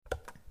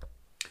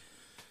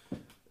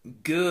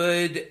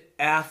Good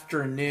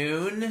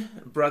afternoon,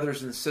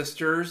 brothers and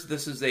sisters.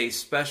 This is a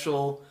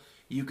special,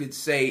 you could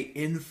say,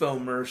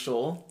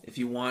 infomercial, if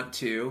you want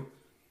to,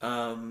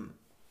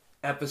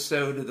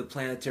 episode of the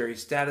Planetary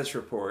Status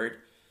Report.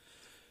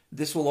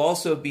 This will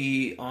also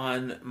be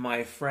on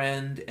my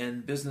friend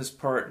and business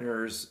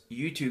partner's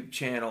YouTube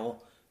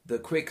channel, the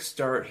Quick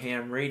Start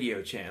Ham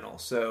Radio channel.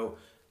 So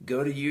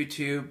go to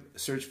YouTube,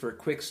 search for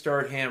Quick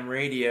Start Ham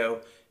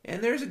Radio,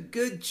 and there's a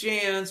good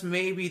chance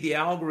maybe the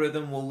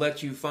algorithm will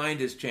let you find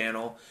his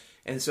channel.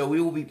 And so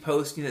we will be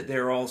posting it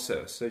there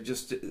also. So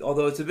just,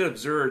 although it's a bit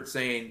absurd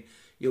saying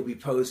you'll be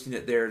posting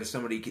it there to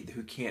somebody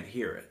who can't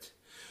hear it.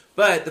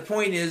 But the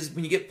point is,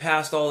 when you get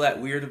past all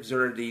that weird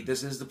absurdity,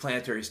 this is the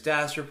Planetary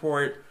Status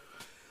Report.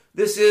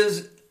 This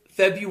is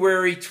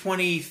February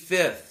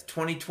 25th,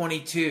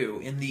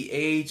 2022, in the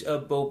age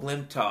of Bo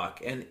Blimp Talk.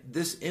 And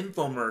this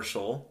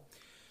infomercial,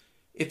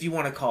 if you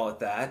want to call it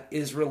that,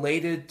 is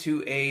related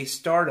to a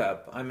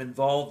startup I'm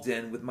involved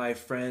in with my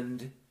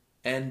friend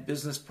and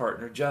business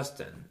partner,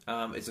 Justin.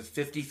 It's a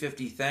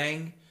 50-50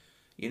 thing.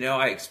 You know,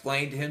 I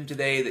explained to him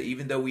today that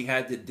even though we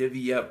had to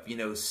divvy up,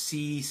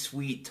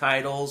 C-suite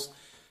titles,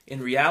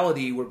 in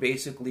reality, we're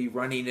basically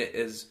running it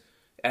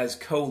as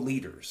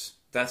co-leaders.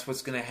 That's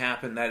what's going to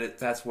happen.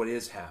 That's what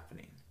is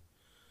happening.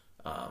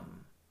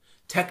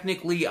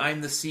 Technically,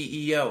 I'm the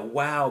CEO.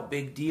 Wow,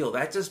 big deal.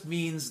 That just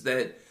means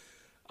that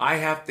I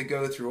have to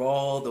go through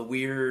all the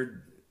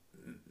weird,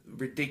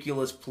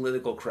 ridiculous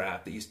political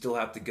crap that you still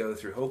have to go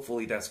through.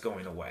 Hopefully that's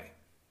going away.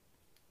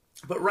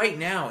 But right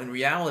now, in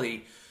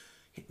reality,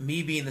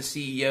 me being the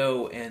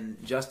CEO and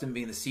Justin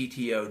being the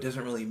CTO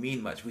doesn't really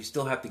mean much. We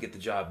still have to get the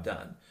job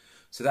done.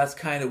 So that's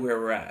kind of where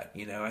we're at.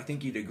 I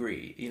think you'd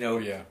agree. Oh,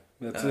 yeah.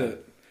 That's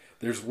it.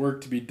 There's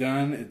work to be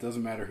done. It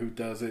doesn't matter who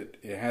does it.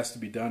 It has to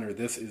be done or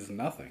this is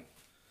nothing.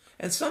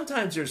 And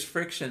sometimes there's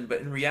friction,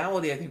 but in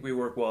reality, I think we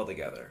work well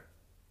together.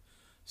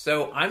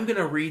 So I'm going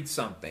to read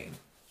something,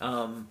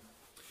 and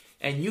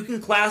you can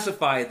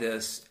classify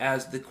this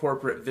as the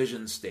corporate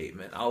vision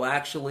statement. I'll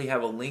actually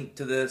have a link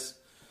to this.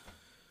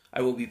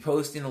 I will be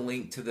posting a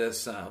link to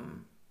this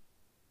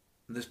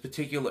this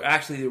particular...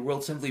 Actually, there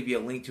will simply be a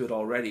link to it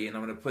already, and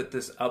I'm going to put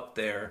this up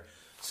there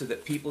so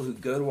that people who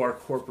go to our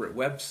corporate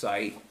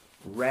website,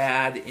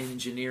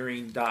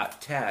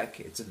 radengineering.tech,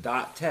 it's a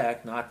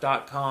 .tech, not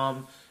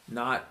 .com,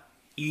 not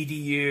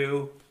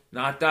 .edu,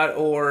 not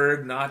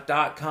 .org, not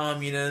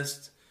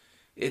 .communist,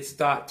 it's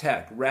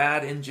 .tech,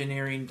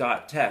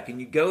 radengineering.tech. And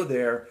you go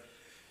there,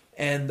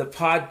 and the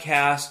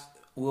podcast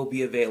will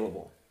be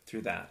available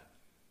through that.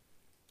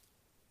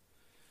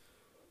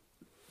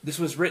 This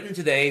was written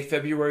today,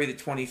 February the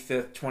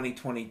 25th,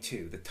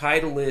 2022. The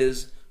title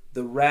is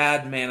The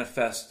RAD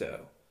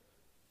Manifesto,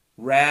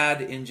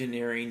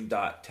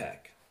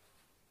 radengineering.tech.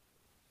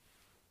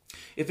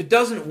 If it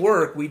doesn't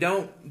work, we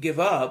don't give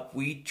up,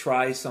 we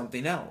try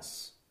something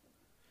else.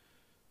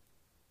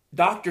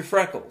 Dr.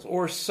 Freckles,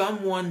 or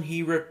someone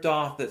he ripped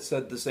off that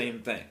said the same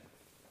thing.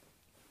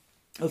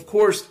 Of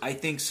course, I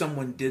think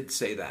someone did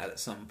say that at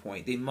some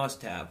point. They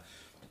must have.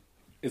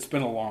 It's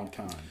been a long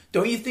time.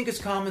 Don't you think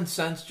it's common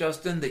sense,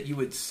 Justin, that you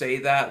would say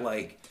that?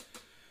 Like,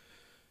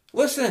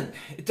 listen,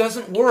 it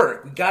doesn't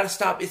work. We got to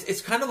stop.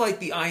 It's kind of like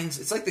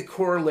it's like the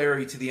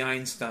corollary to the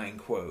Einstein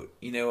quote,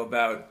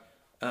 about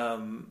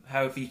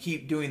how if you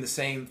keep doing the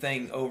same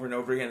thing over and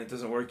over again, it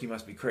doesn't work, you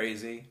must be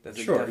crazy. That's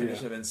the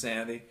definition of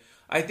insanity.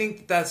 I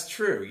think that's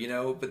true,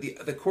 but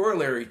the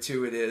corollary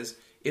to it is,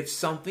 if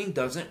something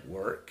doesn't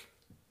work,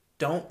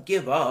 don't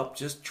give up,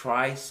 just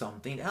try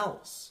something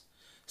else.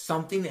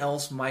 Something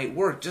else might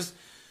work. Just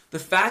the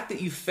fact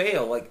that you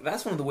fail,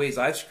 that's one of the ways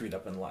I've screwed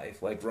up in life,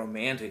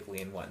 romantically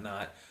and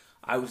whatnot.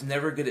 I was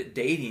never good at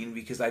dating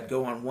because I'd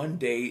go on one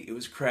date, it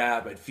was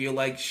crap, I'd feel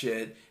like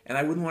shit, and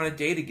I wouldn't want to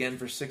date again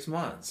for 6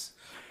 months.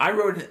 I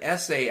wrote an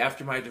essay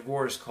after my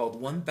divorce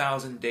called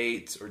 1,000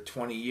 Dates or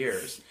 20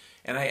 Years.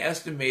 And I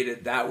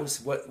estimated that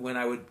was when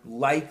I would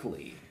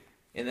likely,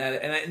 and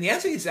the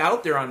essay is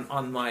out there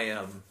on my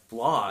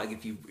blog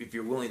if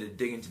you're willing to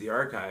dig into the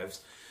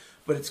archives,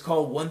 but it's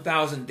called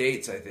 1,000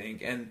 Dates, I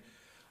think, and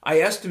I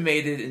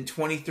estimated in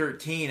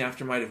 2013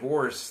 after my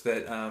divorce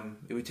that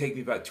it would take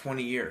me about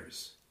 20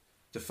 years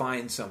to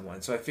find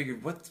someone. So I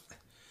figured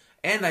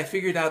and I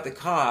figured out the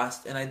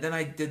cost, and then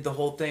I did the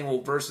whole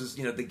thing versus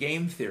the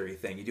game theory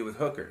thing you do with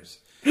hookers.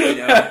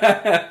 Dude,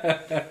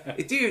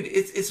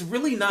 it's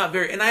really not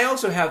very. And I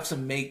also have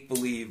some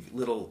make-believe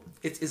little.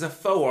 It's a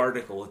faux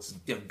article. It's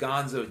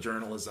gonzo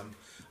journalism.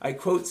 I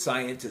quote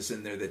scientists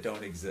in there that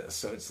don't exist.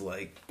 So it's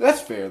like,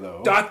 that's fair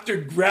though.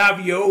 Dr.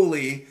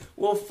 Gravioli.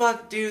 Well,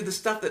 fuck, dude. The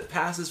stuff that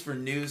passes for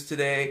news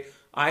today,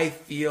 I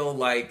feel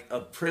like a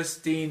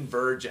pristine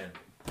virgin.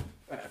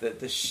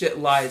 The shit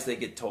lies they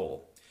get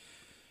told.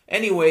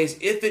 Anyways,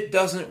 if it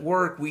doesn't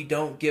work, we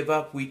don't give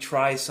up. We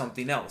try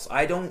something else.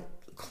 I don't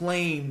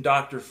claim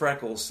Dr.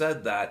 Freckles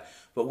said that,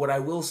 but what I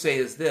will say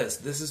is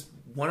this is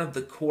one of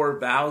the core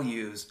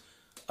values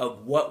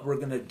of what we're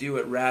going to do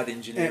at RAD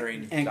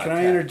Engineering. And can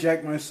I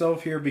interject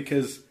myself here?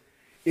 Because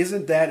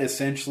isn't that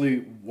essentially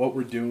what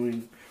we're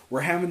doing?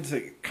 We're having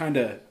to kind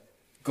of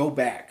go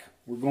back.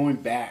 We're going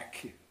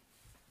back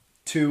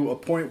to a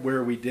point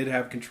where we did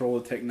have control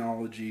of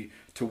technology,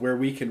 to where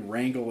we can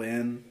wrangle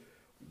in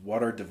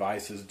what our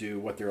devices do,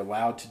 what they're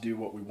allowed to do,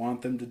 what we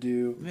want them to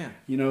do. Yeah.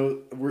 You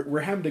know,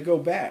 we're having to go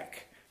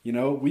back. You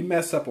know, we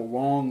messed up a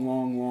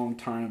long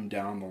time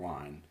down the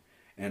line.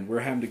 And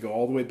we're having to go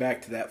all the way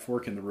back to that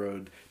fork in the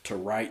road to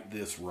right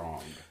this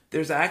wrong.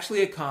 There's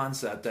actually a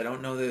concept, I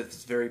don't know that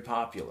it's very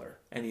popular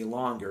any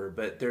longer,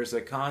 but there's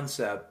a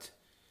concept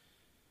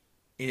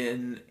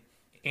in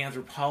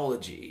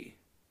anthropology,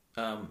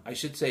 I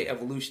should say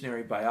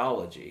evolutionary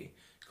biology,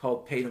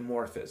 called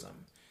paedomorphism.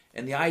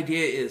 And the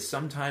idea is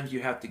sometimes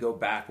you have to go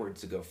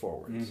backwards to go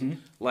forwards. Mm-hmm.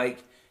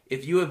 Like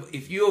if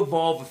you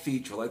evolve a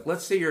feature, like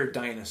let's say you're a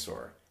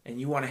dinosaur and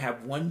you want to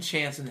have one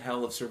chance in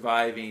hell of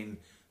surviving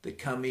the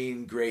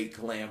coming great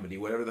calamity,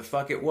 whatever the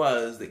fuck it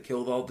was that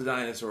killed all the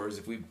dinosaurs,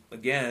 if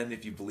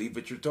you believe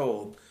what you're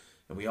told,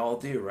 and we all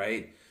do,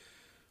 right?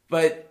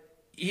 But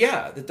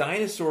yeah, the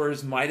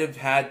dinosaurs might have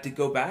had to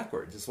go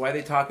backwards. That's why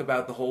they talk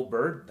about the whole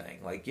bird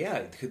thing. Like,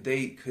 yeah, could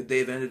they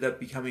have ended up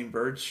becoming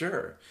birds?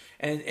 Sure.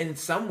 And in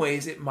some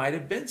ways, it might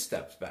have been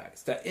steps back.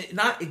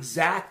 Not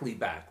exactly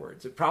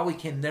backwards. It probably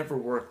can never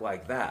work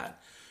like that.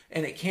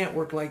 And it can't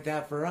work like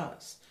that for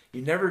us.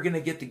 You're never going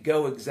to get to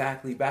go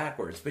exactly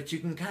backwards, but you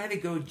can kind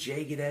of go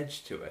jagged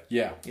edge to it.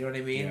 Yeah. You know what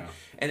I mean? Yeah.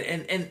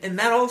 And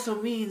that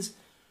also means,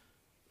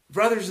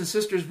 brothers and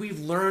sisters, we've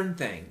learned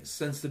things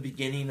since the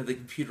beginning of the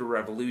computer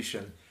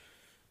revolution.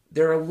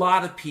 There are a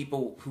lot of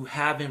people who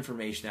have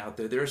information out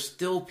there. There are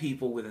still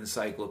people with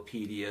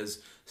encyclopedias,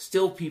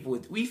 still people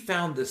with... We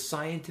found this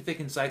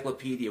scientific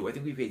encyclopedia. I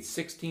think we paid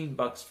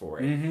 $16 for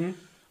it. Mm-hmm.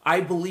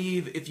 I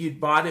believe if you'd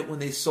bought it when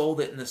they sold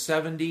it in the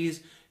 70s,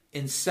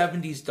 in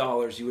 70s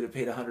dollars, you would have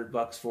paid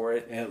 $100 for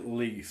it. At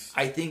least.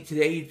 I think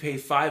today you'd pay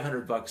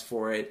 $500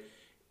 for it.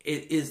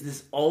 It is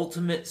this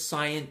ultimate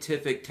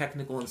scientific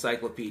technical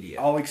encyclopedia.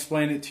 I'll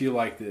explain it to you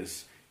like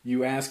this.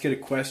 You ask it a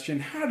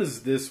question, how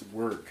does this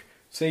work?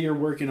 Say you're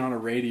working on a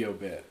radio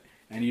bit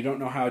and you don't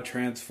know how a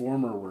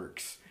transformer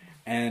works.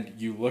 And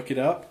you look it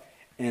up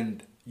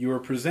and you are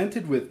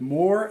presented with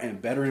more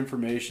and better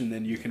information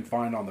than you can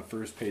find on the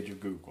first page of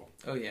Google.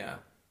 Oh, yeah.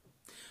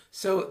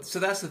 So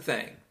that's the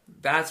thing.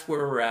 That's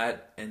where we're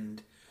at,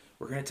 and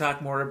we're going to talk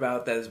more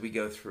about that as we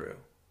go through.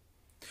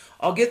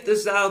 I'll get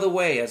this out of the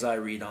way as I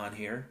read on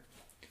here.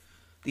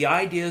 The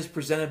ideas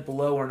presented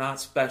below are not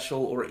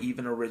special or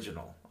even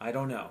original. I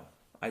don't know.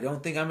 I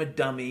don't think I'm a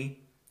dummy,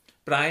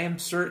 but I am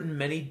certain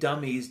many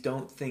dummies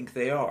don't think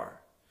they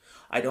are.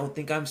 I don't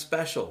think I'm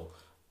special.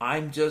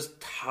 I'm just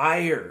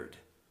tired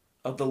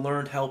of the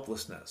learned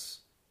helplessness.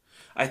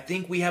 I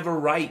think we have a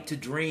right to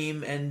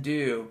dream and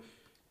do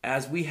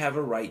as we have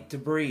a right to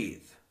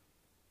breathe.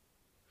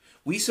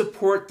 We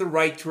support the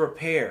right to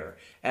repair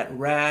at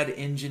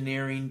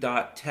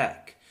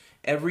radengineering.tech.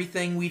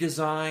 Everything we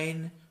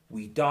design,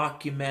 we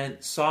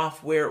document,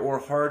 software or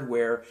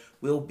hardware,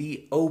 will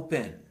be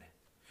open.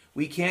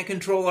 We can't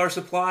control our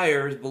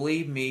suppliers,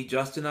 believe me.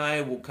 Justin and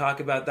I will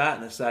talk about that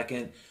in a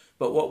second.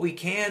 But what we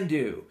can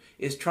do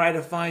is try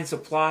to find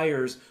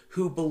suppliers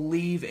who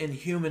believe in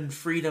human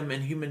freedom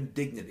and human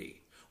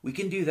dignity. We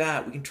can do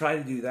that. We can try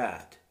to do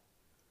that.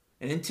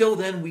 And until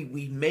then,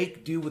 we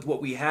make do with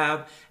what we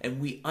have, and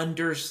we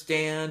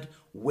understand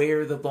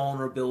where the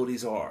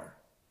vulnerabilities are.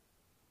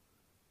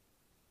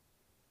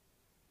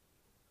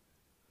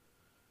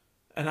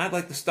 And I'd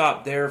like to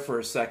stop there for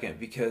a second,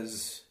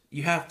 because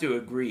you have to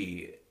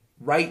agree,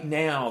 right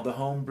now, the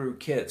homebrew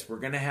kits, we're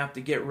going to have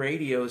to get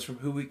radios from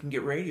who we can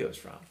get radios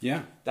from.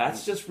 Yeah.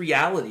 That's just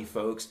reality,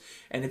 folks.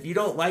 And if you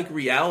don't like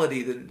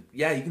reality, then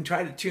yeah, you can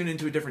try to tune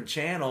into a different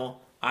channel.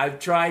 I've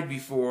tried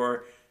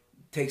before.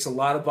 Takes a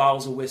lot of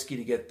bottles of whiskey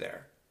to get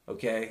there.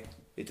 Okay,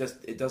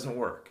 it doesn't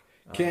work.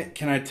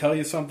 Can I tell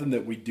you something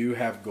that we do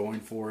have going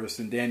for us?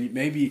 And Dan,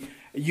 maybe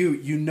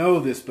you know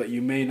this, but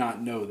you may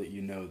not know that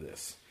you know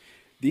this.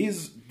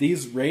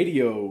 These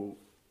radio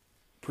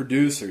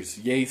producers,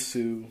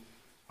 Yaesu,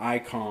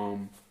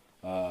 ICOM,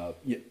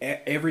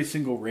 every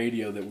single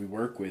radio that we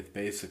work with,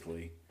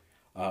 basically,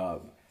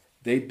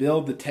 they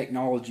build the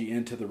technology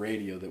into the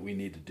radio that we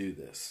need to do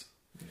this.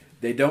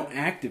 They don't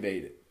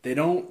activate it. They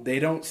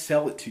don't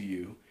sell it to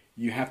you.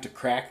 You have to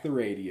crack the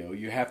radio.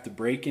 You have to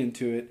break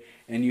into it,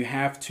 and you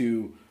have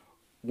to,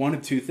 one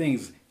of two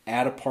things,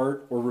 add a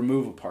part or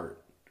remove a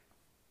part.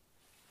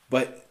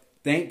 But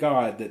thank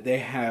God that they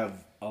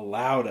have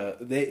allowed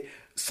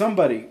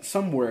somebody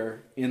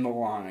somewhere in the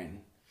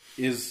line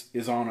is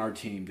on our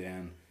team,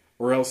 Dan,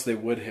 or else they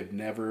would have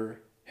never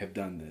have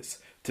done this.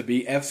 To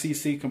be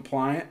FCC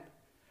compliant,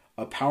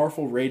 a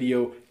powerful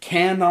radio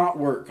cannot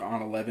work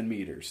on 11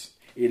 meters.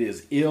 It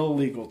is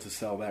illegal to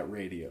sell that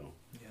radio.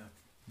 Yeah.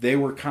 They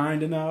were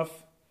kind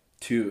enough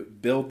to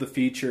build the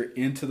feature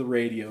into the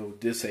radio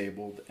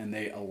disabled, and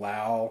they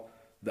allow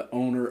the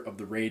owner of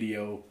the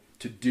radio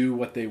to do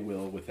what they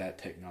will with that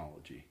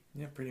technology.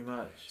 Yeah, pretty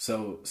much.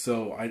 So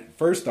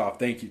first off,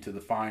 thank you to the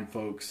fine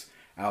folks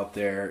out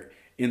there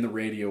in the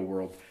radio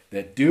world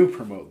that do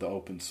promote the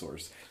open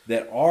source,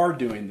 that are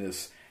doing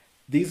this.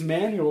 These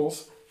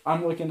manuals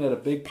I'm looking at a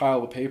big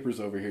pile of papers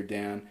over here,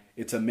 Dan.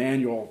 It's a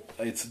manual.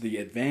 It's the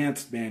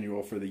advanced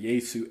manual for the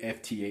Yaesu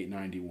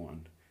FT891.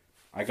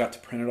 I got to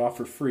print it off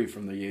for free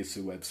from the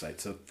Yaesu website.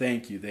 So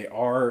thank you. They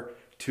are,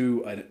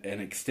 to an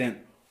extent,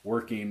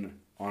 working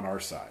on our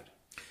side.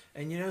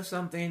 And you know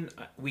something?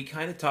 We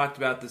kind of talked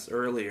about this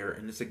earlier,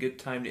 and it's a good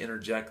time to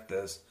interject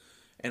this.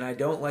 And I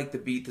don't like to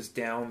beat this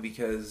down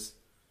because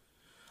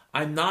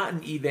I'm not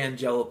an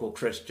evangelical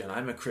Christian.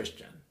 I'm a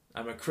Christian.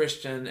 I'm a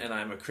Christian, and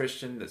I'm a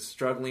Christian that's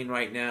struggling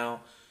right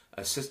now.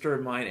 A sister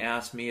of mine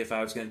asked me if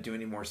I was going to do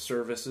any more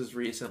services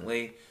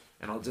recently,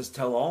 and I'll just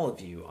tell all of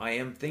you, I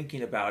am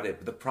thinking about it.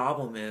 But the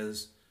problem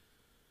is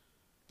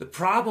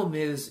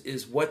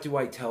what do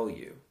I tell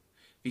you?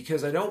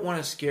 Because I don't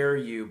want to scare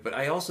you, but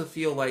I also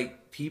feel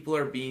like people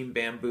are being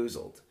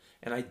bamboozled.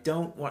 And I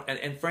don't want,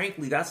 and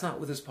frankly, that's not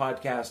what this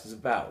podcast is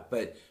about,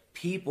 but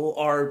people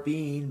are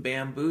being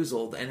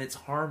bamboozled, and it's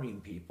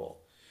harming people.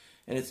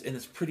 And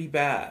it's pretty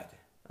bad.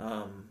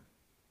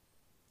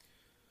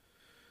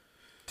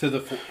 To the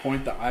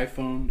point the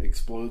iPhone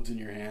explodes in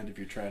your hand if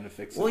you're trying to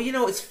fix it. Well, you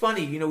know, it's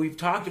funny. You know, we've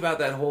talked about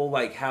that whole,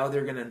 like, how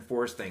they're going to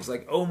enforce things.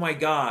 Like, oh my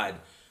God,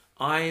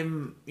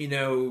 I'm, you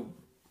know,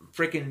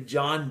 freaking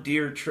John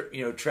Deere,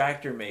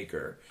 tractor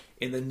maker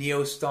in the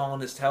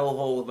neo-Stalinist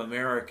hellhole of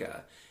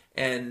America.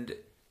 And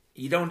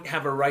you don't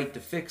have a right to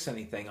fix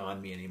anything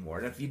on me anymore.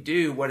 And if you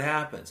do, what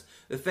happens?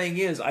 The thing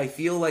is, I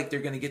feel like they're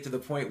going to get to the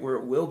point where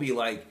it will be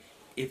like,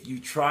 if you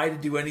try to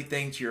do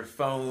anything to your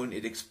phone,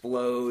 it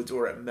explodes,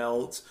 or it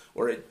melts,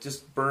 or it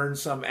just burns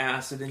some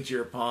acid into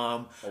your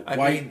palm. A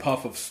white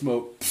puff of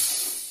smoke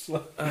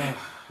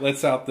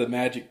lets out the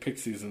magic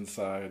pixies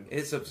inside.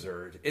 It's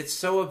absurd. It's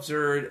so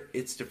absurd.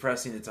 It's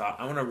depressing.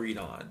 I want to read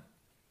on.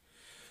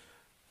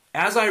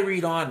 As I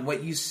read on,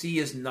 what you see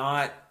is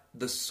not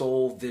the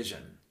sole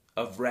vision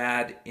of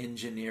RAD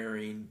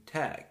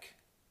Engineering.tech.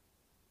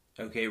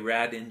 Okay,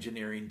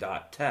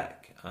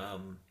 radengineering.tech.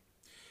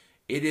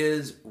 It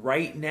is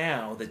right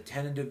now the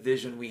tentative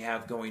vision we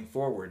have going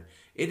forward.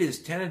 It is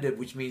tentative,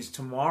 which means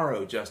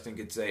tomorrow Justin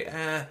could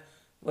say,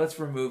 let's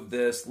remove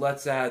this,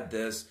 let's add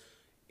this.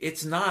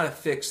 It's not a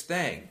fixed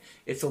thing.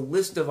 It's a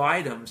list of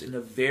items in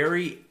a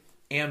very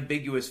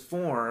ambiguous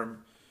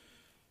form.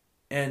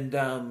 And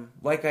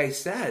like I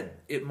said,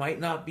 it might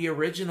not be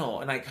original,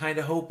 and I kind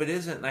of hope it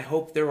isn't. And I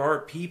hope there are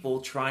people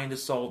trying to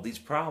solve these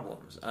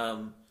problems.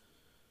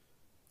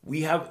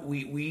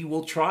 We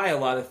will try a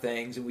lot of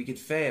things, and we could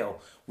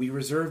fail. We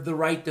reserve the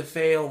right to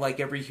fail, like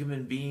every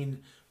human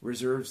being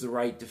reserves the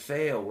right to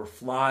fail. We're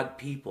flawed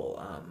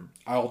people.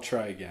 I'll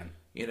try again.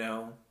 You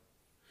know,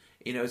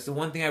 it's the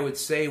one thing I would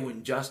say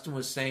when Justin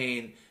was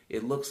saying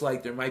it looks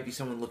like there might be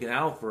someone looking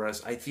out for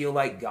us. I feel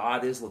like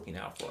God is looking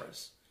out for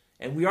us.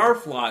 And we are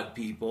flawed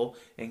people,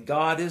 and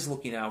God is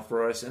looking out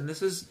for us. And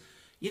this is,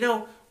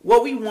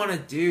 what we want to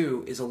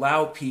do is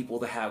allow people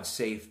to have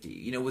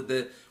safety.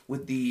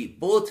 With the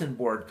bulletin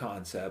board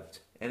concept,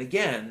 and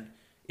again,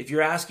 if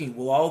you're asking,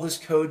 will all this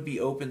code be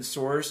open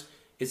source?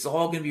 It's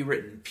all going to be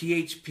written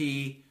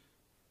PHP,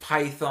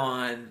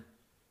 Python,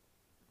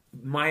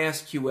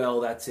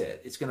 MySQL, that's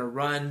it. It's going to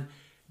run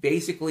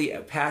basically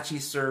Apache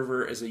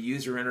server as a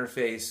user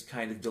interface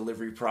kind of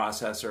delivery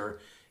processor.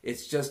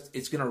 It's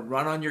going to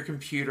run on your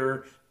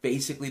computer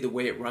basically the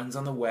way it runs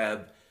on the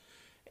web.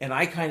 And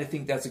I kind of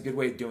think that's a good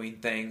way of doing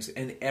things.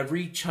 And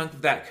every chunk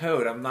of that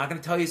code, I'm not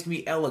going to tell you it's going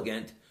to be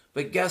elegant,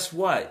 but guess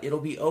what? It'll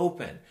be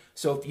open.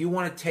 So if you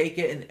want to take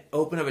it and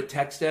open up a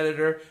text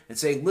editor and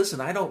say,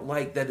 listen, I don't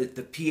like that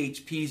the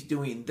PHP is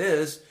doing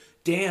this.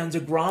 Dan's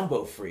a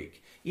Grombo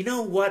freak. You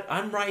know what?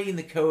 I'm writing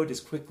the code as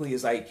quickly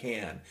as I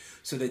can.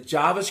 So the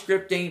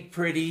JavaScript ain't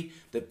pretty,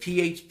 the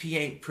PHP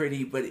ain't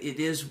pretty, but it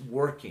is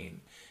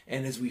working.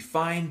 And as we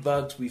find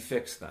bugs, we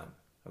fix them.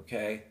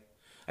 Okay?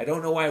 I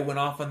don't know why I went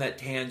off on that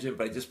tangent,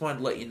 but I just wanted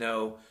to let you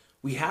know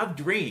we have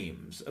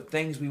dreams of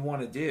things we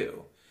want to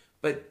do.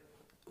 But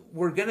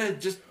we're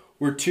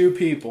two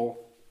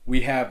people.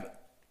 We have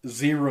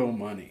zero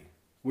money.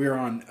 We're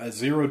on a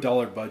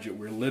 $0 budget.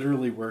 We're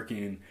literally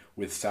working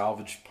with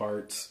salvaged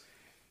parts,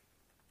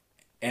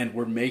 and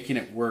we're making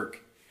it work.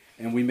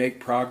 And we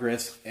make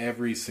progress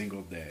every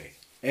single day.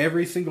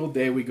 Every single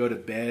day we go to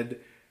bed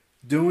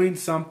doing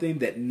something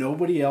that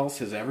nobody else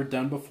has ever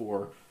done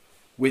before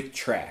with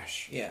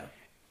trash. Yeah.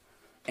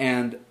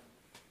 And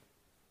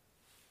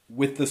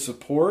with the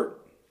support,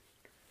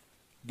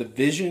 the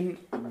vision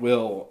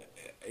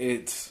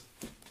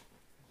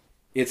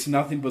it's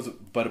nothing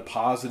but a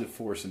positive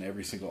force in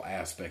every single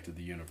aspect of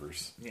the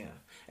universe. Yeah.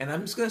 And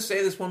I'm just going to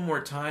say this one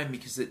more time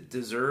because it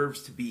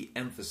deserves to be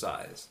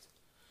emphasized.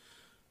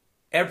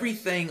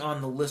 Everything on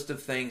the list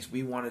of things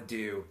we want to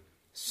do,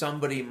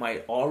 somebody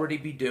might already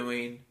be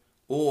doing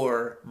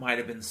or might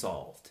have been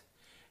solved.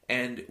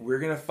 And we're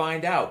going to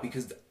find out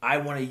because I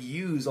want to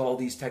use all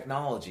these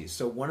technologies.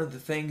 So one of the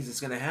things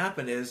that's going to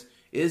happen is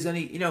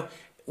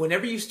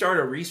whenever you start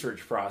a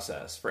research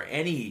process, for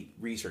any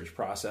research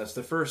process,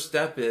 the first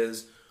step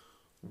is,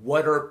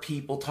 what are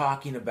people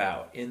talking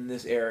about in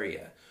this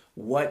area?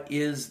 What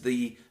is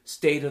the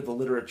state of the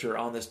literature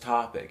on this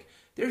topic?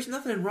 There's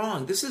nothing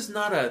wrong. This is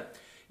not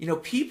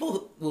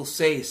people will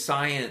say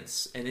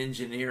science and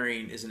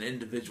engineering is an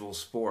individual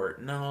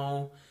sport.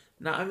 No,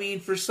 I mean,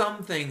 for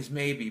some things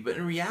maybe, but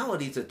in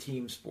reality, it's a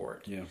team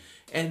sport. Yeah.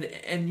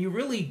 And you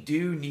really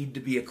do need to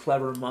be a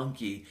clever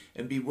monkey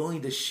and be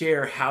willing to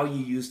share how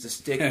you use the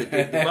stick to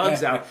dig the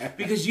bugs out,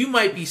 because you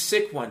might be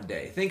sick one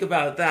day. Think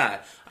about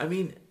that. I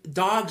mean,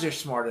 dogs are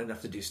smart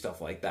enough to do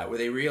stuff like that, where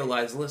they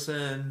realize,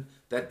 listen,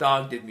 that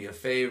dog did me a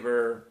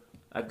favor.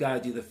 I've got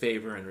to do the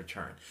favor in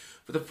return.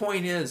 But the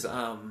point is,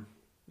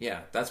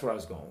 that's where I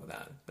was going with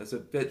that. That's a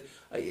bit.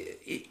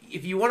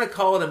 If you want to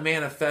call it a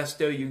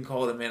manifesto, you can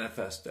call it a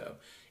manifesto.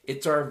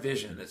 It's our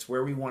vision. It's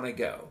where we want to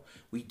go.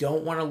 We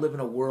don't want to live in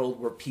a world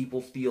where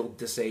people feel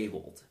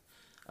disabled,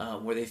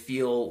 where they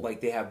feel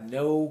like they have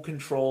no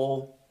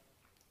control,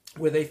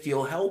 where they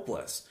feel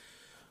helpless.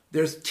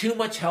 There's too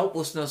much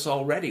helplessness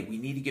already. We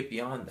need to get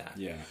beyond that.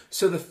 Yeah.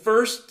 So the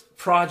first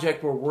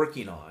project we're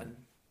working on,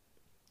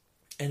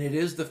 and it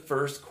is the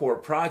first core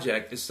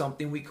project, is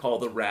something we call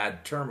the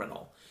RAD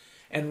terminal.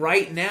 And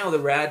right now, the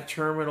RAD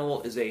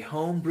terminal is a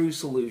homebrew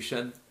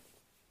solution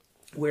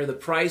where the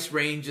price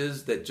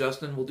ranges that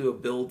Justin will do a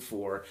build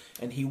for,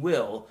 and he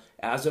will,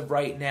 as of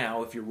right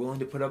now, if you're willing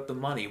to put up the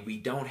money. We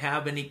don't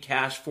have any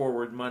cash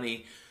forward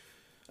money.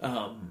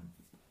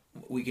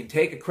 We can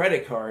take a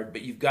credit card,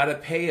 but you've got to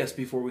pay us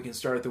before we can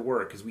start the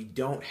work, because we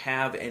don't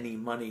have any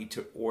money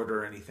to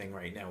order anything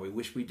right now. We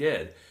wish we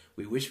did.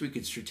 We wish we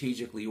could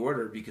strategically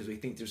order, because we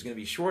think there's going to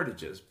be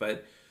shortages,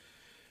 but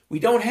we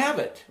don't have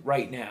it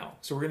right now.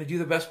 So we're going to do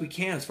the best we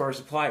can as far as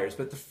suppliers.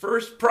 But the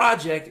first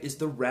project is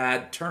the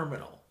RAD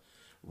terminal.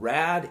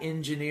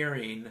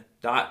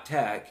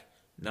 radengineering.tech,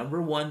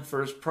 number one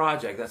first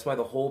project, that's why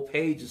the whole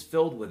page is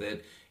filled with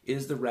it,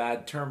 is the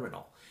RAD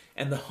terminal.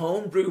 And the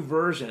homebrew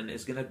version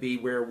is going to be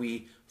where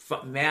we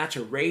match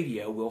a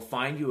radio. We'll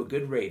find you a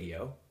good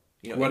radio.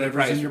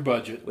 Whatever's in your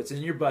budget. What's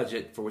in your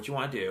budget for what you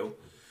want to do.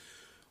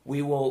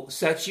 We will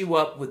set you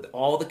up with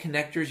all the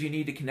connectors you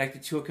need to connect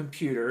it to a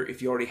computer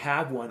if you already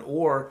have one,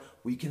 or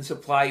we can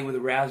supply you with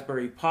a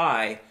Raspberry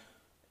Pi.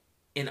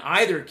 In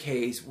either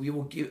case, we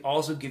will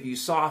also give you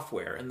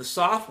software. And the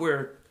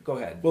software, go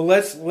ahead. Well,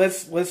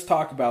 let's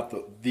talk about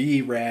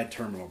the RAD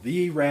terminal.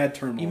 The RAD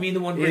terminal. You mean the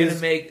one we're going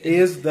to make?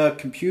 Is the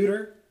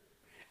computer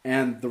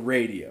and the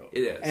radio. It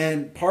is.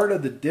 And part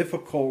of the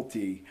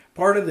difficulty,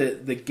 part of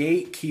the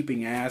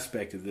gatekeeping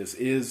aspect of this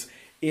is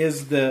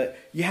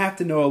you have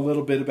to know a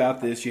little bit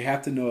about this, you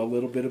have to know a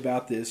little bit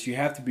about this, you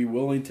have to be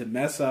willing to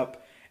mess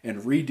up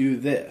and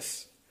redo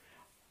this.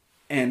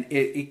 And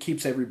it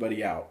keeps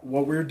everybody out.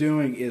 What we're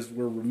doing is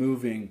we're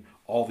removing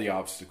all the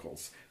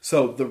obstacles.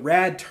 So the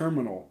RAD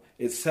terminal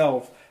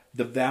itself,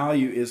 the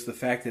value is the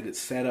fact that it's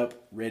set up,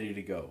 ready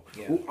to go.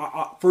 Yeah.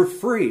 For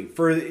free.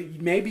 For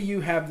maybe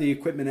you have the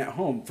equipment at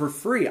home. For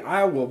free,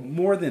 I will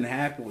more than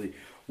happily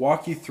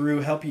walk you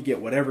through, help you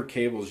get whatever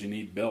cables you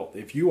need built.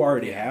 If you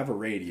already have a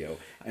radio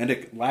and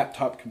a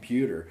laptop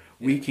computer,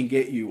 we can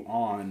get you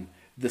on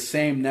the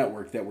same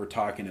network that we're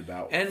talking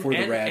about for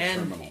the RAD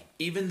terminal.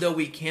 Even though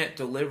we can't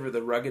deliver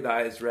the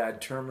ruggedized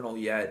RAD terminal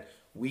yet,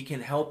 we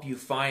can help you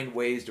find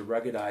ways to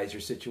ruggedize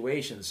your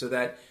situation so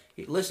that,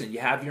 listen, you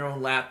have your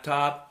own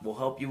laptop. We'll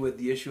help you with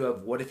the issue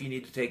of what if you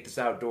need to take this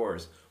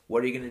outdoors?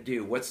 What are you going to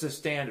do? What's the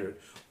standard?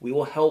 We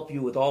will help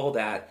you with all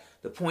that.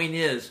 The point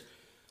is,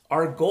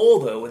 our goal,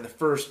 though, in the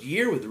first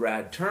year with the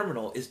RAD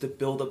terminal is to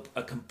build up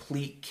a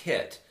complete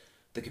kit.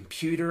 The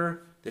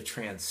computer, the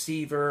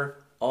transceiver,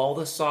 all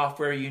the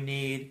software you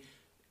need,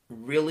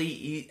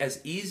 really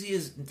as easy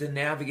as to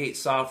navigate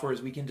software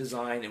as we can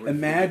design.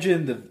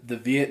 Imagine the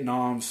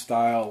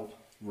Vietnam-style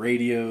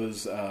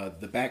radios,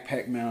 the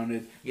backpack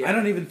mounted. Yeah. I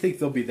don't even think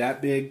they'll be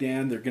that big,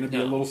 Dan. They're going to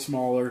be a little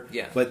smaller,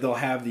 but they'll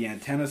have the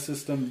antenna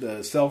system,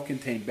 the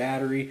self-contained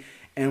battery,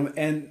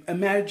 and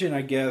imagine,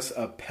 I guess,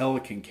 a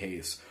Pelican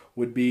case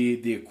would be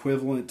the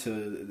equivalent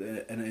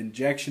to an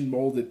injection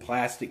molded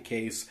plastic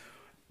case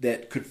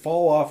that could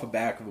fall off the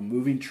back of a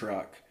moving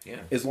truck. Yeah.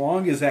 As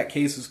long as that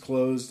case is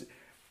closed,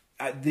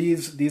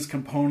 these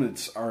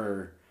components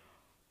are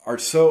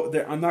so.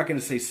 I'm not going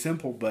to say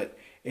simple, but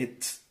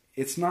it's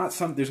not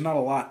some. There's not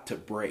a lot to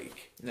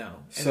break. No.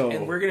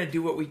 And we're going to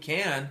do what we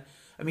can.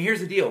 I mean,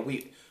 here's the deal.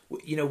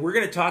 We're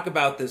going to talk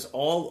about this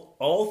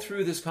all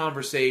through this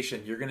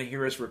conversation. You're going to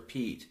hear us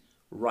repeat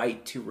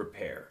right to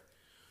repair.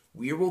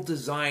 We will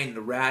design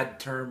the RAD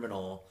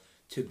terminal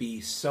to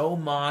be so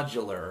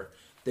modular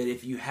that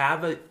if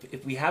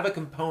we have a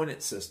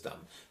component system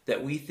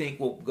that we think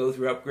will go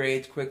through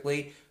upgrades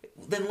quickly,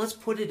 then let's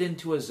put it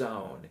into a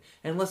zone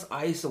and let's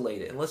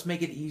isolate it and let's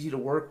make it easy to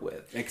work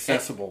with.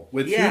 Accessible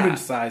with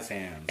human-sized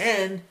hands.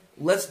 And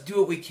let's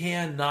do what we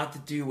can not to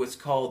do what's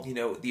called,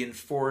 the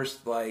enforced,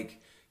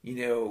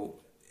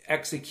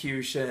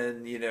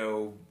 execution,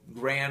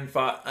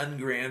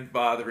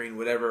 ungrandfathering,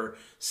 whatever,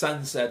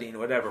 sunsetting,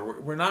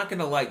 whatever. We're not going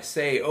to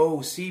say,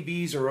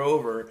 CBs are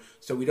over,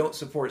 so we don't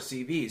support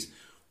CBs.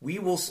 We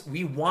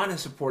want to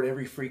support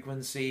every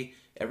frequency,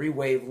 every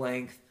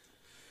wavelength,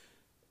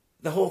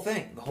 the whole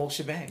thing, the whole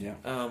shebang,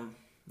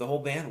 the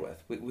whole bandwidth.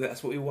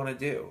 That's what we want to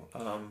do.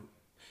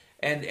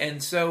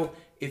 And so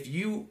if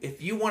you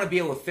want to be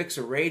able to fix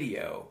a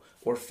radio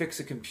or fix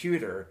a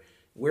computer,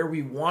 where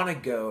we want to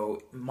go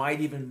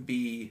might even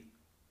be,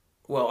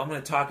 well, I'm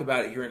going to talk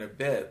about it here in a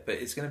bit, but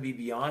it's going to be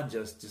beyond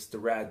just the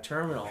RAD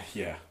terminal.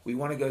 Yeah. We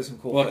want to go to some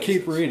cool Well, places.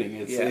 keep reading.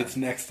 It's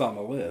next on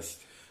the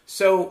list.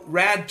 So,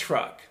 RAD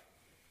truck.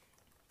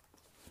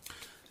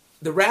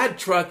 The RAD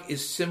truck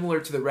is similar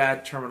to the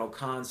RAD terminal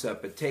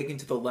concept, but taken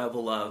to the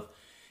level of,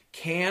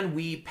 can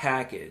we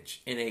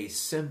package in a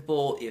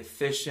simple,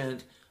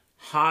 efficient,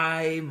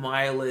 high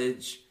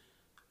mileage,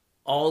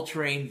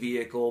 all-terrain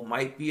vehicle,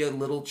 might be a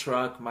little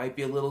truck, might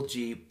be a little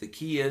Jeep. The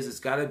key is it's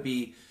got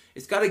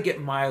to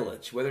get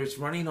mileage, whether it's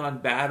running on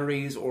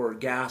batteries or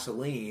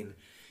gasoline.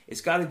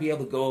 It's got to be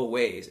able to go a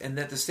ways. And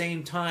at the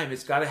same time,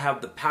 it's got to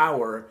have the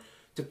power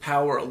to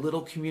power a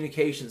little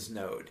communications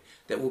node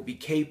that will be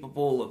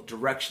capable of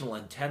directional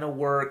antenna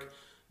work,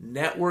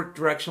 network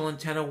directional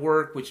antenna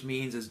work, which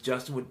means, as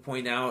Justin would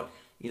point out,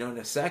 in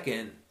a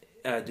second,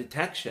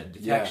 detection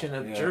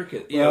of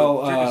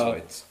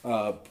jerkoids.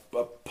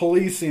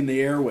 Policing the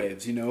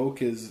airwaves,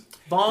 because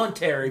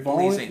voluntary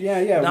policing,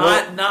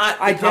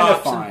 not identifying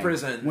cops in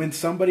prison when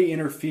somebody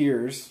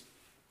interferes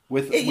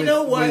with.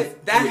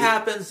 That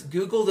happens.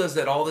 Google does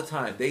that all the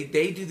time. They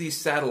do these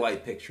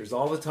satellite pictures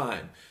all the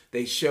time.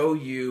 They show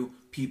you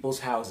people's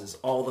houses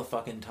all the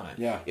fucking time.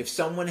 Yeah. If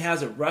someone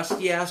has a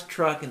rusty ass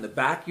truck in the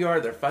backyard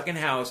of their fucking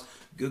house,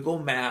 Google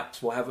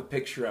Maps will have a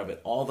picture of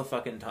it all the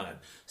fucking time.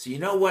 So you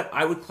know what?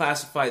 I would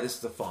classify this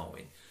as the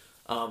following.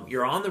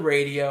 You're on the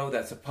radio.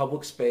 That's a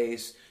public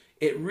space.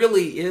 It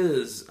really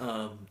is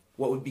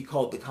what would be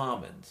called the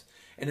commons.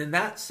 And in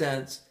that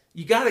sense,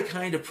 you got to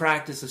kind of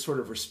practice a sort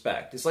of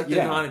respect. It's like the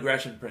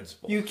non-aggression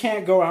principle. You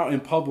can't go out in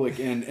public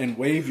and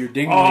wave your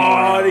ding-dong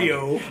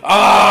audio.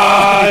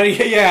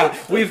 Yeah,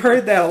 we've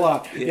heard that a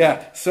lot.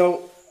 Yeah,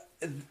 so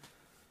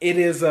it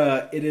is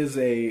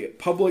a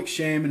public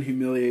shame and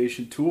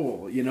humiliation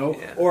tool,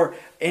 Yeah.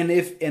 And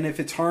if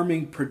it's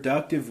harming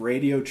productive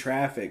radio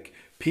traffic,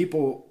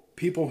 people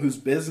whose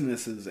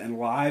businesses and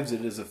lives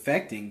it is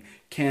affecting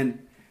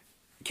can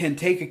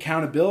take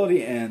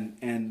accountability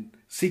and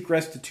seek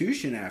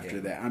restitution after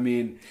that. I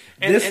mean,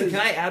 and can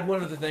I add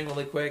one other thing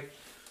really quick?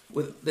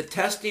 With the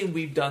testing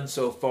we've done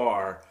so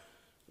far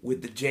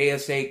with the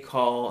JS8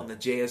 call and the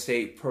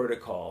JS8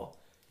 protocol,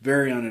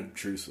 very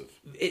unobtrusive.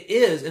 It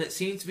is, and it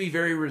seems to be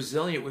very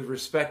resilient with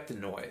respect to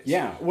noise.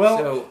 Yeah.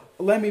 Well,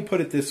 let me put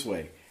it this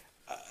way: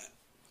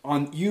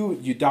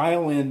 you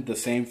dial in the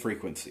same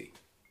frequency.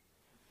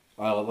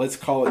 Let's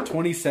call it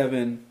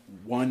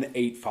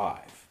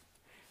 27185.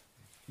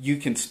 You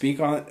can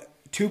speak on.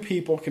 Two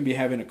people can be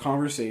having a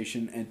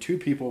conversation, and two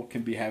people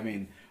can be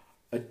having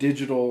a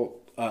digital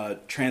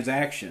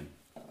transaction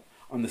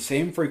on the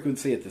same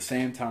frequency at the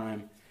same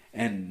time,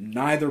 and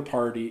neither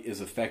party is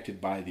affected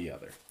by the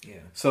other. Yeah.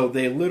 So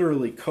they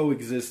literally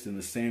coexist in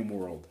the same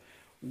world.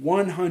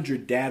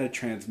 100 data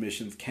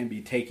transmissions can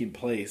be taking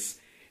place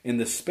in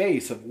the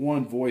space of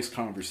one voice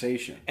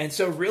conversation. And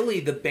so really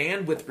the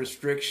bandwidth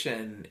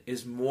restriction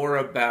is more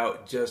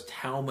about just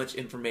how much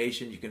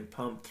information you can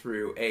pump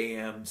through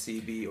AM,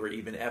 CB, or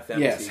even FM.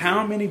 Yes, CB.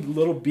 How many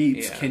little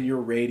beeps can your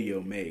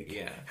radio make?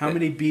 Yeah. How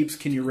many beeps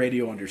can your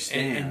radio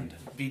understand?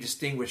 And be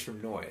distinguished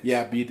from noise.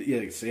 Yeah,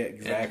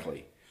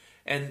 exactly.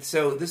 And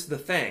so this is the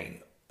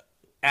thing.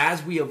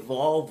 As we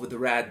evolve with the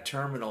RAD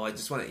terminal, I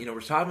just want to,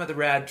 we're talking about the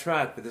RAD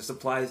truck, but this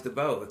applies to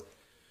both.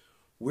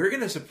 We're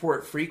going to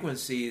support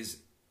frequencies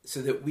so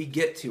that we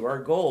get to our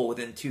goal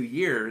within 2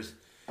 years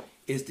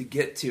is to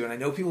get to, and I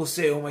know people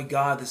say, oh my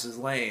God, this is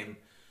lame,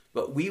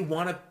 but we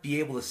want to be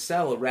able to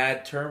sell a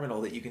RAD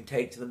terminal that you can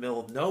take to the middle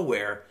of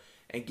nowhere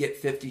and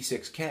get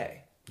 56K.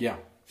 Yeah.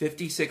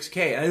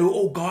 56K. And I go,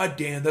 oh God,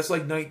 Dan, that's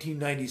like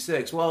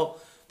 1996. Well,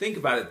 think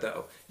about it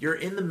though. You're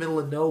in the middle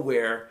of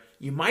nowhere.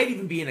 You might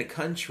even be in a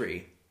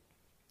country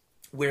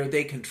where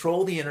they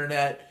control the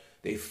internet,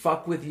 they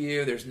fuck with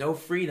you, there's no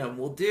freedom.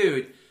 Well,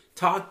 dude,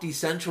 talk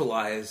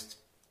decentralized.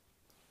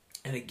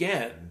 And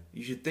again,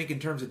 you should think in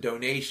terms of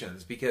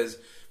donations, because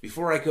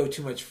before I go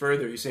too much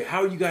further, you say,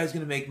 how are you guys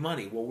going to make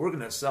money? Well, we're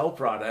going to sell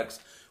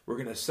products, we're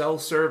going to sell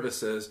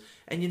services,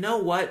 and you know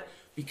what?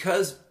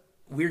 Because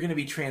we're going to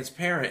be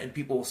transparent and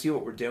people will see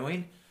what we're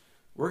doing,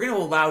 we're going to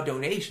allow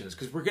donations,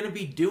 because we're going to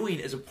be doing,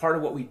 as a part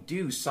of what we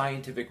do,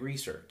 scientific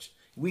research.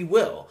 We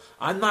will.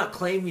 I'm not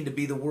claiming to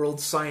be the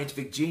world's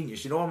scientific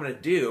genius. You know what I'm going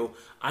to do?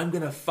 I'm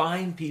going to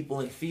find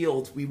people in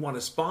fields we want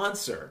to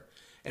sponsor,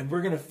 and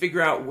we're going to figure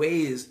out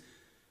ways,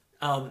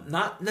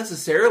 not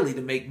necessarily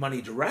to make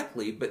money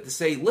directly, but to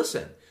say,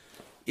 listen,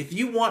 if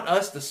you want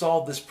us to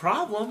solve this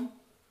problem,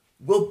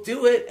 we'll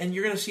do it, and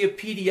you're going to see a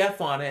PDF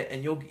on it,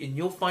 and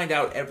you'll find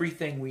out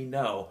everything we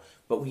know,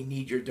 but we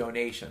need your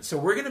donation. So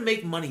we're going to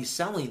make money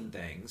selling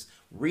things,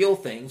 real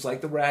things like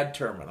the RAD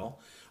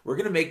terminal. We're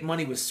going to make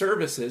money with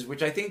services,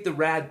 which I think the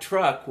RAD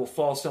truck will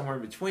fall somewhere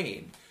in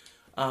between.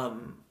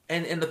 And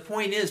the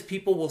point is,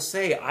 people will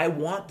say, I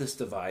want this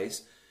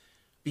device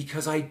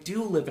because I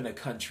do live in a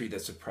country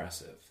that's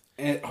oppressive.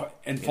 And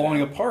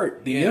falling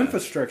apart. The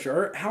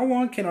infrastructure. How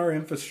long can our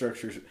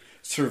infrastructure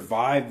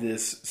survive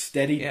this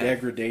steady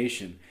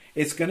degradation?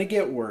 It's going to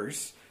get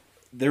worse.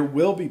 There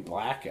will be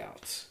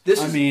blackouts.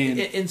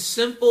 In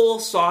simple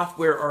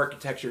software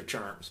architecture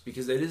terms,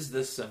 because it is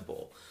this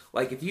simple.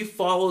 Like if you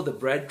follow the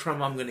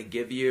breadcrumb I'm going to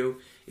give you,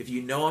 if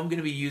you know I'm going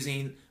to be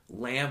using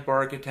LAMP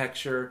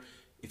architecture,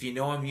 if you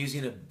know I'm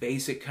using a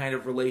basic kind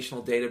of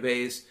relational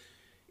database,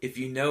 if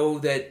you know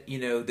that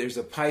there's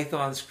a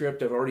Python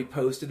script I've already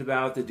posted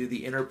about to do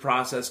the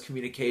inter-process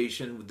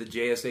communication with the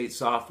JS8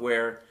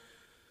 software,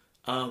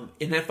 and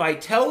if I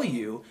tell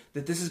you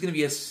that this is going to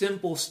be a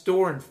simple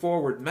store and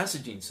forward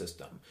messaging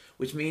system,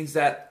 which means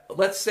that,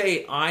 let's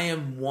say I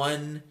am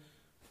one,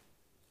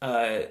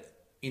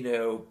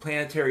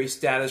 planetary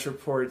status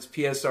reports,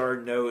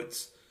 PSR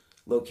notes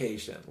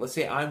location. Let's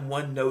say I'm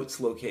one notes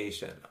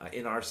location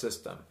in our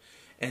system,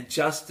 and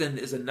Justin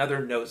is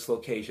another notes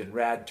location,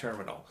 RAD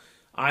terminal.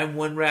 I'm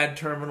one RAD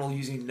terminal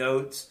using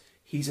notes.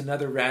 He's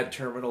another RAD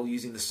terminal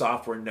using the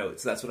software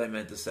notes. That's what I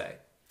meant to say.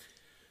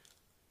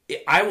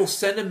 I will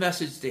send a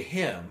message to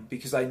him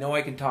because I know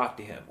I can talk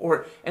to him.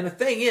 And the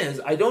thing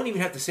is, I don't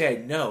even have to say I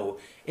know.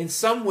 In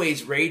some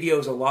ways, radio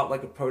is a lot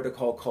like a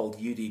protocol called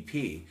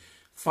UDP,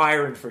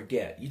 fire and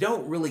forget. You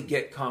don't really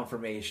get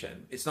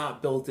confirmation. It's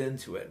not built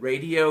into it.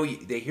 Radio,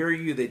 they hear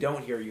you, they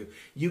don't hear you.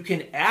 You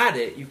can add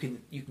it, you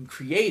can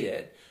create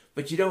it,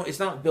 but you don't. It's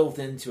not built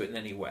into it in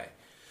any way.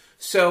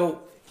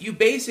 So you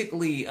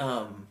basically,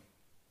 I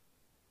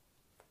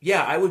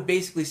would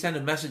basically send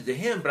a message to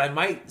him, but I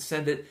might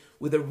send it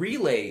with a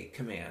relay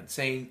command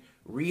saying,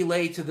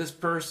 relay to this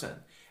person.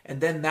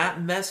 And then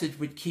that message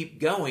would keep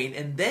going.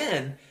 And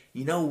then,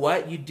 you know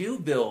what? You do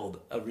build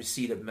a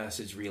receipt of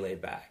message relay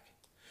back.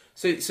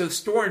 So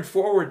store and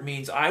forward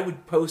means I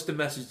would post a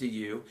message to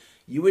you.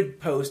 You would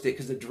post it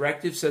because the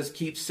directive says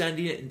keep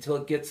sending it until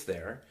it gets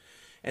there.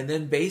 And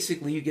then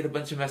basically you get a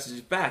bunch of messages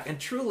back. And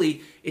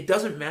truly, it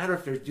doesn't matter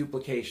if there's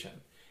duplication.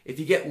 If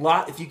you get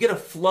a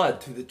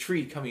flood through the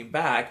tree coming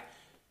back,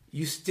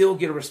 you still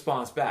get a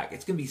response back.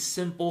 It's going to be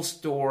simple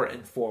store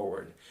and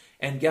forward.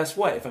 And guess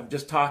what? If I'm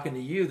just talking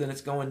to you, then it's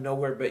going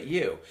nowhere but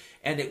you.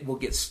 And it will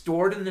get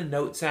stored in the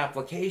notes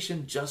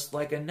application just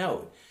like a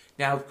note.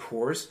 Now, of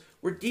course,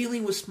 we're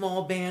dealing with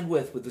small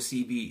bandwidth with the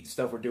CB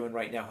stuff we're doing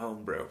right now,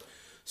 homebrew.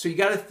 So you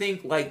got to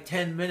think like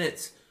 10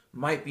 minutes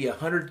might be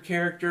 100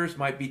 characters,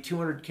 might be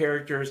 200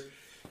 characters.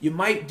 You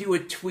might do a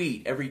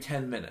tweet every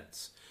 10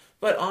 minutes.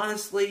 But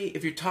honestly,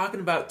 if you're talking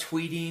about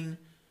tweeting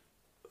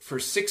for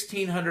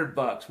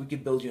 $1,600, we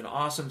could build you an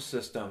awesome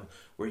system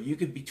where you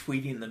could be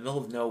tweeting in the middle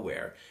of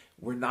nowhere.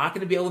 We're not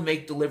going to be able to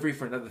make delivery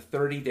for another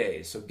 30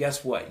 days. So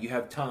guess what? You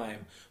have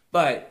time.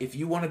 But if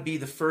you want to be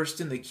the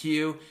first in the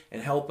queue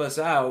and help us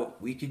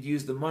out, we could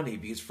use the money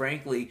because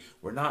frankly,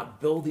 we're not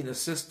building a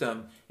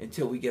system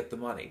until we get the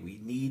money. We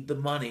need the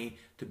money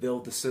to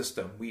build the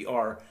system. We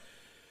are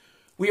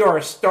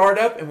a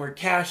startup and we're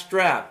cash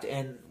strapped,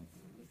 and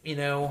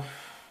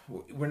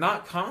we're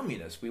not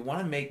communists. We want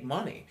to make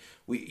money.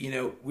 We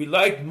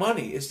like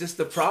money. It's just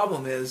the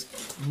problem is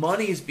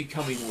money is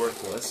becoming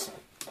worthless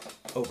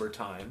over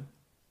time.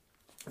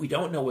 We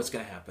don't know what's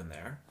going to happen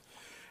there.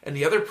 And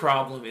the other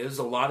problem is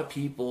a lot of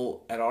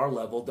people at our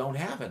level don't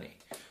have any.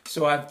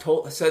 So I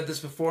said this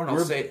before, and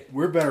I'll say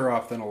we're better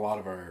off than a lot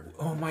of our.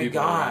 Oh my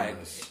God!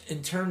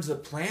 In terms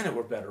of planet,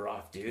 we're better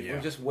off, dude. Yeah.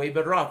 We're just way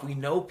better off. We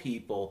know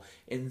people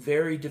in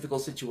very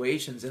difficult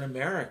situations in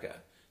America.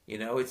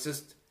 It's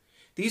just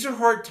these are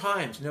hard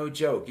times. No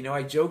joke.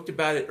 I joked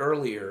about it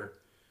earlier,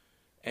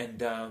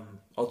 and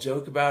I'll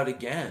joke about it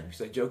again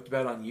because I joked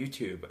about it on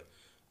YouTube.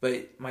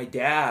 But my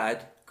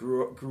dad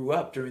grew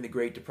up during the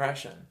Great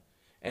Depression.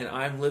 And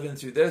I'm living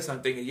through this.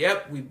 I'm thinking,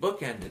 yep, we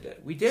bookended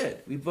it. We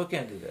did. We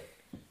bookended it.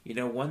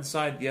 One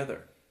side, the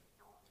other.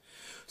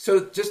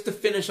 So just to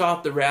finish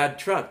off the RAD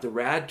truck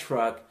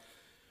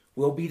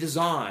will be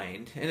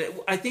designed, and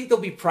I think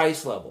there'll be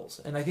price levels,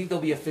 and I think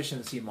there'll be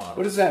efficiency models.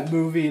 What is that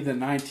movie, the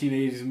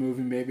 1980s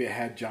movie? Maybe it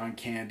had John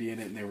Candy in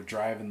it, and they were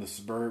driving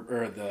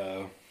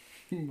the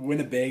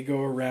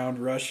Winnebago around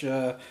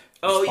Russia.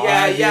 Oh,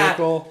 yeah.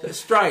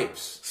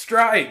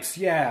 Stripes,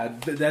 yeah.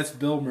 That's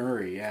Bill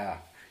Murray, yeah.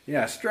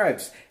 Yeah,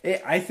 Stripes.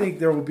 I think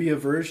there will be a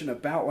version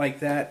about like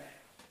that,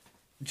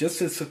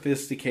 just as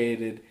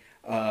sophisticated,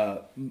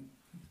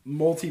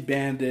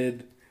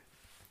 multi-banded,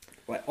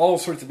 like all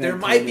sorts of. There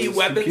might be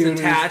weapons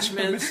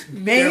attachments.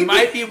 Maybe. There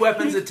might be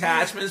weapons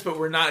attachments, but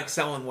we're not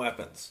selling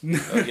weapons.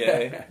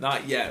 Okay,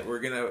 not yet. We're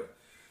gonna.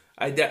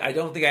 I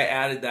don't think I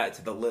added that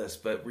to the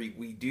list, but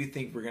we do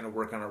think we're gonna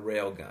work on a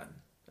railgun.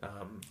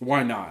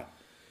 Why not?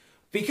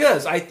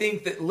 Because I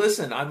think that,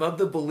 listen, I'm of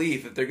the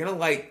belief if they're going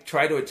to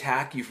try to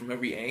attack you from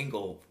every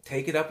angle,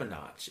 take it up a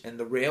notch. And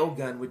the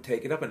railgun would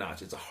take it up a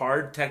notch. It's a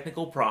hard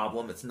technical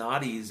problem. It's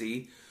not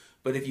easy.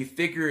 But if you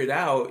figure it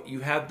out, you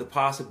have the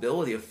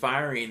possibility of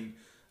firing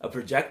a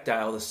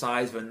projectile the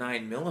size of a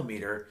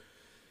 9mm,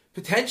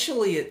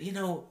 potentially at,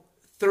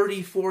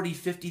 30, 40,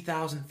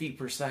 50,000 feet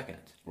per second.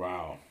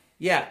 Wow.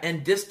 Yeah,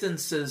 and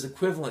distances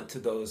equivalent to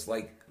those,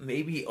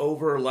 maybe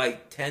over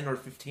 10 or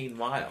 15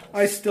 miles.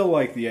 I still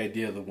like the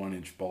idea of the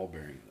 1-inch ball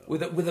bearing,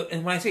 though.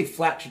 And when I say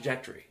flat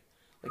trajectory,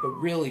 like a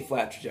really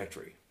flat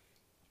trajectory.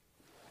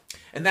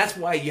 And that's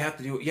why you have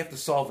to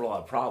solve a lot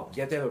of problems.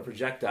 You have to have a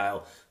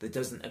projectile that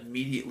doesn't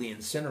immediately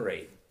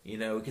incinerate. You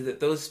know, because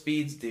at those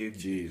speeds, dude,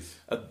 jeez,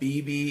 a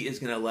BB is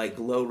gonna like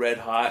glow red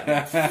hot.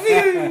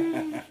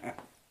 And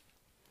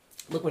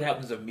look what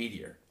happens to a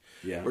meteor.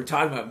 Yeah, we're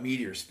talking about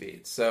meteor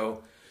speeds.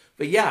 So,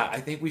 but yeah, I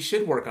think we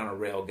should work on a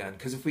railgun,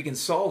 because if we can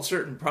solve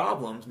certain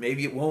problems,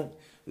 maybe it won't.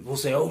 We'll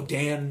say, oh,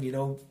 Dan,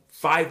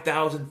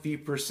 5,000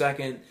 feet per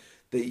second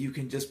that you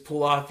can just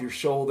pull off your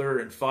shoulder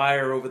and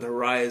fire over the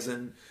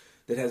horizon,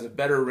 that has a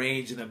better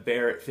range than a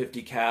Barrett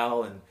 50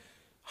 cal and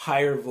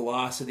higher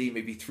velocity,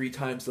 maybe 3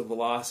 times the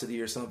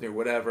velocity or something or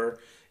whatever.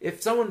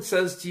 If someone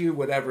says to you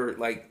whatever,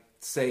 like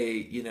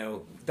say,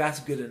 that's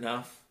good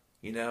enough,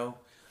 a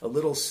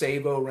little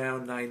Sabo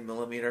round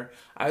 9mm,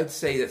 I would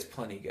say that's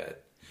plenty good.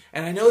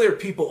 And I know there are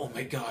people, oh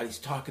my God, he's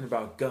talking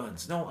about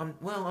guns. No, I'm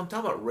talking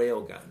about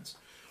rail guns.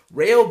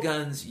 Rail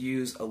guns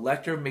use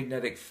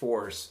electromagnetic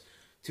force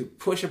to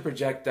push a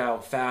projectile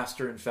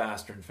faster and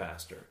faster and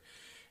faster.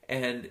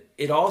 And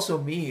it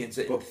also means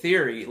that in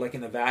theory, like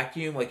in a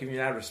vacuum, like if you're in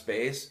outer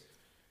space,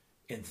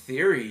 in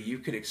theory, you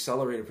could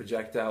accelerate a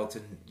projectile to,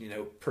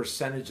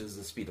 percentages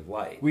the speed of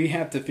light. We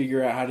have to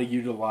figure out how to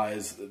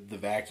utilize the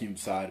vacuum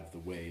side of the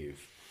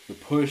wave, the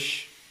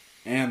push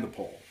and the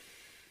pull.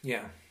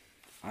 Yeah.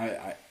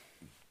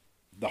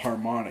 The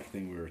harmonic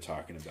thing we were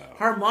talking about.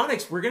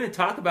 Harmonics, we're going to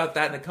talk about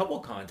that in a couple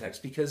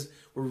contexts, because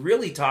we're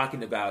really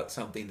talking about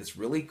something that's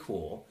really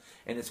cool.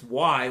 And it's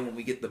why when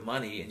we get the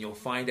money, and you'll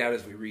find out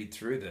as we read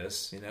through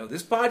this,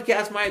 this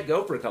podcast might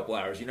go for a couple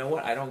hours. You know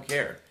what? I don't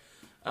care.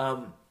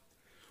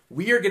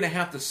 We are going to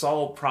have to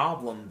solve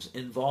problems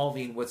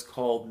involving what's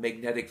called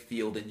magnetic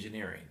field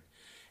engineering.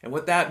 And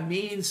what that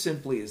means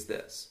simply is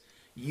this: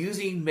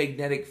 using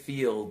magnetic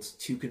fields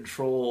to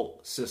control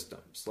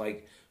systems.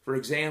 Like, for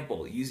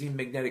example, using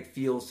magnetic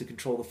fields to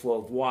control the flow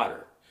of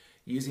water,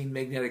 using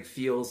magnetic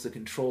fields to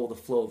control the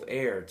flow of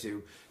air,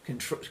 to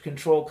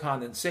control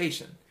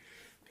condensation.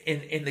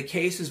 In the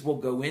cases we'll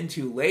go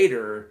into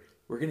later,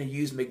 we're going to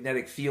use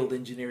magnetic field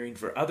engineering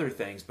for other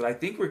things, but I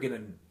think we're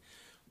going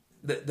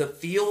to... The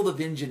field of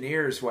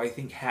engineers who I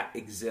think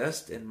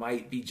exist and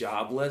might be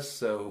jobless,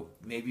 so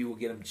maybe we'll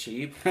get them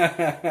cheap.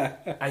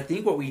 I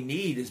think what we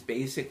need is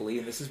basically,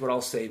 and this is what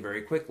I'll say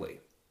very quickly,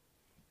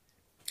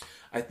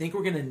 I think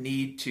we're going to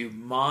need to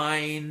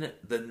mine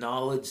the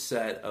knowledge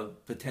set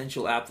of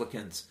potential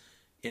applicants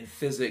in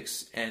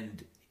physics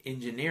and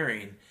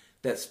engineering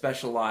that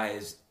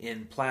specialize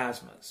in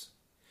plasmas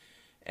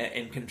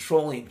and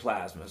controlling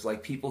plasmas,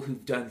 like people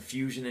who've done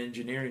fusion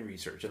engineering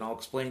research, and I'll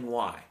explain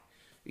why.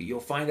 You'll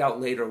find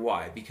out later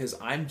why, because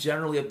I'm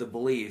generally of the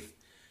belief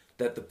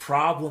that the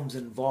problems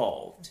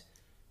involved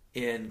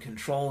in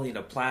controlling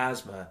a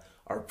plasma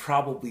are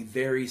probably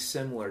very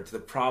similar to the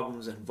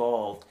problems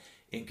involved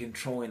in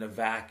controlling a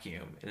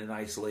vacuum in an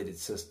isolated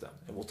system.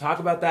 And we'll talk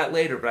about that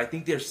later, but I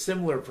think there's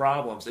similar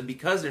problems. And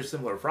because there's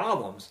similar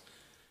problems,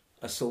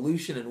 a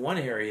solution in one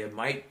area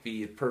might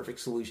be a perfect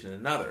solution in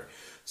another.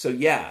 So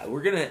yeah,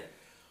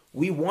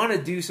 we want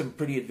to do some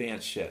pretty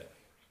advanced shit.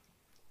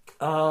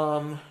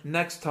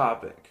 Next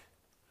topic.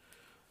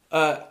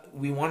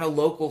 We want a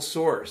local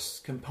source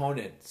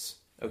components.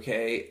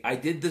 Okay, I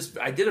did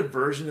a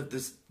version of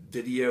this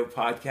video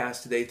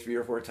podcast today 3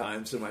 or 4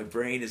 times, so my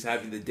brain is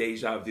having the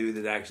deja vu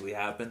that actually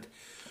happened.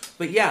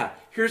 But yeah,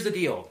 here's the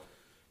deal.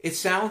 It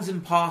sounds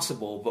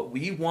impossible, but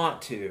we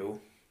want to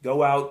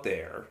go out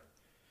there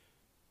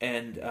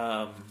and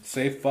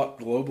say fuck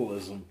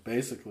globalism,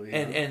 basically.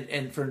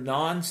 And for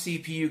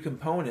non-CPU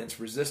components,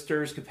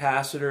 resistors,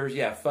 capacitors,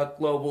 yeah, fuck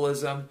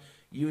globalism,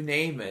 you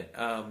name it.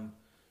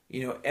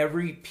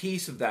 Every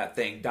piece of that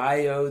thing,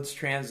 diodes,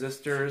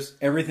 transistors.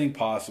 Everything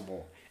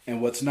possible.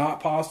 And what's not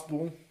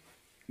possible,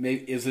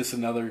 maybe, is this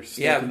another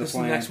step in the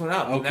plan? Yeah, this is the next one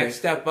up. Okay. The next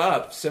step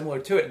up, similar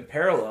to it in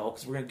parallel,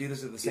 because we're going to do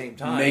this at the same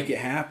time. Make it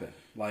happen.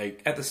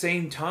 At the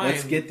same time.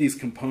 Let's get these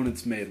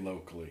components made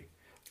locally.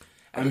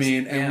 And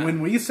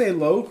when we say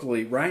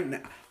locally, right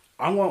now,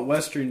 I want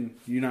Western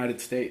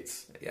United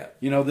States. Yeah.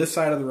 This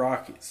side of the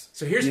Rockies.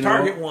 So here's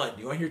target 1.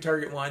 You want to hear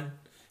target 1?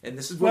 And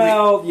this is what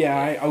go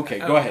ahead. Okay.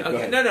 Go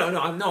ahead.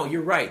 No,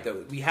 you're right,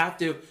 though. We have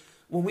to,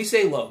 when we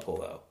say local,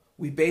 though,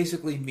 we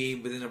basically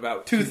mean within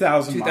about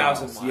 2,000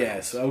 miles.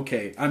 Yes,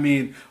 okay.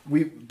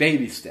 We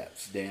baby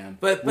steps, Dan.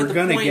 But we're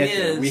going to get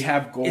there. We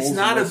have goals. It's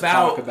not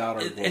about, our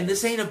goals. And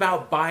this ain't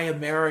about Buy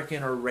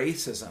American or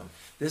racism.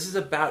 This is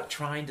about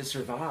trying to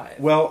survive.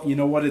 Well, you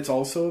know what it's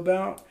also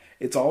about?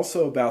 It's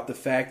also about the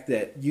fact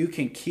that you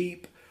can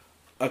keep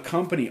a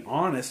company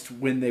honest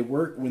when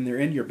they're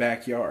in your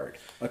backyard.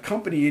 A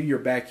company in your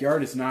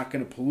backyard is not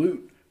going to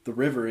pollute the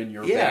river in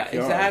your backyard.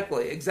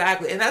 Yeah,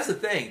 exactly. And that's the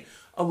thing.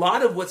 A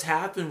lot of what's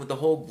happened with the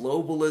whole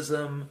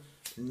globalism,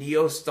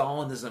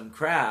 neo-Stalinism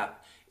crap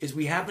is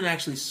we haven't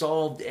actually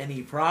solved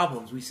any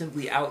problems. We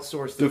simply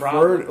outsourced the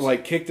problems.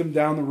 Kicked them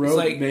down the road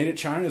and made it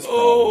China's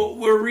problem. Oh,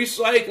 we're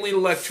recycling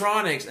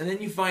electronics. And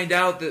then you find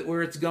out that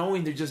where it's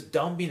going, they're just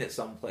dumping it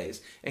someplace.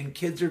 And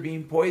kids are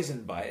being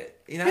poisoned by it.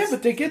 Yeah,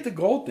 but they get the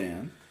gold,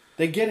 Dan.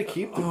 They get to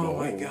keep the gold. Oh,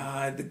 my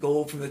God. The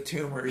gold from the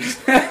tumors.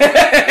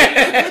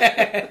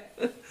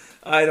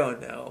 I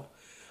don't know.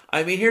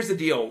 I mean, here's the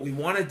deal. We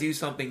want to do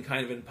something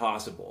kind of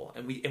impossible,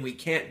 and we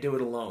can't do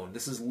it alone.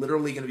 This is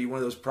literally going to be one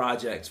of those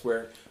projects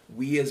where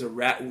we as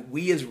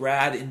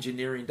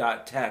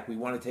radengineering.tech, we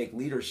want to take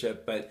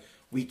leadership, but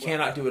we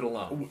cannot do it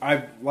alone.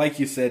 Like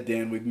you said,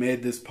 Dan, we've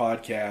made this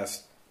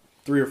podcast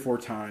 3 or 4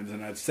 times,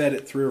 and I've said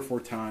it 3 or 4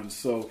 times,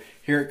 so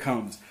here it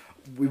comes.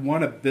 We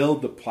want to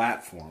build the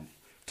platform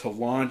to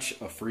launch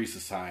a free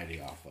society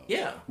off of.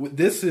 Yeah.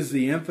 This is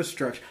the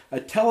infrastructure. A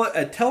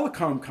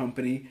telecom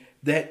company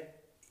that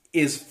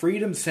is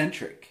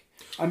freedom-centric.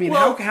 I mean,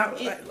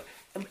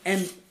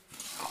 and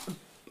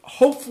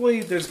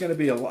hopefully there's going to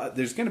be a lot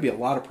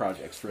of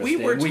projects for us. We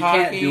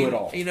can't do it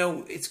all. You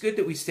know, it's good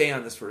that we stay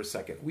on this for a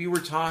second. We were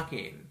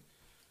talking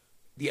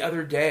the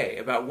other day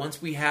about once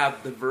we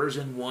have the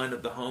version 1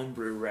 of the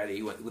homebrew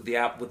ready with the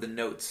app, with the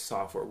Notes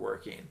software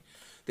working,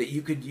 that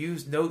you could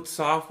use Notes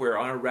software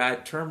on a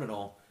RAD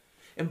terminal.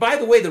 And by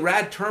the way, the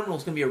RAD terminal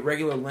is going to be a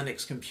regular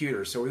Linux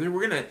computer, so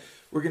we're going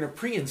to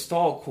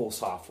pre-install cool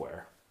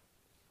software.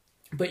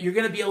 But you're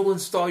going to be able to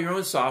install your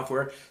own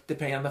software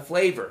depending on the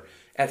flavor.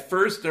 At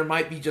first, there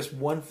might be just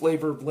one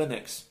flavor of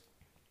Linux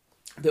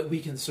that we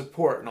can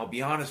support. And I'll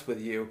be honest with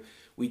you,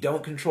 we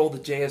don't control the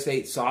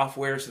JS8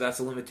 software, so that's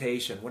a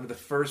limitation. One of the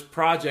first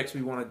projects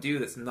we want to do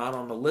that's not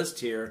on the list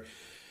here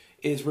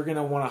is we're going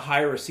to want to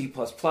hire a C++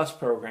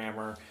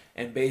 programmer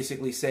and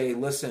basically say,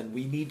 listen,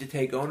 we need to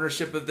take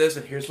ownership of this,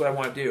 and here's what I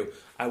want to do.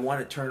 I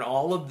want to turn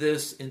all of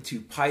this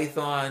into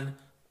Python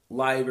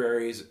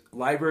libraries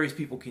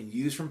people can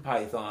use from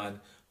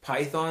Python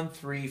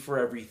 3 for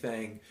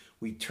everything.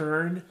 We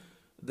turn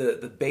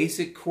the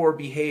basic core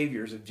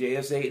behaviors of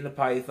JS8 into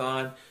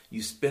Python.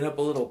 You spin up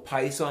a little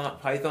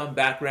Python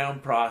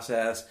background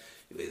process.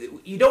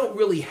 You don't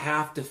really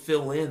have to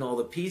fill in all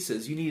the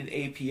pieces. You need an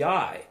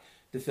API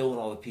to fill in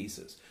all the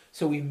pieces.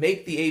 So we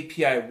make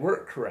the API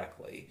work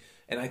correctly,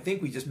 and I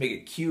think we just make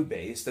it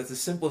queue-based. That's the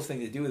simplest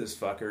thing to do with this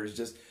fucker, is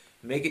just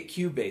make it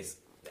queue-based.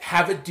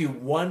 Have it do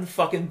one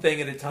fucking thing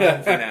at a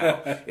time for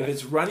now. If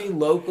it's running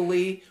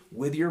locally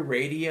with your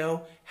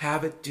radio,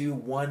 have it do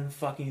one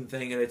fucking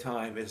thing at a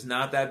time. It's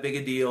not that big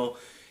a deal.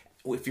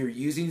 If you're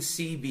using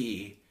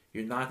CB,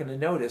 you're not going to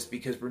notice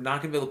because we're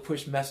not going to be able to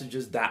push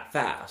messages that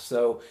fast.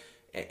 So,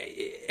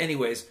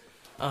 anyways,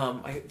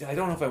 I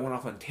don't know if I went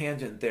off on a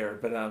tangent there,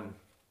 but I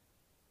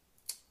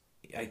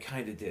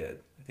kind of did.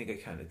 I think I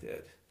kind of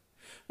did.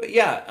 But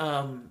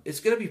yeah,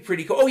 it's going to be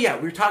pretty cool. Oh yeah,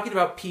 we were talking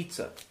about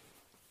pizza.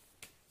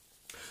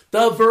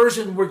 The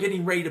version we're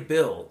getting ready to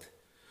build.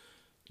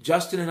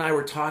 Justin and I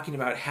were talking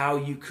about how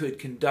you could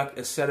conduct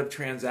a set of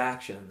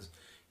transactions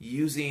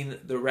using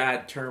the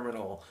RAD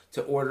terminal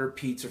to order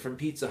pizza from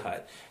Pizza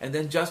Hut. And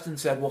then Justin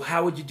said, well,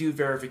 how would you do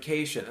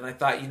verification? And I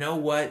thought, you know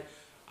what?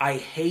 I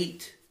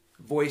hate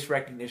voice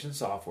recognition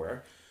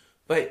software,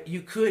 but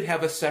you could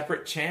have a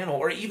separate channel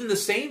or even the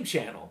same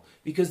channel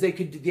because they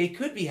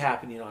could be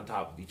happening on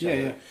top of each other.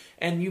 Yeah.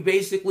 And you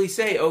basically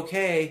say,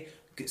 okay,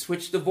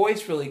 switch to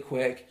voice really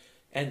quick,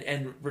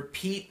 and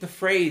repeat the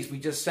phrase we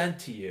just sent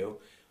to you.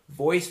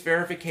 Voice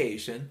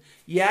verification.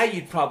 Yeah,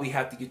 you'd probably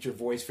have to get your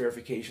voice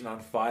verification on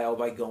file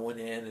by going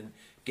in and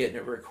getting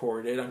it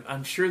recorded.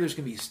 I'm sure there's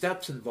going to be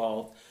steps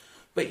involved.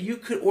 But you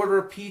could order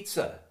a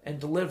pizza and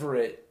deliver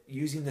it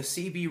using the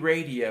CB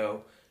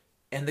radio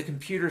and the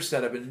computer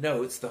setup and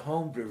Notes, the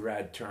homebrew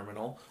RAD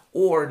terminal,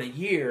 or in a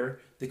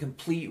year, the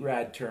complete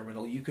RAD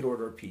terminal, you could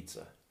order a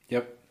pizza.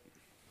 Yep.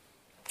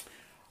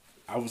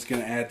 I was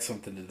going to add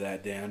something to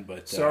that, Dan,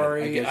 but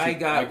sorry,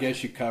 I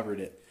guess you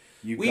covered it.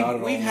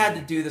 We've had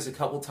to do this a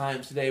couple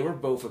times today. We're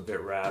both a bit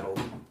rattled.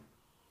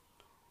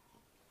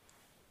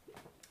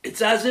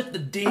 It's as if the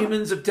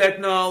demons of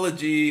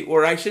technology,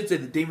 or I should say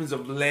the demons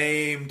of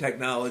lame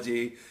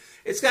technology,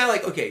 it's kind of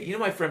like, okay, you know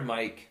my friend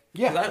Mike?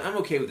 Yeah. I'm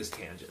okay with this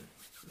tangent.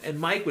 And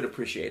Mike would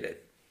appreciate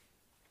it.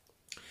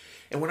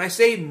 And when I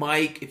say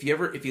Mike, if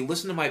you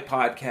listen to my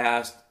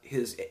podcast,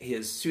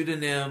 his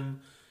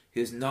pseudonym,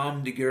 his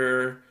nom de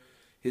guerre,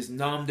 his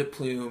nom de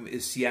plume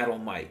is Seattle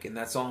Mike, and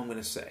that's all I'm going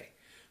to say.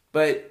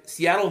 But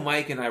Seattle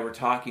Mike and I were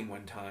talking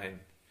one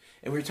time,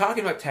 and we were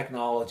talking about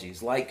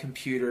technologies like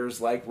computers,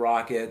 like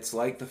rockets,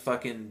 like the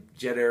fucking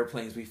jet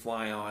airplanes we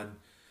fly on.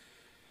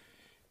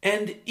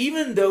 And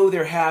even though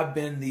there have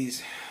been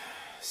these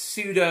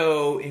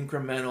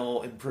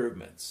pseudo-incremental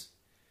improvements,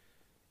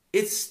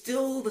 it's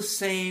still the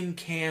same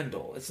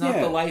candle. It's not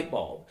the light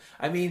bulb.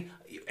 I mean,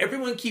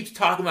 everyone keeps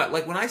talking about,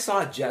 like when I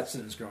saw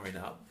Jetsons growing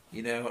up,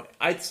 you know,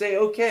 I'd say,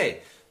 okay,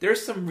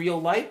 there's some real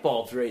light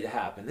bulbs ready to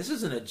happen. This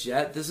isn't a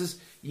jet. This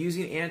is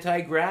using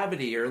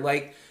anti-gravity. Or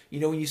like, you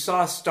know, when you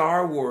saw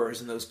Star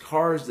Wars and those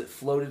cars that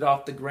floated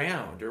off the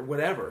ground or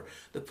whatever.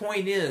 The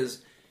point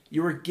is,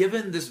 you were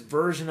given this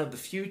version of the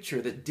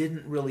future that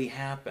didn't really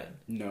happen.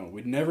 No,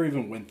 we never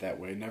even went that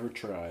way. Never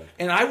tried.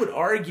 And I would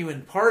argue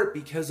in part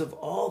because of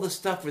all the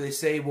stuff where they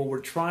say, well, we're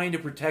trying to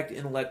protect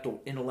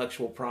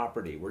intellectual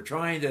property. We're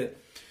trying to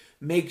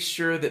make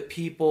sure that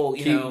people,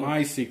 keep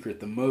my secret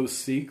the most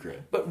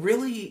secret. But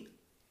really,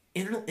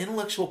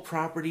 intellectual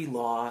property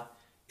law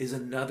is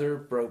another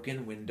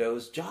broken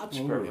Windows jobs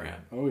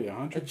program. Yeah. Oh, yeah,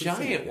 100%. A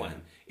giant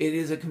one. It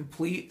is a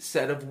complete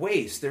set of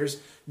waste. There's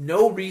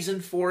no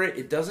reason for it.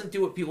 It doesn't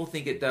do what people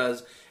think it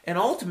does. And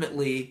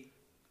ultimately,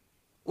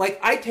 like,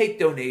 I take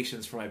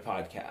donations for my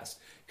podcast.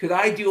 Could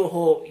I do a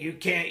whole, you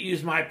can't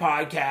use my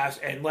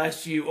podcast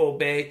unless you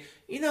obey?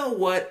 You know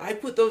what? I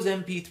put those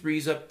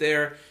MP3s up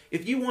there.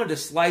 If you wanted to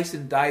slice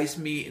and dice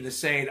me into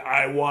saying,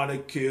 I want to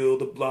kill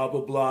the blah,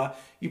 blah, blah,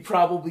 you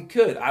probably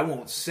could. I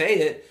won't say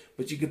it,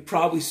 but you could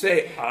probably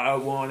say, I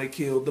want to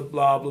kill the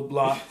blah, blah,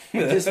 blah.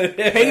 And just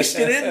paste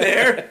it in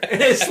there.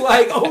 And it's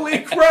like, holy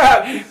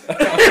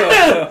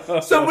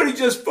crap. Somebody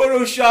just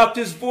photoshopped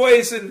his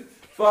voice and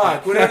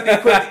fuck, whatever they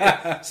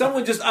put.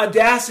 Someone just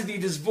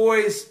audacity'd his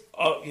voice.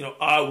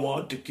 I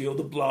want to kill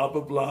the blah,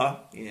 blah, blah.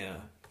 Yeah,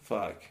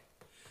 fuck.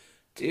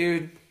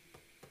 Dude.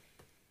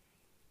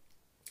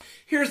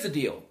 Here's the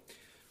deal.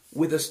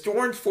 With a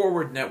store and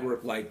forward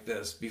network like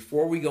this,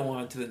 before we go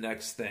on to the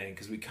next thing,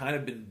 because we kind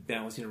of been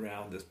bouncing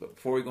around this, but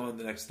before we go on to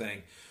the next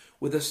thing,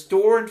 with a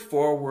store and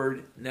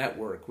forward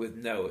network with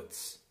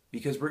nodes,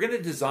 because we're going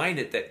to design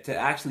it to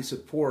actually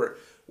support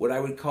what I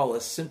would call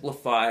a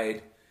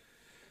simplified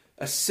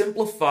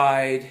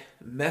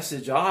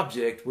message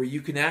object where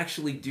you can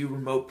actually do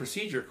remote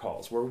procedure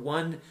calls, where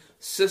one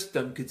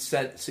system could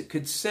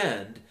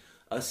send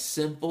a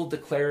simple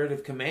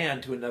declarative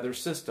command to another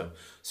system.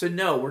 So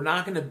no, we're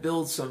not going to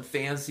build some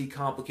fancy,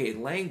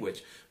 complicated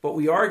language, but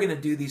we are going to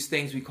do these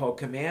things we call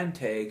command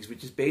tags,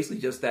 which is basically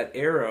just that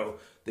arrow,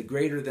 the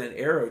greater than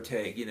arrow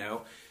tag,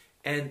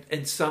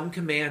 and some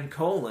command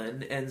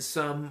colon and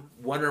some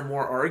one or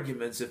more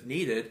arguments if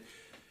needed.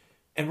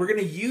 And we're going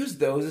to use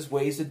those as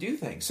ways to do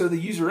things. So the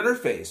user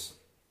interface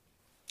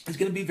is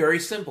going to be very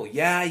simple.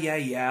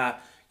 Yeah.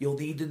 You'll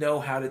need to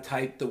know how to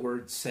type the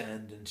word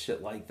send and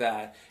shit like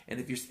that. And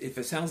if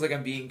it sounds like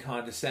I'm being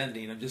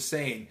condescending, I'm just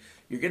saying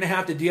you're going to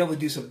have to be able to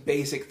do some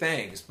basic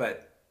things.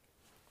 But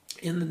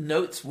in the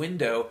notes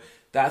window,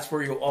 that's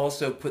where you'll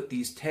also put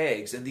these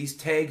tags. And these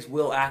tags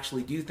will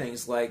actually do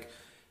things like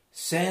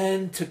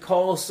send to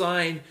call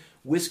sign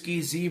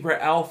Whiskey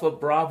Zebra Alpha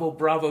Bravo,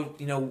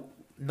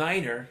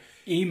 Niner.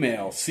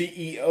 Email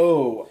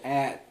CEO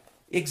at.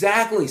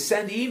 Exactly.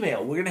 Send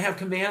email. We're going to have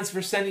commands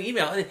for sending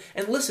email.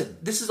 And listen,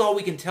 this is all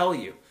we can tell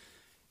you.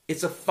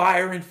 It's a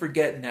fire and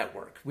forget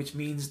network, which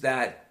means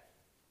that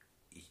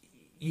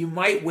you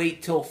might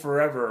wait till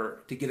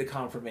forever to get a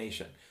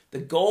confirmation.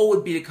 The goal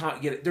would be to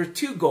get it. There are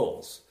two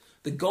goals.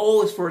 The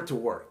goal is for it to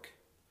work.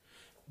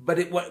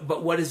 But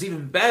what is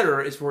even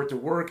better is for it to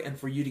work and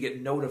for you to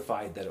get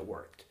notified that it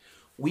worked.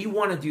 We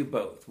want to do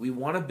both. We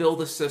want to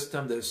build a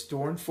system that is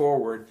store and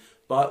forward,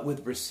 but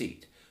with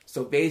receipt.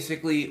 So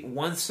basically,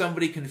 once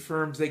somebody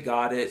confirms they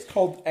got it... It's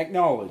called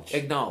acknowledge.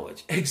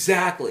 Acknowledge.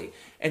 Exactly.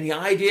 And the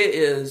idea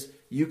is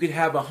you could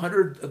have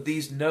 100 of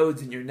these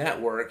nodes in your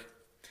network.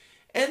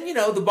 And,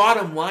 the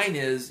bottom line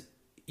is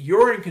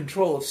you're in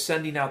control of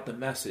sending out the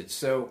message.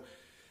 So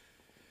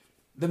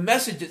the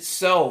message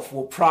itself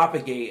will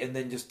propagate and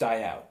then just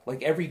die out.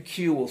 Like every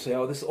queue will say,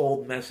 oh, this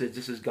old message,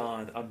 this is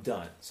gone, I'm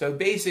done. So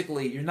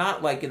basically, you're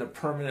not like going to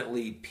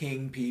permanently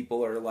ping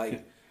people or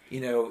like...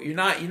 you're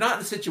not in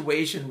a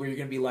situation where you're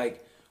going to be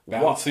like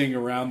bouncing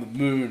around the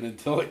moon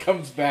until it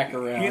comes back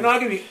around. You're not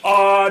going to be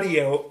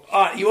audio.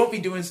 You won't be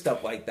doing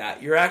stuff like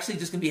that. You're actually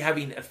just going to be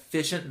having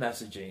efficient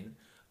messaging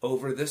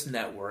over this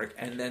network,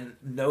 and then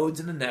nodes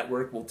in the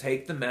network will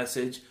take the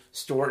message,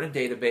 store it in a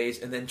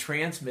database, and then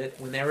transmit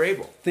when they're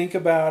able. Think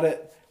about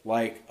it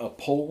like a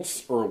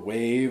pulse or a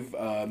wave,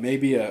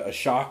 maybe a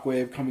shock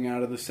wave coming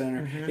out of the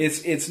center. Mm-hmm.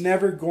 It's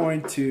never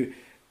going to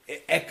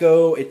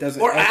echo. It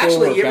doesn't. Or echo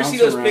actually, or you ever see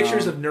those around.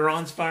 Pictures of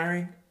neurons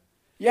firing?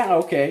 Yeah.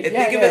 Okay.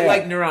 Think of it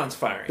like neurons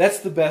firing. That's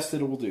the best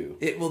it will do.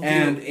 It will do.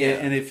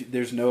 And if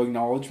there's no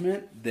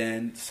acknowledgement,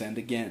 then send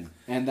again.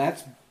 And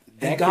that's.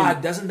 And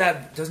God,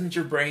 doesn't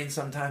your brain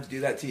sometimes do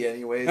that to you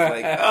anyways?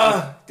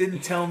 Like, didn't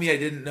tell me I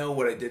didn't know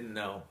what I didn't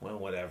know. Well,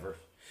 whatever.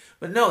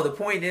 But no, the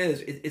point is,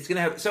 it's going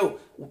to have...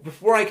 So,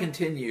 before I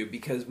continue,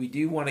 because we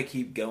do want to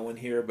keep going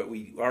here, but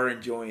we are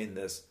enjoying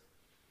this,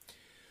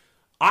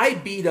 I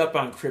beat up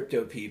on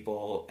crypto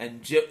people,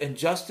 and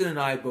Justin and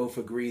I both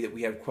agree that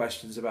we have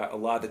questions about a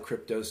lot of the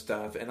crypto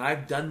stuff, and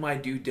I've done my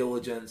due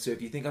diligence, so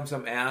if you think I'm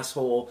some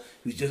asshole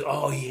who's just,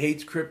 he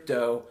hates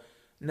crypto...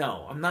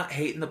 No, I'm not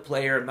hating the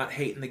player. I'm not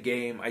hating the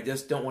game. I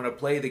just don't want to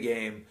play the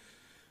game.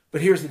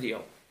 But here's the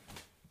deal.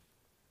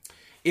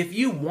 If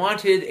you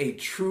wanted a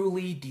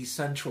truly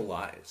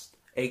decentralized,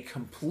 a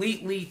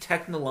completely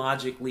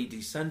technologically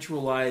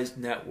decentralized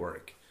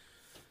network,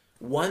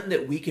 one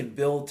that we can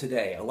build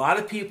today, a lot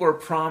of people are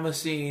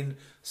promising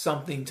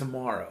something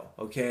tomorrow,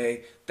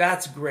 okay?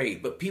 That's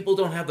great, but people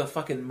don't have the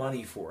fucking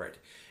money for it.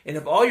 And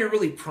if all you're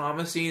really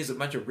promising is a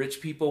bunch of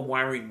rich people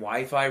wiring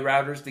Wi-Fi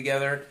routers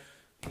together...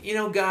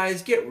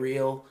 guys, get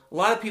real. A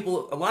lot of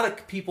people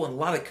in a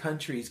lot of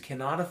countries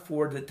cannot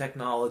afford the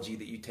technology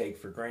that you take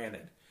for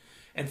granted.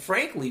 And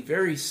frankly,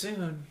 very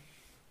soon,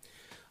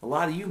 a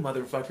lot of you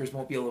motherfuckers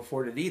won't be able to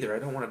afford it either. I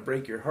don't want to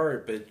break your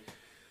heart, but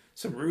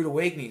some rude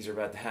awakenings are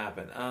about to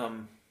happen.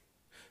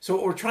 So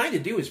what we're trying to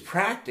do is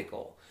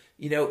practical.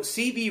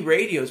 CB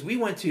radios, we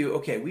went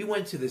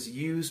to this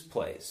used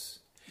place.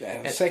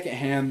 At a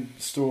secondhand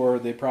store,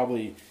 they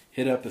probably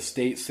hit up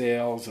estate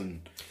sales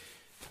and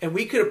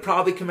we could have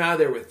probably come out of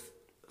there with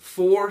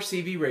 4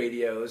 CV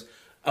radios,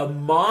 a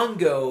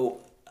Mongo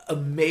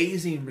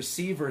amazing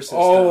receiver system.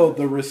 Oh,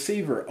 the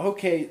receiver.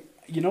 Okay,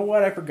 you know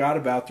what? I forgot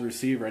about the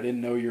receiver. I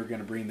didn't know you were going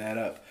to bring that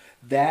up.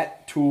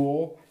 That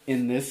tool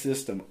in this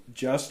system,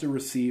 just a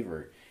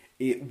receiver,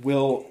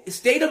 It's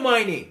data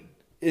mining.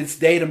 It's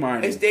data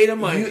mining. It's data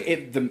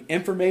mining. The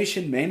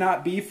information may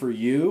not be for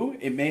you.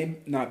 It may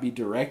not be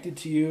directed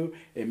to you.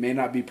 It may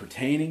not be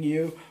pertaining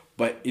you.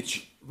 But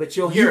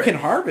you'll hear you can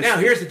harvest Now,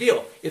 it. here's the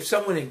deal. If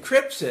someone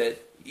encrypts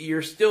it,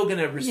 you're still going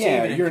to receive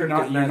an you're encrypted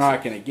not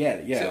message. going to get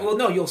it. Yeah.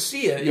 So, you'll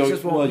see it.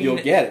 You'll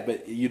get it,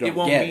 but you don't get it. It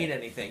won't mean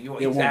anything.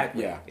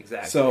 Exactly.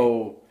 Exactly.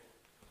 So,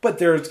 but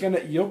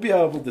you'll be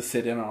able to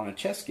sit in on a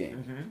chess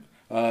game.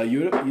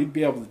 Mm-hmm. You'd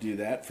be able to do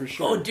that for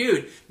sure. Oh,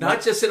 dude.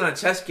 Not just sit on a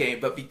chess game,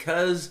 but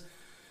because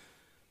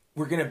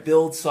we're going to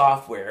build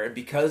software, and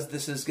because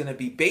this is going to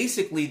be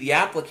basically the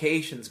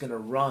application is going to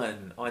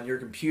run on your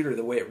computer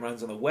the way it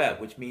runs on the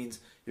web, which means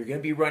you're going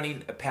to be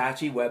running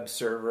Apache web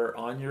server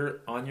on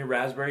your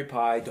Raspberry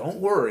Pi. Don't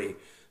worry,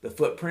 the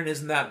footprint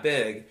isn't that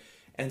big,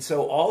 and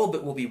so all of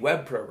it will be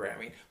web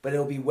programming, but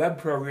it'll be web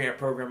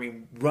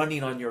programming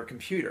running on your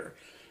computer.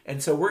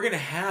 And so we're going to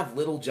have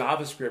little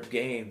JavaScript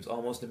games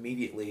almost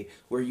immediately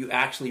where you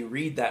actually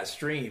read that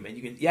stream and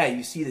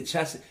you see the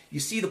chess, you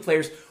see the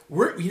players.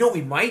 You know what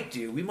we might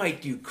do? We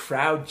might do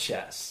crowd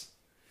chess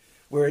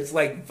where it's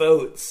like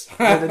votes,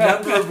 where the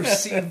number of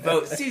received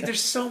votes. See,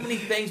 there's so many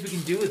things we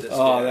can do with this.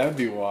 Oh, that'd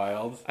be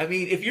wild. I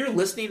mean, if you're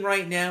listening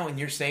right now and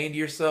you're saying to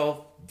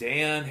yourself,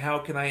 Dan, how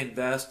can I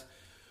invest?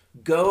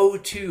 Go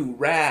to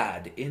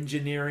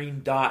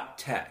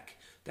radengineering.tech.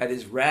 That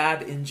is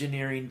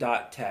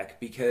radengineering.tech,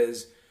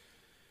 because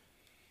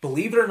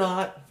believe it or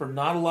not, for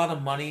not a lot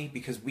of money,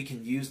 because we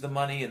can use the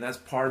money, and that's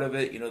part of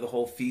it, the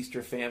whole feast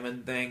or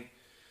famine thing.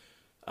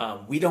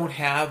 We don't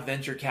have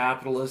venture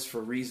capitalists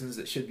for reasons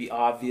that should be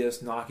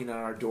obvious knocking on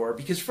our door,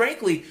 because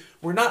frankly,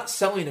 we're not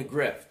selling a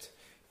grift.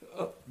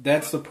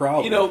 That's the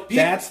problem.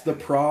 That's the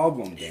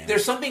problem, Dan.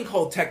 There's something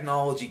called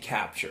technology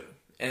capture,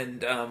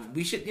 and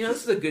we should,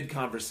 this is a good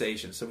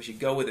conversation, so we should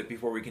go with it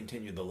before we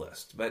continue the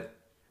list. But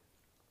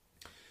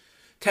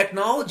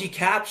technology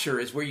capture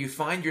is where you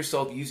find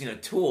yourself using a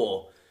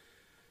tool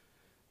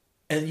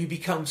and you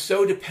become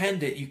so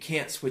dependent you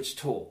can't switch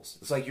tools.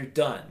 It's like you're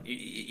done.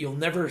 You'll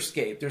never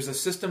escape. There's a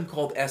system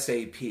called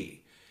SAP,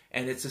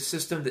 and it's a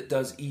system that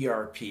does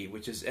ERP,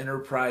 which is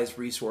Enterprise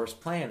Resource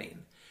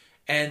Planning.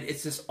 And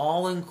it's this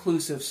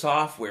all-inclusive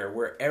software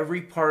where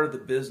every part of the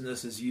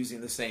business is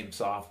using the same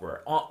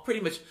software,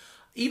 pretty much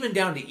even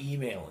down to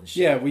email and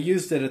shit. Yeah, we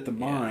used it at the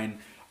mine.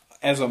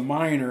 As a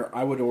miner,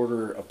 I would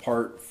order a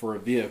part for a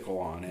vehicle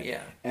on it.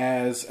 Yeah.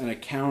 As an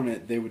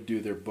accountant, they would do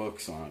their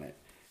books on it.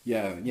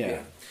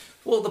 Yeah.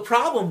 Well, the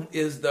problem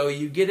is, though,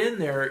 you get in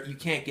there, you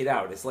can't get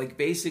out. It's like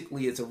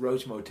basically it's a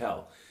roach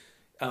motel.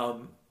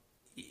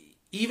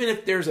 Even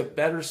if there's a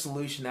better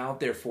solution out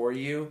there for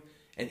you,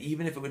 and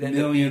even if it would end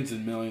up millions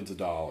and millions of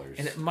dollars.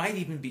 And it might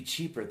even be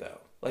cheaper, though.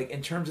 Like,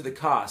 in terms of the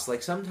cost.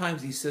 Like,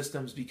 sometimes these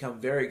systems become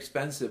very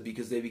expensive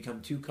because they become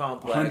too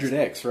complex.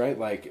 100x, right?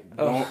 Like,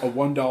 a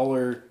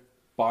 $1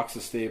 box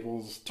of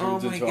staples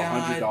turns into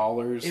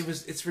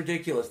 $100. It's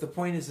ridiculous. The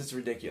point is, it's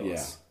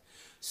ridiculous. Yeah.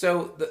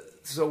 So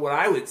what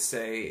I would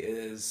say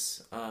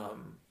is,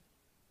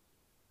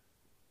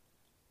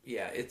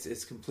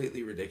 it's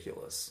completely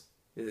ridiculous.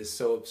 It is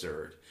so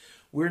absurd.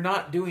 We're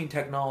not doing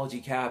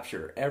technology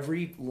capture.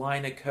 Every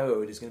line of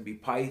code is going to be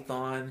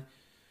Python,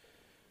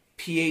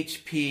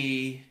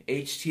 PHP,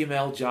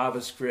 HTML,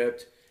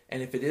 JavaScript,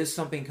 and if it is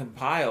something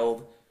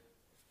compiled,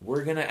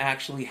 we're going to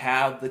actually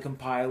have the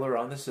compiler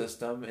on the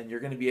system, and you're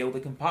going to be able to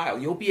compile.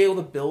 You'll be able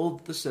to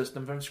build the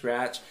system from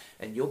scratch,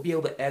 and you'll be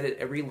able to edit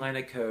every line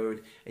of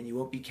code, and you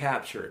won't be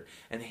captured.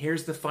 And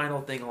here's the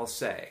final thing I'll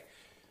say.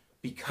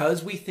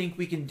 Because we think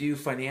we can do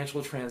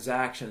financial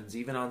transactions,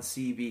 even on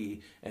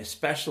CB, and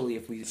especially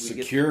if we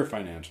secure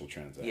financial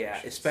transactions. Yeah,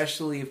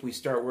 especially if we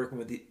start working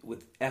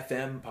with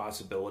FM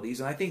possibilities,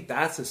 and I think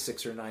that's a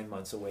 6 or 9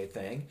 months away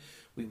thing.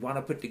 We want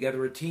to put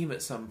together a team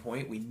at some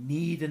point. We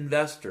need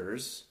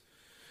investors.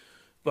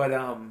 But,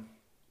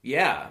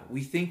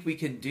 we think we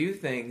can do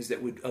things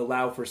that would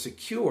allow for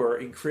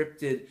secure,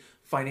 encrypted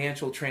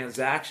financial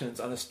transactions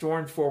on a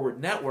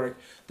store-and-forward network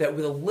that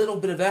with a little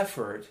bit of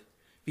effort,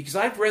 because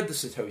I've read the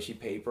Satoshi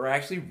paper, I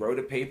actually wrote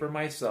a paper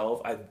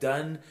myself, I've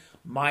done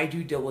my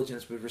due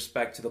diligence with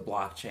respect to the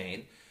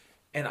blockchain,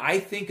 and I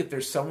think if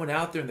there's someone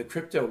out there in the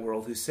crypto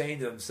world who's saying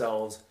to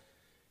themselves,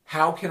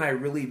 how can I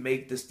really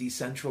make this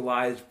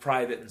decentralized,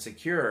 private, and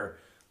secure?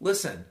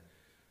 Listen,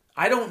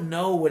 I don't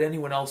know what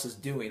anyone else is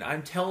doing.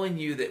 I'm telling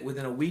you that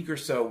within a week or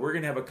so, we're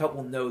going to have a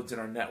couple nodes in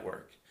our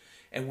network.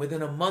 And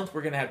within a month,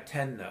 we're going to have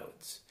 10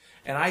 nodes.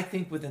 And I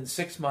think within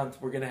 6 months,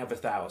 we're going to have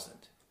 1,000.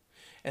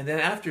 And then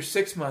after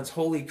 6 months,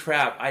 holy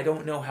crap, I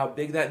don't know how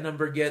big that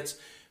number gets.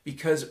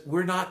 because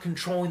we're not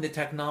controlling the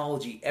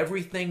technology.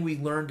 Everything we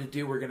learn to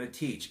do, we're going to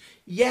teach.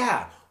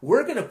 Yeah,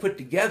 we're going to put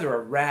together a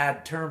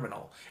RAD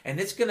terminal, and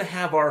it's going to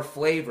have our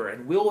flavor,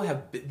 and we will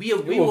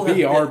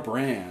be our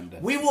brand.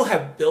 We will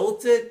have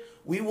built it.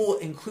 We will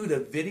include a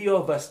video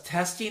of us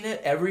testing it.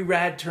 Every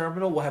RAD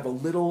terminal will have a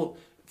little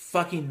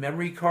fucking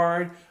memory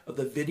card of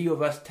the video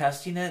of us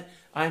testing it.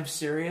 I'm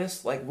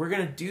serious. Like, we're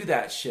going to do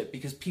that shit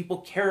because people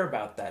care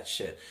about that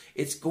shit.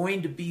 It's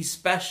going to be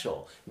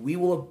special. We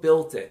will have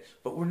built it,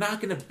 but we're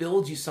not going to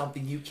build you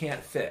something you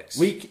can't fix.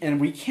 We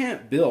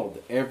can't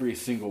build every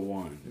single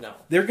one. No.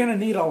 They're going to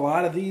need a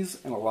lot of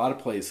these in a lot of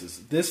places.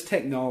 This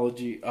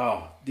technology,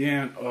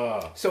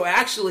 So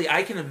actually,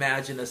 I can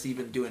imagine us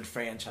even doing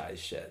franchise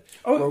shit.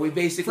 Oh, where we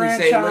basically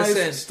say,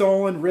 listen,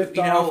 stolen, ripped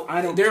off,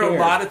 I don't care. There are a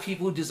lot of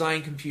people who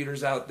design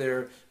computers out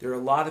there. There are a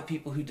lot of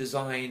people who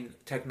design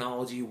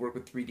technology, who work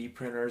with 3D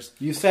printers.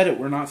 You said it.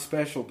 We're not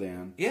special,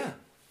 Dan. Yeah.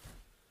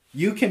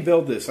 You can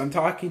build this. I'm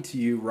talking to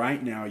you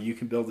right now. You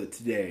can build it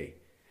today.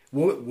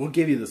 We'll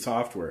give you the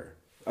software.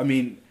 I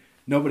mean,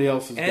 nobody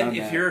else has done that. And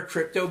if you're a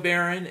crypto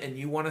baron and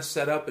you want to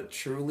set up a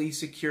truly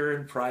secure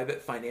and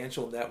private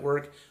financial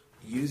network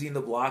using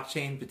the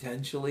blockchain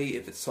potentially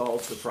if it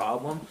solves the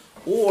problem,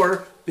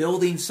 or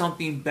building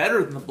something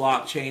better than the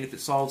blockchain if it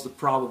solves the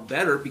problem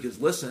better, because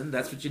listen,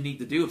 that's what you need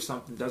to do if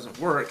something doesn't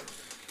work.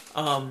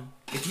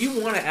 If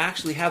you want to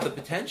actually have the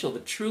potential of a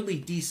truly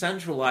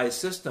decentralized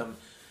system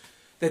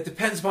that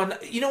depends upon,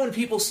 when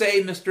people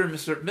say Mr. and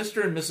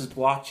Mrs.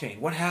 Blockchain,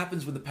 what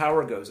happens when the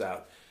power goes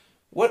out?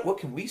 What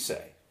can we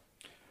say?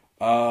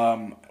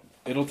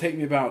 It'll take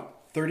me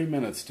about 30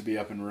 minutes to be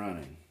up and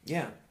running.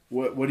 Yeah.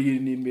 What do you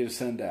need me to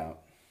send out?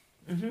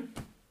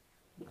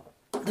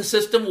 Mm-hmm. The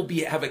system will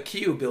have a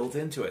queue built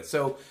into it,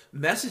 so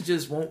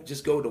messages won't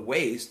just go to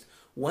waste.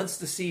 Once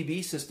the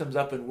CB system's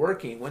up and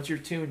working, once you're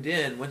tuned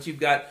in, once you've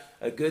got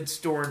a good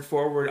store and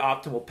forward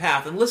optimal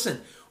path, and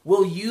listen,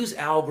 we'll use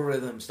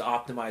algorithms to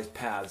optimize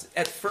paths.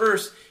 At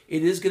first,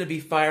 it is going to be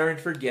fire and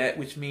forget,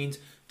 which means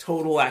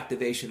total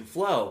activation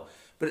flow.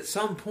 But at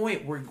some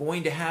point, we're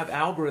going to have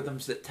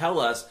algorithms that tell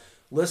us,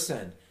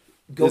 listen,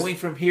 going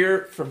from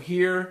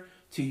here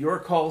to your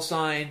call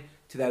sign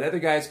to that other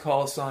guy's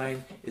call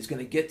sign is going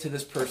to get to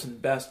this person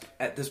best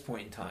at this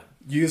point in time.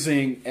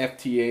 Using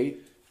FT8,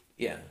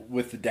 yeah,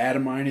 with the data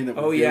mining that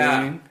we're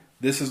doing,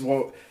 this is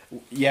what.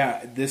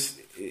 Yeah, this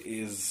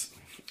is.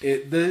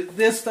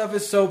 This stuff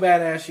is so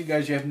badass, you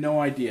guys. You have no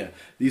idea.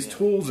 These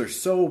tools are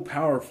so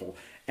powerful,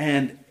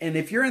 and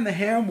if you're in the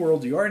ham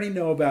world, you already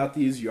know about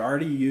these. You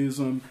already use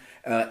them.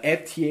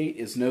 FT8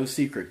 is no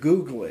secret.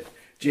 Google it.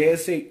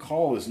 JS8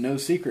 call is no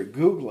secret.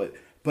 Google it.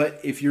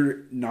 But if you're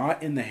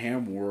not in the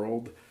ham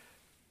world,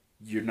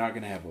 you're not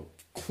going to have a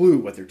clue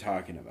what they're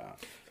talking about.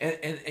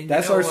 And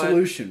that's our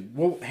solution.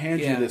 We'll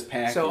hand you this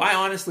package. So I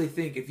honestly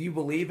think if you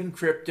believe in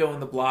crypto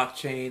and the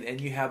blockchain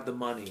and you have the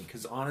money,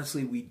 because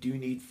honestly we do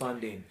need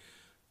funding,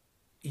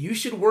 you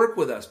should work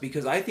with us,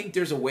 because I think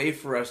there's a way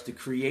for us to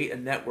create a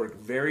network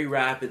very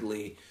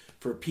rapidly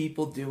for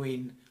people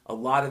doing a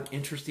lot of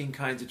interesting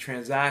kinds of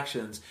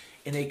transactions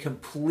in a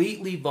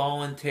completely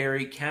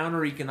voluntary,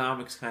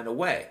 counter-economics kind of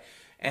way.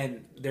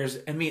 And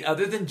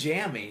other than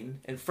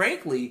jamming, and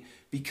frankly,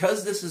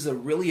 because this is a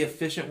really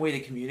efficient way to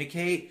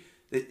communicate,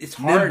 it's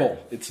hard.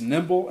 It's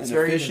nimble and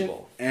efficient.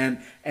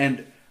 Nimble.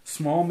 And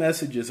small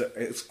messages,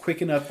 it's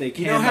quick enough they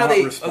cannot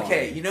respond.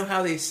 Okay, you know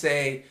how they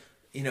say,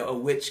 a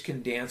witch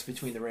can dance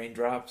between the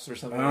raindrops or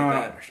something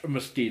like that? A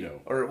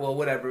mosquito. Or, well,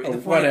 whatever.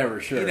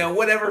 Whatever, sure.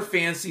 Whatever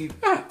fancy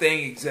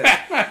thing exists.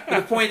 But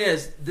the point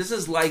is, this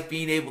is like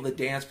being able to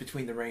dance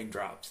between the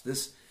raindrops.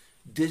 This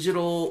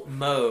digital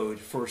mode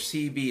for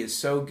CB is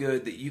so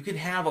good that you can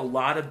have a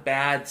lot of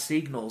bad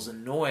signals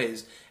and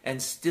noise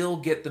and still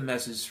get the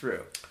message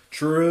through.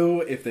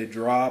 True, if they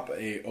drop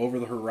a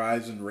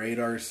over-the-horizon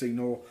radar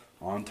signal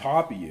on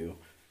top of you,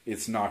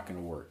 it's not going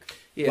to work.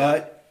 Yeah.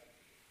 But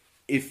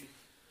if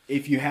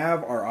you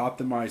have our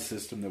optimized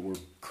system that we're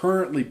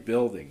currently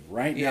building,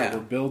 right now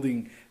we're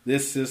building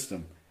this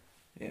system,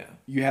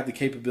 you have the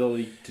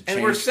capability to change.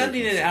 And we're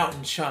sending it out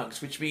in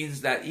chunks, which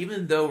means that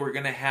even though we're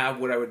going to have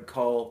what I would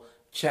call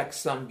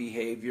checksum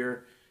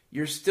behavior,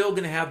 you're still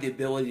going to have the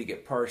ability to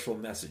get partial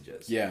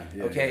messages. Yeah.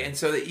 Okay, and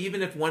so that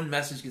even if one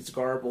message gets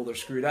garbled or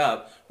screwed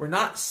up, we're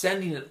not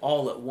sending it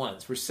all at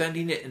once. We're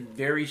sending it in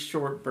very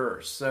short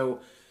bursts. So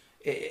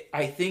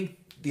I think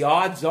the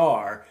odds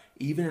are,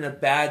 even in a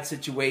bad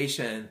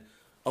situation,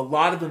 a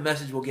lot of the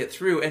message will get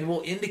through and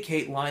will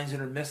indicate lines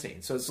that are missing.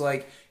 So it's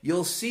like,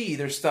 you'll see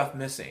there's stuff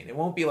missing. It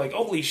won't be like,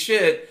 holy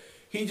shit,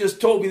 he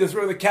just told me to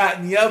throw the cat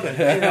in the oven.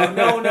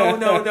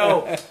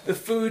 No. The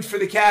food for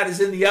the cat is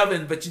in the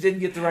oven, but you didn't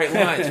get the right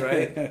lines,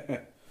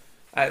 right?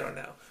 I don't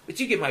know. But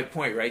you get my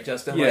point, right,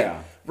 Justin? Yeah.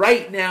 Like,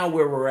 right now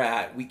where we're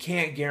at, we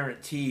can't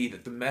guarantee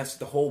that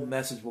the whole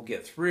message will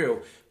get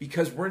through,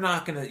 because we're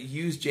not going to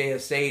use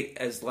JS8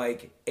 as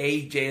like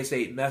a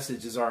JS8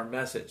 message is our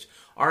message.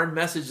 Our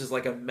message is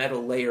like a meta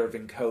layer of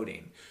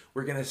encoding.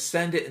 We're going to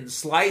send it in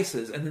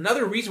slices. And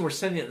another reason we're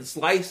sending it in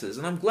slices,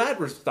 and I'm glad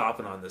we're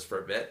stopping on this for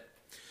a bit,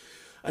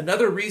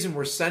 Another reason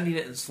we're sending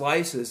it in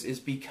slices is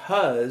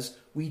because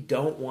we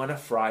don't want to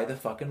fry the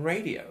fucking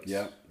radios.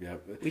 Yep.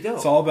 We don't.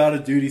 It's all about a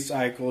duty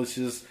cycle.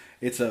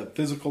 It's a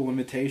physical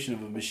limitation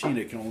of a machine.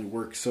 It can only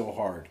work so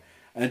hard.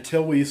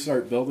 Until we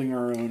start building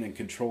our own and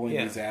controlling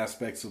these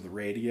aspects of the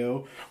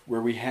radio,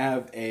 where we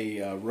have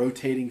a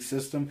rotating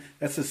system,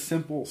 that's a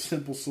simple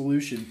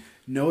solution.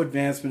 No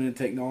advancement in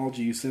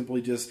technology. You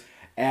simply just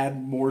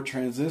add more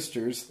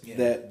transistors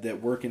that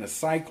work in a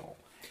cycle.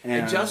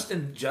 And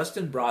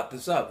Justin brought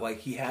this up.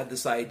 Like, he had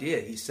this idea.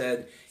 He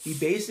said he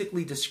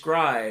basically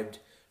described,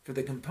 for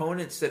the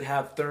components that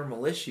have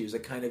thermal issues, a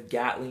kind of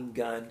Gatling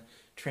gun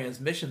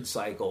transmission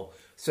cycle,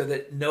 so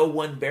that no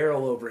one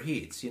barrel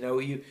overheats. You know,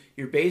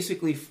 you're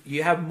basically,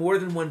 you have more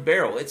than one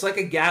barrel. It's like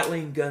a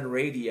Gatling gun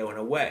radio in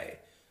a way.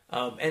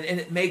 And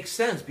it makes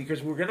sense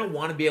because we're going to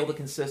want to be able to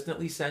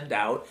consistently send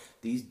out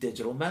these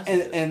digital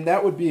messages. And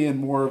that would be in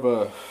more of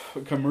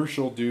a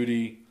commercial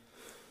duty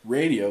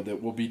radio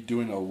that will be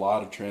doing a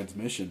lot of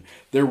transmission.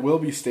 There will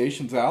be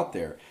stations out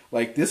there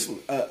like this.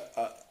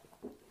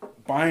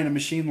 Buying a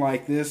machine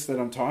like this that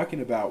I'm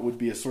talking about would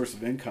be a source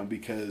of income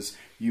because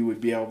you would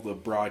be able to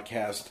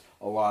broadcast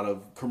a lot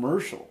of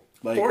commercial.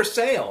 Like, for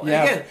sale.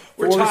 Yeah, again,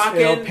 we're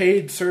talking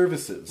paid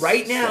services.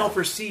 Right now,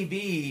 for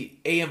CB,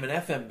 AM, and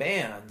FM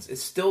bands,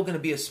 it's still going to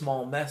be a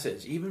small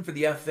message. Even for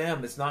the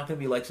FM, it's not going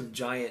to be like some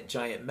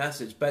giant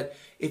message. But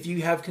if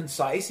you have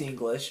concise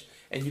English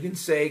and you can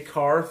say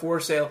car for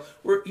sale,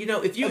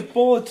 if you a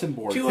bulletin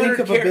board, think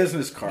of a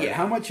business card. Yeah.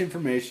 How much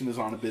information is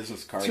on a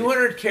business card?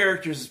 200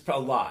 characters is a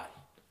lot.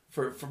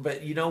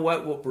 But you know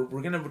what?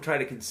 We're going to try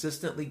to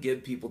consistently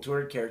give people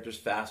 200 characters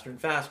faster and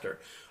faster.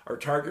 Our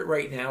target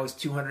right now is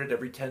 200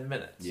 every 10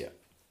 minutes. Yeah.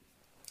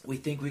 We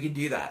think we can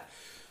do that.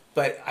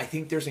 But I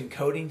think there's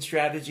encoding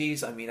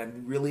strategies. I mean,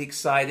 I'm really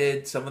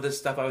excited. Some of the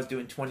stuff I was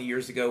doing 20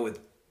 years ago with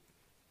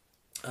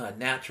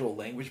natural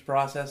language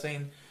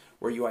processing,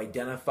 where you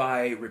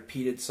identify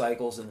repeated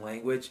cycles in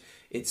language,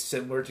 it's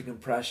similar to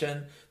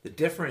compression. The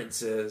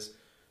difference is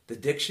the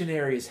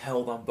dictionary is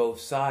held on both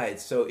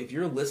sides. So if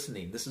you're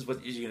listening, this is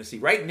what you're going to see.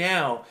 Right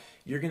now,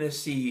 you're going to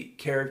see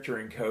character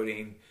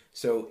encoding,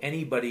 so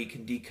anybody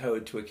can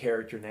decode to a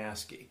character in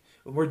ASCII.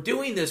 And we're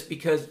doing this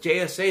because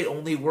JS8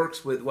 only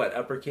works with,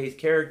 uppercase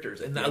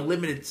characters and a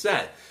limited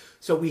set.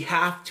 So we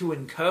have to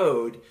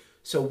encode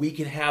so we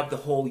can have the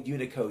whole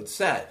Unicode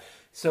set.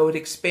 So it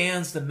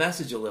expands the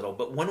message a little.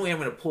 But one way I'm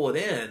going to pull it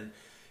in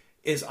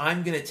is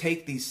I'm going to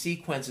take these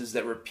sequences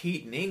that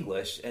repeat in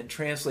English and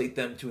translate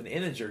them to an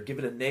integer, give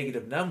it a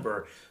negative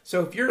number.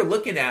 So if you're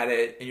looking at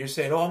it and you're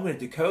saying, I'm going to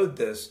decode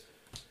this,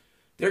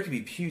 there could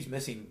be huge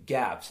missing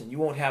gaps, and you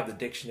won't have the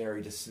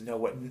dictionary to know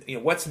what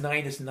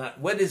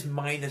is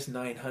minus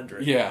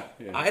 900. Yeah.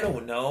 I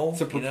don't know.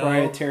 It's a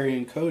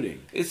proprietary encoding.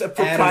 It's a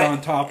added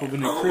on top of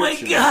an encryption. Oh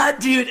my god,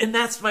 dude! And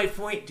that's my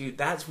point, dude.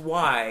 That's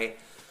why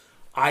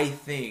I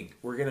think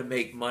we're going to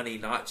make money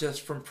not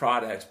just from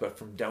products, but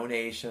from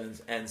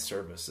donations and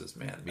services,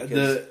 man.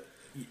 Because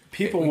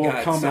people will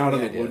come out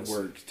of the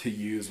woodwork to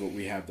use what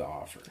we have to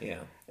offer. Yeah,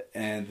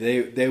 and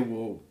they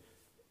will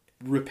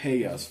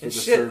repay us for the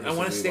service. I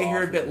want to stay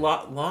here a bit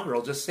longer.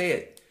 I'll just say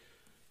it.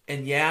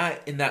 And yeah,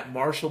 in that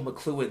Marshall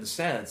McLuhan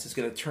sense, it's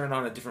going to turn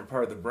on a different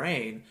part of the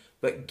brain.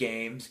 But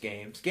games.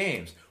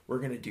 We're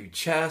going to do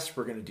chess.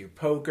 We're going to do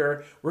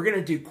poker. We're going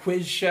to do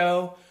quiz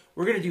show.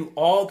 We're going to do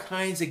all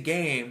kinds of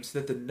games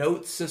that the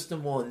note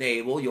system will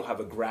enable. You'll have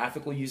a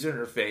graphical user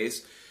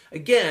interface.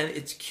 Again,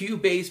 it's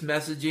queue-based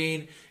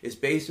messaging. It's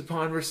based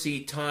upon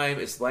receipt time.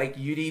 It's like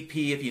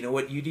UDP, if you know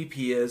what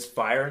UDP is,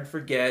 fire and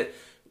forget.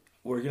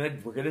 We're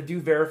gonna do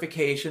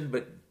verification,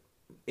 but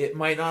it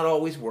might not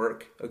always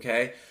work,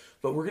 okay?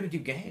 But we're going to do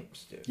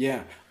games, dude.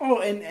 Yeah.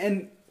 Oh,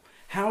 and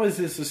how is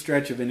this a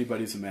stretch of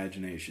anybody's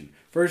imagination?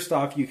 First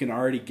off, you can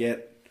already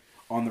get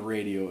on the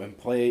radio and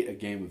play a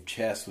game of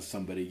chess with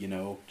somebody,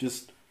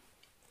 just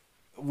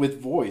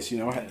with voice.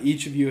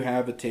 Each of you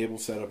have a table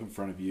set up in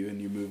front of you,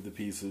 and you move the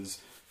pieces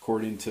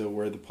according to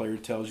where the player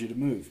tells you to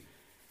move.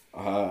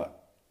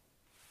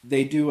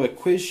 They do a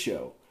quiz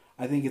show.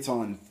 I think it's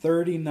on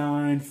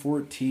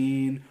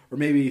 3914 or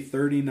maybe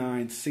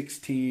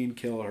 3916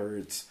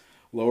 kilohertz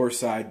lower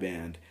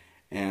sideband.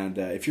 And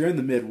if you're in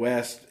the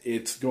Midwest,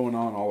 it's going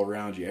on all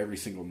around you every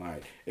single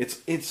night. It's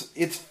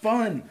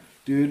fun,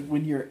 dude.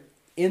 When you're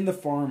in the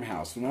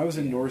farmhouse, when I was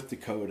in North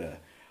Dakota,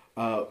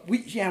 we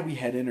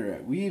had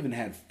internet. We even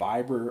had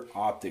fiber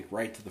optic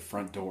right to the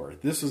front door.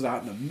 This was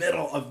out in the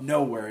middle of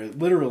nowhere,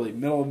 literally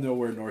middle of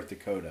nowhere, North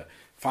Dakota.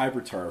 Fiber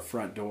to our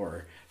front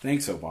door.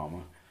 Thanks,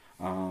 Obama.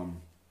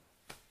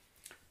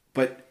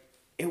 But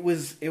it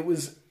was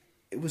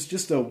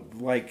just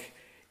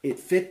it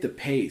fit the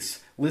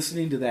pace.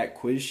 Listening to that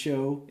quiz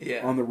show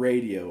on the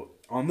radio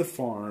on the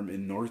farm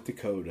in North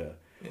Dakota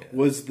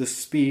was the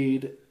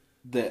speed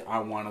that I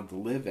wanted to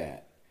live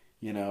at.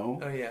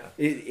 Oh yeah,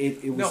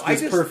 it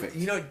was perfect.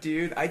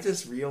 Dude, I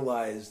just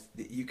realized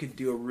that you could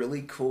do a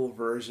really cool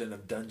version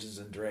of Dungeons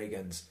and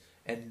Dragons,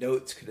 and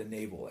Notes could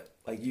enable it.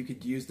 Like, you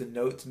could use the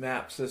Notes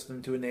map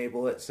system to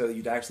enable it, so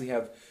you'd actually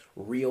have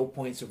real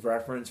points of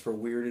reference for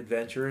weird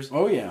adventures.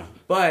 Oh yeah,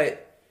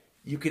 but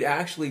you could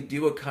actually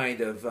do a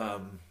kind of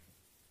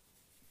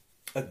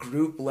a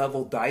group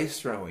level dice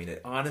throwing, an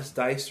honest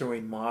dice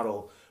throwing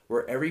model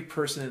where every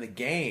person in the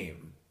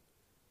game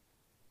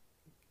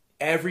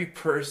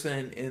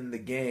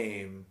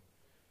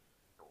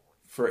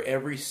for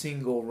every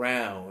single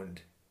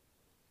round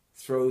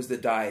throws the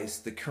dice.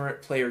 The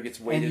current player gets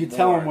weighted. And you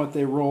tell them what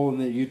they roll,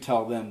 and then you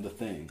tell them the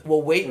thing.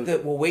 We'll weight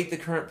the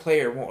current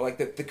player more. Like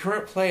the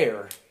current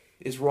player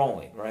is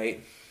rolling,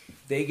 right?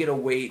 They get a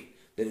weight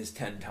that is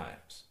 10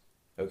 times,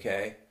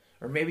 okay,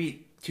 or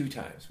maybe 2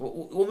 times.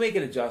 We'll make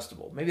it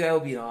adjustable. Maybe that will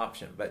be an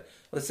option, but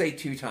let's say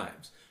 2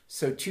 times.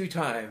 So 2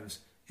 times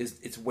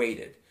it's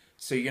weighted.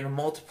 So you're going to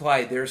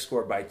multiply their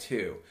score by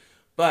 2,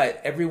 but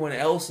everyone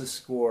else's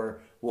score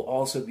will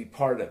also be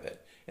part of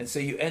it. And so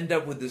you end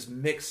up with this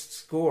mixed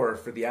score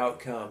for the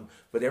outcome,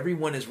 but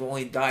everyone is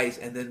rolling dice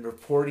and then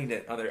reporting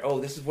it on their, oh,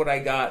 this is what I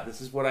got,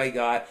 this is what I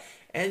got.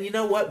 And you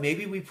know what?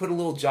 Maybe we put a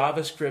little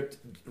JavaScript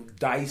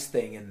dice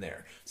thing in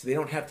there so they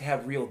don't have to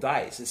have real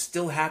dice. It's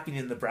still happening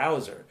in the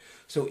browser.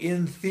 So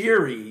in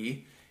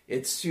theory,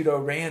 it's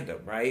pseudo-random,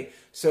 right?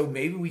 So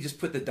maybe we just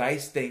put the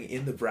dice thing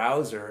in the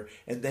browser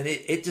and then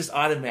it just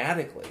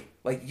automatically,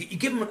 like you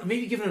give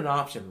them an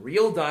option,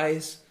 real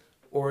dice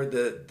or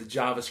the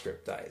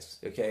JavaScript dice,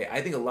 okay?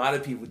 I think a lot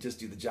of people just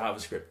do the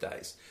JavaScript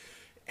dice.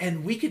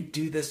 And we could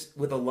do this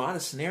with a lot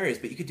of scenarios,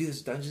 but you could do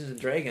this Dungeons and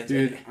Dragons.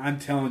 Dude, I'm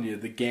telling you,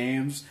 the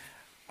games,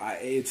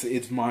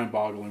 it's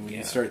mind-boggling when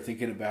you start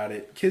thinking about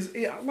it. Because,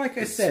 like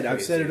I said,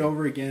 I've said it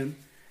over again.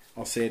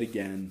 I'll say it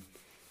again.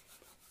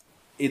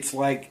 It's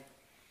like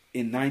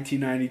in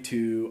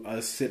 1992,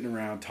 us sitting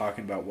around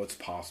talking about what's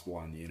possible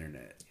on the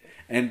internet.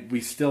 And we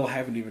still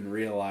haven't even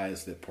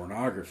realized that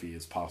pornography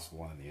is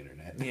possible on the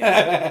internet.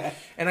 Yeah.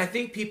 And I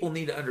think people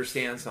need to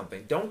understand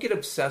something. Don't get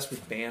obsessed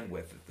with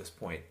bandwidth at this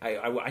point.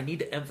 I need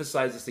to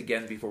emphasize this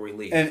again before we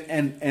leave.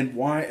 And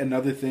why,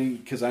 another thing,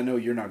 because I know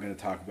you're not going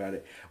to talk about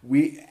it.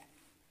 We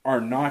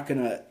are not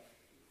going to,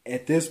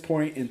 at this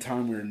point in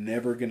time, we're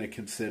never going to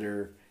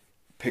consider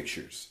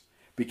pictures.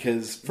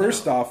 Because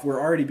first off, we're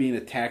already being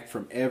attacked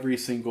from every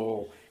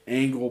single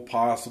angle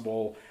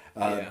possible.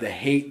 The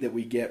hate that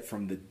we get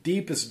from the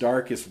deepest,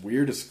 darkest,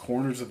 weirdest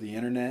corners of the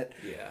internet,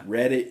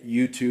 Reddit,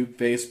 YouTube,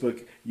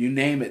 Facebook, you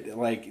name it,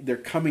 like they're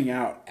coming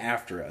out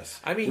after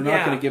us. I mean, we're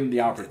not going to give them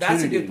the opportunity.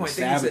 That's a good point. To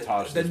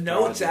sabotage the this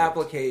Notes project.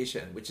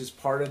 application, which is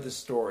part of the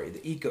story,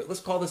 let's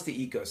call this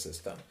the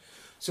ecosystem.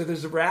 So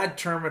there's a RAD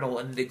terminal,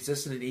 and it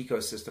exists in an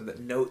ecosystem that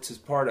Notes is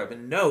part of,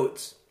 and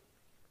Notes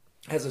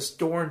has a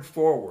store and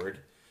forward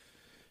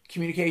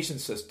communication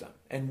system.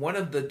 And one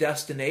of the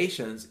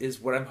destinations is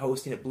what I'm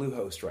hosting at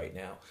Bluehost right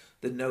now,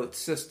 the Notes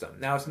system.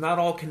 Now, it's not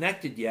all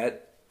connected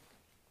yet.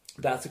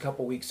 That's a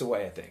couple weeks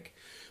away, I think.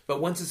 But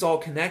once it's all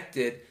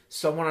connected,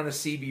 someone on a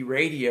CB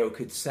radio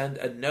could send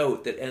a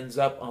note that ends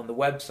up on the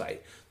website.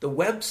 The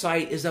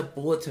website is a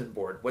bulletin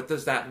board. What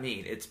does that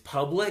mean? It's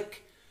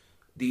public.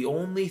 The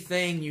only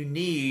thing you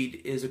need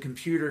is a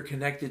computer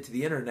connected to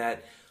the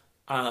internet.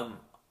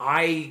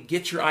 I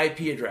get your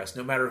IP address.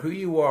 No matter who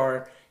you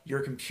are,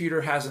 your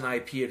computer has an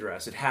IP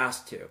address. It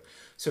has to.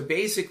 So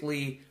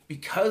basically,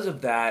 because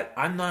of that,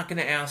 I'm not going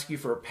to ask you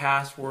for a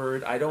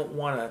password. I don't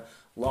want a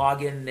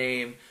login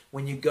name.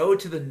 When you go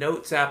to the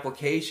Notes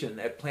application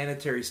at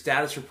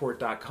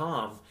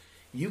planetarystatusreport.com,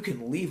 you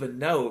can leave a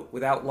note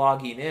without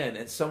logging in,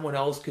 and someone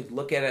else could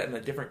look at it on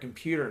a different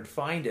computer and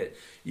find it.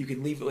 You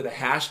can leave it with a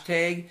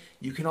hashtag.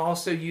 You can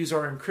also use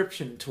our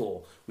encryption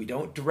tool. We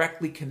don't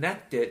directly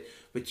connect it,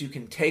 but you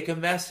can take a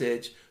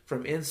message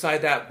from inside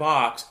that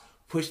box,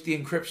 push the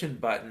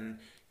encryption button.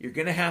 You're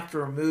going to have to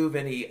remove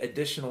any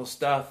additional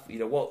stuff.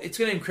 It's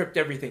going to encrypt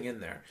everything in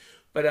there.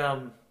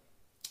 But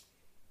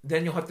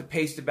then you'll have to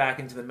paste it back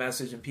into the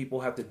message, and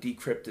people have to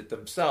decrypt it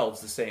themselves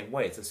the same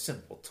way. It's a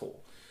simple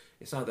tool.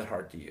 It's not that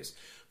hard to use.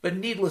 But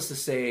needless to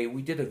say,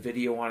 we did a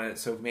video on it,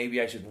 so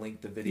maybe I should link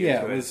the video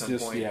to it at some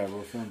point.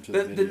 Refer to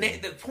the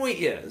video. The point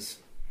is,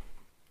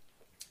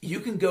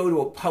 you can go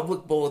to a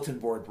public bulletin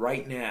board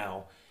right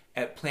now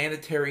at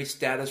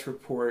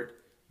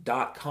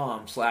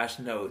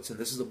planetarystatusreport.com/notes, and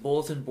this is a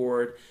bulletin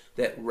board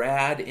that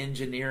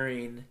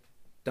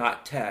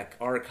radengineering.tech,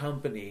 our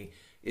company,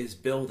 is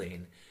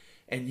building.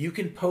 And you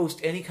can post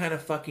any kind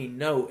of fucking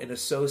note and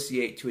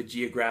associate to a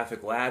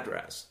geographical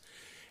address.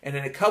 And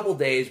in a couple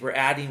days, we're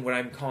adding what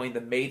I'm calling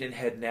the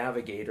Maidenhead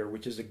Navigator,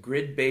 which is a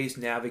grid-based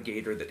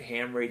navigator that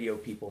ham radio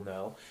people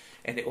know.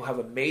 And it will have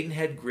a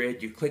Maidenhead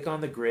grid. You click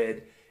on the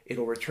grid,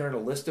 it'll return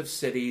a list of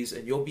cities,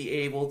 and you'll be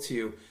able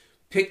to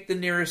pick the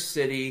nearest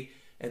city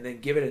and then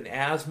give it an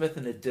azimuth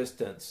and a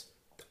distance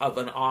of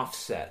an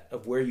offset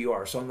of where you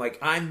are. So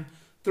I'm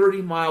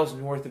 30 miles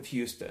north of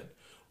Houston,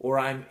 or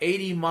I'm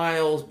 80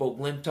 miles below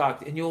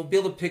Blimtock, and you'll be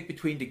able to pick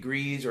between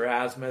degrees or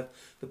azimuth.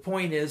 The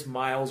point is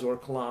miles or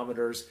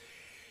kilometers.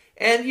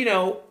 And,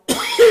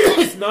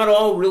 it's not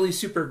all really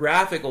super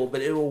graphical,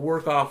 but it will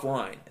work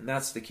offline, and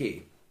that's the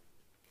key.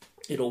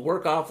 It'll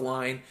work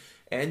offline,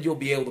 and you'll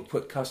be able to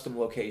put custom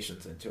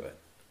locations into it.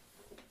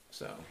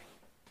 So...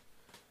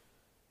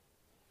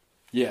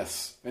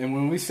 Yes, and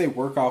when we say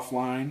work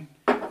offline,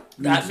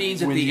 that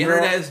means if the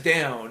internet is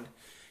down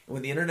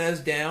When the internet is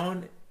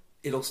down,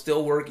 it'll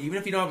still work. Even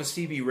if you don't have a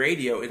CB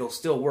radio, it'll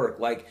still work.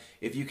 Like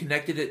if you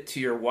connected it to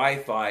your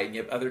Wi-Fi and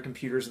you have other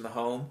computers in the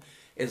home,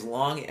 as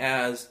long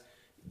as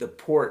the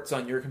ports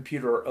on your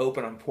computer are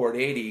open on port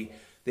 80,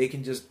 they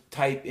can just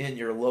type in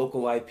your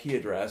local IP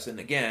address. And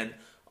again,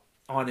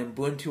 on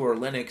Ubuntu or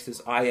Linux,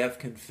 it's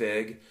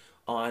ifconfig.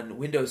 On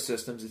Windows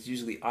systems, it's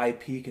usually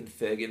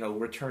ipconfig, and it'll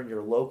return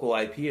your local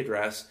IP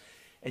address.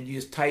 And you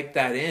just type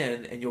that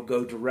in, and you'll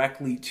go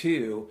directly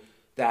to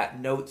that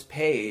notes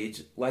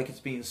page like it's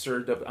being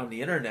served up on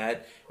the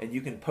internet, and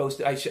you can post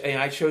it.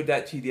 I showed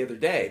that to you the other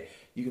day.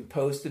 You can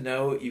post a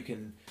note. You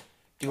can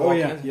do all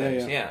kinds of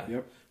things. Yeah.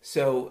 Yep.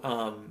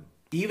 So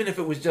even if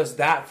it was just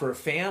that for a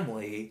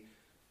family,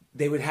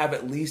 they would have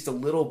at least a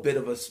little bit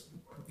of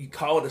you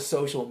call it a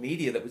social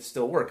media that would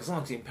still work as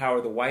long as you empower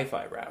the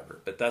Wi-Fi router.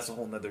 But that's a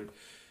whole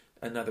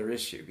another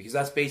issue, because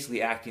that's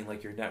basically acting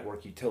like your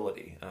network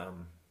utility.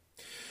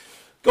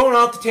 Going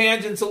off the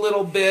tangents a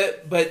little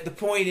bit, but the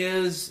point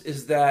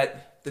is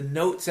that the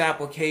notes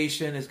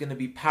application is going to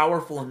be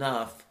powerful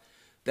enough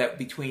that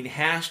between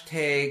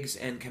hashtags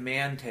and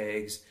command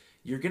tags,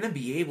 you're going to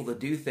be able to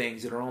do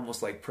things that are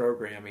almost like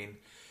programming.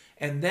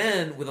 And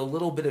then with a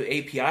little bit of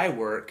API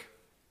work,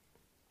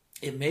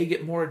 it may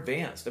get more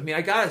advanced. I mean,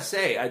 I gotta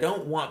say, I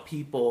don't want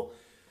people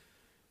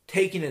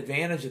taking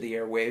advantage of the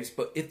airwaves,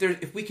 but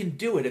if we can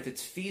do it, if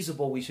it's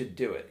feasible, we should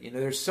do it.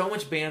 There's so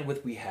much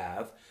bandwidth we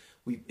have.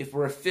 If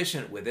we're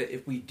efficient with it,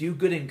 if we do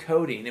good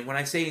encoding, and when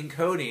I say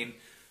encoding,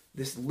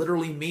 this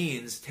literally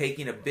means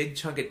taking a big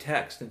chunk of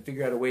text and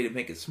figure out a way to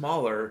make it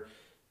smaller,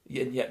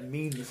 and yet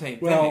mean the same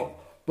thing. Well,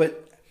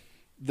 but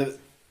the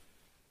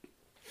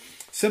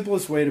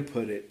simplest way to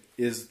put it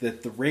is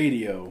that the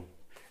radio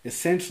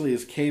essentially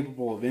is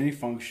capable of any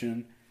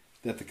function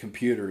that the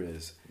computer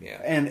is. Yeah.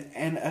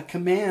 And a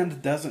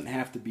command doesn't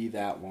have to be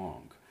that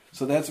long.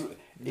 So that's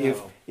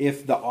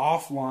if the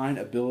offline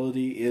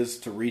ability is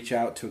to reach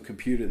out to a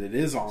computer that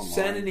is online.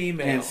 Send an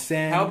email.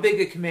 How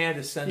big a command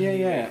is send an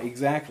email? Yeah,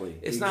 exactly.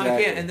 It's not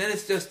again, and then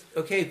it's just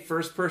okay,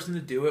 first person to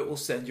do it will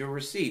send you a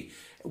receipt.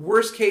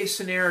 Worst case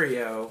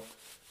scenario,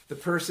 the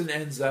person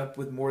ends up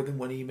with more than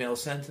one email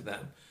sent to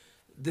them.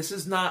 This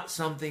is not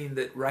something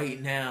that right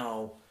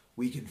now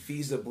we can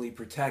feasibly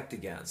protect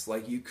against.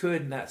 Like you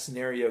could in that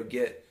scenario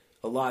get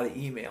a lot of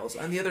emails.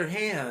 On the other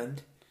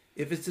hand,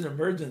 if it's an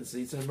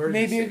emergency, it's an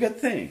emergency. Maybe a good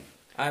thing.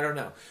 I don't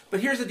know. But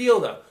here's the deal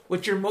though.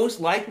 What you're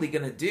most likely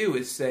going to do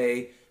is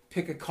say,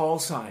 pick a call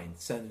sign,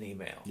 send an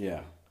email.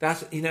 Yeah. That's,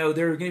 there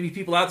are going to be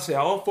people out there say,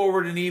 I'll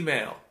forward an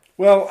email.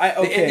 Well,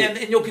 okay.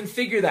 And you'll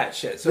configure that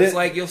shit. So it's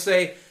like you'll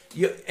say,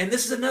 and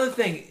this is another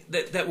thing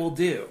that we'll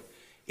do,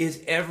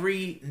 is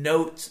every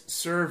notes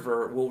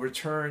server will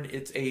return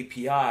its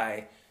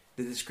API,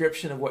 the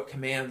description of what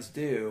commands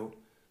do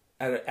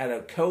at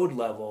a code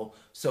level,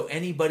 so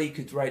anybody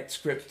could write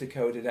scripts to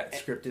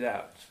script it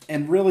out.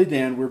 And really,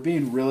 Dan, we're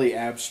being really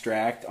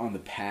abstract on the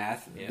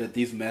path that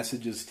these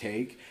messages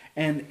take.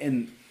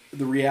 And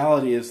the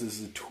reality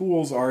is the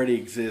tools already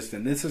exist,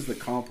 and this is the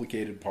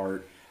complicated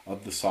part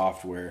of the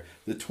software.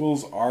 The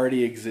tools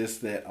already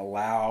exist that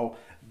allow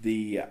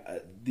the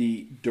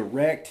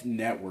direct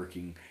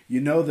networking.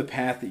 The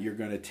path that you're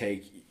going to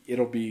take.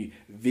 It'll be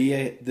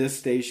via this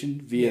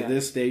station, via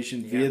this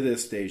station, via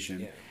this station.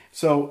 Yeah.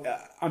 So,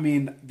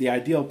 the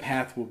ideal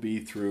path will be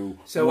through.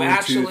 So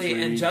 1, 2,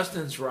 3. And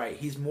Justin's right.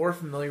 He's more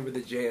familiar with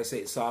the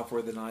JS8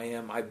 software than I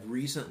am. I've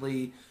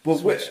recently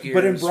switched gears.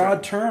 But in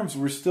broad terms,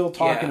 we're still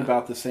talking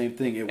about the same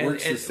thing. It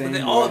works the same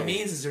way. All it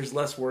means is there's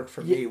less work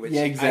for me, which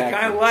exactly. I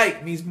kind of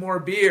like. Means more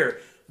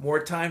beer.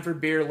 More time for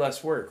beer,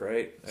 less work,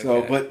 right? Okay.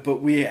 So,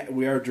 but we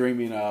are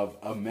dreaming of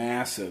a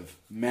massive,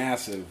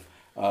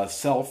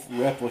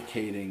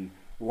 self-replicating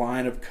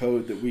line of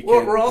code that we can.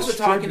 Well, we're also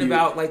talking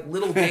about like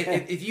little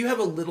data. If you have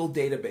a little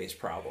database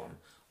problem,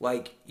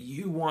 like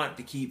you want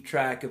to keep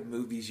track of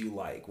movies you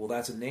like, well,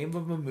 that's a name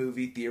of a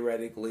movie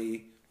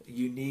theoretically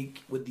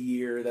unique with the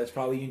year. That's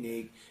probably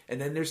unique, and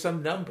then there's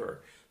some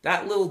number.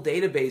 That little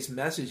database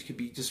message could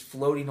be just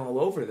floating all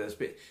over this,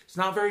 but it's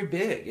not very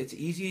big. It's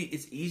easy.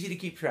 It's easy to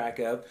keep track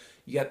of.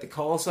 You got the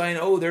call sign.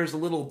 Oh, there's a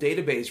little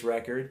database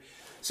record.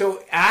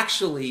 So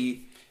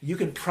actually, you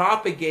can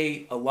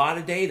propagate a lot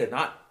of data,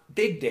 not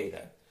big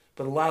data,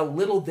 but a lot of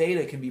little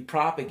data can be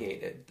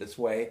propagated this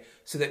way,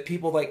 so that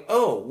people like,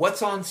 oh,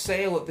 what's on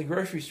sale at the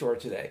grocery store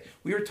today?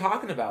 We were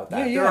talking about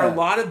that. Yeah. There are a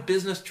lot of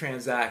business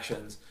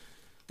transactions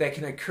that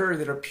can occur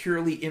that are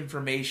purely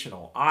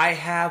informational. I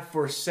have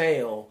for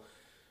sale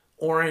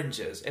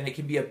oranges, and it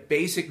can be a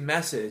basic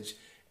message,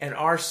 and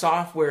our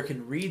software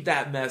can read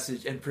that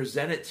message and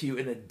present it to you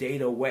in a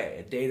data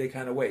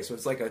kind of way. So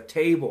it's like a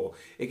table.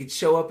 It could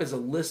show up as a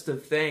list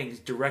of things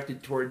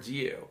directed towards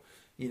you.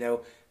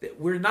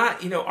 We're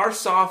not, our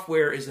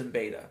software is in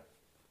beta.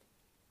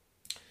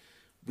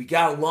 We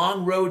got a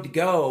long road to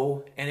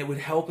go, and it would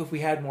help if we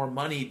had more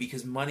money,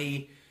 because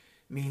money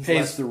means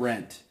pays the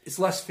rent. It's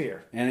less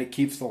fear. And it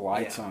keeps the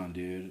lights on,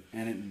 dude.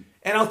 And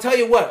I'll tell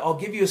you what, I'll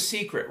give you a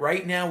secret.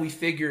 Right now we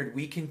figured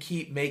we can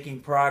keep making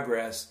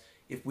progress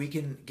if we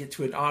can get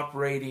to an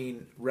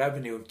operating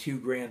revenue of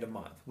 $2,000 a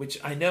month, which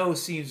I know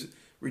seems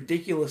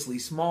ridiculously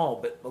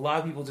small, but a lot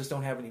of people just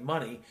don't have any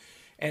money,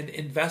 and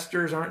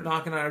investors aren't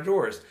knocking on our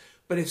doors.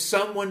 But if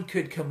someone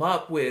could come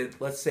up with,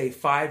 let's say,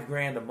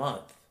 $5,000 a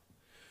month,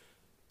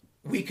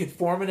 we could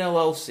form an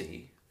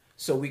LLC,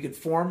 so we could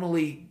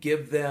formally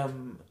give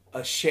them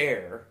a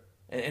share.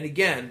 And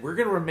again, we're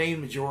going to remain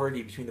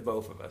majority between the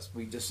both of us.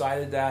 We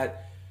decided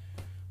that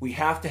we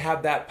have to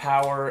have that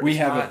power. We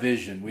have a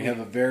vision. We have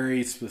a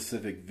very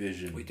specific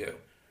vision. We do.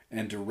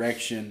 And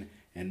direction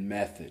and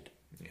method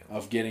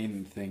of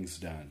getting things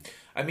done.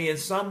 I mean, in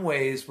some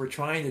ways, we're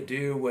trying to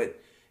do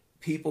what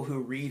people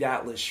who read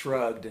Atlas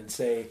Shrugged and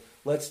say,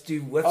 let's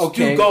do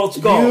Galt's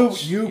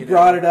Gulch. You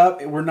brought it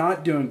up. We're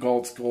not doing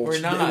Galt's Gulch.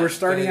 We're not. We're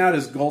starting out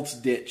as Galt's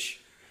Ditch.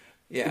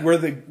 Yeah.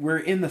 We're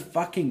in the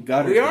fucking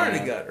gutter. We are in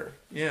the gutter.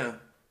 Yeah.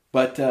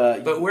 But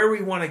where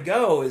we want to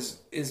go is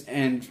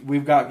and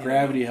we've got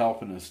gravity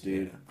helping us,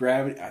 dude. Yeah.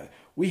 Gravity.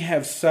 We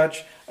have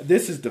such.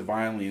 This is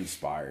divinely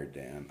inspired,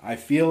 Dan. I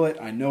feel it.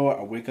 I know it.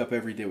 I wake up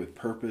every day with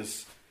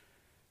purpose.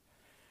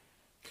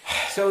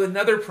 So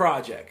another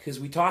project, because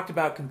we talked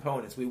about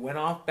components. We went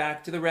off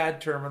back to the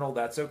RAD terminal.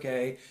 That's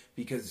okay,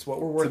 because it's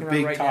what we're working on right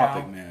now. It's a big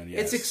topic, man.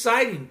 Yes. It's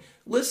exciting.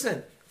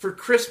 Listen, for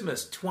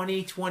Christmas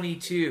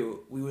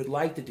 2022, we would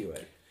like to do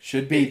it.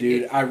 Should be,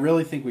 dude. I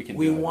really think we can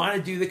do it. We want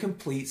to do the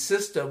complete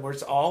system where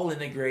it's all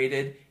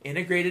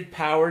integrated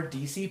power,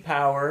 DC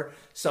power,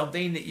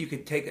 something that you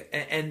could take,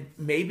 and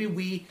maybe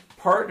we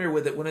partner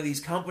with one of these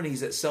companies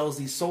that sells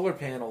these solar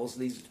panels,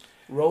 these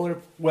roller.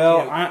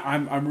 Well,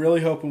 I'm really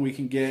hoping we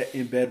can get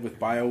in bed with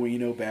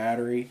BioEno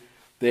battery.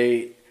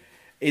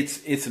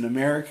 It's an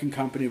American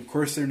company. Of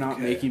course, they're not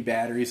making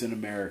batteries in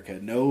America.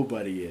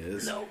 Nobody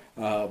is.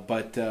 No.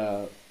 But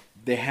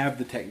they have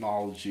the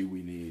technology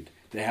we need.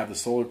 They have the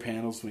solar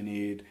panels we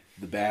need,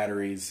 the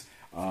batteries.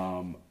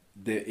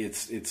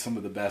 It's some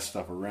of the best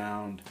stuff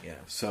around. Yeah.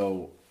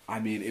 So, I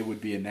mean, it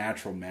would be a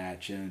natural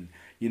match. And,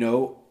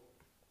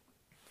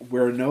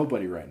 we're a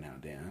nobody right now,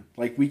 Dan.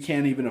 Like, we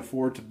can't even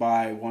afford to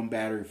buy one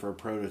battery for a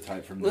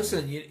prototype from them.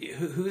 Listen,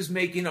 who's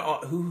making...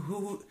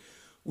 Who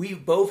we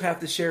both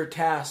have to share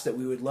tasks that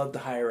we would love to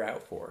hire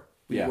out for.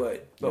 We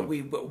would. But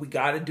we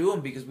got to do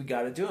them because we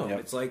got to do them. Yep.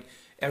 It's like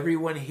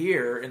everyone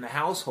here in the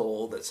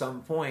household at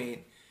some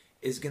point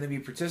is going to be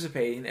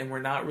participating, and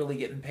we're not really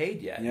getting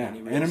paid yet. Yeah,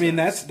 and I mean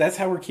that's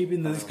how we're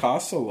keeping this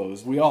cost so low.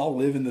 Is we all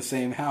live in the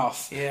same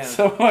house. Yeah.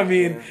 So I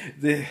mean,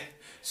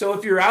 so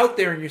if you're out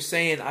there and you're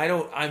saying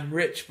I'm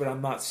rich, but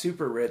I'm not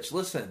super rich.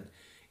 Listen,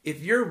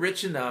 if you're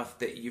rich enough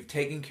that you've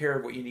taken care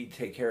of what you need to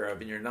take care of,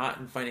 and you're not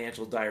in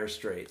financial dire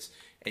straits,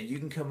 and you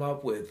can come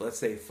up with, let's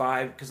say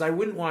because I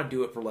wouldn't want to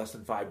do it for less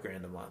than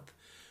 $5,000 a month,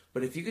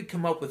 but if you could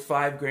come up with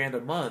 $5,000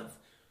 a month,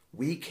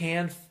 we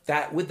can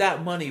with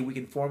that money we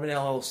can form an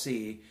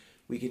LLC.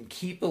 We can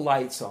keep the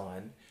lights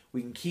on.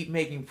 We can keep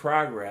making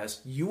progress.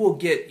 You will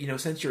get,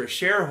 since you're a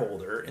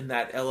shareholder in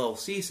that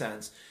LLC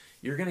sense,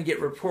 you're going to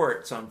get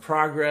reports on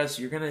progress.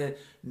 You're going to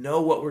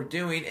know what we're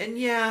doing. And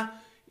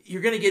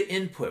you're going to get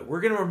input.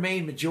 We're going to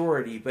remain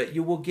majority, but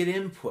you will get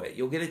input.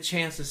 You'll get a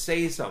chance to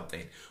say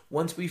something.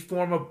 Once we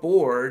form a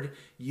board,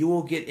 you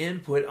will get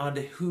input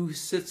onto who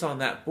sits on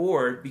that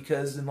board,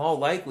 because in all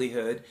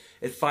likelihood,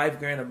 at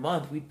 $5,000 a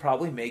month, we'd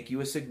probably make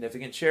you a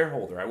significant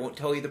shareholder. I won't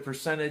tell you the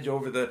percentage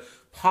over the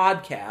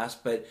podcast,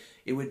 but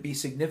it would be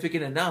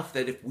significant enough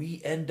that if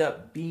we end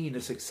up being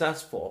as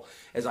successful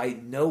as I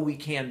know we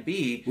can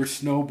be. We're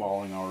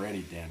snowballing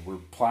already, Dan. We're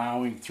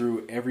plowing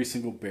through every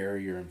single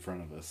barrier in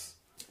front of us.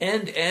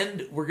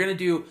 And we're going to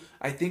do,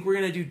 I think we're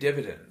going to do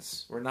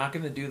dividends. We're not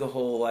going to do the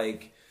whole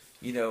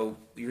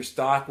your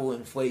stock will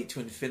inflate to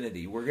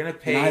infinity. We're going to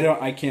pay. And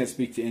I can't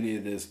speak to any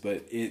of this,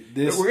 but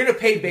we're going to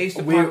pay based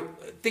upon,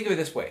 think of it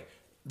this way.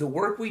 The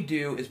work we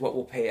do is what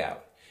will pay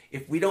out.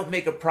 If we don't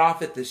make a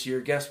profit this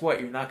year, guess what?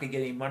 You're not going to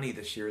get any money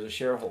this year as a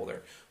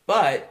shareholder.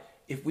 But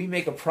if we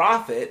make a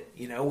profit,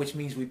 which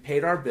means we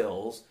paid our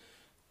bills,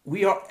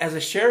 we are, as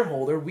a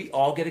shareholder, we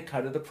all get a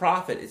cut of the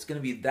profit. It's going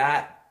to be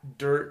that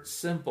dirt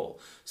simple.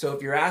 So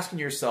if you're asking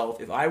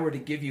yourself, if I were to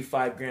give you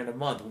 $5,000 a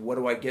month, what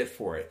do I get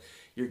for it?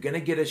 You're going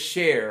to get a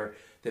share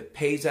that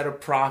pays out a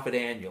profit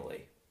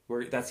annually.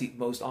 That's the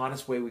most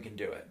honest way we can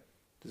do it.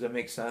 Does that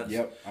make sense?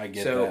 Yep, I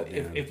get that. So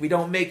if we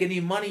don't make any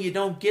money, you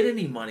don't get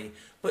any money.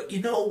 But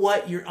you know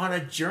what? You're on a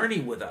journey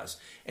with us.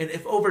 And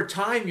if over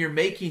time you're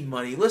making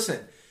money,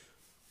 listen,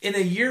 in a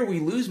year we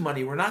lose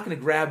money, we're not going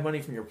to grab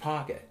money from your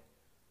pocket.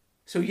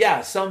 So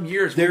some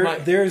years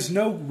there's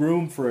no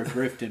room for a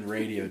grift in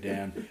radio,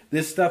 Dan.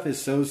 This stuff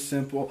is so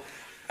simple.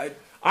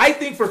 I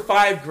think for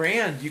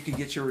 $5,000 you could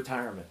get your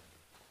retirement.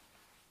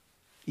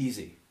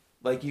 Easy.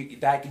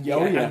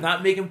 I'm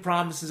not making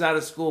promises out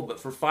of school, but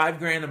for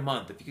 $5,000 a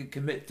month, if you could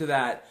commit to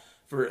that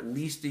for at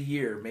least a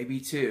year, maybe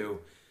two,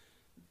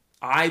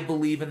 I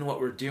believe in what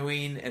we're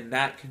doing, and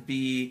that could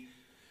be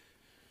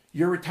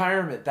your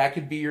retirement. That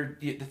could be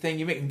the thing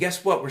you make. And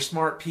guess what? We're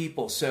smart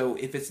people. So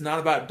if it's not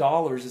about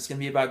dollars, it's going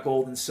to be about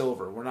gold and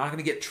silver. We're not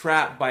going to get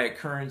trapped by a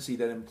currency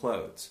that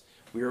implodes.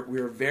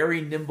 We're a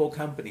very nimble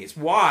company. It's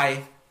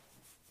why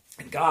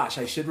And gosh,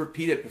 I should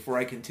repeat it before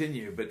I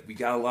continue, but we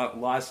got a lot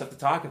of stuff to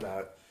talk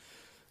about.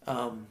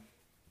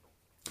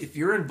 If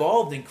you're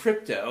involved in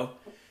crypto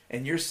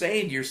and you're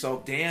saying to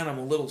yourself, Dan, I'm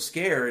a little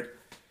scared,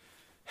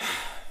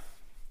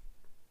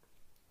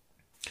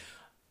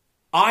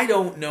 I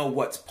don't know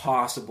what's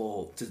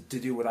possible to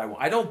do what I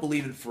want. I don't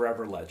believe in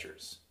forever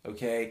ledgers,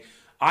 okay?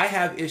 I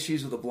have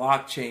issues with a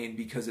blockchain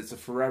because it's a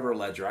forever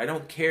ledger. I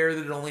don't care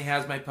that it only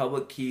has my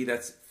public key.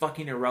 That's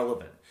fucking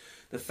irrelevant.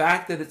 The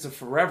fact that it's a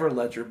forever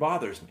ledger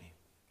bothers me.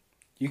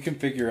 You can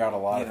figure out a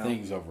lot of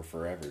things over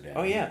forever, Dan.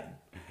 Oh, yeah.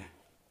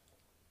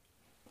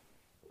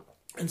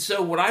 And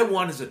so what I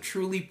want is a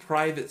truly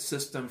private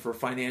system for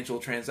financial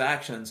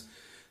transactions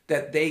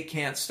that they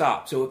can't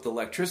stop. So if the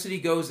electricity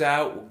goes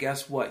out, well,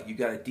 guess what? You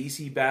got a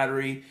DC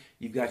battery,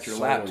 you've got your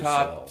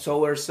laptop,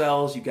 solar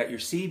cells, you've got your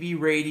CB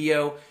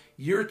radio,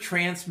 you're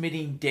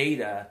transmitting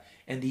data,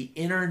 and the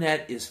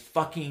internet is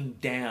fucking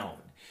down.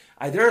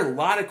 There are a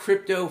lot of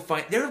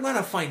there are a lot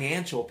of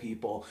financial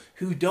people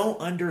who don't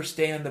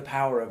understand the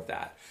power of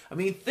that. I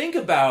mean, think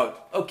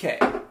about, okay,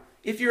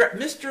 if you're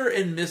Mr.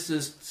 and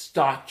Mrs.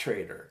 Stock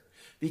Trader,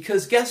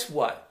 because guess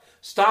what?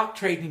 Stock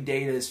trading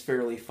data is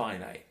fairly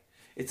finite.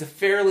 It's a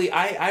fairly,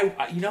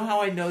 you know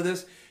how I know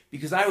this?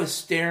 Because I was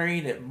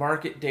staring at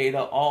market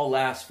data all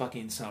last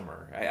fucking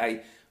summer.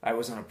 I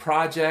was on a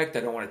project.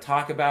 I don't want to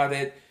talk about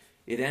it.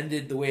 It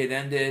ended the way it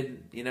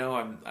ended. You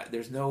know,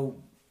 there's no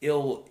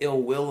ill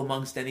will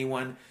amongst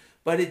anyone,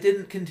 but it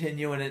didn't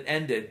continue and it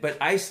ended. But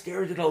I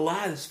stared at a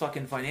lot of this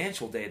fucking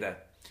financial data.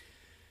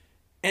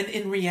 And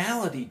in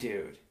reality,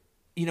 dude,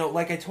 you know,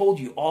 like I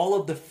told you, all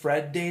of the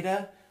Fred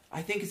data,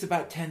 I think it's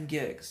about 10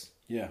 gigs.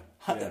 Yeah.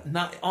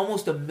 Not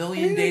almost a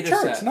million data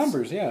charts, sets.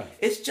 Numbers, yeah.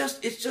 It's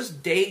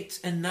just dates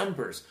and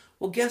numbers.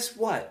 Well, guess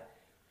what?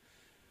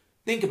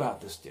 Think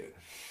about this, dude.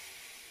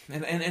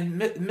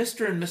 And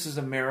Mr. and Mrs.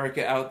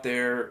 America out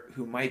there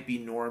who might be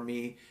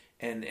normie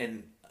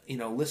and you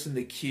know, listen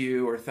to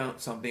Q or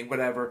something,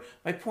 whatever.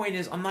 My point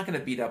is, I'm not going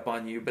to beat up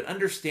on you, but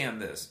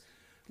understand this.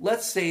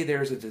 Let's say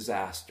there's a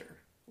disaster,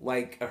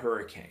 like a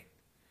hurricane.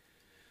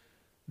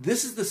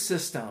 This is the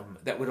system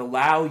that would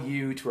allow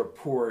you to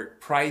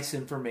report price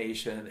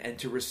information and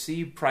to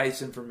receive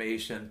price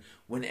information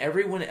when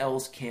everyone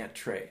else can't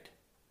trade.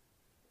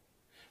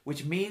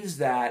 Which means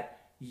that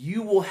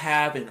you will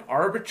have an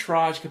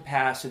arbitrage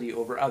capacity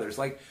over others.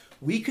 Like,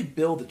 we could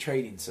build a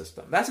trading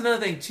system. That's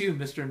another thing too,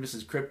 Mr. and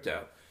Mrs.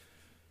 Crypto.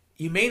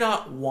 You may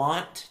not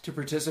want to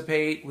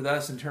participate with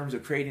us in terms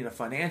of creating a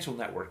financial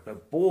network,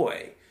 but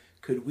boy,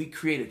 could we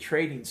create a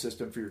trading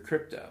system for your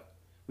crypto.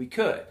 We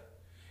could.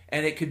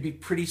 And it could be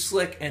pretty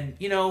slick. And,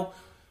 you know,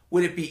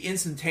 would it be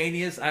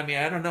instantaneous? I mean,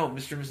 I don't know,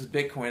 Mr. and Mrs.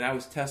 Bitcoin. I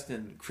was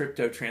testing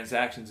crypto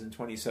transactions in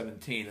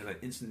 2017, and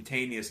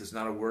instantaneous is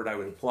not a word I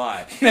would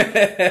apply.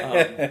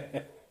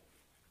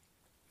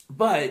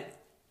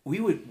 But we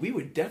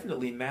would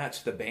definitely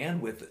match the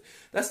bandwidth.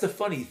 That's the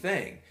funny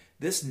thing.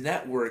 This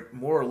network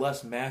more or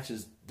less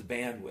matches the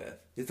bandwidth.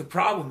 The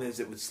problem is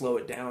it would slow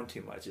it down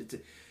too much.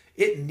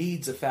 It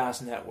needs a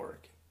fast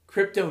network.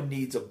 Crypto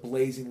needs a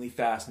blazingly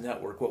fast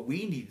network. What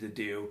we need to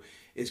do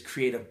is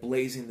create a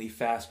blazingly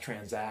fast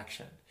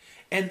transaction.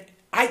 And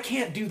I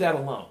can't do that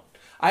alone.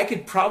 I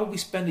could probably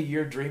spend a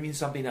year dreaming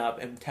something up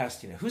and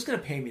testing it. Who's going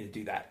to pay me to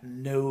do that?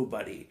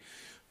 Nobody.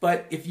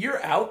 But if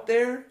you're out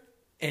there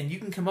and you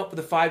can come up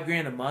with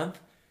 $5,000 a month,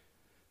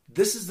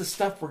 this is the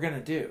stuff we're going to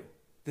do.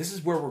 This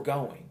is where we're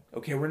going.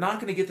 Okay, we're not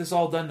going to get this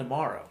all done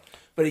tomorrow.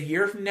 But a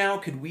year from now,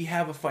 could we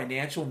have a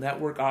financial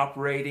network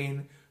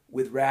operating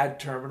with RAD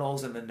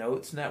terminals and the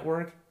Notes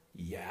network?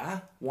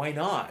 Yeah, why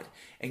not?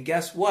 And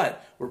guess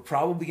what? We're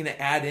probably going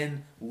to add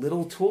in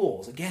little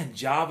tools. Again,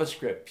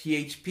 JavaScript,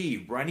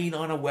 PHP, running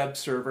on a web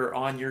server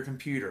on your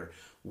computer.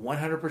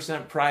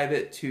 100%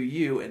 private to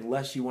you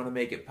unless you want to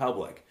make it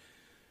public.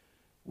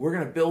 We're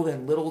going to build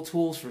in little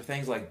tools for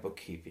things like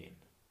bookkeeping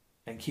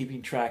and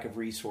keeping track of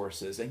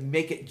resources and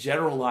make it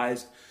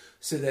generalized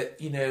so that,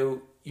 you know,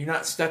 you're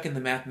not stuck in the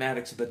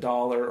mathematics of the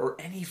dollar or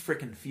any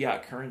freaking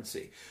fiat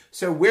currency.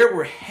 So where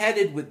we're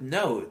headed with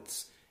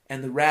Notes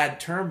and the RAD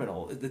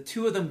terminal, the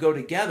two of them go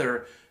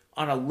together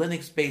on a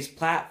Linux-based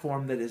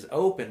platform that is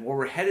open. What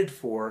we're headed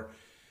for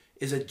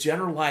is a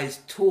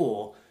generalized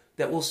tool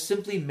that will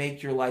simply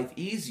make your life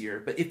easier.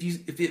 But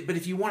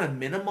if you want to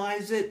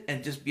minimize it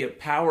and just be a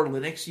power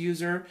Linux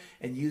user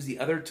and use the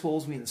other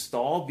tools we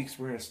install, because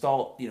we're going to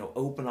install, you know,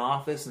 Open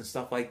Office and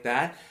stuff like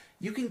that,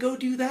 you can go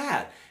do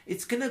that.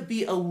 It's going to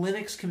be a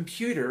Linux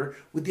computer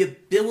with the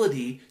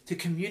ability to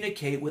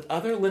communicate with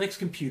other Linux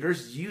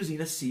computers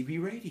using a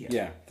CB radio.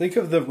 Yeah. Think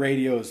of the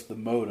radio as the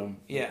modem.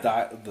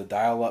 Yeah. The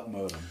dial-up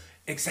modem.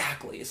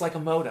 Exactly. It's like a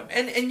modem.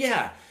 And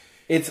yeah.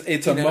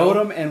 It's a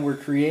modem, and we're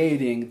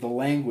creating the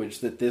language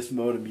that this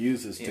modem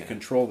uses to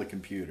control the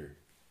computer.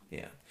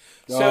 Yeah.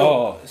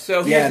 So here's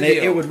and the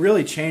deal. it would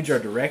really change our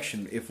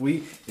direction. If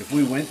we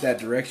went that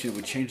direction, it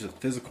would change the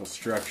physical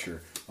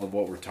structure of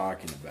what we're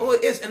talking about. Well,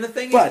 it is, and the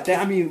thing but is,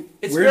 I mean,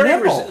 it's we're very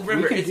nimble.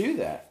 remember, We can do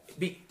that.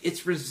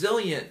 It's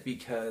resilient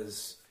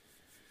because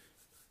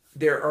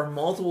there are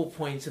multiple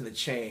points in the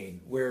chain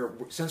where,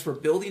 since we're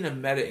building a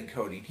meta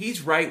encoding,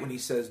 he's right when he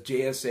says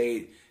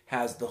JS8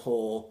 has the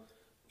whole,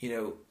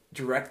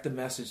 direct the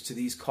message to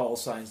these call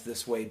signs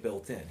this way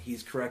built in.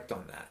 He's correct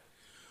on that.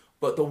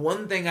 But the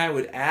one thing I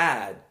would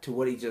add to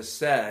what he just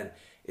said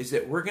is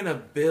that we're going to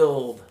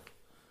build,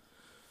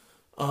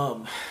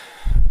 and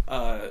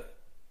I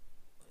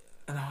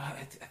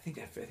think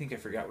I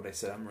forgot what I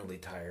said. I'm really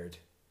tired.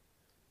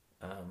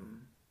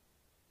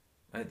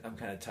 I'm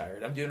kind of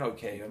tired. I'm doing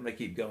okay. I'm gonna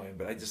keep going,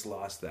 but I just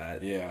lost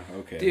that. Yeah.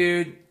 Okay.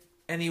 Dude.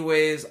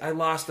 Anyways, I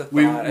lost the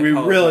thought. We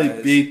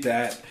really beat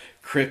that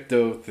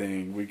crypto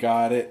thing. We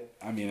got it.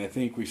 I mean, I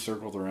think we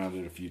circled around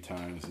it a few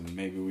times, and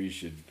maybe we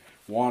should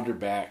wander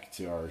back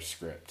to our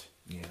script.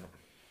 Yeah.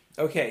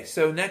 Okay.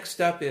 So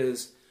next up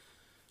is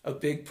a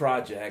big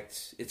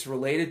project. It's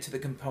related to the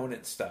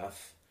component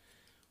stuff.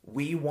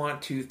 We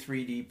want to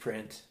 3D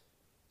print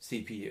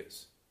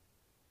CPUs.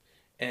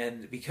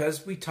 And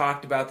because we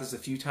talked about this a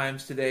few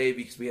times today,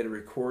 because we had to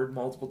record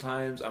multiple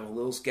times, I'm a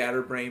little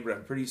scatterbrained, but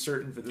I'm pretty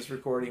certain for this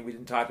recording we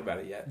didn't talk about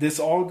it yet. This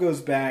all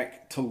goes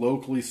back to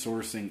locally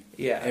sourcing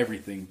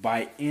everything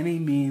by any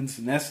means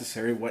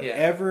necessary,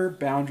 whatever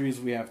boundaries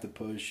we have to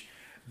push,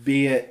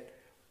 be it,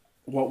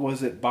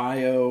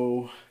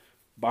 bio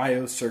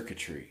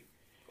circuitry.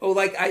 Oh,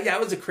 that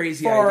was a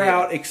crazy far idea.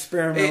 Out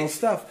experimental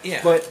stuff.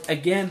 Yeah. But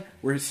again,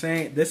 we're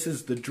saying this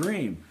is the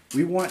dream.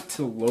 We want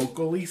to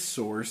locally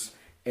source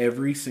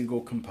every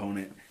single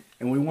component,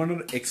 and we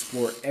want to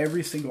explore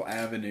every single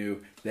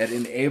avenue that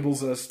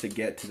enables us to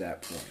get to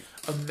that point.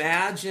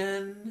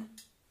 Imagine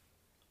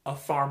a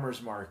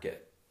farmer's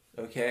market,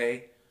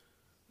 okay?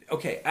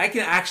 Okay, I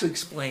can actually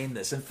explain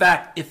this. In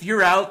fact, if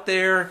you're out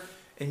there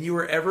and you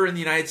were ever in the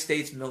United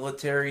States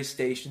military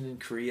stationed in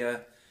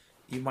Korea,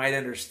 you might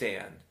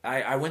understand.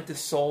 I went to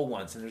Seoul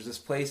once, and there's this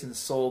place in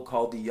Seoul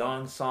called the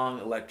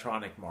Yongsong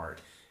Electronic Mart.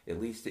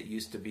 At least it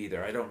used to be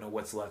there. I don't know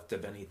what's left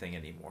of anything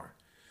anymore.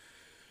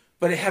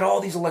 But it had all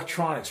these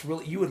electronics.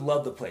 Really, you would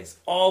love the place.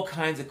 All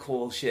kinds of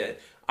cool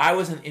shit. I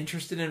wasn't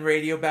interested in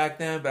radio back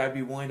then, but I'd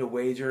be willing to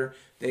wager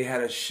they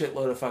had a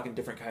shitload of fucking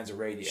different kinds of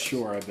radios.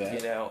 Sure, I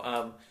bet.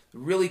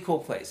 Really cool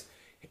place.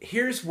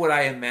 Here's what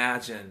I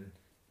imagine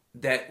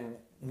that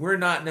we're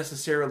not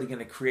necessarily going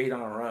to create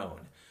on our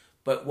own.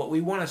 But what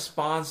we want to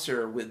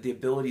sponsor with the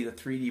ability to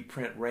 3D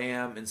print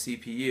RAM and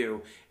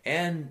CPU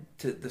and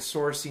to the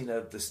sourcing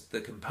of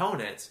the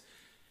components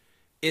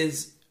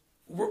is...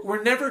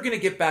 We're never going to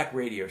get back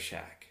Radio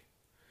Shack.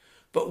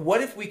 But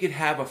what if we could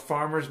have a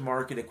farmer's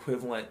market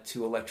equivalent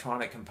to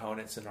electronic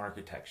components and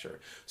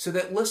architecture? So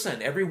that,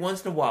 listen, every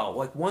once in a while,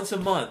 like once a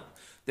month,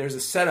 there's a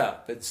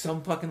setup at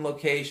some fucking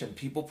location.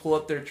 People pull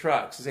up their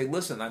trucks and say,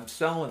 listen, I'm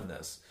selling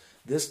this.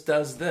 This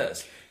does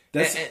this.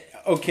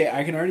 Okay,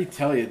 I can already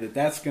tell you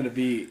that's going to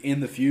be,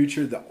 in the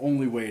future, the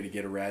only way to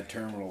get a RAD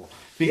terminal.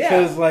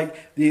 Because,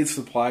 these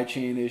supply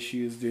chain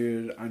issues,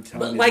 dude, I'm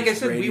telling you. But like I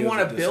said, we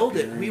want to build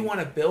it. We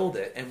want to build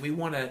it, and we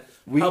want to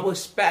publish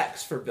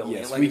specs for building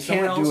it. Like we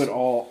can't do it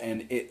all,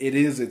 and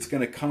it's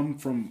going to come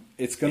from,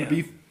 it's going to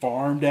be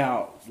farmed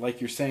out,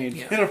 like you're saying,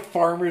 in a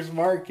farmer's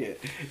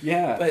market.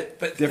 Yeah.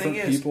 But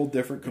different people,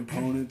 different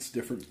components,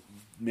 different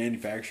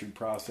manufacturing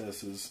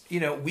processes.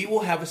 We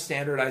will have a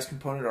standardized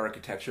component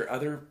architecture.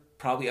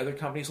 Probably other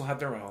companies will have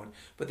their own,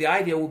 but the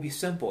idea will be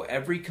simple.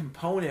 Every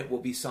component will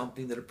be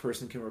something that a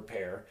person can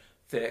repair,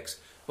 fix.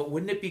 But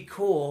wouldn't it be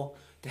cool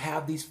to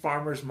have these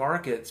farmers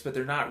markets, but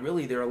they're not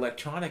really, they're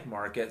electronic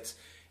markets,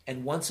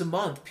 and once a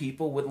month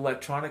people with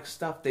electronic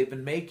stuff they've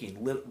been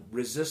making,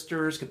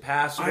 resistors,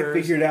 capacitors. I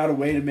figured out a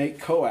way to make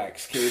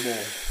coax cable.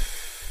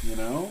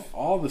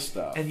 All the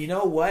stuff. And you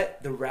know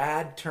what? The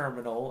RAD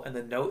terminal and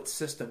the note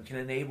system can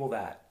enable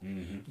that.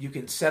 Mm-hmm. You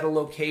can set a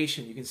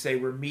location. You can say,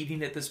 we're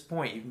meeting at this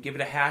point. You can give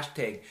it a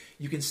hashtag.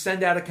 You can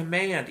send out a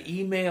command.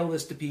 Email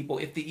this to people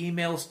if the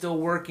email is still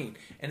working.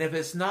 And if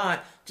it's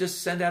not,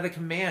 just send out a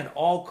command.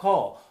 All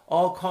call.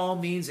 All call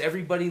means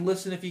everybody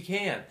listen if you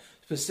can.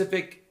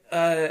 Specific,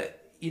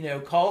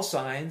 call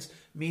signs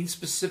means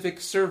specific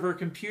server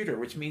computer,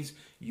 which means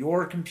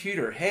your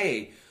computer.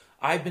 Hey,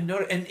 I've been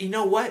notified. And you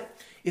know what?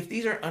 If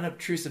these are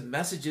unobtrusive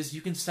messages,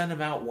 you can send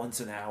them out once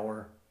an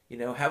hour.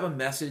 Have a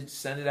message,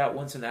 send it out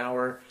once an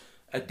hour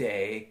a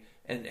day,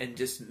 and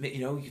just,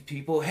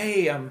 people,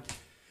 hey,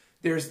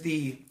 there's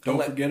the...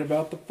 Don't forget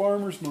about the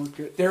farmer's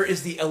market. There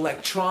is the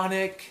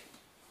electronic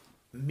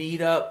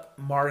meetup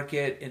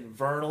market in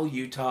Vernal,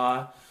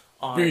 Utah.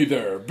 Be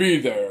there.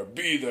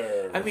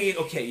 I mean,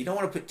 okay, you don't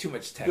want to put too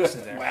much text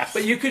in there.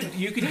 But you could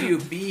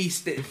do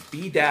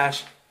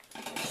B-THR,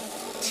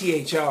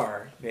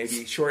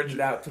 maybe shorten it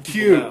out to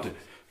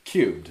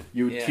Cubed.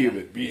 You would cube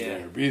it. Be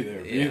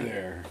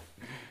there.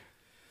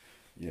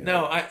 Yeah.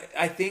 No,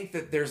 I think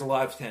that there's a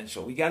lot of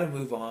potential. We got to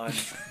move on,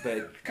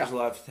 but there's a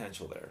lot of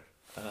potential there.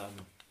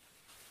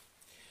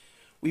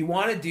 We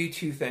want to do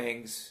two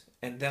things,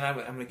 and then I'm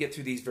going to get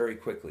through these very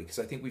quickly because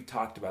I think we've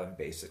talked about them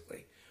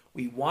basically.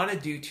 We want to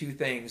do two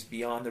things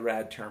beyond the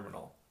RAD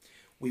terminal.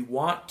 We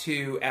want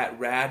to, at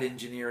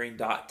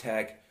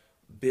radengineering.tech,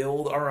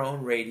 build our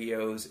own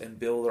radios and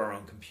build our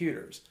own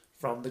computers.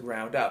 from the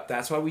ground up.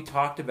 That's why we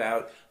talked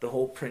about the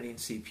whole printing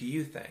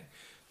CPU thing.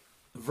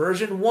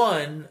 Version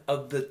 1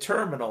 of the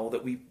terminal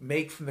that we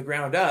make from the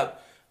ground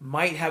up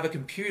might have a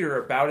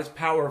computer about as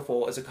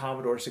powerful as a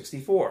Commodore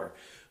 64.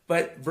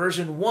 But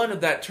version 1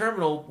 of that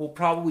terminal will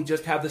probably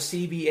just have the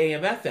CB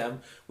AM/FM,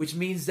 which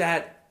means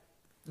that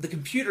the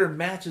computer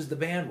matches the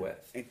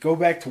bandwidth. And go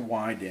back to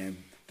why, Dan.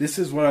 This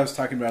is what I was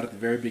talking about at the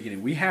very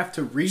beginning. We have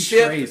to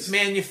retrace chip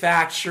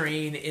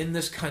manufacturing in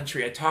this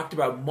country. I talked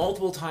about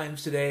multiple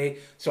times today,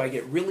 so I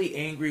get really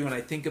angry when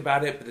I think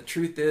about it. But the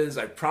truth is,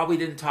 I probably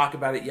didn't talk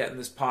about it yet in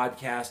this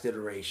podcast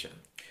iteration.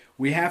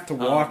 We have to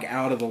walk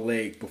out of the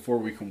lake before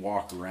we can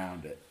walk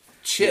around it.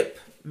 Chip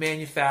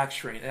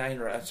manufacturing.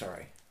 I'm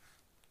sorry,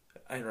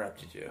 I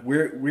interrupted you.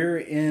 We're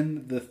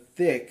in the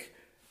thick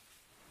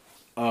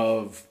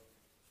of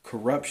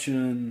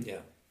corruption. Yeah,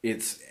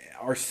 it's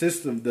our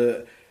system.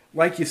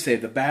 Like you say,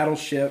 the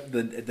battleship,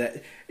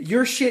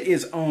 your shit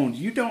is owned.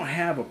 You don't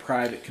have a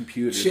private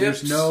computer.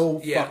 Chips, there's no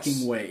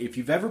fucking way. If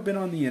you've ever been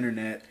on the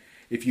internet,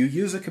 if you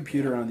use a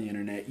computer on the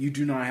internet, you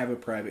do not have a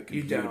private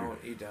computer.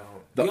 You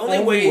don't. The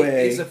only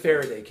way is a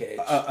Faraday cage.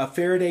 A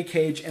Faraday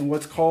cage and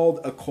what's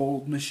called a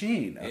cold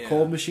machine. A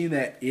cold machine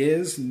that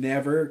is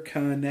never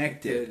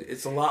connected.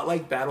 It's a lot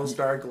like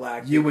Battlestar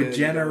Galactica. You would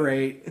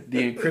generate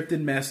the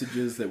encrypted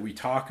messages that we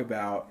talk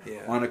about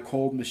on a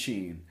cold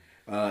machine.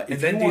 And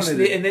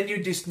then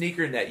you do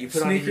sneaker net. You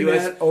put on a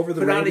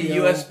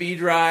USB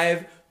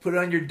drive, put it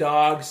on your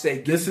dog,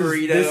 say "Give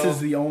burrito." This is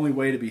the only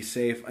way to be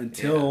safe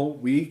until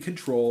we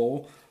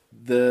control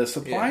the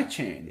supply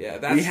chain.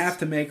 Yeah, we have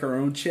to make our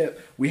own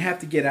chip. We have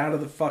to get out of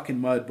the fucking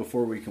mud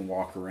before we can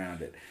walk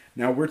around it.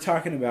 Now we're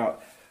talking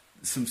about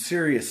some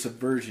serious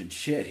subversion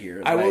shit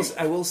here. I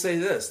will say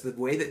this: the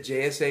way that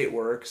JS8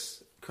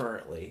 works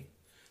currently,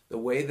 the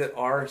way that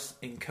our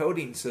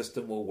encoding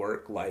system will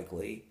work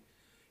likely.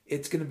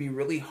 It's going to be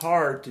really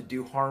hard to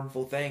do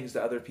harmful things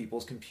to other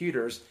people's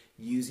computers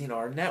using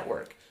our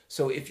network.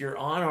 So if you're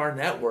on our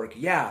network,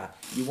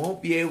 you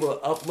won't be able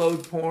to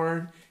upload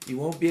porn. You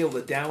won't be able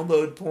to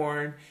download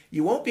porn.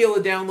 You won't be able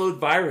to download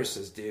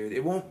viruses, dude.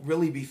 It won't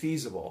really be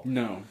feasible.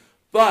 No.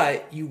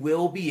 But you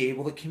will be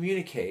able to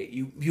communicate.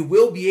 You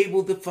will be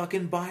able to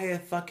fucking buy a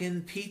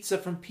fucking pizza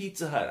from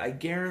Pizza Hut. I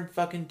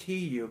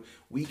guarantee you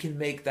we can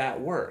make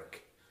that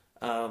work.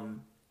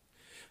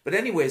 But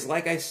anyways,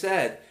 like I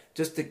said,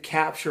 just to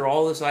capture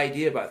all this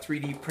idea about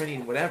 3D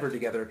printing, whatever,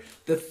 together,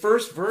 the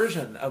first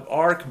version of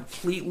our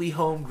completely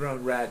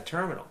homegrown RAD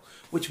terminal,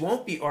 which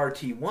won't be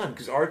RT1,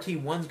 because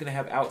RT1 is going to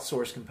have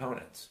outsourced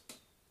components.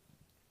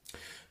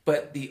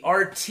 But the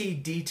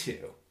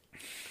RTD2,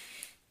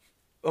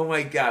 oh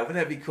my God, wouldn't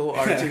that be cool? The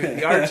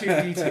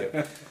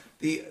R2D2.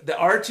 The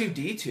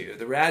R2D2,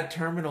 the RAD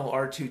terminal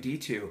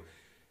R2D2,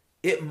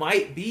 it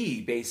might be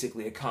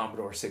basically a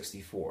Commodore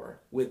 64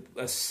 with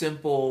a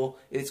simple,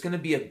 it's going to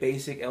be a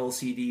basic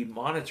LCD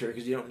monitor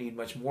because you don't need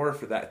much more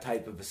for that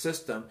type of a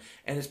system.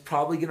 And it's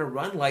probably going to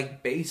run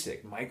like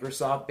BASIC,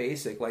 Microsoft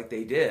BASIC like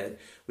they did,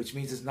 which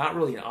means it's not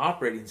really an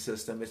operating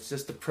system. It's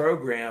just a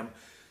program.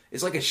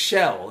 It's like a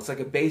shell. It's like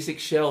a basic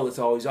shell that's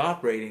always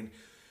operating.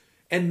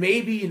 And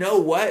maybe, you know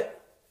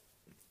what?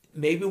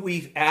 Maybe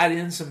we add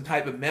in some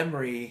type of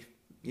memory,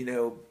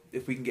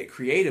 if we can get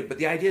creative. But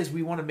the idea is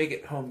we want to make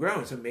it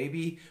homegrown. So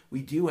maybe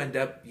we do end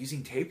up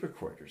using tape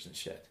recorders and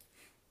shit,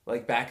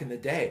 like back in the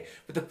day.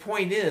 But the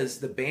point is,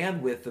 the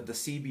bandwidth of the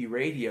CB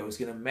radio is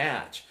going to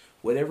match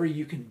whatever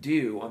you can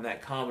do on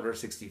that Commodore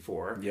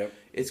 64. Yep.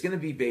 It's going to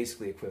be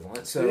basically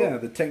equivalent. So yeah,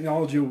 the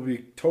technology will be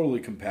totally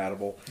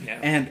compatible. Yeah.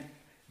 And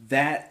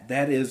that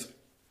is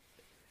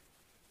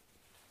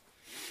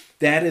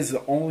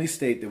the only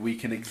state that we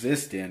can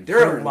exist in.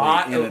 There are a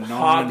lot of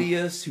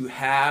hobbyists who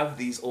have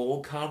these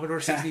old Commodore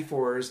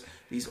 64s,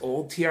 these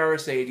old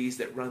TRS-80s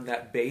that run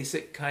that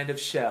basic kind of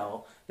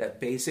shell, that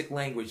basic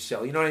language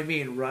shell. You know what I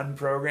mean? Run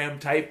program,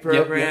 type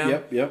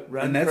program. Yep.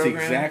 Run and that's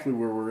program. exactly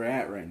where we're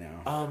at right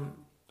now.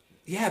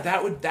 Yeah,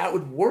 that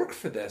would work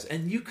for this.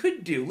 And you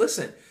could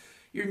listen,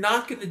 you're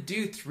not going to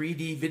do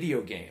 3D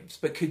video games,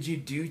 but could you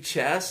do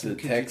chess? The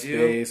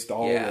text-based,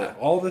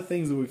 all the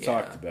things that we've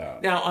talked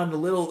about. Now, on the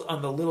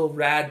little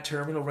RAD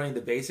terminal running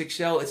the basic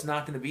shell, it's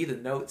not going to be the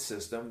note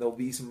system. There'll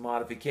be some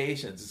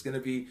modifications. It's going to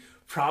be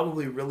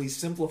probably really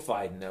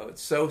simplified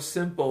notes, so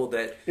simple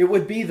that it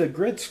would be the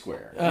grid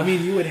square. I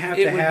mean, you would have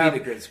to have the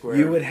grid square.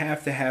 You would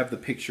have to have the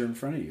picture in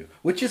front of you,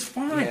 which is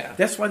fine. Yeah.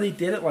 That's why they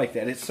did it like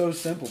that. It's so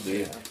simple,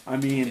 dude. Yeah. I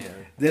mean,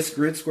 this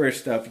grid square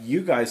stuff,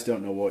 you guys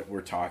don't know what we're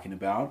talking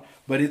about,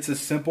 but it's a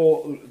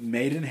simple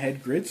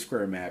Maidenhead grid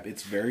square map.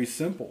 It's very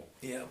simple.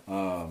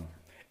 Yeah.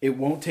 It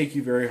won't take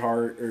you very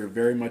hard or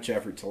very much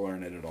effort to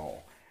learn it at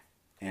all.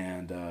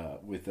 And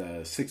with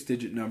a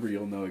 6-digit number,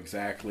 you'll know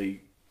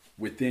exactly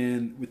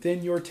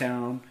within your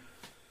town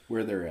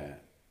where they're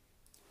at.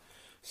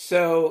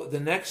 So the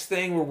next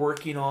thing we're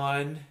working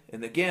on,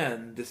 and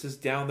again, this is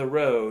down the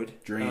road.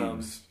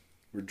 Dreams.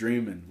 We're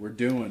dreaming. We're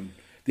doing.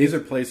 These are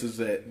places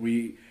that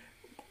we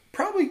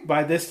probably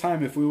by this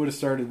time, if we would have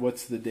started,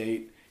 what's the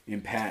date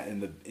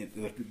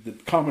the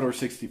Commodore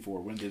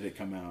 64. When did it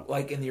come out?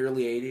 Like in the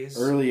early 80s?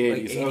 Early 80s.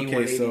 Like 81,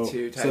 okay,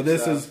 82 so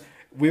this stuff. is,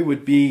 we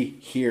would be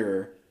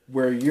here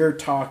where you're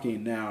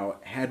talking now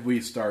had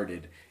we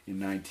started in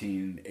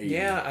 1980.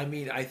 Yeah, I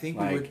mean, I think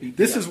we would be.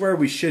 This is where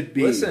we should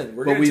be. Listen,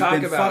 we're but going to talk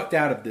we've been about fucked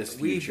out of this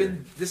future.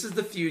 This is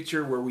the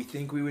future where we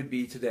think we would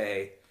be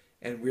today,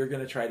 and we're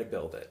going to try to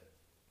build it.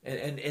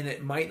 And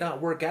it might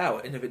not work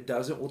out, and if it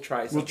doesn't, we'll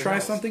try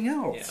something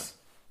else.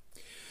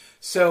 Yeah.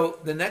 So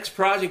the next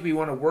project we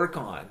want to work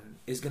on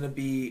is going to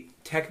be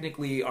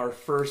technically our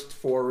first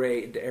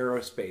foray into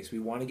aerospace. We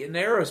want to get into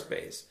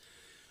aerospace.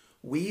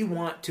 We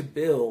want to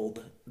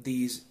build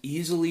these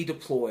easily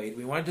deployed.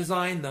 We want to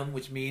design them,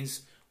 which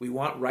means we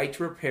want right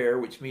to repair,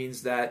 which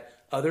means that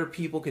other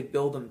people could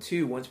build them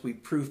too once we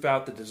proof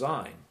out the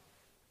design.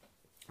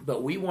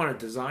 But we want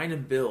to design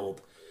and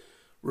build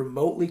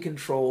remotely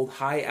controlled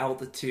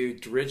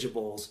high-altitude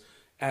dirigibles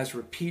as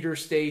repeater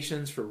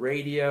stations for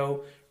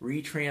radio,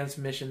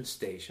 retransmission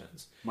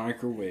stations.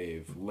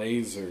 Microwave,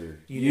 laser,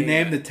 you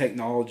name the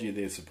technology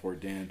they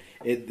support, Dan.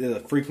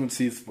 The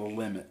frequency is the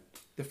limit.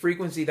 The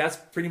frequency, that's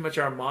pretty much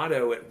our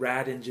motto at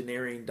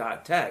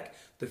radengineering.tech.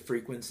 The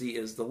frequency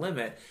is the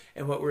limit.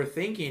 And what we're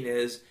thinking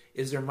is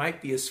there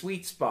might be a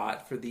sweet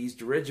spot for these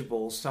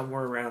dirigibles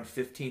somewhere around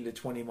 15 to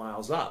 20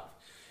 miles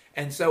up.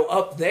 And so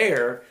up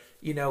there,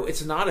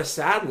 it's not a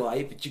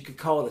satellite, but you could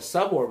call it a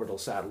suborbital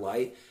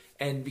satellite.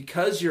 And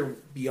because you're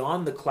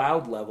beyond the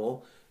cloud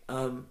level,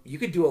 you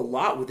could do a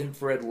lot with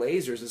infrared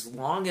lasers as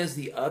long as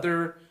the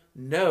other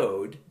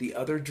node, the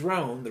other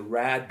drone, the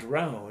RAD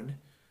drone,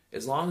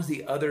 as long as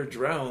the other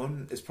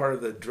drone is part of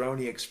the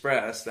Droney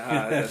Express,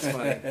 that's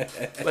funny.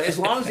 But as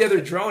long as the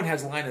other drone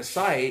has line of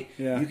sight,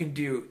 you can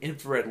do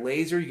infrared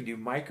laser, you can do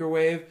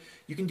microwave,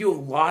 you can do a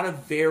lot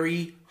of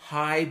very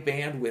high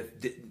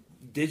bandwidth,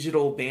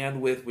 digital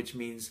bandwidth, which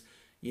means,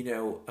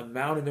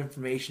 amount of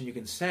information you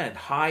can send,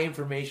 high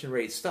information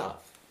rate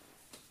stuff.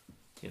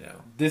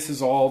 This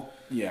is all,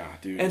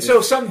 dude. And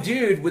so some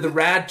dude with a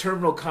RAD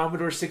terminal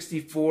Commodore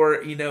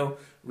 64,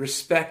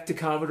 respect to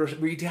Commodore.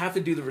 We have to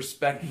do the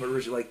respect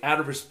commercial, like out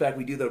of respect,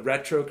 we do the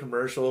retro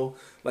commercial.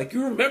 Like,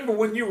 you remember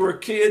when you were a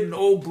kid and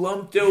old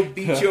Glumto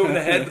beat you over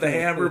the head with a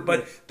hammer,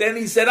 but then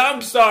he said,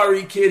 "I'm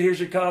sorry, kid, here's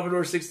your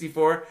Commodore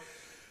 64."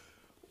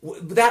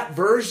 That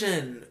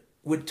version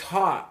would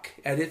talk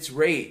at its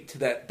rate to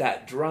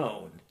that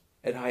drone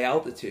at high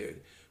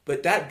altitude.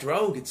 But that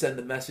drone could send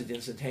the message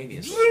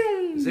instantaneously.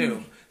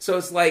 Zoom. So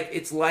it's like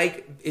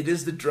it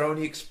is the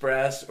Droney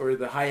Express or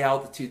the high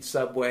altitude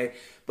subway,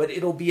 but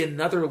it'll be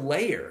another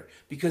layer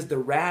because the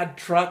RAD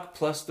truck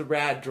plus the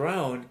RAD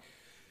drone,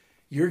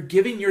 you're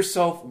giving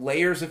yourself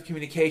layers of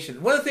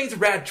communication. One of the things the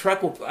RAD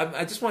truck will,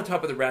 I just want to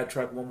talk about the RAD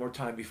truck one more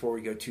time before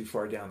we go too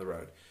far down the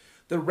road.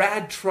 The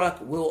RAD truck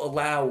will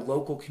allow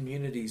local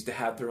communities to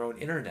have their own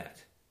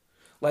internet.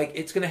 Like,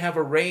 it's going to have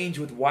a range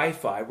with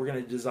Wi-Fi. We're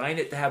going to design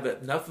it to have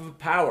enough of a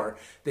power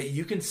that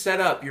you can set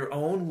up your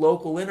own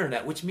local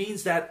internet, which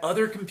means that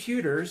other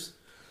computers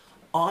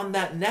on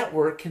that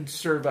network can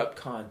serve up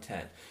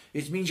content.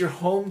 It means your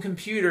home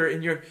computer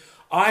and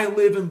I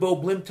live in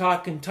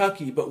Boblimtock,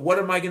 Kentucky, but what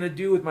am I going to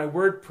do with my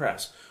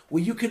WordPress?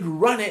 Well, you could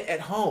run it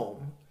at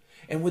home.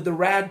 And with the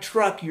RAD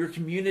truck, your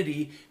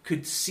community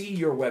could see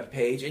your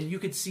webpage, and you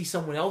could see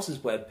someone else's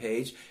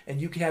webpage,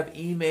 and you could have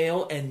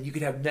email, and you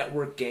could have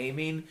network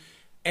gaming.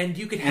 And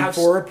you could have... And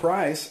for a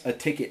price, a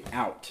ticket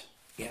out.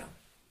 Yeah.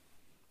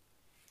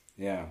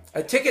 Yeah.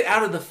 A ticket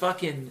out of the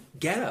fucking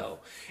ghetto.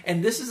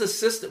 And this is a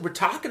system... We're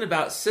talking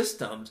about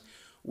systems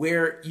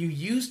where you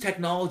use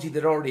technology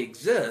that already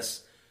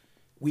exists.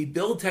 We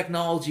build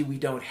technology we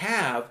don't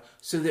have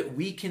so that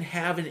we can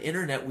have an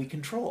internet we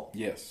control.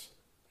 Yes.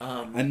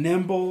 A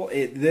nimble...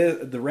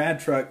 the RAD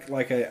truck,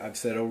 like I've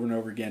said over and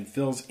over again,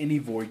 fills any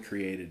void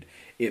created.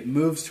 It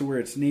moves to where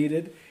it's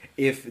needed.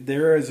 If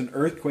there is an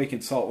earthquake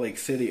in Salt Lake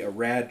City, a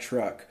RAD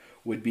truck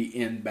would be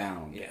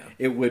inbound. Yeah.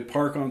 It would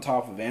park on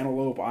top of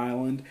Antelope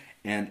Island,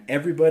 and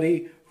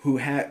everybody who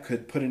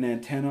could put an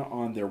antenna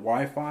on their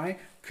Wi-Fi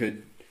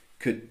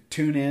could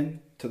tune in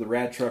to the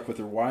RAD truck with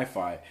their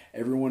Wi-Fi.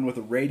 Everyone with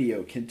a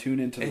radio can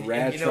tune into the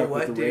RAD truck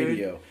with the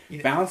radio.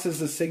 Bounces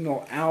the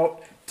signal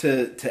out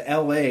to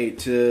L.A.,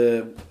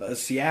 to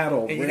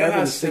Seattle, and wherever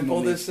the simple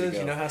signal this is? go.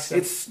 You know how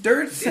simple... It's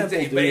dirt simple,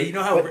 dude.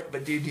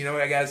 But dude, you know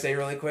what I gotta say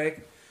really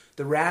quick?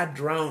 The RAD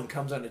drone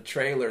comes on a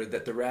trailer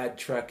that the RAD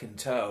truck can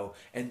tow,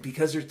 and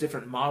because there's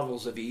different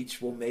models of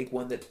each, we'll make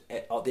one that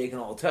they can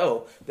all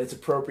tow that's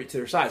appropriate to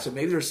their size. So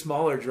maybe there's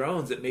smaller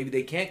drones that maybe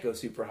they can't go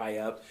super high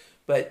up,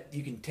 but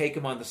you can take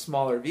them on the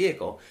smaller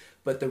vehicle.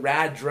 But the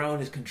RAD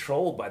drone is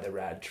controlled by the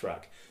RAD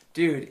truck.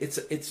 Dude,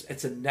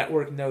 it's a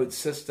network node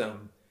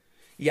system.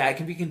 Yeah, it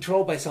can be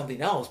controlled by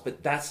something else,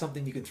 but that's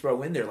something you can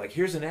throw in there. Like,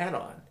 here's an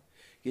add-on.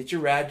 Get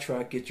your RAD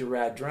truck, get your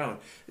RAD drone.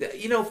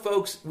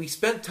 Folks, we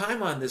spent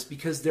time on this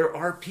because there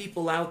are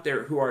people out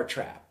there who are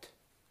trapped.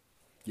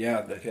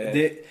 Yeah,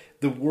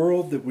 the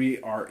world that we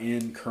are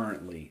in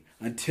currently,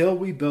 until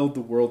we build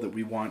the world that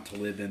we want to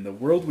live in, the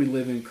world we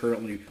live in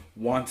currently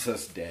wants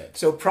us dead.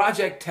 So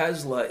Project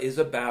Tesla is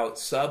about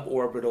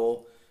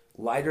suborbital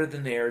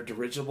lighter-than-air,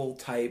 dirigible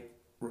type,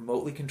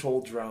 remotely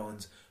controlled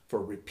drones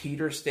for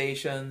repeater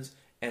stations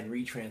and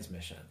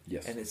retransmission.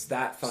 Yes. And it's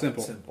that fucking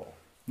simple.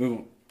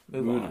 Move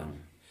on.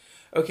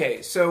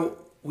 Okay, so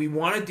we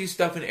want to do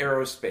stuff in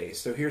aerospace.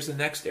 So here's the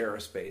next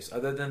aerospace.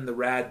 Other than the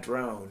RAD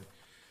drone,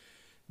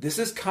 this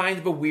is kind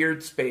of a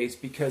weird space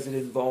because it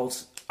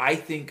involves, I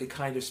think, a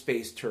kind of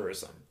space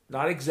tourism.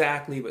 Not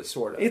exactly, but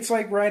sort of. It's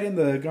like riding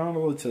the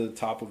gondola to the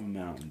top of a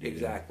mountain. Dude.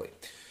 Exactly.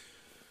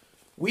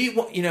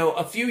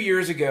 A few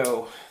years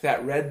ago,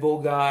 that Red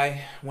Bull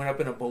guy went up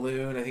in a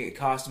balloon. I think it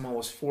cost him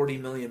almost $40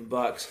 million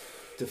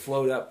to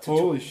float up to...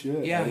 Holy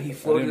shit. Yeah, he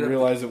floated I didn't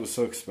realize it was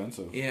so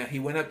expensive. Yeah, he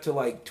went up to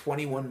like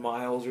 21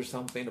 miles or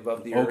something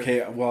above the earth.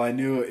 Okay, well, I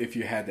knew if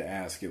you had to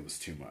ask, it was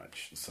too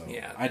much. So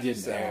yeah, I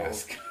didn't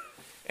ask.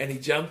 And he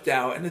jumped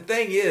out. And the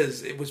thing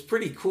is, it was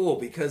pretty cool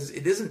because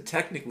it isn't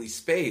technically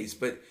space,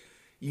 but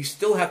you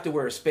still have to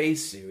wear a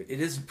spacesuit. It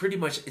is pretty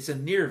much, it's a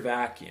near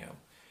vacuum.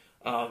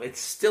 It's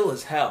still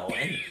as hell.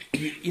 And,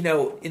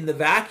 in the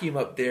vacuum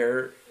up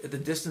there, the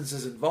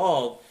distances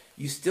involved,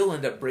 you still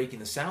end up breaking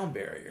the sound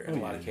barrier in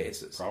a lot of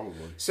cases. Probably.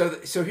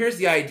 So here's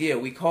the idea.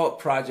 We call it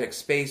Project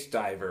Space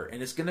Diver,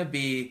 and it's going to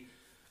be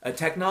a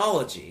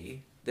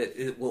technology that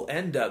it will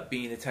end up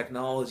being a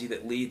technology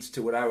that leads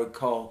to what I would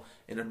call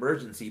an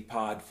emergency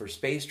pod for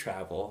space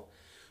travel.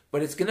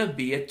 But it's going to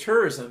be a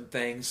tourism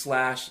thing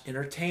 /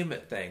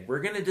 entertainment thing.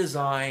 We're going to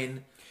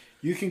design...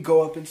 You can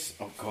go up and...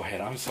 Oh, go ahead.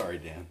 I'm sorry,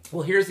 Dan.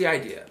 Well, here's the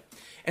idea.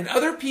 And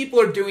other people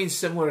are doing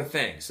similar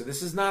things. So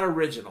this is not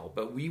original,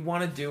 but we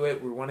want to do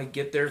it. We want to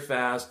get there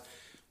fast.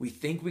 We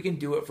think we can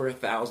do it for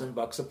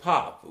 $1,000 a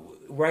pop.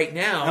 Right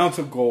now... An ounce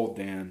of gold,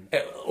 Dan.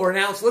 Or an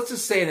ounce... Let's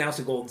just say an ounce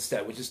of gold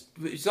instead, which is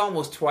it's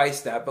almost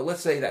twice that, but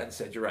let's say that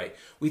instead. You're right.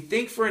 We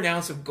think for an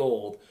ounce of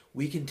gold,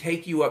 we can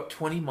take you up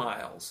 20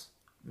 miles,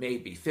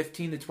 maybe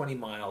 15 to 20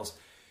 miles,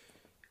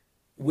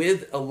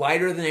 with a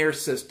lighter-than-air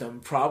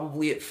system.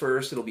 Probably at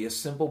first, it'll be a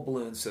simple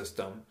balloon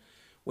system.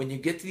 When you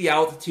get to the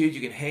altitude,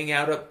 you can hang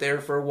out up there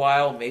for a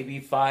while, maybe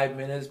 5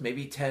 minutes,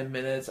 maybe 10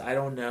 minutes, I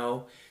don't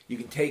know. You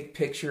can take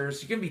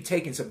pictures. You're going to be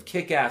taking some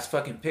kick-ass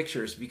fucking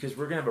pictures because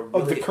we're going to have a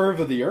really... Oh, the curve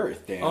of the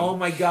Earth, Dan. Oh,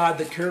 my God,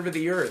 the curve of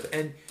the Earth.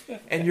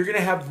 And you're going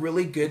to have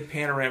really good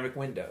panoramic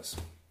windows.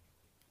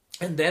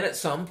 And then at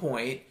some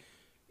point,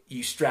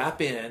 you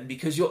strap in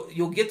because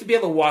you'll get to be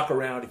able to walk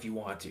around if you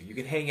want to. You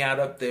can hang out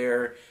up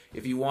there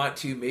if you want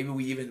to. Maybe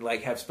we even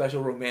have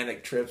special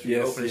romantic trips where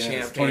you open a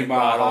champagne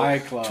 20-mile high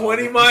club.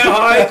 20-mile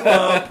high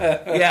club.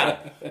 Yeah.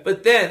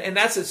 But then, and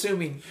that's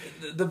assuming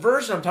the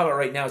version I'm talking about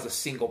right now is a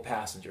single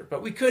passenger.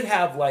 But we could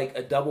have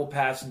a double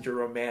passenger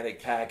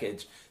romantic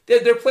package.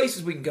 There are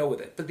places we can go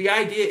with it. But the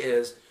idea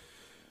is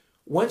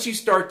once you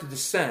start the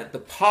descent, the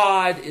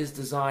pod is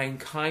designed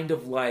kind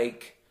of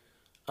like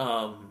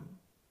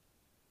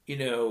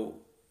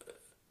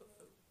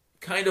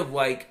kind of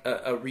like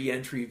a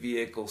re-entry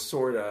vehicle,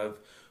 sort of.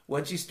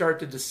 Once you start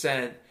the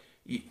descent,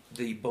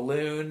 the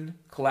balloon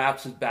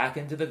collapses back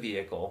into the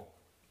vehicle.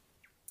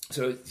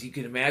 So you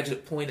can imagine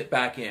it pulling it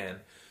back in,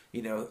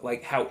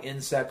 like how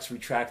insects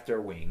retract their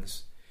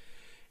wings.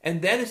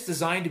 And then it's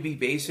designed to be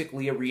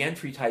basically a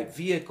re-entry type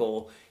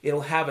vehicle.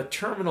 It'll have a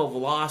terminal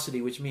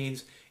velocity, which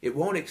means it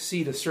won't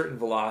exceed a certain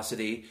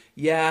velocity.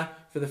 Yeah,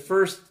 for the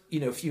first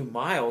few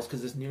miles,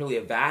 because it's nearly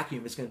a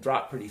vacuum, it's going to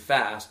drop pretty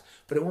fast,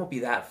 but it won't be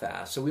that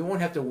fast. So we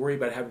won't have to worry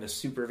about having a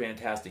super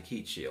fantastic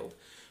heat shield.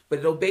 But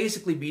it'll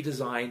basically be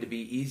designed to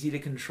be easy to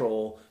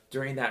control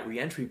during that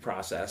re-entry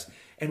process.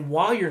 And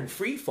while you're in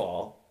free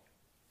fall,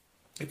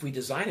 if we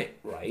design it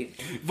right...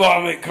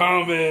 Vomit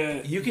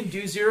comment! You can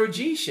do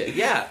zero-G shit,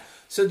 yeah.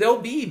 So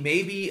there'll be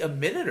maybe a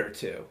minute or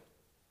two.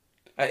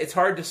 It's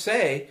hard to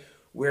say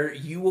where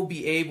you will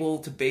be able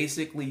to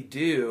basically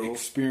do...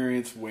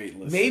 Experience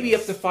weightlessness. Maybe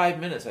up to 5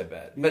 minutes, I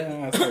bet. But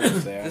yeah, that's hard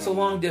to say. It's a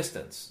long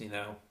distance,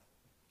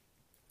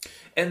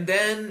 And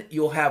then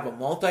you'll have a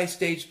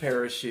multi-stage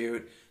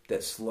parachute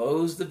that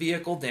slows the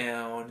vehicle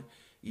down.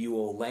 You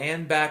will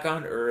land back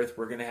on Earth.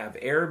 We're going to have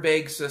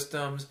airbag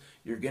systems.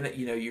 You're going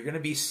to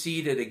be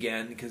seated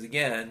again because,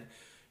 again...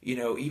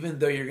 even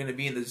though you're going to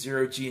be in the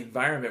zero-G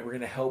environment, we're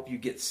going to help you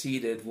get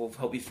seated. We'll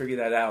help you figure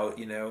that out,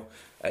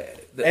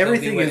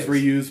 Everything is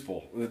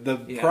reusable. The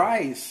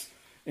price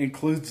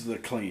includes the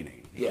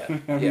cleaning.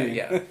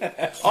 Yeah.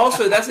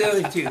 Also, that's the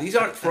other thing, too. These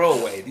aren't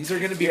throwaway. These are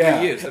going to be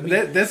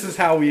reused. This is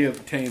how we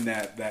obtain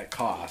that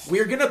cost.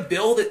 We're going to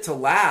build it to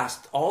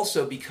last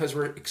also because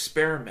we're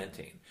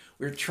experimenting.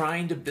 We're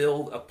trying to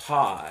build a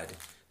pod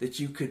that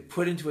you could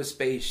put into a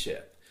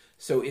spaceship.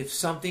 So if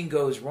something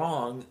goes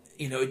wrong...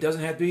 it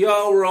doesn't have to be,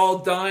 we're all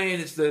dying.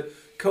 It's the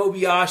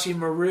Kobayashi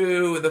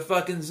Maru and the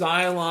fucking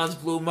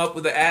Xylons blew them up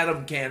with the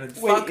atom cannon.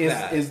 Fuck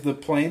that. Is the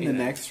plane the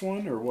next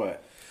one or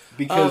what?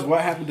 Because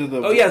what happened to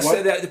the... Oh, yeah,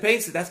 so the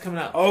paint, that's coming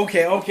out.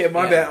 Okay,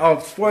 my bad. Oh,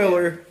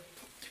 spoiler.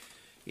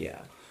 Yeah.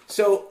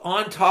 So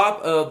on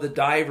top of the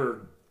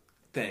diver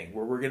thing,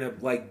 where we're going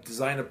to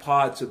design a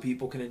pod so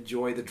people can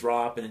enjoy the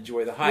drop and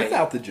enjoy the height.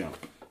 Without the jump.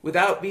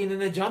 Without being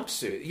in a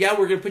jumpsuit. Yeah,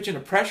 we're going to put you in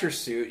a pressure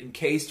suit in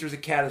case there's a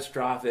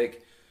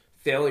catastrophic...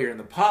 failure in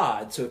the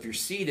pod. So if you're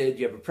seated,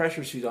 you have a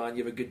pressure suit on,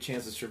 you have a good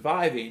chance of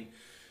surviving,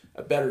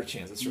 a better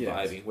chance of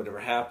surviving, whatever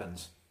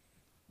happens.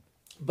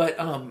 But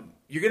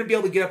you're going to be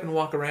able to get up and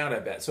walk around, I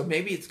bet. So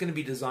maybe it's going to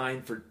be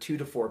designed for 2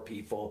 to 4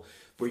 people,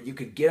 where you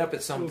could get up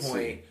at some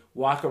point,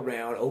 walk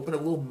around, open a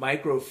little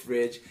micro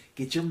fridge,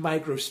 get your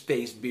micro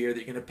space beer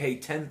that you're going to pay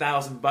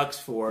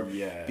 $10,000 for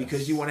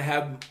because you want to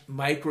have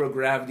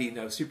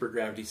super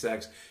gravity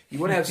sex. You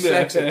want to have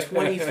sex at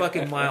 20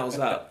 fucking miles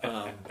up.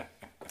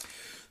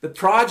 The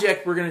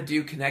project we're going to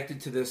do connected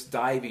to this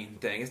diving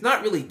thing, it's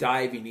not really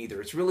diving either.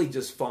 It's really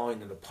just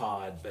falling in the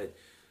pod, but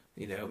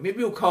maybe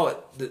we'll call it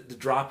the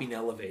dropping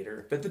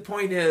elevator. But the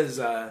point is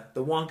the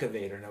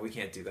Wonkavator. No, we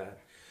can't do that.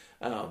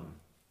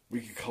 We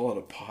could call it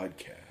a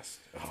podcast.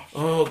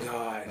 Oh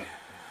God.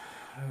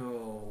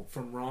 Oh,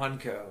 from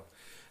Ronco.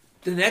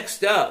 The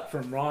next up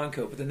from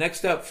Ronco, but the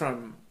next up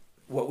from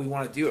what we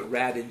want to do at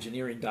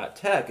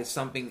radengineering.tech is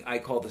something I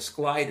call the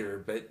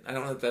Sglider, but I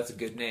don't know if that's a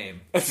good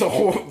name. It's a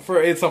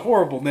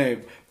horrible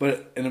name,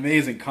 but an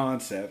amazing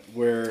concept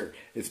where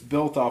it's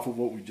built off of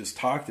what we just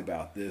talked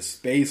about, this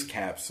space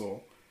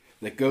capsule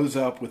that goes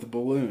up with a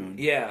balloon.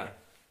 Yeah.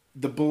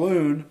 The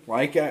balloon,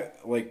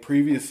 like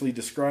previously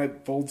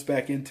described, folds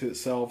back into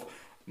itself.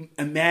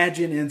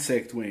 Imagine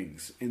insect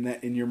wings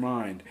in your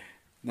mind.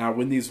 Now,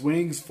 when these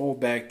wings fold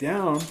back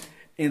down,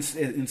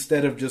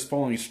 instead of just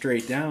falling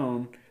straight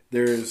down,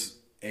 it's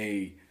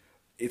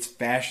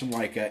fashioned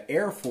like an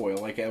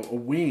airfoil, like a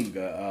wing,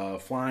 a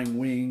flying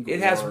wing. It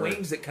has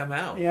wings that come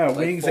out. Yeah,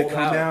 wings that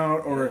come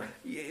out. Or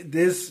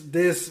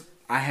this.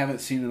 I haven't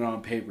seen it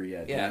on paper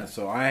yet. Yeah. Dan,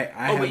 so I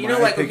have my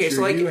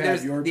picture.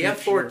 There's the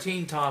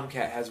F-14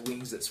 Tomcat has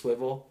wings that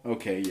swivel.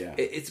 Okay, yeah.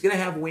 It's going to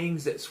have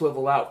wings that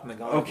swivel out from the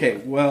gondola.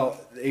 Okay,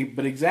 well,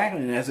 but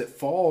exactly, and as it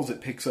falls,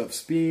 it picks up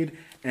speed.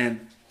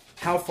 And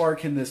how far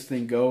can this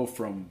thing go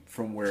from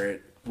where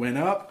it went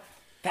up?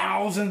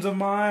 Thousands of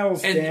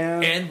miles,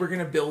 Dan. And we're going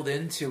to build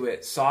into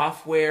it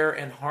software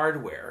and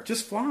hardware.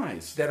 Just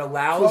flies. That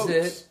allows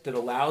it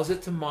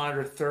to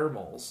monitor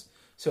thermals.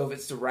 So if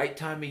it's the right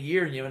time of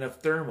year and you have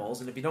enough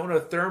thermals, and if you don't know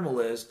what a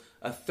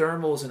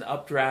thermal is an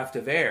updraft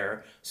of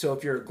air. So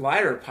if you're a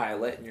glider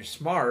pilot and you're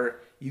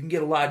smart, you can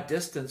get a lot of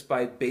distance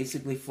by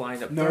basically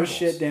flying up thermals. No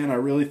shit, Dan. I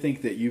really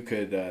think that you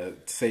could,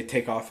 say,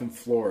 take off in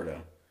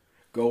Florida,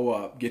 go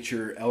up, get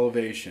your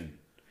elevation,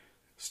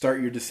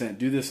 start your descent.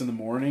 Do this in the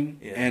morning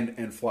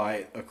and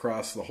fly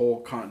across the whole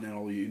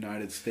continental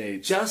United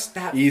States. Just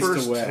that east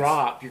first to west.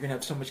 drop, you're going to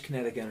have so much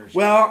kinetic energy.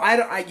 Well,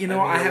 I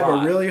have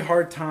a really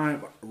hard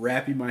time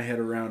wrapping my head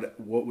around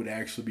what would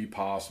actually be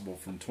possible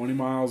from 20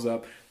 miles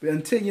up. But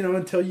until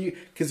you,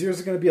 because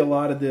there's going to be a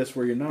lot of this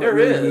where you're not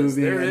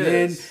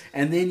moving,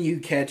 and then you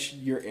catch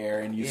your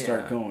air and you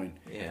start going.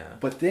 Yeah.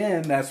 But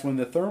then that's when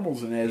the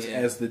thermals, and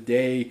as the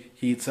day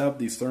heats up,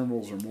 these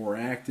thermals are more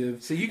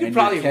active. So you can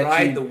probably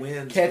ride the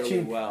winds really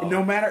well.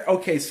 No matter,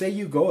 say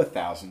you go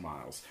 1,000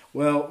 miles.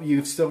 Well,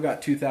 you've still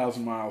got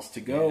 2,000 miles to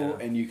go,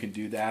 and you can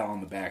do that on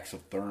the backs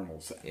of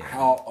thermals. Yeah.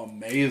 How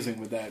amazing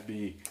would that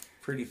be?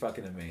 Pretty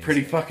fucking amazing.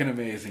 Pretty fucking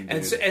amazing,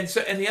 dude. And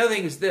the other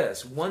thing is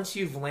this: once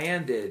you've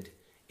landed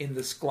in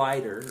the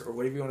Sglider, or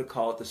whatever you want to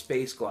call it, the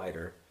space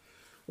glider,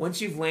 once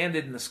you've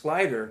landed in the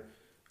Sglider,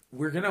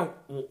 we're going to,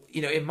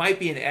 it might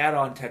be an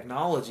add-on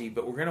technology,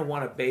 but we're going to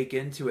want to bake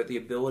into it the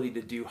ability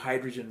to do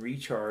hydrogen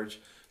recharge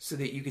so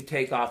that you could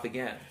take off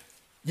again.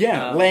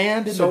 Yeah,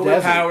 land in the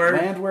desert. Powered,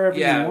 land wherever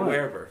you want.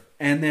 Wherever.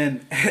 And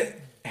then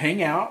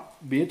hang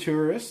out, be a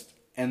tourist,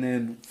 and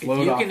then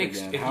float off again.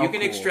 If you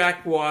can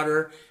extract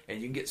water and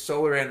you can get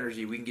solar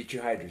energy, we can get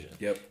you hydrogen.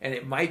 Yep. And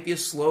it might be a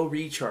slow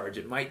recharge.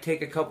 It might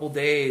take a couple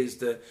days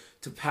to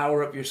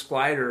power up your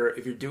Sglider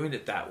if you're doing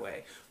it that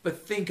way.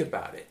 But think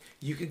about it.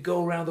 You could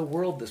go around the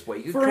world this way.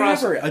 You could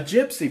forever. A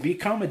gypsy.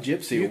 Become a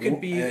gypsy. You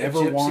could be a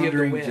gypsy of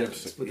the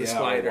winds with the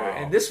Sglider. Wow.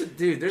 And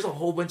there's a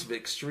whole bunch of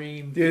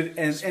extreme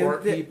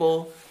sport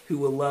people who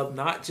will love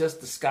not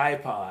just the Sky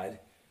Pod.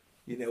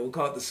 We'll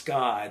call it the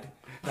SCOD.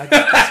 Not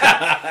just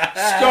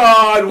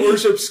SCOD,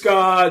 worship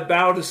SCOD,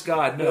 bow to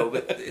SCOD. No,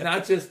 but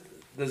not just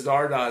the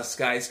Zardoz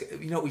Sky.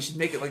 We should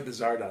make it like the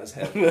Zardoz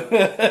head.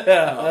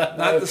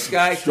 Not the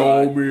Sky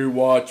Show Pod. me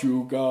what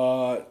you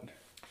got.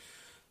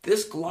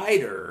 This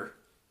glider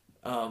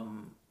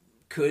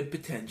could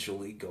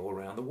potentially go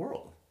around the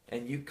world.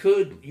 And you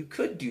could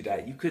do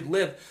that. You could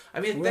live. I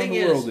mean, the thing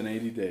is, around the world in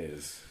 80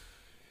 days.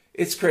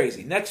 It's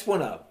crazy. Next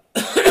one up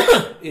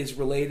is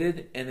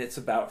related, and it's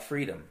about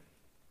freedom.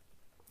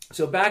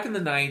 So back in the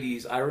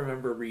 90s, I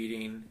remember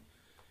reading,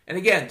 and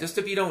again, just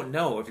if you don't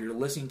know, if you're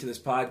listening to this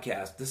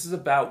podcast, this is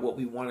about what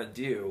we want to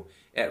do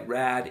at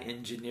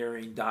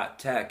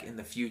radengineering.tech in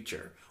the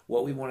future.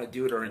 What we want to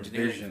do at our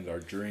engineering. Visions, our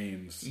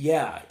dreams.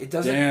 Yeah, it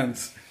doesn't...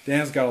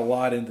 Dan's got a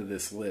lot into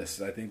this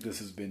list. I think this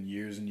has been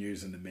years and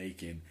years in the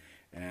making,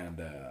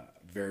 and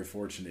very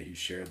fortunate he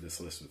shared this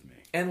list with me.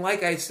 And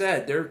like I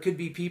said, there could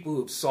be people who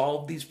have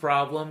solved these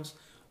problems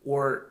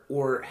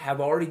or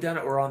have already done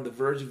it or are on the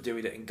verge of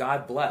doing it, and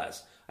God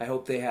bless. I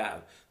hope they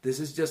have. This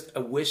is just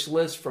a wish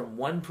list from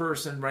one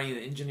person running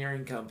an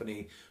engineering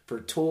company for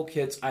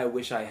toolkits I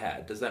wish I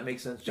had. Does that make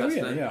sense,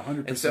 Justin? Oh, yeah,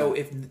 100%. And so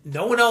if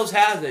no one else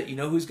has it, you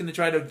know who's going to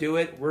try to do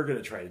it? We're going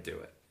to try to do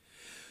it.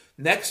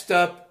 Next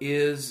up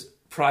is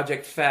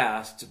Project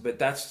Fast, but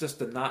that's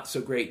just a not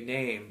so great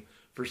name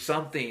for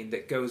something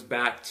that goes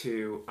back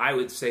to, I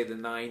would say, the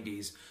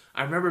 90s.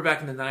 I remember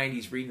back in the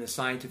 90s reading the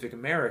Scientific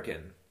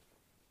American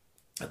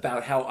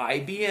about how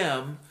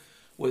IBM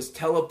was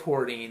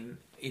teleporting,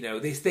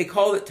 they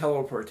called it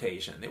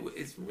teleportation.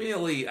 It's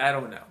really, I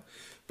don't know.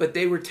 But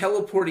they were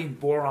teleporting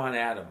boron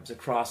atoms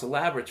across a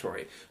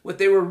laboratory. What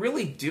they were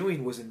really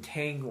doing was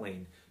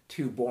entangling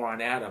two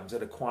boron atoms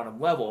at a quantum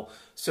level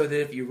so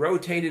that if you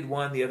rotated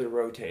one, the other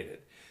rotated.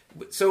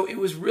 So it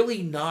was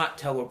really not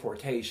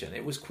teleportation.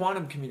 It was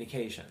quantum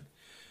communication.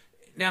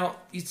 Now,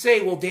 you'd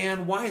say, well,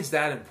 Dan, why is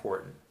that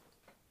important?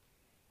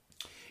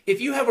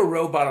 If you have a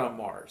robot on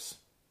Mars,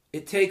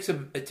 it takes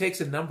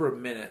a number of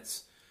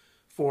minutes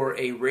for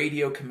a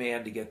radio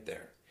command to get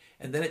there.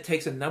 And then it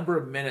takes a number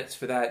of minutes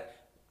for that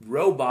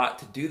robot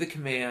to do the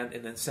command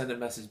and then send a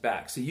message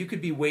back. So you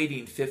could be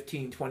waiting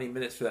 15, 20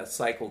 minutes for that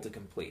cycle to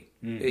complete.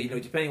 Mm-hmm.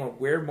 Depending on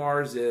where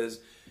Mars is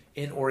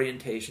in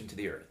orientation to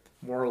the Earth,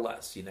 more or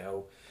less,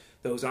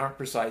 those aren't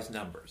precise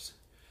numbers.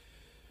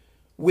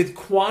 With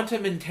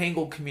quantum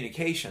entangled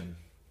communication,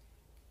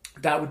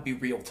 that would be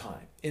real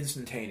time,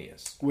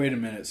 instantaneous. Wait a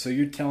minute. So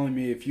you're telling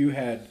me if you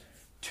had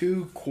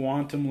two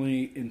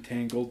quantumly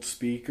entangled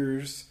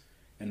speakers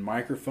and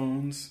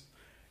microphones,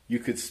 you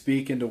could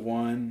speak into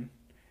one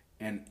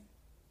and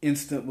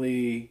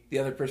instantly the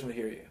other person would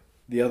hear you.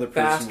 The other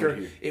person would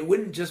hear you. It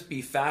wouldn't just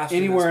be faster.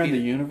 Anywhere in the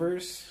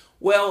universe?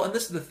 Well, and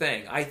this is the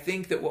thing. I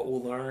think that what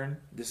we'll learn,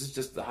 this is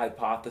just the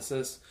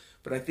hypothesis,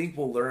 but I think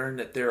we'll learn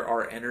that there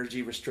are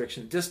energy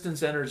restriction,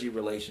 distance energy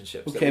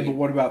relationships. Okay, but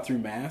what about through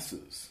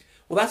masses?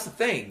 Well, that's the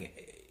thing.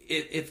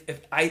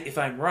 If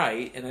I'm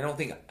right, and I don't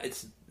think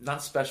it's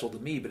not special to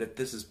me, but if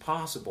this is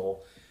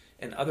possible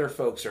and other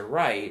folks are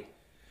right,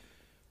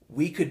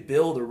 we could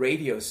build a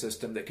radio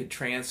system that could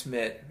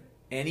transmit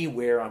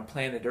anywhere on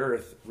planet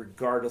Earth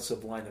regardless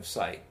of line of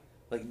sight.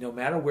 Like no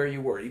matter where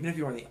you were, even if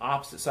you were on the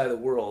opposite side of the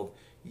world,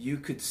 you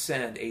could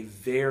send a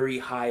very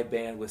high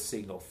bandwidth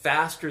signal,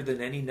 faster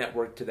than any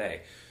network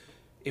today.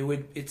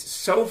 It's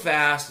so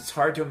fast, it's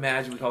hard to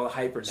imagine. We call it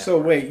hyper network. So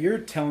wait, you're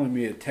telling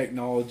me a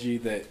technology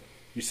that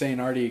you're saying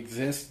already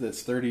exists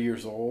that's 30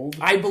 years old?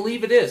 I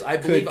believe it is. I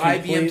believe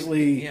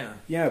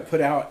IBM's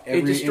put out every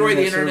it would destroy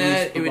the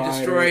internet. It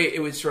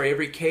would destroy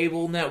every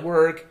cable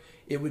network.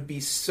 It would be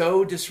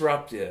so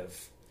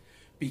disruptive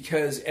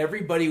because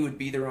everybody would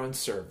be their own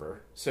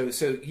server. So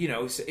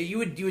you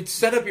would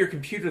set up your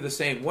computer the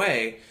same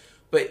way,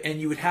 and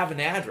you would have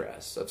an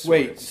address of sorts.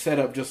 Wait, set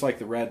up just like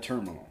the RAD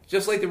terminal.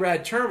 Just like the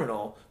RAD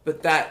terminal,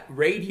 but that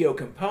radio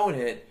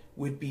component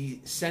would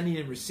be sending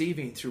and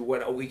receiving through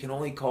what we can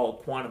only call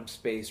quantum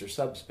space or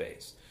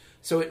subspace.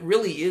 So it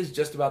really is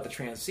just about the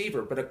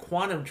transceiver, but a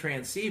quantum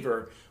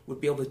transceiver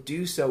would be able to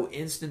do so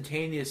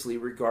instantaneously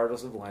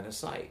regardless of line of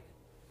sight.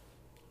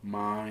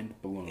 Mind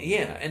blown.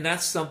 Yeah, and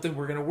that's something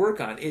we're going to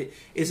work on.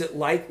 Is it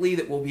likely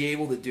that we'll be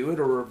able to do it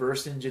or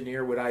reverse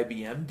engineer what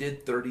IBM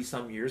did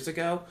 30-some years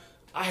ago?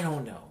 I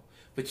don't know.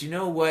 But you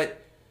know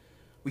what?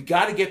 We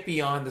got to get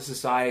beyond the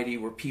society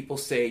where people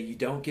say you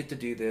don't get to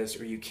do this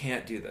or you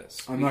can't do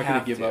this. I'm not going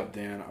to give up,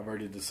 Dan. I've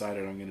already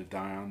decided I'm going to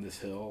die on this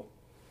hill.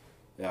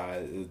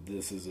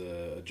 This is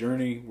a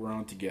journey we're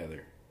on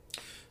together.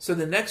 So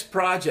the next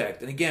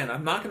project, and again,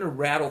 I'm not going to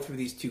rattle through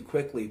these too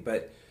quickly,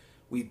 but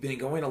we've been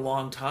going a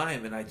long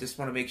time, and I just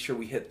want to make sure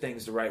we hit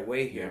things the right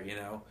way here,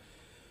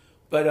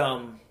 But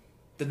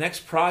the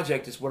next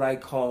project is what I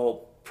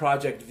call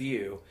Project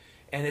View.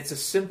 And it's a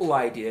simple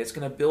idea. It's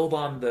going to build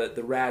on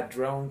the RAD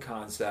drone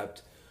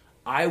concept.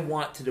 I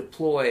want to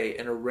deploy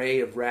an array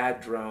of RAD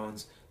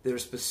drones that are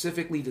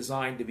specifically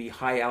designed to be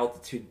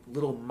high-altitude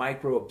little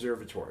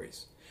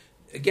micro-observatories.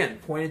 Again,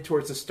 pointed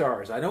towards the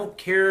stars. I don't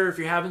care if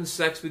you're having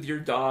sex with your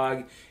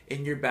dog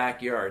in your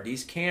backyard.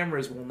 These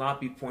cameras will not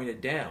be pointed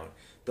down.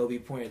 They'll be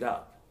pointed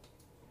up.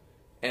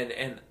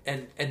 And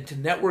to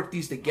network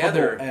these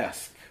together...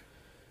 Hubble-esque.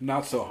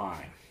 Not so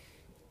high.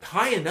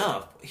 High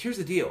enough. Here's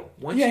the deal.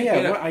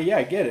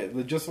 I get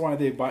it. Just why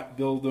they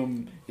build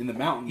them in the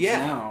mountains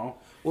now.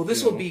 Well,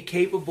 this will be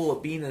capable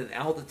of being at an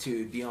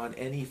altitude beyond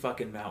any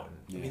fucking mountain.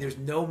 Yeah. I mean, there's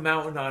no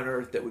mountain on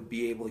Earth that would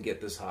be able to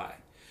get this high.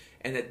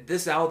 And at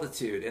this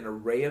altitude, an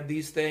array of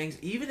these things,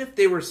 even if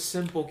they were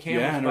simple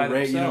cameras by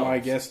themselves. I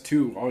guess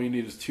two. All you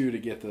need is two to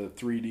get the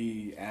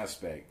 3D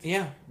aspect.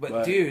 Yeah,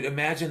 but dude,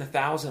 imagine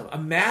 1,000.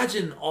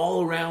 Imagine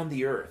all around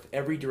the Earth,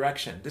 every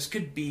direction. This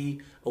could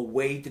be a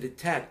way to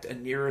detect a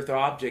near-Earth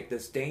object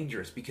that's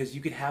dangerous because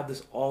you could have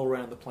this all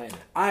around the planet.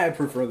 I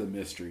prefer the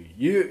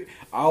mystery.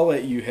 I'll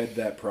let you head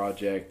that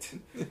project.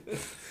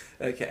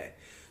 Okay.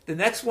 The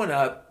next one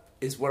up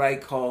is what I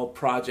call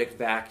Project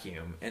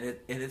Vacuum, and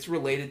it's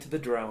related to the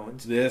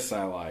drones. This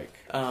I like.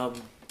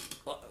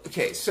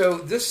 Okay, so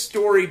this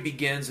story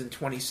begins in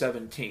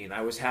 2017.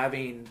 I was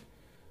having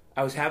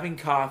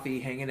coffee,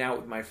 hanging out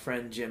with my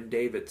friend Jim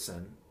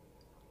Davidson,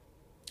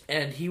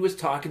 And he was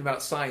talking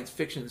about science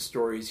fiction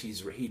stories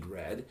he'd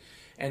read.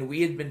 And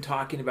we had been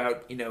talking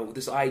about,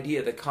 this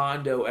idea, the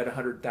condo at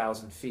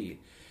 100,000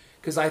 feet.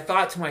 Because I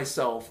thought to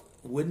myself,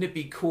 wouldn't it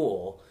be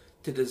cool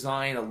to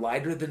design a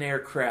lighter-than-air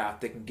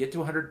craft that can get to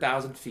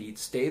 100,000 feet,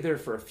 stay there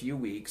for a few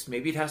weeks.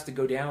 Maybe it has to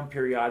go down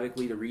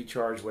periodically to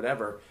recharge,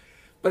 whatever.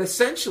 But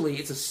essentially,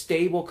 it's a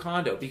stable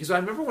condo. Because I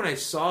remember when I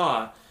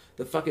saw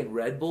the fucking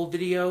Red Bull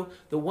video,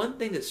 the one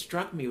thing that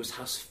struck me was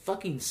how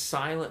fucking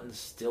silent and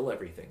still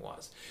everything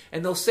was.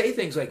 And they'll say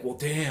things like, well,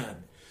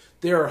 Dan,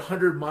 there are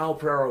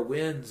 100-mile-per-hour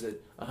winds at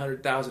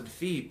 100,000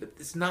 feet, but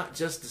it's not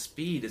just the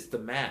speed, it's the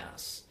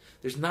mass.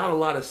 There's not a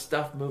lot of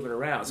stuff moving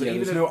around. So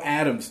there's no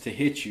atoms to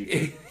hit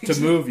you,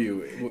 to move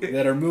you,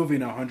 that are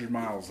moving 100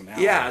 miles an hour.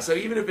 Yeah, so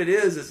even if it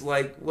is, it's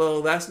like,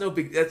 well, that's not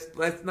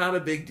a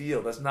big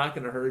deal. That's not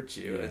going to hurt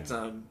you.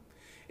 Yeah.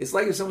 It's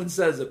like if someone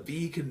says a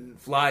bee can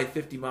fly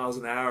 50 miles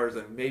an hour,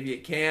 then maybe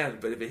it can,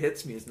 but if it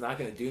hits me, it's not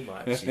going to do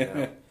much.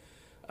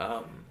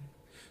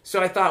 So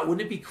I thought,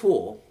 wouldn't it be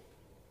cool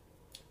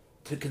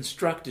to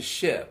construct a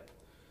ship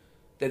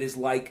that is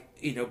like,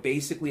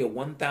 basically a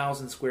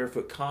 1,000 square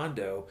foot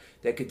condo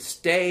that could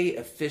stay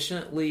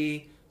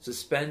efficiently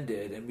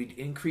suspended, and we'd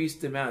increase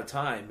the amount of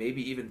time,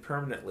 maybe even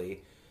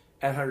permanently,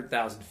 at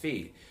 100,000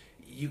 feet.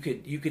 You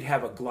could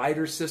have a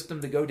glider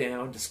system to go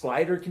down. The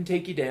glider can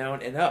take you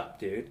down and up,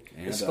 dude.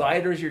 And the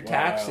glider is your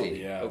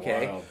taxi. Yeah,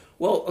 okay. Wild.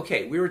 Well,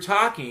 okay. We were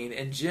talking,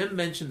 and Jim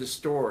mentioned a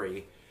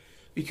story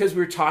because we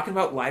were talking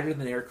about lighter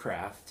than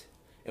aircraft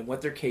and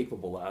what they're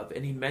capable of,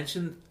 and he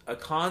mentioned a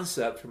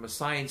concept from a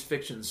science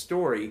fiction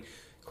story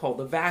called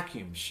the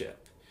vacuum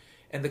ship.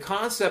 And the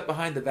concept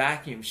behind the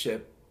vacuum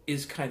ship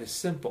is kind of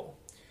simple.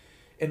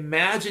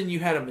 Imagine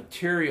you had a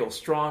material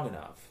strong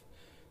enough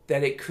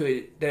that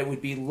it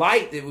would be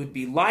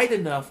light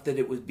enough that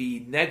it would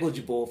be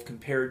negligible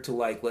compared to,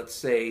 like, let's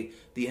say,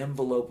 the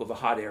envelope of a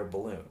hot air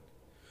balloon,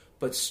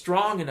 but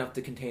strong enough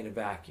to contain a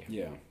vacuum.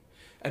 Yeah.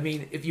 I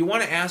mean, if you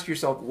want to ask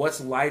yourself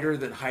what's lighter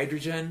than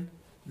hydrogen,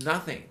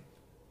 nothing.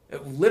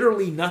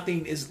 Literally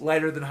nothing is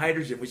lighter than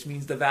hydrogen, which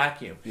means the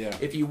vacuum. Yeah.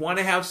 If you want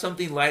to have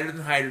something lighter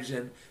than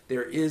hydrogen,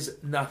 there is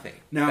nothing.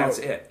 Now, that's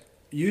it.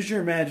 Use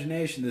your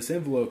imagination. This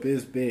envelope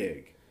is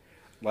big.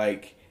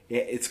 Like,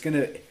 it's going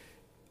to...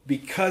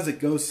 Because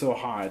it goes so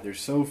high, there's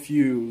so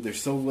few,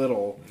 there's so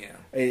little. Yeah.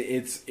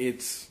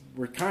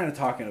 We're kind of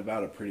talking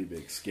about a pretty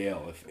big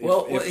scale.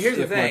 Here's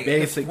the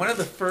thing. One of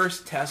the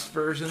first test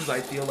versions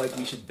I feel like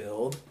we should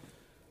build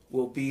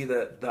will be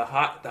the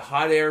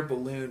hot air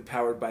balloon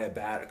powered by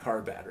a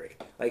car battery.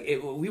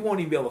 Like, we won't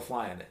even be able to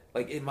fly on it.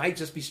 Like, it might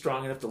just be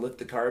strong enough to lift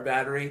the car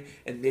battery,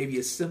 and maybe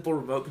a simple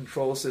remote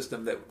control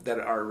system that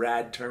our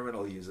RAD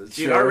terminal uses.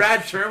 Dude, our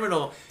RAD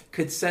terminal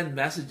could send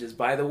messages.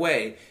 By the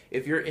way,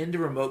 if you're into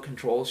remote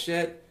control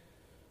shit,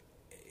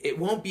 it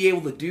won't be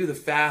able to do the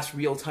fast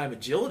real-time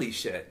agility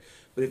shit.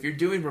 But if you're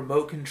doing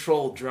remote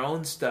control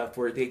drone stuff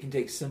where they can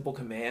take simple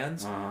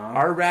commands,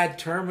 our RAD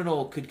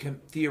terminal could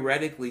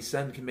theoretically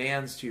send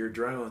commands to your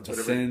drones.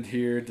 Descend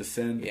here,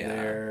 descend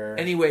there.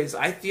 Anyways,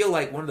 I feel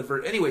like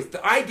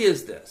the idea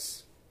is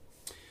this.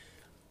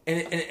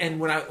 And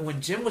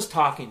when Jim was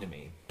talking to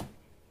me,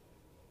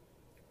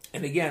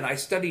 and again, I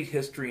studied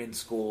history in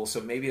school, so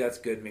maybe that's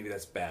good, maybe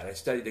that's bad. I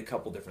studied a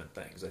couple different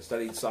things. I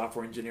studied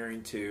software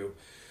engineering too.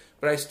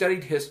 But I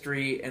studied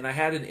history, and I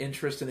had an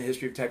interest in the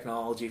history of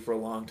technology for a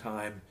long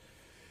time.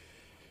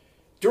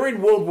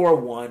 During World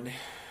War I,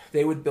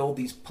 they would build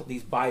these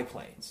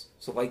biplanes.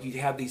 So, like, you'd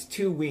have these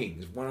two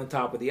wings, one on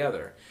top of the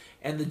other.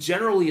 And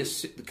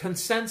the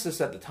consensus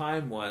at the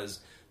time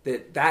was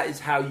that is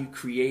how you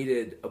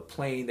created a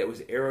plane that was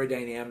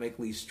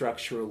aerodynamically,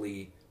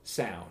 structurally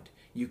sound.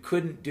 You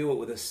couldn't do it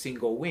with a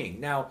single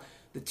wing. Now,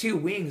 the two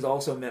wings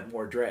also meant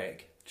more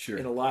drag. Sure.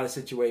 In a lot of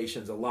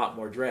situations, a lot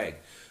more drag.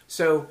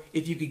 So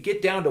if you could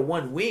get down to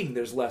one wing,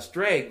 there's less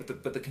drag.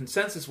 But the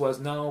consensus was,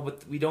 no,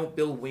 but we don't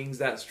build wings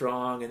that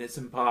strong, and it's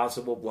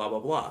impossible, blah, blah,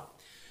 blah.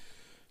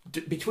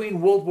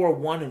 Between World War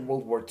I and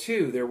World War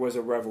II, there was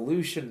a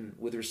revolution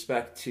with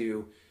respect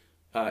to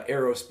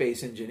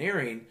aerospace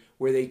engineering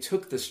where they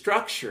took the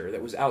structure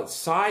that was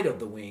outside of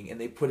the wing and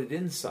they put it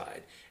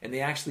inside. And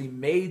they actually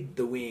made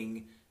the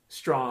wing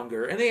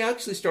stronger. And they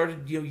actually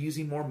started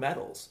using more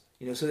metals.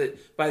 So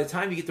that by the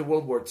time you get to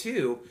World War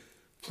II,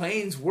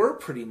 planes were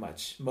pretty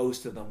much,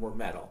 most of them were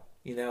metal.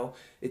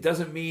 It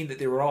doesn't mean that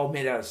they were all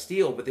made out of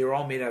steel, but they were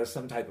all made out of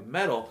some type of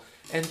metal.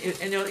 And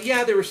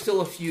there were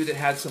still a few that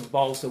had some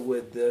balsa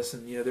wood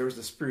and there was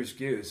the spruce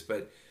goose,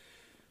 but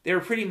they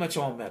were pretty much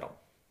all metal.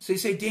 So you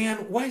say,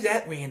 Dan, what is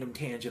that random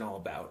tangent all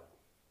about?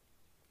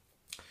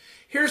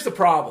 Here's the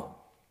problem.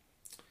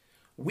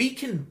 We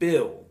can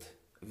build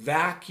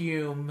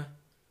vacuum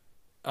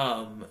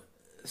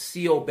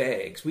seal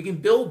bags. We can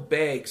build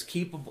bags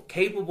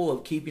capable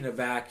of keeping a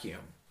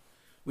vacuum.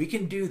 We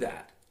can do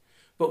that.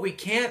 But we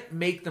can't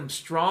make them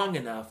strong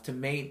enough to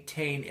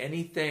maintain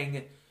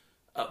anything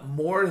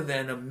more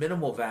than a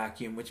minimal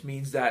vacuum, which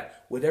means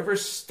that whatever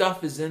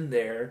stuff is in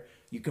there,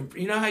 you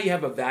know how you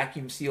have a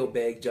vacuum seal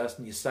bag,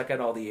 Justin, you suck out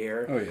all the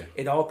air? Oh, yeah.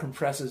 It all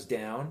compresses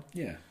down?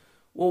 Yeah.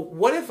 Well,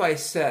 what if I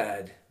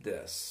said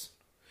this?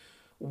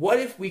 What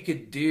if we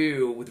could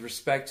do, with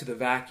respect to the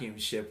vacuum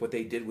ship, what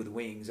they did with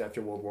wings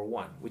after World War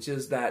One, which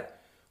is that,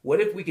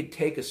 what if we could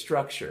take a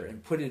structure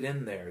and put it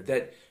in there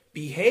that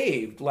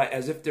behaved like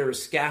as if there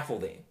was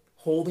scaffolding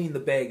holding the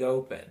bag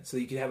open so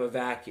you could have a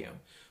vacuum,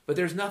 but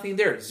there's nothing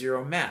there, it's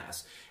zero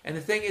mass. And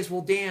the thing is,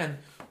 well, Dan,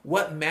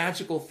 what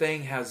magical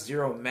thing has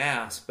zero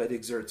mass but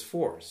exerts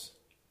force?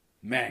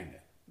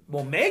 Magnet.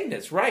 Well,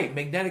 magnets, right,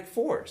 magnetic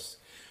force.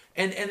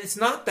 And it's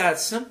not that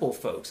simple,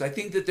 folks. I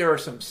think that there are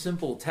some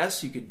simple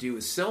tests you could do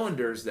with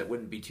cylinders that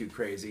wouldn't be too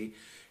crazy.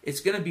 It's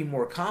going to be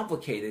more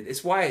complicated.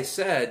 It's why I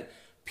said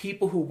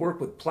people who work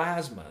with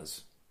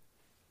plasmas,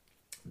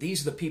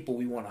 these are the people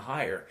we want to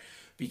hire,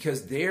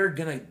 because they're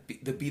going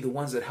to be the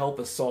ones that help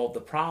us solve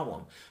the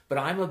problem. But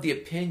I'm of the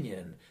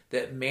opinion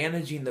that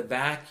managing the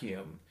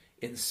vacuum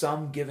in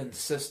some given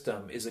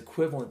system is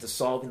equivalent to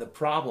solving the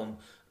problem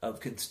of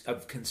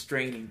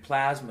constraining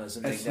plasmas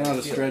and it's magnetic not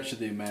a fields. Stretch of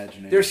the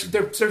imagination. They're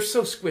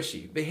so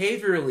squishy.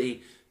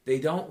 Behaviorally, they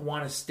don't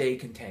want to stay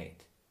contained.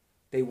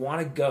 They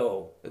want to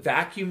go.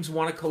 Vacuums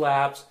want to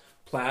collapse.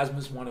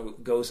 Plasmas want to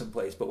go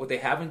someplace. But what they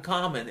have in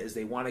common is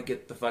they want to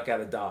get the fuck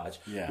out of Dodge.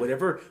 Yeah.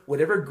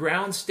 Whatever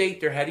ground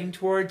state they're heading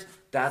towards,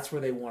 that's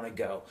where they want to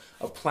go.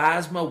 A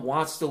plasma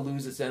wants to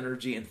lose its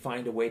energy and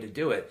find a way to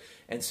do it.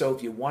 And so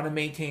if you want to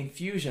maintain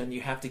fusion,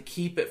 you have to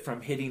keep it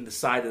from hitting the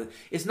side of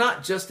It's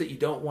not just that you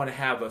don't want to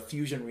have a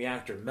fusion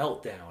reactor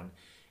meltdown.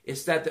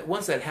 It's that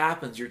once that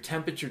happens, your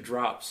temperature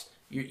drops.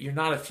 You're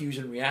not a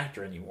fusion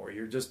reactor anymore.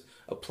 You're just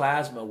a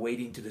plasma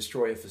waiting to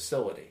destroy a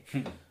facility.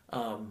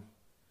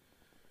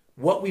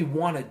 What we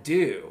want to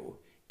do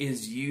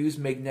is use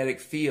magnetic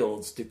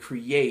fields to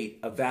create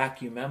a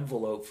vacuum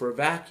envelope for a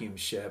vacuum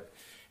ship.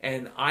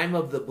 And I'm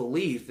of the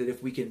belief that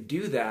if we can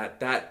do that,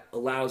 that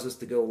allows us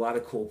to go a lot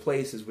of cool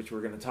places, which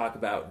we're going to talk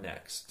about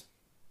next.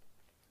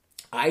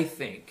 I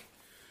think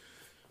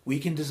we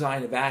can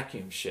design a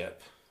vacuum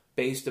ship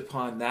based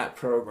upon that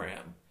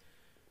program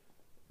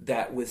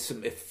that with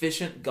some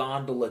efficient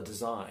gondola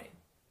design.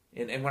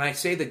 And when I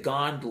say the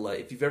gondola,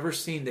 if you've ever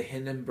seen the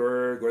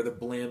Hindenburg or the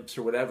blimps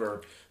or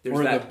whatever, there's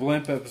or that the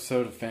blimp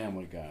episode of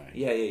Family Guy.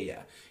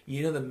 Yeah.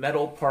 You know the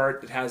metal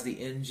part that has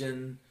the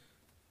engine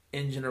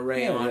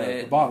array on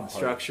it, the bottom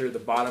structure, the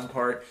bottom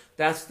part.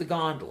 That's the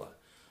gondola.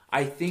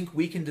 I think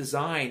we can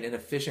design an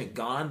efficient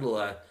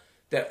gondola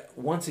that,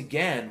 once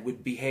again,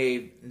 would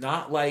behave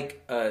not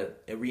like a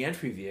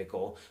reentry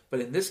vehicle, but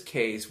in this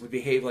case would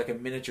behave like a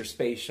miniature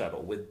space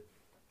shuttle with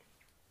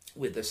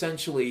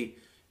essentially,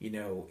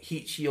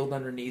 heat shield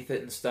underneath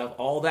it and stuff,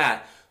 all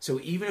that. So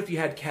even if you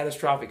had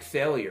catastrophic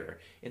failure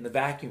in the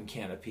vacuum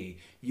canopy,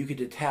 you could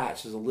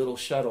detach as a little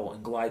shuttle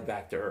and glide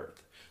back to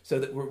Earth. So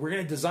that we're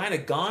going to design a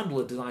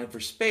gondola designed for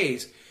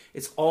space.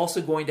 It's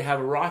also going to have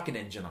a rocket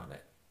engine on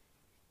it.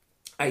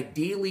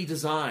 Ideally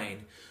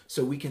designed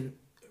so we can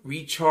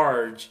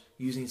recharge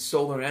using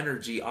solar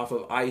energy off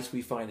of ice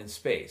we find in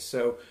space.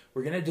 So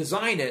we're going to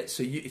design it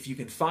so if you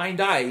can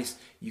find ice,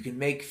 you can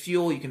make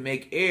fuel, you can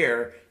make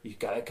air, you've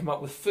got to come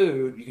up with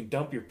food, you can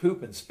dump your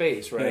poop in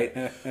space,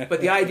 right?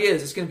 But the idea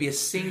is it's going to be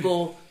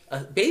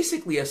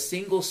basically a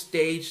single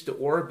stage to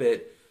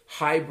orbit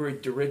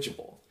hybrid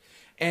dirigible.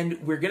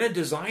 And we're going to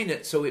design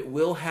it so it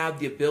will have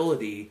the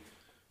ability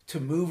to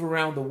move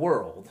around the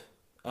world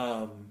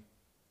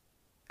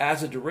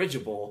as a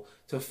dirigible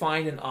to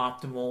find an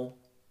optimal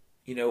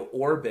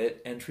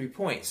orbit entry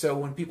point. So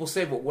when people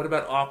say, "Well, what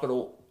about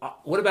optimal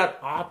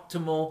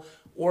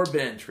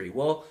orbit entry?"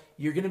 Well,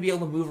 you're going to be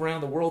able to move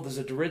around the world as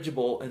a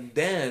dirigible, and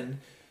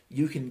then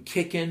you can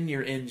kick in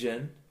your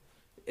engine,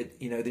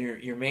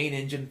 your main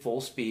engine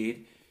full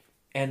speed,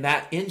 and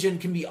that engine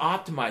can be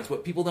optimized.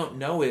 What people don't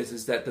know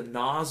is that the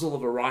nozzle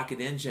of a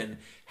rocket engine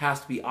has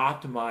to be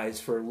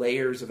optimized for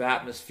layers of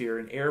atmosphere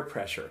and air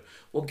pressure.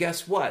 Well,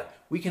 guess what?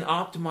 We can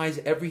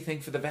optimize everything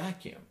for the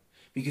vacuum,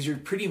 because you're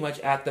pretty much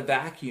at the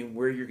vacuum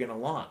where you're going to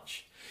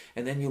launch.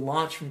 And then you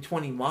launch from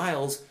 20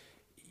 miles,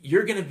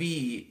 you're going to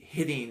be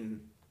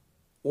hitting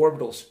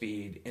orbital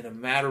speed in a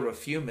matter of a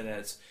few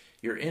minutes.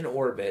 You're in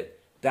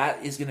orbit.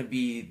 That is going to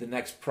be the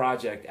next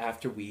project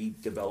after we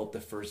develop the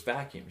first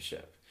vacuum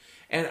ship.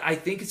 And I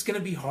think it's going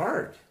to be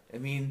hard. I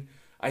mean,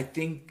 I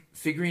think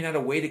figuring out a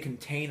way to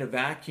contain a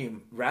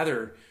vacuum,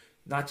 rather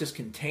not just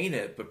contain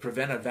it, but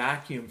prevent a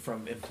vacuum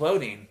from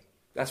imploding,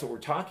 that's what we're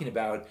talking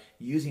about,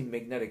 using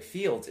magnetic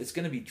fields. It's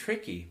going to be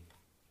tricky,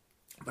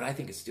 but I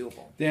think it's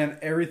doable. Dan,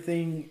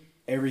 everything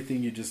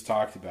you just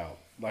talked about,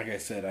 like I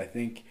said, I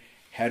think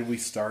had we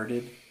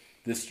started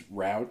this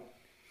route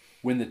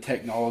when the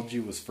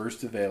technology was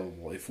first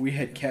available, if we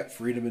had kept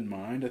freedom in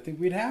mind, I think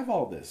we'd have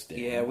all this, Dan.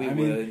 Yeah, we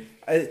would.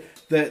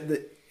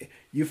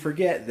 You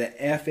forget the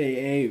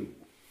FAA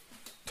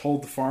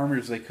told the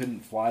farmers they couldn't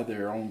fly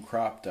their own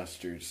crop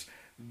dusters.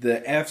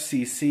 The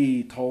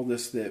FCC told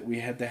us that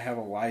we had to have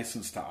a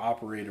license to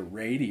operate a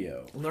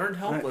radio. Learned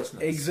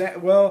helplessness.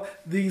 Exactly. Well,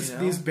 these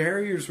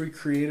barriers were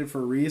created for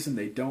a reason.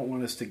 They don't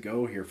want us to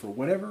go here for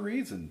whatever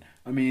reason.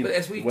 I mean, but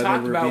as we've whether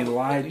talked we're about, being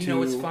lied to.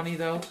 what's funny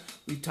though?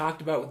 We've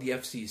talked about with the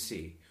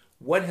FCC.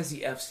 what has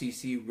the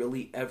FCC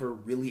really ever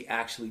really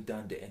actually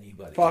done to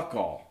anybody? Fuck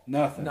all.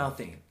 Nothing.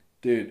 Nothing.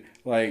 Dude,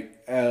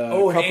 like a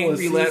couple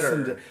angry of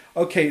letter.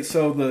 Okay,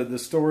 so the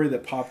story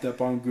that popped up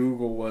on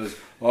Google was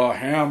a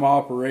ham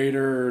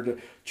operator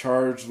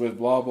charged with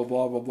blah blah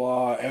blah blah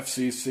blah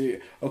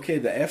FCC. Okay,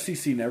 the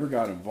FCC never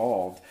got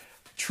involved.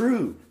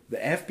 True, the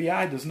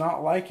FBI does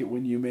not like it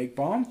when you make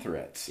bomb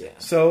threats. Yeah.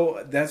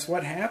 So that's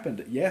what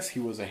happened. Yes,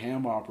 he was a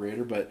ham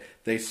operator, but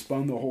they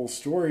spun the whole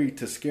story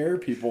to scare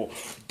people.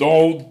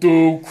 Don't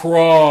do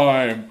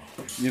crime.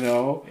 You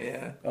know?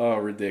 Yeah. Oh,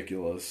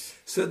 ridiculous.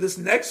 So this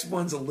next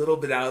one's a little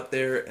bit out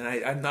there,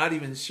 and I'm not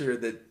even sure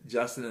that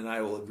Justin and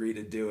I will agree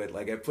to do it.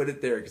 Like, I put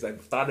it there because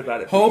I've thought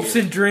about it. Hopes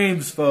and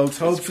dreams, folks.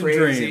 Hopes and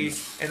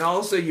dreams. And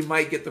also, you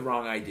might get the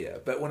wrong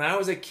idea. But when I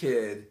was a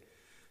kid,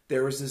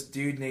 there was this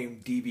dude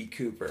named D.B.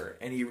 Cooper,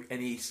 and he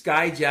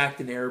skyjacked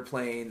an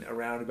airplane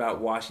around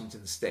about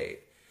Washington State.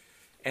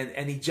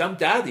 And he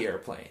jumped out of the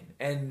airplane.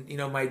 And, you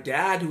know, my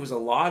dad, who was a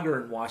logger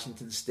in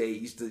Washington State, he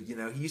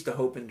used to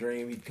hope and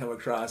dream he'd come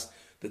across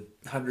the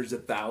hundreds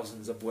of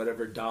thousands of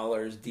whatever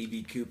dollars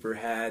D.B. Cooper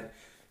had.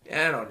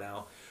 I don't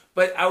know.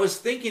 But I was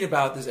thinking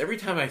about this every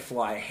time I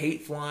fly. I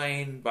hate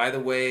flying, by the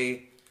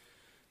way.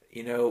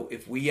 You know,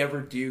 if we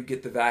ever do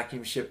get the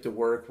vacuum ship to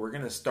work, we're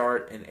going to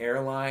start an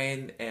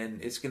airline,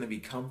 and it's going to be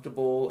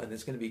comfortable, and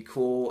it's going to be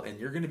cool, and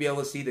you're going to be able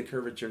to see the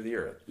curvature of the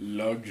Earth.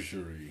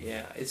 Luxury.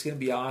 Yeah, it's going to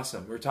be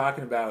awesome. We're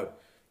talking about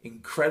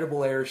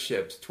incredible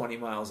airships 20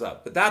 miles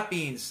up. But that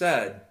being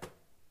said,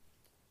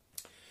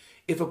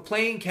 if a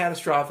plane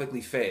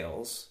catastrophically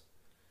fails,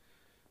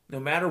 no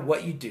matter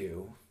what you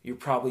do, you're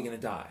probably going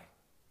to die.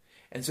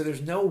 And so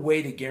there's no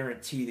way to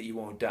guarantee that you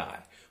won't die.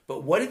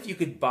 But what if you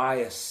could buy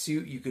a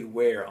suit you could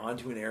wear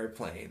onto an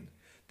airplane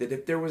that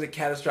if there was a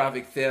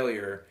catastrophic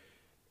failure,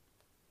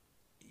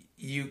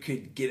 you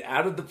could get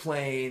out of the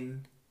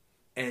plane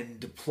and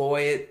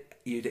deploy it.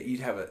 You'd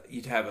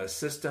have a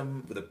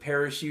system with a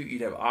parachute.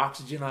 You'd have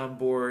oxygen on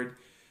board.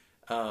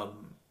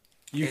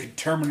 You could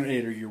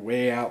Terminator your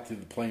way out through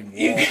the plane wall.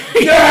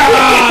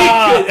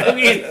 I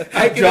mean,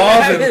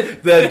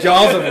 the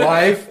jaws of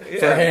life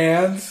for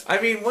hands.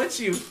 I mean,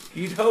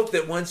 you'd hope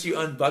that once you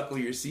unbuckle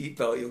your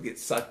seatbelt, you'll get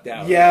sucked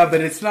out. Yeah, but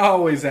it's not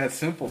always that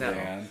simple, no.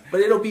 man. But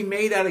it'll be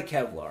made out of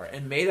Kevlar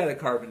and made out of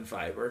carbon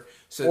fiber,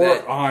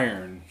 or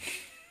iron.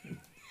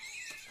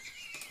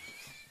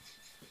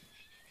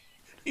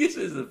 This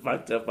is a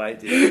fucked up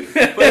idea,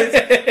 but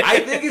I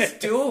think it's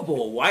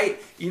doable. Why?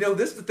 You know,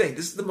 this is the thing.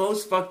 This is the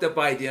most fucked up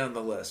idea on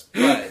the list.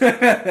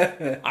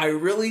 But I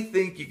really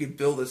think you could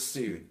build a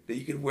suit that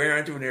you could wear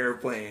onto an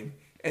airplane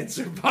and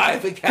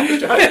survive a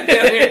catastrophic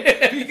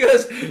failure.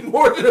 Because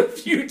more than a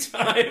few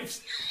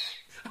times,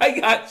 I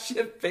got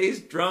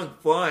shit-faced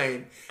drunk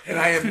flying, and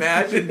I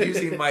imagined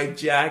using my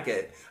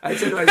jacket. I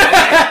said to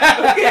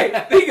myself,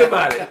 okay, think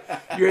about it.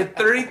 You're at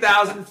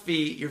 30,000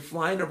 feet. You're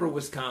flying over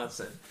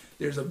Wisconsin.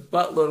 There's a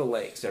buttload of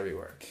lakes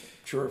everywhere.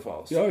 True or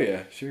false? Oh,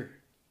 yeah, sure.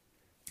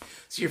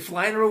 So you're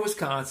flying over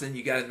Wisconsin.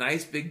 You got a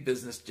nice big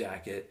business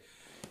jacket.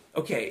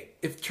 Okay,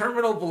 if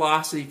terminal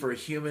velocity for a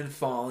human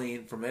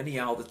falling from any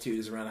altitude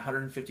is around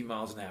 150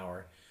 miles an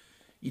hour,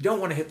 you don't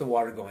want to hit the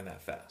water going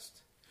that fast.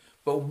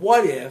 But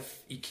what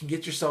if you can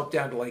get yourself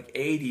down to like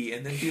 80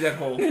 and then do that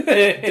whole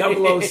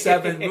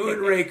 007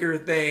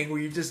 Moonraker thing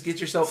where you just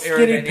get yourself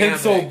aerodynamic? Skinny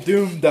pencil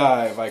doom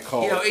dive, I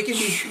call it. You know, you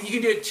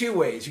can do it two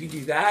ways. You can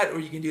do that, or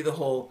you can do the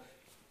whole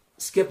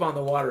skip on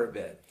the water a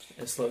bit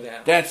and slow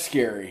down. That's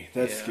scary.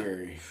 That's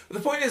scary. But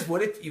the point is,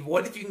 what if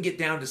you can get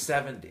down to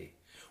 70?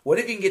 What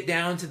if you can get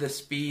down to the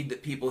speed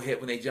that people hit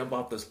when they jump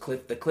off the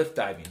cliff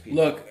diving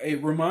people? Look,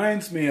 it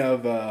reminds me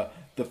of the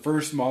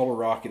first model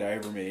rocket I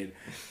ever made.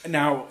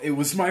 Now, it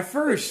was my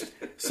first,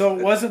 so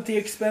it wasn't the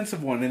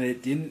expensive one, and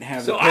it didn't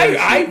have the parachute.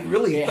 I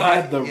really thought...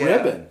 It had the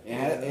ribbon.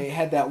 It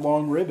had that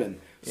long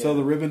ribbon. So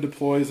the ribbon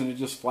deploys, and it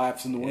just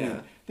flaps in the wind.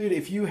 Yeah. Dude,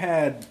 if you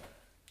had,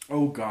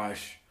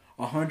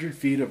 100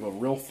 feet of a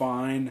real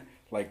fine,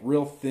 like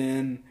real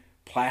thin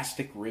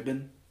plastic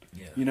ribbon,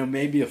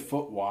 maybe a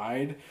foot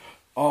wide...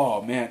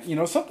 Oh,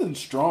 man. Something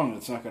strong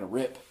that's not going to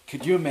rip.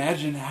 Could you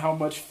imagine how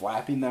much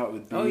flapping that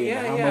would be? Oh,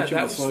 yeah, and how much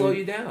that would slow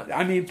you down.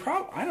 I mean,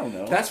 I don't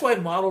know. That's why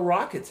model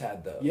rockets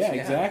had those. Yeah,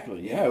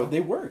 exactly. Yeah, they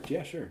worked.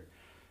 Yeah, sure.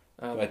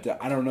 But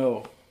I don't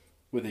know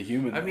with a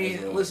human. I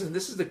mean, listen,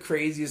 this is the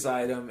craziest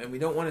item, and we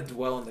don't want to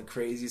dwell on the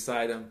craziest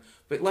item.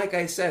 But like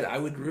I said, I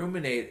would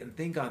ruminate and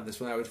think on this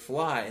when I would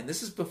fly. And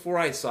this is before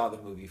I saw the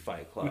movie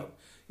Fight Club.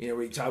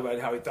 Where you talk about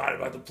how he thought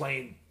about the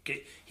plane.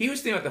 He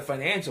was thinking about the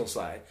financial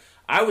side.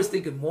 I was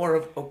thinking more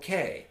of,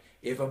 okay,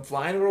 if I'm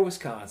flying over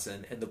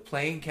Wisconsin and the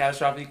plane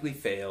catastrophically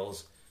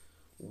fails,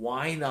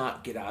 why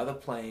not get out of the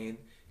plane,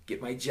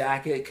 get my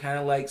jacket kind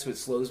of so it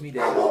slows me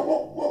down.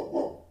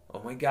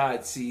 Oh my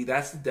God, see,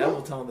 that's the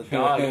devil telling the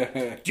dog,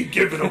 you're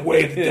giving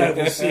away the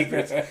devil's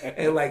secrets.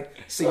 And I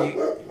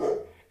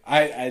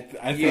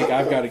think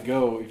I've got to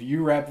go. If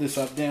you wrap this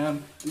up,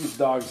 Dan, these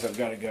dogs have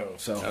got to go.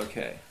 So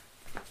okay.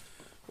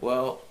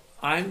 Well,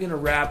 I'm going to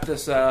wrap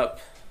this up.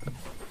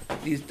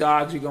 These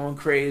dogs are going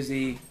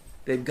crazy.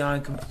 They've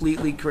gone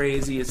completely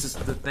crazy. It's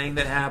just the thing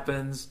that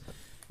happens.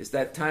 It's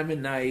that time of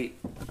night,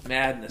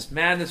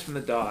 madness from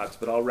the dogs.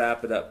 But I'll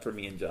wrap it up for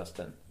me and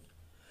Justin.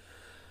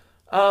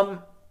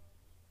 I'm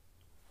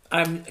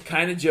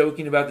kind of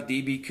joking about the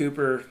D.B.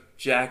 Cooper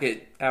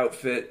jacket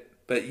outfit,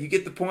 but you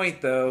get the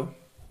point, though.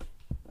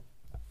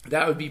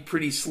 That would be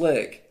pretty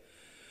slick.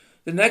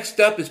 The next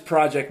up is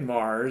Project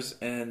Mars,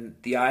 and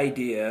the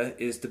idea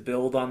is to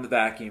build on the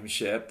vacuum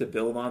ship, to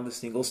build on the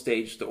single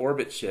stage to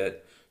orbit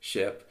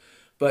ship,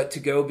 but to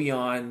go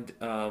beyond,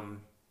 a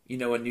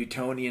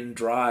Newtonian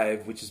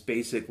drive, which is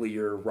basically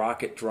your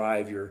rocket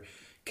drive, your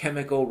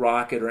chemical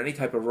rocket, or any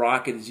type of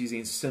rocket is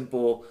using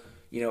simple,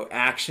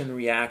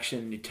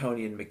 action-reaction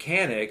Newtonian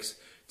mechanics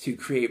to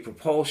create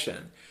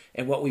propulsion.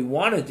 And what we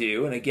want to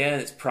do, and again,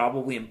 it's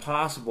probably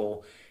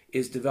impossible,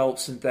 is develop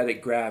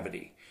synthetic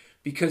gravity.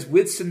 Because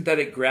with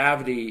synthetic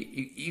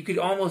gravity, you could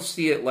almost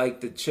see it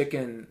like the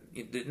chicken,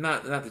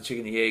 not the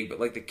chicken and the egg, but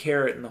like the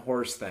carrot and the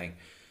horse thing.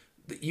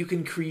 You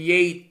can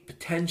create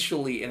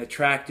potentially an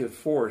attractive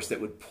force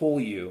that would pull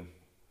you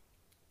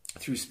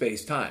through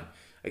space-time.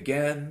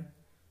 Again,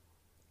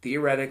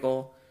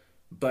 theoretical,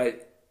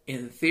 but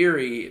in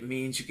theory, it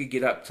means you could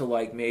get up to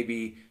like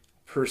maybe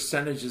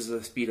percentages of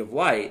the speed of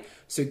light.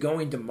 So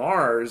going to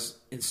Mars,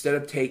 instead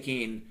of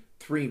taking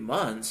 3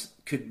 months,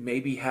 could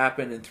maybe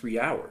happen in 3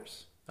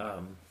 hours.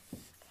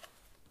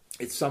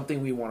 It's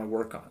something we want to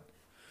work on.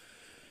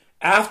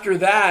 After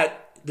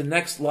that, the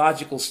next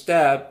logical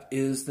step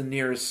is the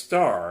nearest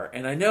star.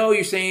 And I know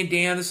you're saying,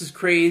 Dan, this is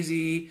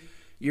crazy.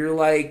 You're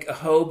like a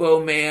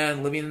hobo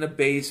man living in a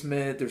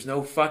basement. There's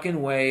no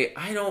fucking way.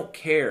 I don't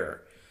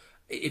care.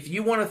 If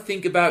you want to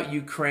think about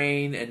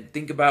Ukraine and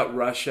think about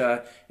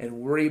Russia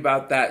and worry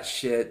about that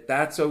shit,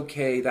 that's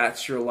okay.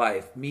 That's your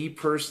life. Me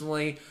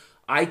personally,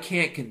 I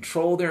can't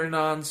control their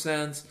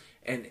nonsense.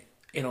 And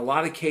in a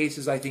lot of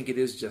cases, I think it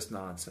is just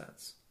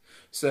nonsense.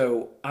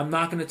 So I'm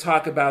not going to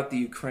talk about the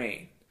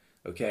Ukraine,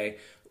 okay?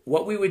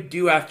 What we would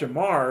do after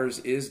Mars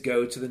is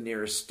go to the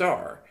nearest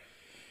star.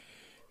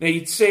 Now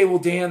you'd say, well,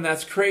 Dan,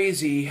 that's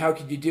crazy. How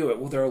could you do it?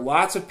 Well, there are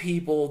lots of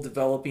people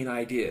developing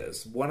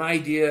ideas. One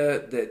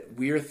idea that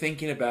we're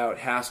thinking about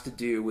has to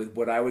do with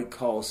what I would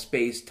call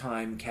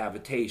space-time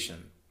cavitation.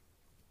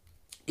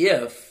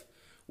 If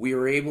we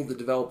are able to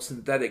develop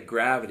synthetic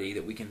gravity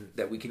that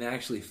we can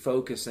actually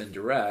focus and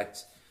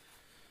direct,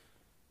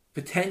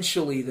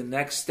 potentially the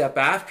next step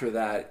after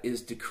that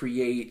is to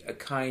create a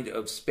kind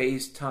of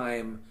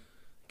space-time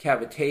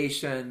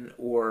cavitation,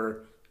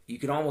 or you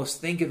can almost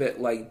think of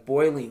it like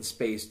boiling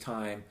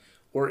space-time,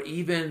 or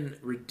even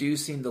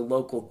reducing the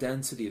local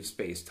density of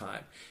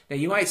space-time. Now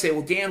you might say,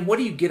 well, Dan, what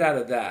do you get out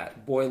of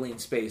that, boiling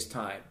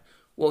space-time?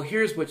 Well,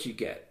 here's what you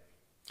get.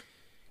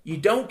 You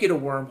don't get a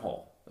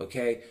wormhole,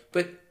 okay?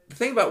 But the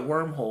thing about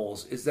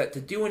wormholes is that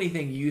to do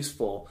anything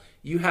useful,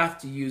 you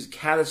have to use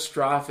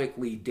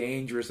catastrophically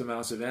dangerous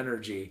amounts of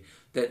energy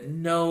that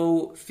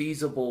no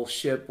feasible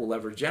ship will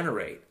ever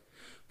generate.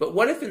 But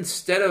what if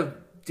instead of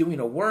doing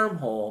a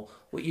wormhole,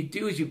 what you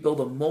do is you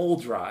build a mole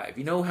drive?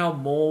 You know how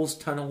moles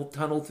tunnel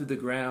through the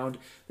ground?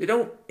 They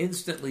don't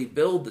instantly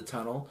build the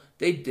tunnel.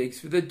 They dig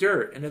through the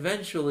dirt, and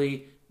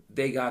eventually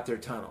they got their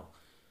tunnel.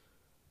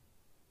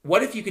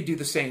 What if you could do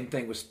the same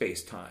thing with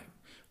space-time,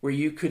 where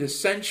you could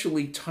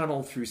essentially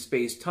tunnel through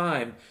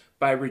space-time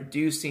by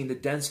reducing the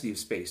density of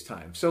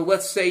space-time? So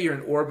let's say you're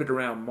in orbit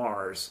around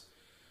Mars.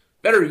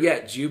 Better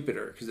yet,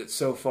 Jupiter, because it's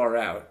so far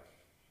out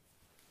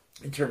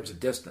in terms of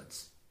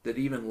distance that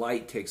even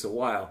light takes a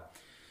while.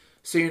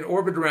 So you're in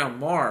orbit around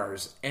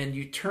Mars, and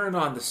you turn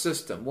on the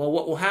system. Well,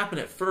 what will happen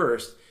at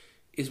first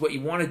is what you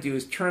want to do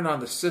is turn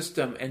on the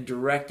system and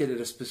direct it at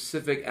a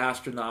specific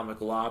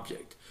astronomical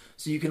object.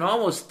 So you can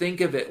almost think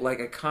of it like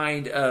a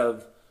kind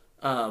of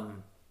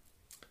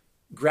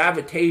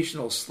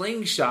gravitational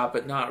slingshot,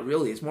 but not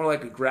really. It's more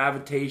like a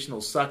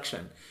gravitational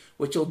suction.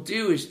 What you'll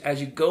do is,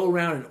 as you go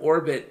around and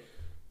orbit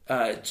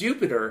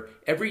Jupiter,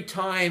 every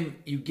time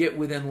you get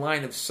within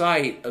line of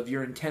sight of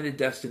your intended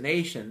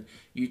destination,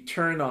 you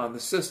turn on the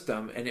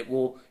system, and it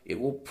will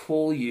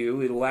pull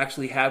you. It will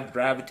actually have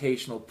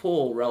gravitational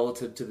pull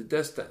relative to the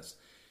distance.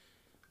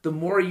 The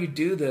more you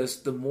do this,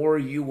 the more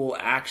you will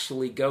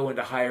actually go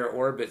into higher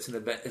orbits and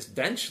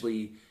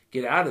eventually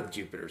get out of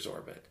Jupiter's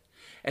orbit.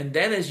 And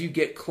then as you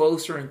get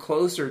closer and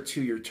closer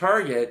to your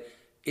target,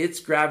 its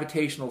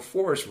gravitational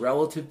force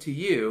relative to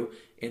you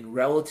in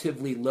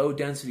relatively low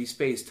density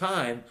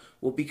space-time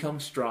will become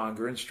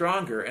stronger and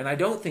stronger. And I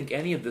don't think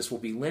any of this will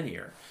be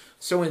linear.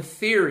 So in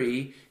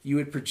theory, you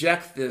would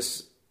project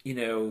this,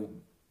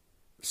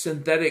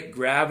 synthetic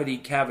gravity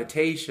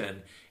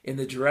cavitation in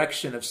the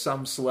direction of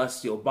some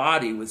celestial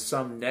body with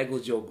some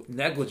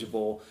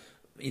negligible,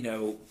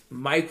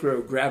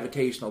 micro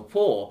gravitational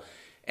pull.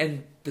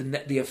 And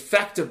the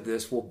effect of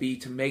this will be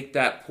to make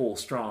that pull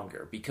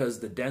stronger because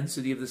the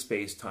density of the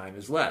space-time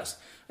is less.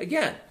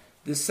 Again,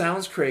 this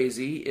sounds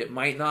crazy. It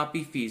might not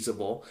be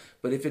feasible,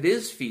 but if it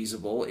is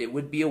feasible, it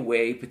would be a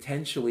way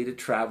potentially to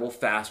travel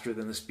faster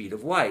than the speed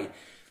of light.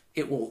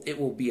 It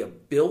will be a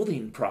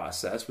building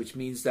process, which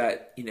means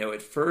that,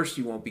 at first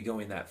you won't be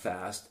going that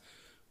fast,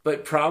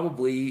 but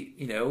probably,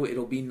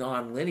 it'll be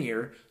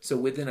non-linear. So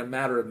within a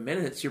matter of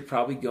minutes, you're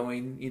probably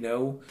going,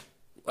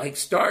 like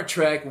Star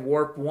Trek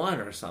Warp 1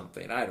 or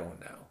something. I don't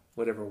know.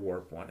 Whatever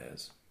Warp 1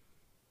 is.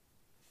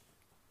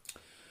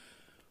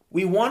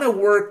 We want to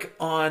work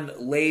on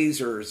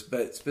lasers,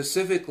 but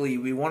specifically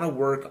we want to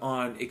work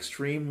on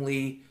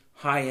extremely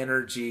high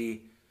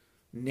energy,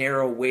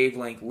 narrow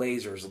wavelength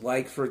lasers.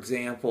 Like, for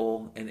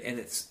example, and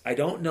I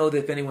don't know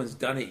that if anyone's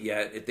done it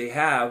yet. If they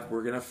have,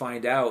 we're going to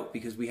find out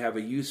because we have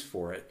a use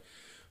for it.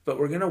 But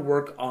we're going to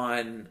work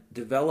on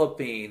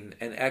developing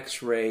an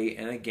X-ray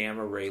and a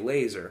gamma ray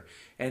laser.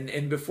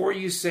 And before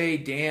you say,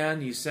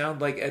 Dan, you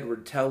sound like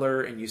Edward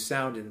Teller and you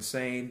sound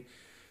insane,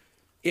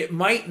 it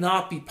might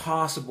not be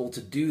possible to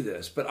do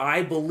this, but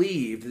I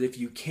believe that if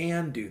you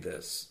can do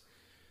this,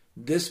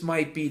 this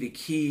might be the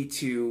key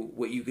to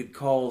what you could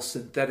call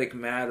synthetic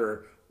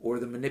matter, or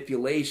the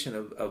manipulation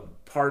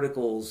of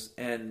particles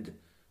and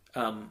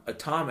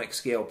atomic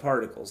scale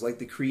particles, like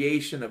the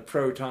creation of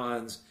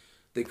protons,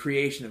 the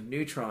creation of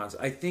neutrons.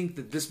 I think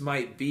that this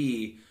might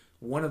be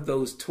one of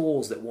those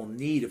tools that we'll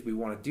need if we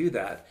want to do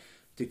that,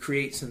 to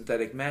create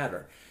synthetic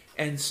matter.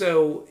 And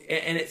so,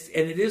 and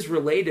it is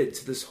related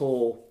to this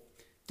whole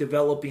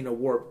developing a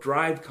warp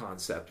drive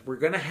concept. We're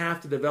going to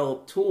have to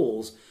develop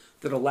tools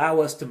that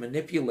allow us to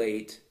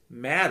manipulate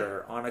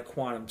matter on a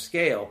quantum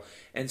scale.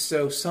 And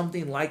so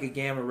something like a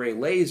gamma ray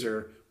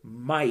laser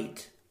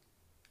might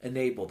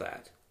enable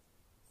that.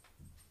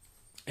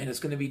 And it's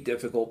going to be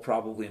difficult,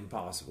 probably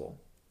impossible.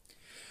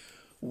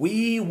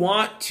 We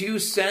want to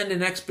send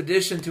an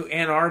expedition to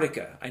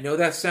Antarctica. I know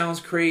that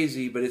sounds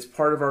crazy, but it's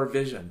part of our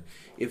vision.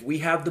 If we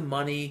have the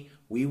money,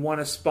 we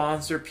want to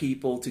sponsor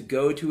people to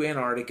go to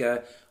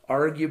Antarctica,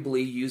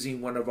 arguably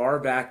using one of our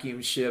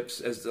vacuum ships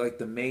as like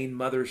the main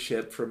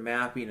mothership for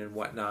mapping and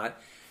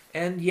whatnot.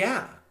 And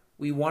yeah,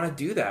 we want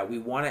to do that. We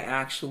want to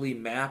actually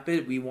map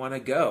it. We want to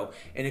go.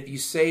 And if you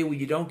say, well,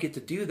 you don't get to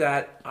do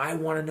that, I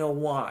want to know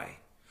why.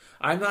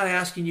 I'm not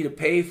asking you to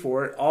pay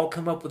for it. I'll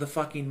come up with the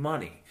fucking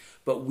money.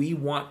 But we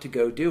want to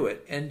go do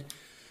it. And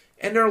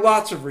there are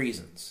lots of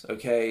reasons,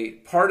 okay?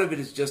 Part of it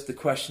is just the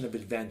question of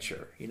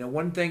adventure.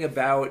 One thing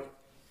about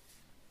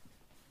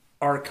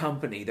our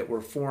company that we're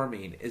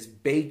forming is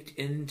baked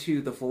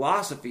into the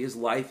philosophy is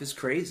life is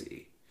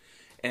crazy.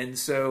 And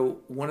so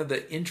one of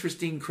the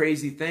interesting,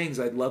 crazy things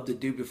I'd love to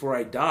do before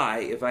I die,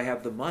 if I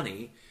have the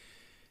money,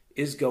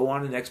 is go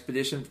on an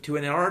expedition to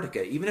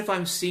Antarctica. Even if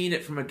I'm seeing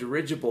it from a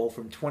dirigible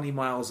from 20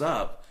 miles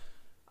up,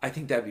 I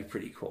think that'd be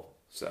pretty cool.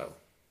 So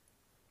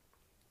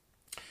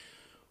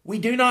we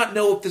do not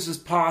know if this is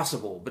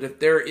possible, but if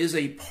there is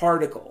a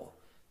particle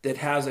that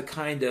has a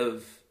kind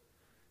of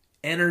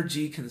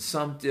energy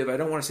consumptive, I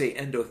don't want to say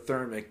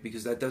endothermic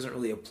because that doesn't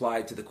really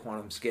apply to the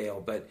quantum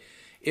scale, but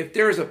if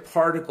there is a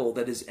particle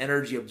that is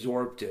energy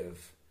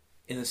absorptive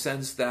in the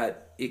sense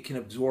that it can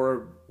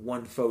absorb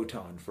one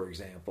photon, for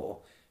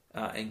example,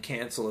 and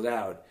cancel it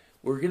out,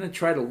 we're going to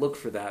try to look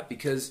for that,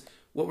 because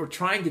what we're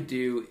trying to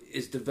do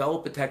is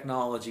develop a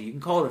technology. You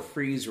can call it a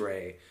freeze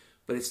ray,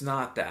 but it's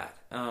not that.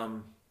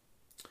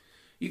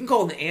 You can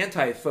call it an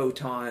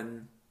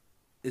antiphoton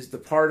is the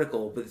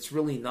particle, but it's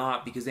really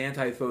not, because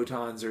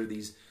antiphotons are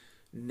these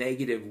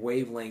negative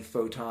wavelength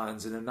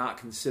photons and they're not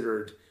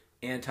considered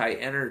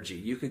anti-energy.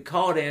 You could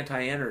call it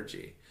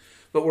anti-energy,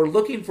 but we're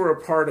looking for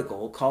a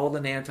particle, call it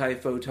an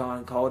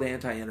antiphoton, call it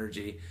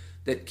anti-energy,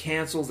 that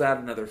cancels out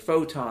another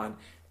photon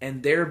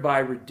and thereby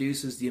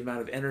reduces the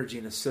amount of energy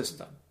in a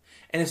system.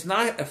 And it's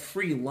not a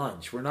free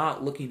lunch. We're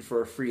not looking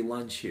for a free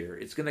lunch here.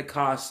 It's going to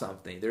cost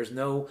something. There's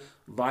no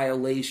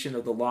violation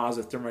of the laws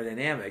of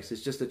thermodynamics.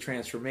 It's just a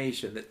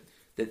transformation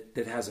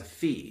that has a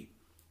fee,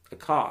 a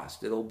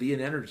cost. It'll be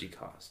an energy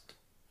cost.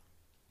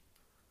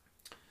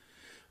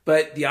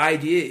 But the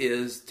idea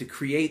is to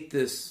create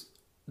this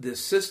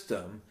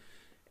system,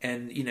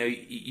 and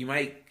you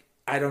might,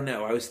 I don't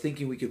know, I was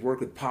thinking we could work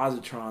with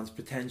positrons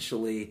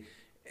potentially,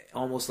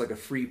 almost like a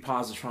free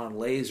positron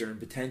laser, and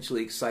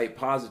potentially excite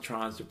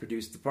positrons to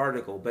produce the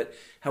particle. But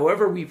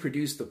however we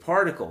produce the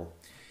particle,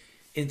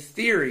 in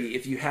theory,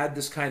 if you had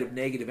this kind of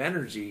negative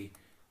energy,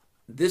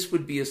 this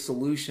would be a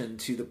solution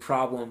to the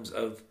problems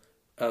of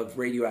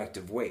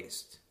radioactive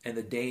waste and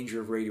the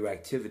danger of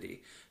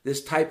radioactivity.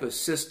 This type of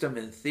system,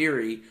 in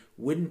theory,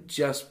 wouldn't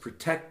just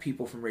protect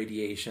people from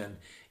radiation.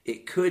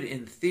 It could,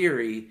 in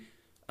theory,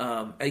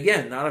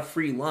 again, not a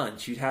free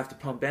lunch. You'd have to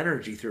pump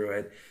energy through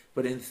it.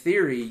 But in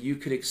theory, you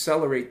could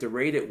accelerate the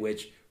rate at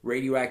which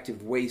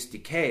radioactive waste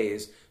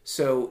decays.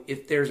 So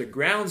if there's a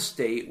ground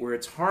state where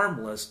it's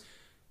harmless,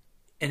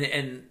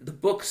 and the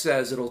book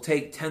says it'll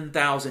take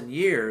 10,000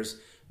 years,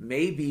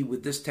 maybe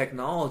with this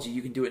technology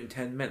you can do it in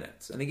 10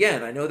 minutes. And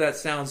again, I know that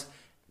sounds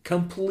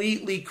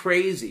completely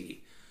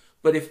crazy,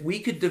 but if we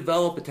could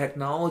develop a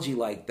technology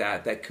like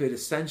that could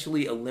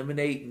essentially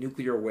eliminate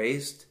nuclear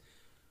waste,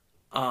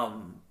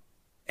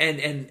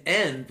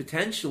 and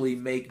potentially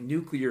make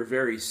nuclear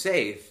very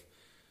safe,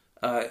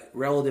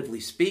 relatively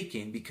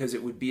speaking, because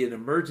it would be an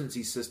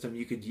emergency system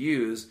you could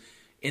use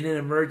in an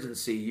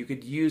emergency. You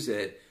could use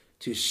it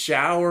to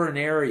shower an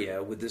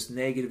area with this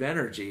negative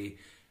energy,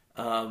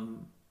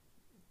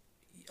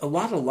 a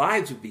lot of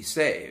lives would be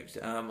saved.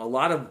 A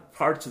lot of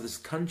parts of this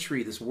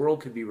country, this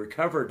world could be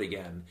recovered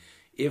again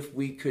if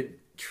we could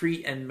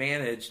treat and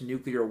manage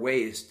nuclear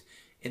waste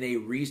in a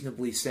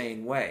reasonably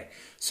sane way.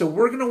 So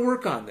we're going to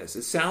work on this.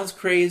 It sounds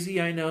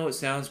crazy. I know it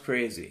sounds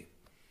crazy.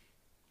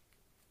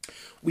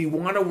 We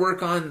want to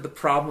work on the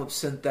problem of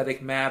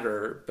synthetic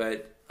matter,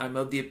 but I'm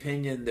of the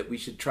opinion that we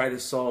should try to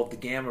solve the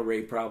gamma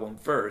ray problem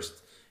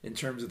first in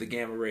terms of the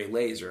gamma ray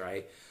laser.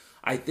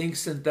 I think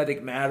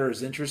synthetic matter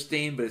is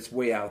interesting, but it's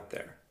way out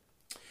there.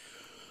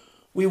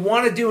 We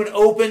want to do an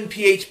open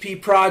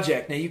PHP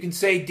project. Now you can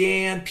say,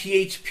 Dan,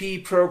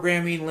 PHP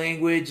programming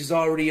language is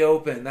already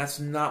open. That's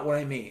not what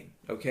I mean,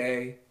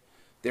 okay?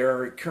 There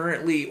are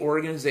currently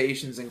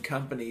organizations and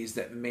companies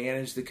that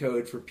manage the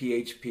code for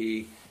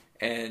PHP,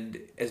 and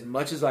as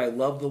much as I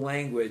love the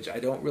language, I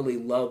don't really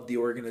love the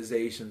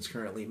organizations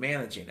currently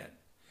managing it.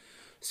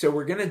 So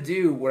we're going to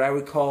do what I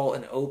would call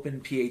an open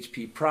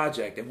PHP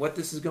project, and what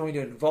this is going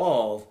to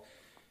involve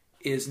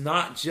is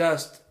not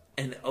just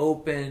an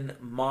open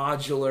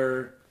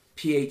modular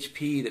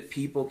PHP that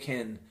people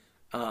can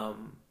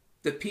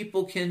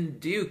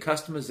do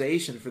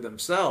customization for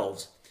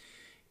themselves.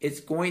 It's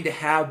going to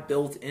have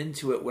built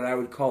into it what I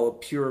would call a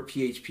pure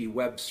PHP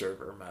web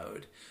server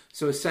mode.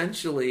 So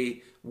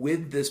essentially,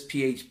 with this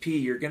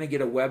PHP, you're going to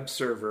get a web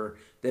server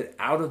that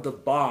out of the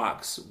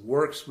box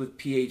works with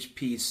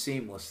PHP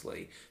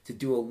seamlessly to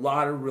do a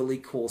lot of really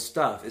cool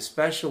stuff,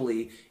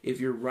 especially if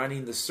you're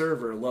running the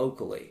server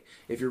locally.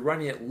 If you're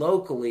running it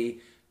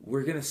locally,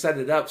 we're going to set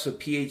it up so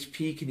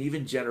PHP can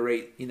even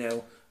generate,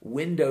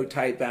 window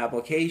type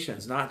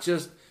applications, not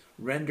just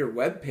render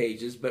web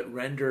pages, but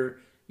render,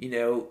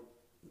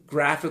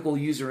 graphical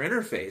user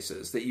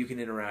interfaces that you can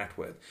interact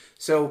with.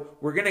 So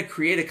we're going to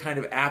create a kind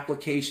of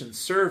application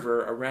server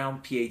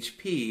around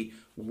PHP,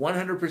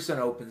 100%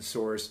 open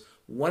source,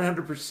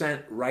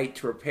 100% right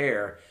to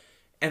repair.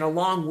 And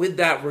along with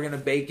that, we're going to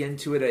bake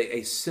into it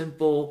a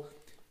simple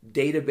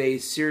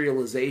database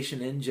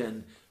serialization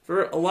engine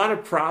for a lot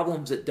of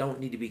problems that don't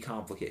need to be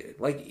complicated.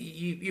 Like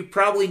you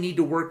probably need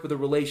to work with a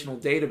relational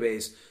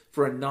database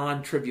for a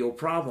non-trivial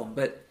problem,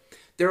 but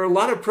there are a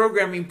lot of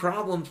programming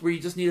problems where you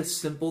just need a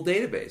simple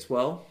database.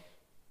 Well,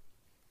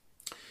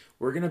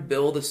 we're going to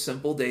build a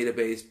simple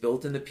database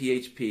built into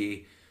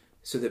PHP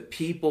so that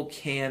people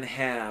can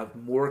have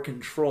more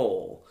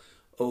control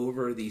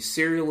over the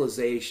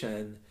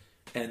serialization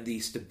and the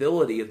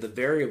stability of the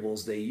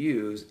variables they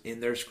use in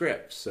their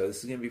scripts. So this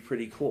is going to be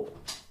pretty cool.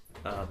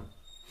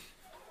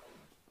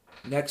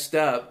 Next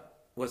up,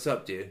 what's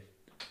up, dude?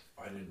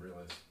 I didn't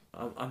realize.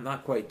 I'm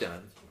not quite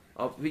done.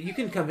 But you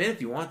can come in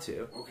if you want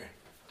to. Okay.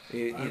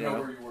 You I know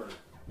where you were.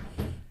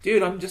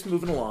 Dude, I'm just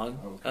moving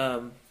along.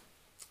 Okay.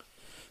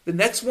 The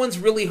next one's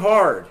really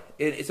hard.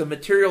 It's a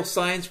material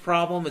science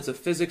problem. It's a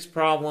physics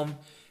problem.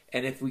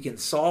 And if we can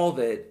solve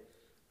it,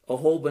 a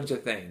whole bunch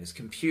of things.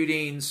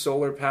 Computing,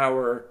 solar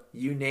power,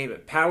 you name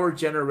it. Power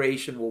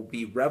generation will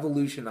be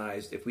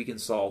revolutionized if we can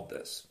solve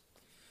this.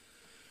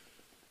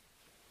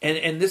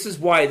 And this is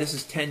why this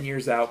is 10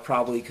 years out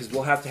probably, because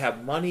we'll have to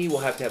have money, we'll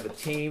have to have a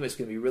team. It's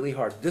going to be really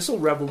hard. This will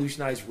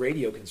revolutionize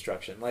radio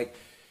construction. Like,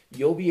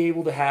 you'll be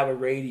able to have a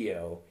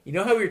radio. You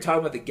know how we were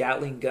talking about the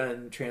Gatling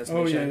gun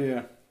transmission? Oh,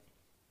 yeah.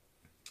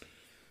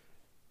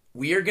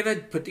 We are going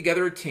to put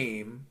together a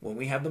team when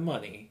we have the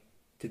money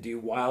to do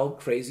wild,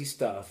 crazy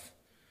stuff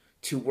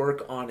to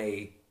work on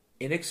a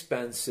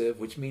inexpensive,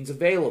 which means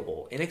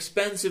available.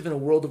 Inexpensive in a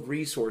world of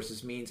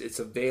resources means it's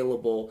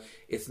available.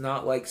 It's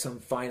not like some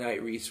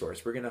finite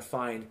resource. We're going to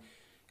find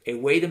a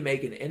way to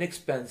make an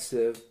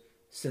inexpensive,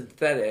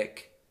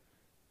 synthetic,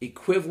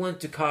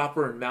 equivalent to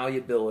copper in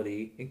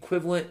malleability,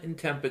 equivalent in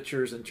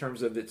temperatures in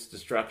terms of its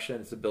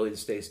destruction, its ability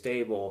to stay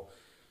stable,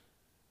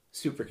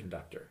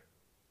 superconductor.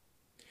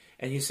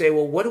 And you say,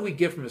 well, what do we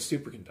get from a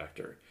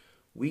superconductor?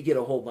 We get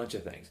a whole bunch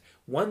of things.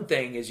 One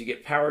thing is you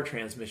get power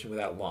transmission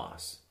without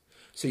loss.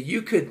 So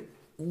you could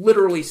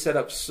literally set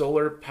up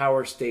solar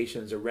power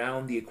stations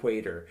around the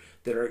equator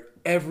that are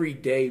every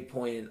day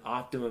pulling in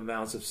optimum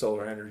amounts of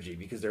solar energy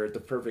because they're at the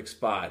perfect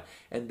spot,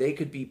 and they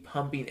could be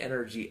pumping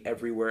energy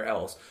everywhere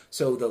else.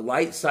 So the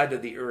light side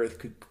of the earth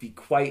could be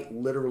quite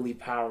literally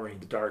powering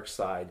the dark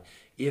side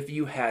if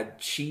you had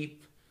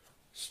cheap,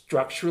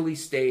 structurally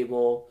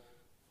stable,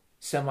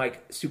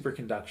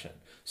 superconduction.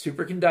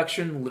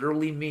 Superconduction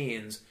literally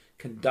means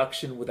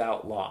conduction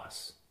without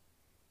loss.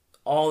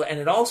 And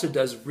it also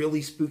does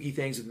really spooky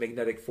things with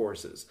magnetic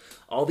forces.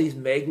 All these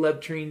maglev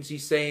trains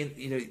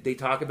they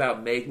talk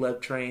about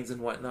maglev trains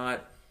and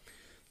whatnot.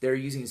 They're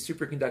using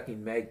superconducting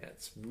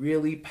magnets,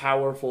 really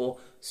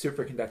powerful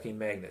superconducting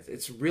magnets.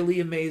 It's really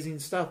amazing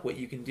stuff what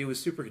you can do with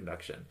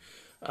superconduction.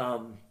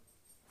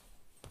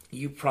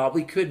 You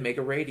probably could make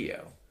a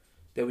radio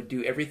that would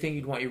do everything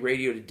you'd want your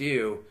radio to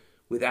do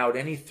without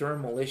any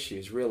thermal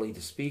issues really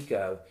to speak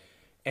of.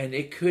 And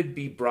it could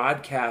be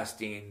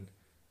broadcasting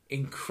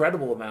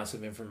incredible amounts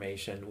of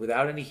information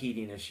without any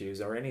heating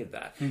issues or any of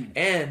that,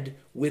 and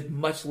with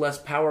much less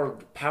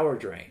power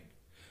drain.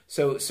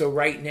 So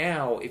right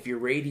now, if your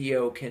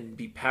radio can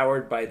be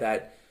powered by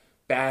that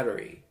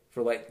battery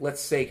for like,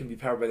 let's say it can be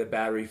powered by the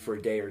battery for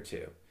a day or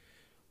two.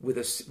 With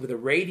a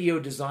radio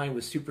designed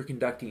with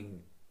superconducting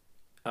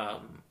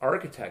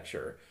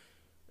architecture,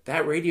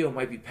 that radio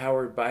might be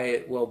powered by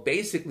it. Well,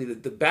 basically,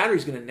 the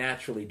battery's going to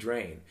naturally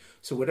drain.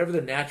 So whatever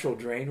the natural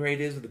drain rate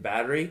is of the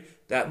battery,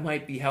 that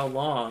might be how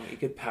long it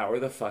could power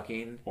the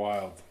fucking...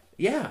 Wild.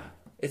 Yeah,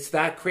 it's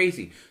that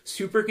crazy.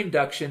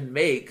 Superconduction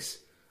makes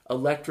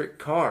electric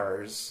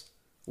cars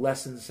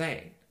less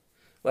insane.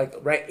 Like,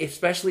 right,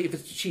 especially if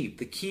it's cheap.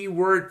 The key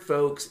word,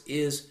 folks,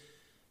 is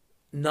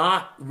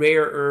not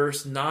rare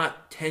earths,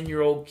 not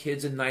 10-year-old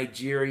kids in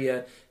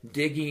Nigeria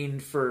digging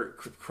for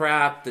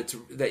crap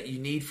that you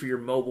need for your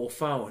mobile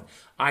phone.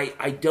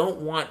 I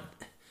don't want...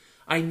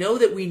 I know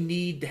that we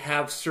need to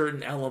have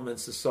certain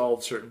elements to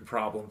solve certain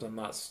problems. I'm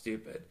not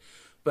stupid.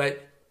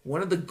 But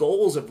one of the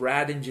goals of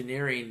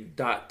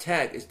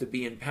radengineering.tech is to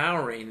be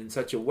empowering in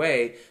such a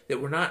way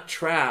that we're not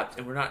trapped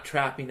and we're not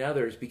trapping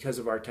others because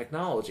of our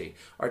technology.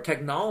 Our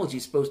technology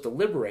is supposed to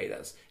liberate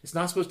us. It's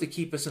not supposed to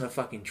keep us in a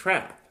fucking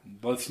trap.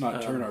 Let's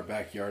not turn our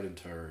backyard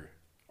into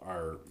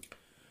our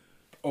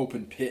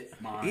open pit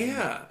mine.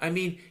 Yeah. I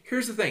mean,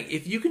 here's the thing.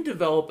 If you can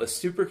develop a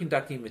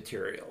superconducting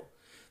material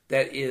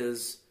that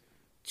is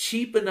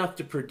cheap enough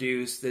to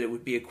produce that it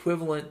would be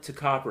equivalent to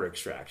copper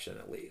extraction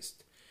at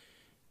least,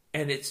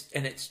 and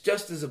it's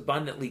just as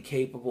abundantly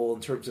capable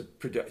in terms of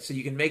production, so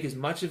you can make as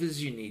much of it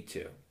as you need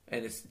to,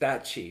 and it's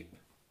that cheap,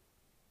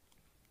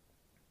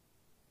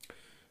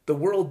 the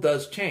world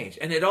does change.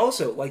 And it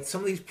also, like,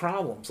 some of these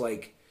problems,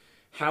 like,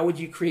 how would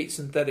you create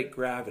synthetic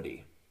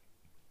gravity?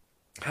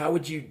 How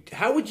would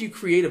you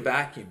create a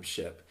vacuum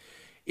ship?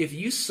 If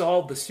you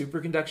solve the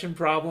superconduction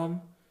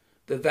problem,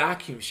 the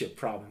vacuum ship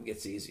problem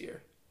gets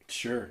easier.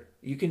 Sure.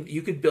 You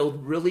could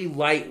build really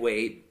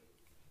lightweight,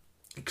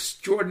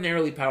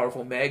 extraordinarily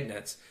powerful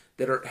magnets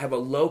that have a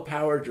low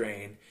power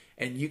drain,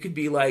 and you could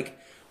be like,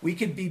 we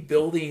could be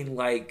building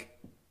like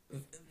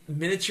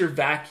miniature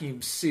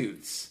vacuum ship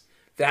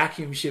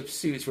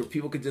suits where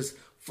people could just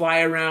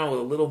fly around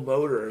with a little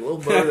motor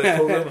that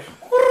pulls them.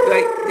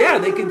 Like, yeah,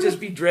 they could just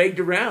be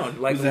dragged around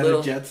like Was that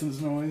little a Jetsons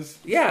noise?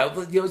 Yeah,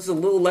 but it's a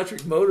little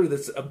electric motor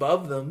that's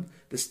above them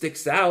that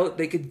sticks out.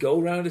 They could go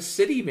around a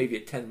city maybe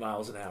at 10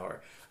 miles an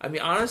hour. I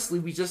mean, honestly,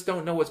 we just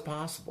don't know what's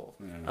possible.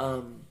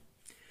 Yeah.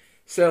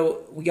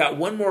 So we got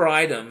one more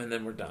item and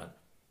then we're done.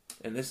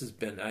 And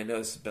I know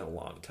this has been a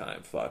long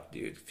time. Fuck,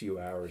 dude. A few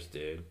hours,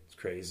 dude. It's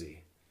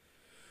crazy.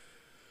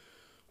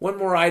 One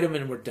more item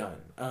and we're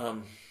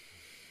done.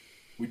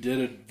 We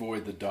did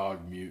avoid the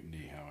dog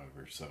mutiny,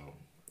 however, so...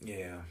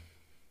 Yeah.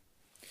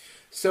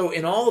 So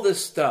in all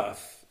this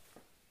stuff,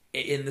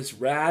 in this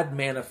RAD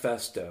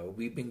manifesto,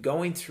 we've been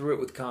going through it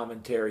with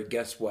commentary.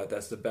 Guess what?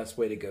 That's the best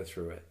way to go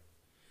through it.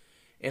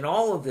 In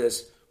all of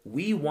this,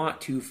 we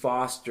want to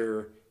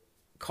foster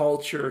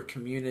culture,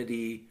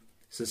 community,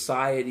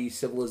 society,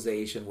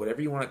 civilization,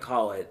 whatever you want to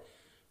call it,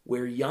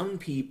 where young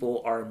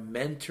people are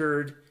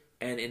mentored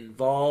and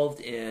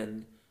involved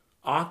in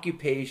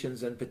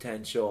occupations and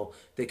potential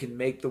that can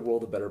make the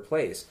world a better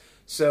place.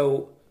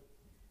 So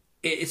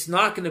it's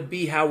not going to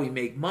be how we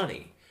make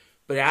money.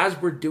 But as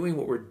we're doing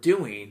what we're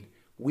doing,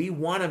 we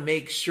want to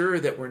make sure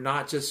that we're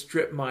not just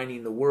strip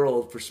mining the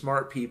world for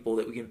smart people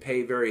that we can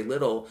pay very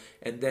little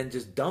and then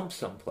just dump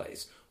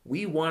someplace.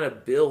 We want to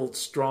build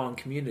strong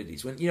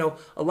communities. When,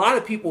 a lot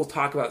of people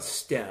talk about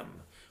STEM.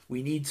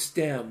 We need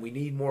STEM. We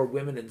need more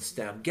women in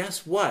STEM.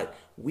 Guess what?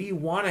 We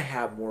want to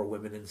have more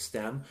women in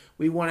STEM.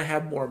 We want to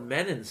have more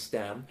men in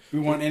STEM. We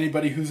want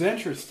anybody who's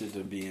interested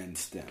to be in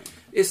STEM.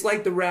 It's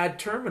like the RAD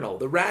terminal.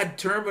 The RAD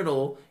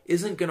terminal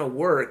isn't going to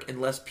work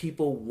unless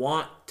people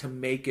want to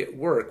make it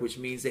work, which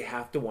means they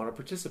have to want to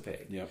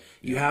participate. Yep.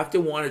 You have to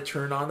want to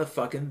turn on the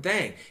fucking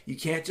thing. You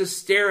can't just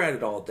stare at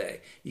it all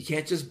day. You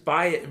can't just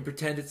buy it and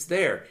pretend it's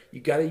there. You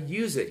got to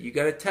use it. You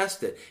got to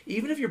test it.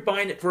 Even if you're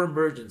buying it for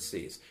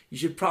emergencies, you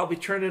should probably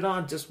turn it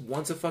on just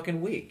once a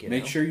fucking week.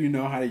 Make sure you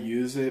know how to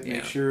use it. Yeah.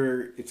 Make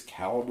sure it's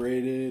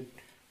calibrated.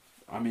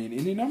 I mean,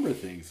 any number of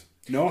things.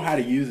 Know how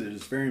to use it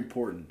is very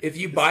important. If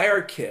you buy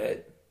our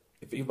kit,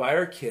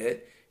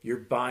 you're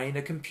buying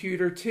a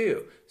computer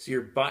too. So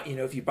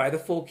if you buy the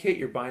full kit,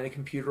 you're buying a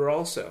computer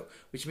also,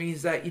 which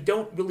means that you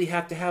don't really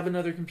have to have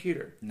another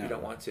computer. No. You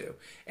don't want to.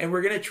 And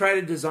we're going to try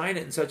to design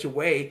it in such a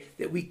way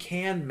that we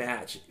can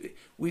match.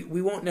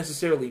 We won't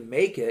necessarily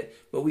make it,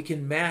 but we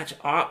can match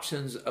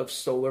options of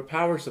solar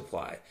power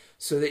supply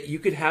so that you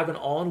could have an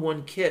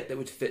all-in-one kit that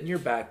would fit in your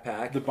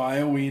backpack. The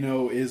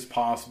BioEno is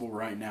possible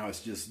right now.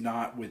 It's just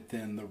not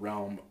within the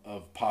realm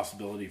of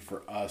possibility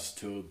for us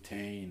to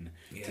obtain,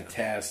 to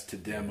test, to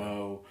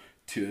demo,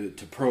 to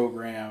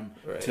program,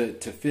 right,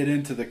 to fit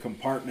into the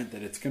compartment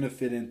that it's going to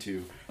fit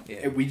into.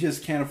 Yeah. We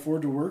just can't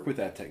afford to work with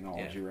that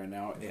technology right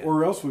now,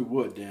 or else we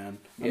would, Dan.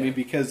 I mean,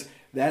 because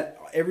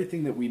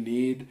everything that we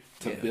need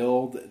to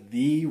build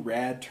the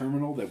RAD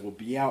terminal that will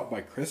be out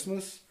by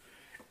Christmas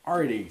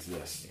already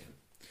exists. Yeah.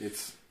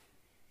 It's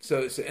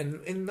so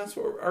and that's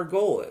what our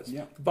goal is.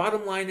 Yeah. The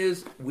bottom line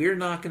is we're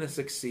not going to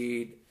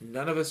succeed.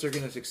 None of us are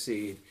going to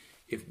succeed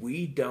if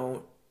we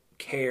don't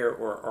care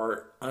or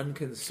are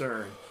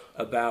unconcerned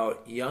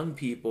about young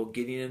people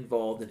getting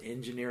involved in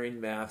engineering,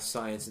 math,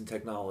 science, and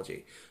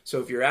technology. So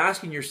if you're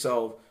asking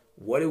yourself,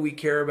 what do we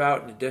care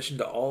about in addition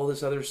to all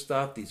this other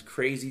stuff, these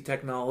crazy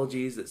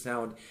technologies that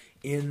sound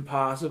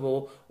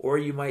impossible? Or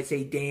you might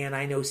say, Dan,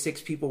 I know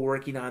 6 people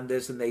working on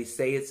this and they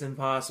say it's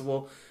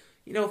impossible.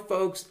 You know,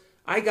 folks,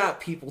 I got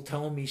people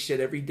telling me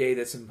shit every day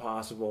that's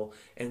impossible,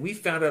 and we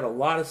found out a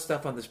lot of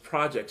stuff on this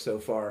project so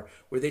far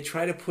where they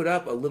try to put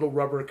up a little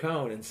rubber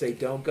cone and say,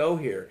 don't go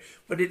here.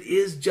 But it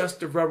is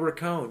just a rubber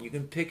cone. You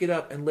can pick it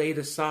up and lay it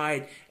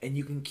aside, and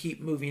you can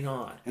keep moving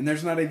on. And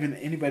there's not even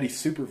anybody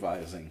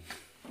supervising.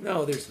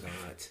 No, there's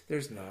not.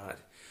 There's not.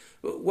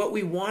 But what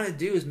we want to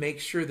do is make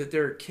sure that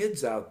there are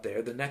kids out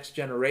there, the next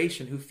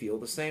generation, who feel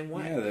the same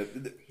way.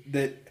 Yeah,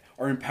 that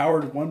are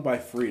empowered, one, by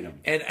freedom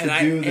to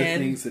do the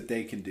things that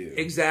they can do.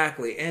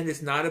 Exactly. And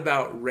it's not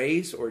about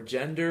race or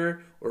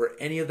gender or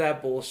any of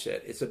that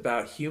bullshit. It's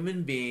about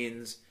human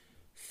beings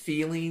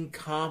feeling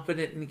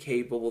competent and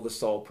capable to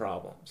solve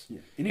problems. Yeah,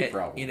 any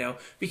problem. You know,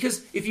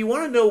 because if you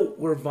want to know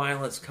where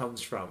violence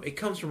comes from, it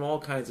comes from all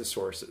kinds of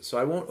sources. So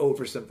I won't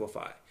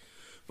oversimplify.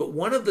 But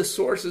one of the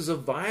sources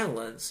of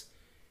violence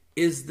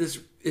is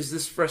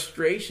this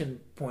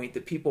frustration point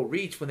that people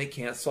reach when they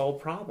can't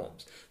solve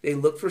problems. They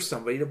look for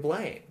somebody to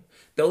blame.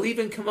 They'll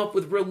even come up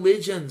with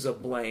religions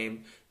of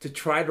blame to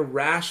try to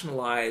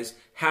rationalize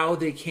how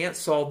they can't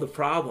solve the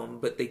problem,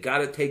 but they got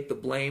to take the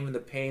blame and the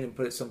pain and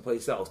put it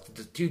someplace else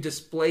to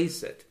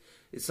displace it.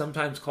 It's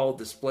sometimes called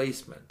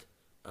displacement.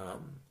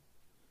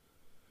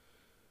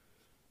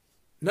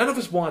 None of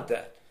us want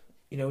that.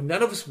 You know,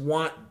 none of us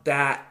want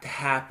that to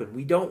happen.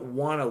 We don't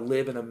want to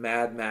live in a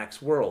Mad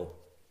Max world.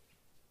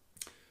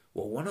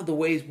 Well, one of the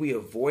ways we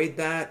avoid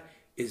that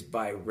is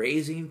by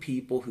raising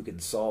people who can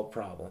solve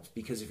problems.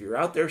 Because if you're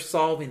out there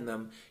solving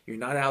them, you're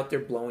not out there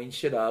blowing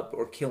shit up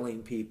or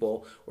killing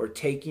people or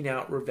taking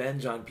out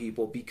revenge on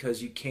people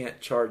because you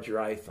can't charge your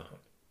iPhone.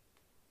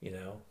 You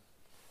know?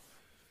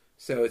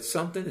 So it's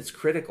something that's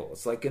critical.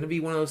 It's like going to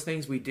be one of those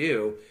things we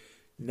do.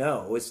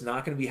 No, it's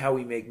not going to be how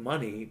we make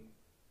money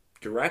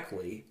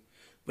directly,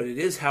 but it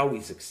is how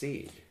we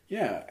succeed.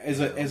 Yeah, as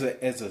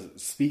a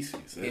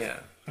species. Yeah.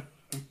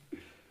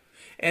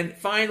 And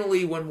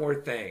finally, one more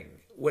thing.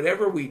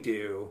 Whatever we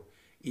do,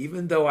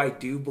 even though I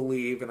do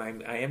believe, and I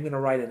am going to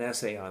write an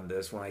essay on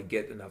this when I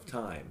get enough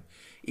time,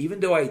 even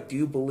though I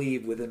do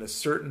believe within a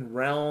certain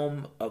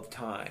realm of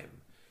time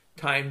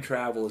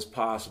travel is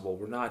possible,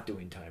 we're not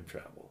doing time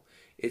travel.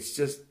 It's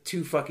just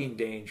too fucking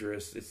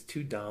dangerous. It's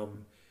too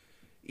dumb.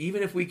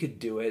 Even if we could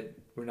do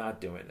it, we're not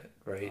doing it,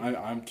 right?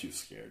 I'm too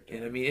scared.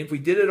 And I mean, if we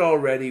did it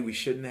already, we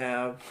shouldn't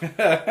have.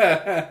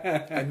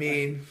 I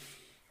mean,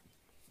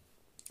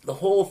 the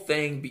whole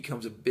thing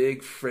becomes a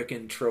big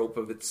frickin' trope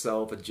of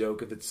itself, a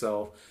joke of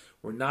itself.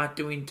 We're not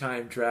doing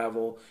time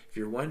travel. If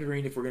you're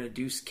wondering if we're going to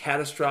do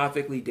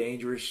catastrophically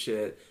dangerous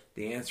shit,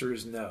 the answer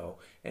is no.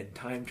 And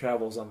time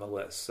travel's on the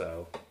list,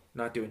 so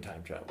not doing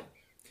time travel.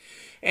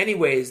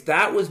 Anyways,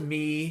 that was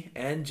me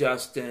and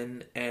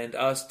Justin and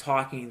us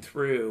talking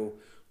through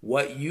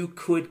what you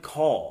could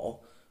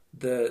call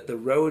the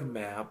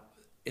roadmap,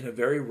 in a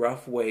very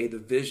rough way, the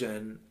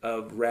vision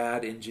of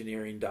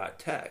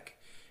radengineering.tech.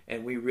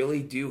 And we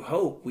really do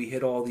hope we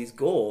hit all these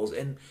goals.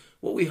 And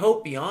what we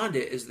hope beyond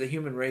it is the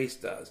human race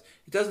does.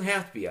 It doesn't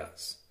have to be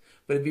us.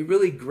 But it'd be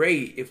really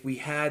great if we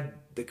had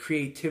the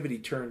creativity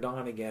turned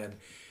on again.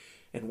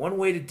 And one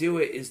way to do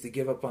it is to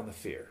give up on the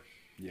fear.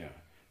 Yeah.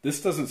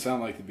 This doesn't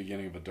sound like the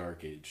beginning of a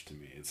dark age to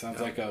me. It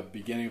sounds like a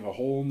beginning of a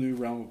whole new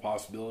realm of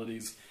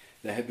possibilities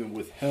that have been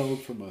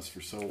withheld from us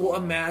for so long. Well,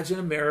 imagine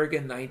America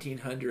in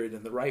 1900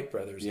 and the Wright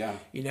brothers. Yeah.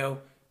 You know,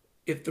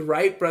 if the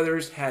Wright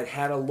brothers had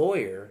had a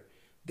lawyer,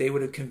 they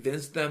would have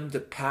convinced them to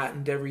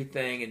patent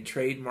everything and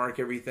trademark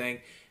everything.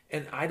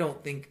 And I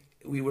don't think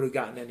we would have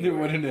gotten anywhere.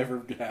 It would have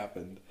never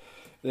happened.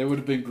 They would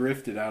have been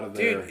grifted out of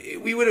there.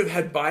 Dude, we would have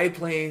had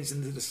biplanes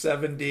into the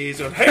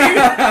 70s. Or,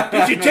 hey,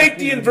 did you take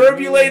the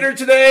inverbulator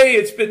today?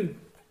 It's been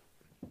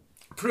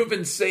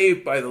proven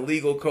safe by the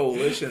legal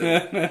coalition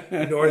of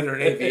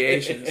Northern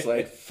Aviation. It's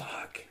like,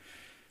 fuck.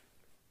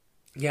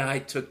 Yeah, I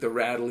took the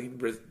rattling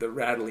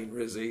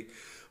Rizzy.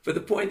 But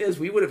the point is,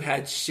 we would have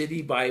had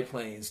shitty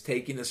biplanes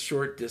taking us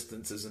short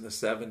distances in the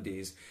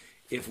 70s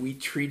if we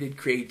treated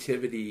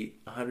creativity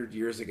 100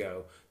 years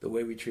ago the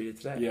way we treat it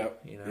today.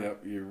 Yep, you know?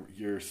 Yep,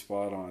 you're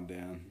spot on,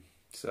 Dan.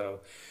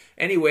 So,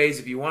 anyways,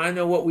 if you want to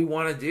know what we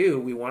want to do,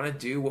 we want to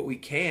do what we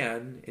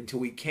can until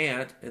we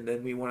can't, and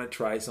then we want to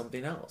try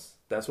something else.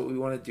 That's what we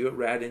want to do at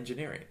Rad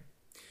Engineering.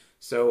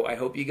 So I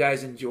hope you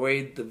guys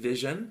enjoyed the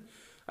vision.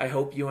 I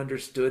hope you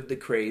understood the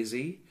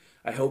crazy.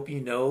 I hope you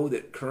know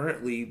that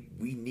currently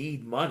we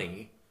need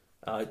money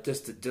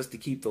just to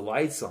keep the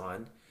lights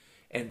on.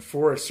 And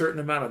for a certain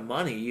amount of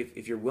money,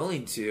 if you're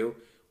willing to,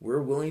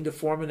 we're willing to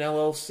form an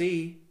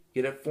LLC,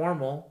 get it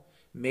formal,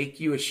 make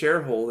you a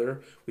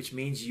shareholder, which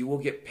means you will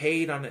get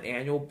paid on an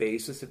annual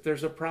basis if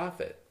there's a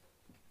profit.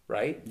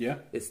 Right? Yeah.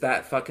 It's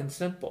that fucking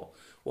simple.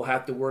 We'll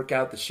have to work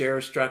out the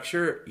share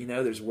structure. You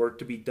know, there's work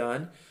to be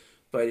done.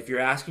 But if you're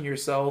asking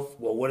yourself,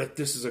 well, what if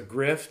this is a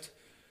grift?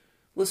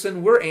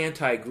 Listen, we're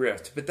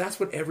anti-grift, but that's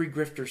what every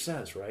grifter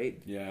says, right?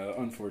 Yeah,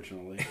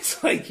 unfortunately.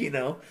 It's like,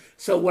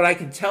 so what I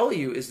can tell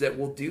you is that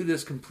we'll do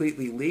this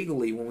completely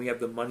legally when we have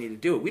the money to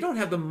do it. We don't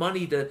have the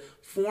money to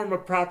form a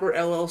proper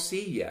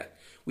LLC yet.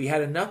 We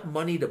had enough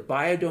money to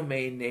buy a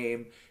domain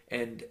name,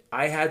 and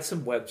I had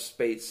some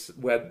website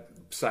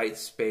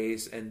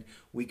space, and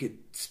we could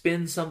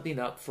spin something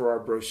up for our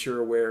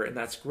brochureware, and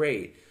that's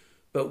great.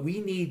 But we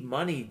need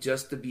money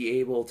just to be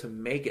able to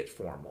make it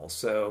formal.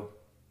 So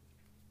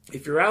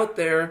if you're out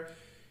there,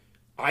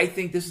 I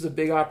think this is a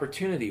big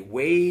opportunity,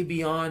 way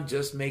beyond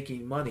just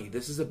making money.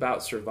 This is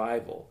about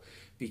survival.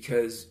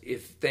 Because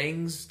if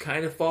things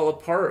kind of fall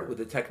apart with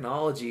the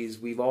technologies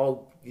we've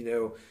all,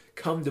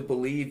 come to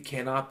believe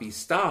cannot be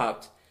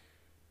stopped,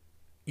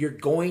 you're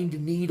going to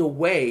need a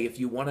way, if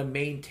you want to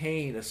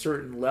maintain a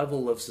certain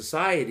level of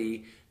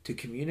society, to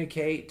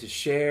communicate, to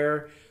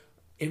share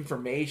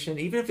information,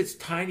 even if it's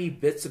tiny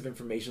bits of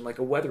information like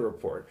a weather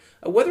report.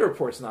 A weather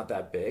report's not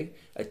that big.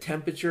 A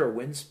temperature, a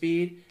wind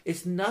speed,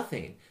 it's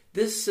nothing.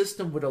 This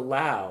system would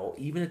allow,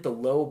 even at the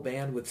low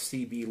bandwidth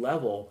CB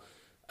level,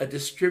 a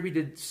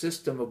distributed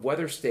system of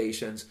weather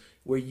stations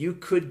where you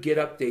could get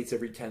updates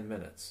every 10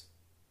 minutes.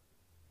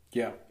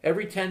 Yeah.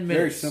 Every 10 minutes.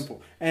 Very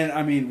simple. And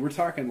I mean, we're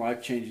talking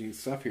life-changing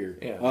stuff here.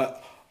 Yeah.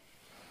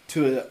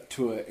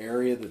 To an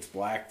area that's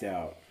blacked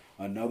out,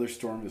 another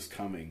storm is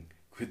coming,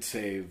 could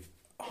save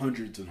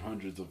hundreds and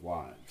hundreds of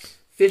lives.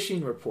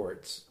 Fishing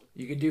reports.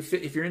 You can do,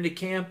 if you're into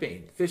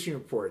camping, fishing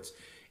reports.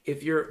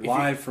 If you're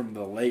from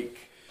the lake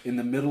in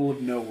the middle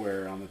of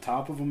nowhere on the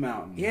top of a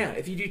mountain. Yeah,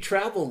 if you do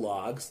travel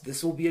logs,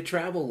 this will be a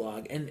travel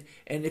log. And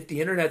if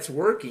the internet's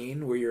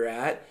working where you're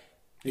at,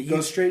 it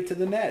goes straight to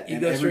the net,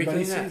 and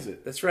everybody sees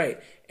it. That's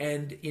right.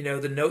 And,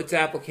 the Notes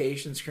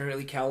application is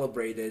currently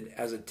calibrated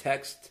as a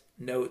text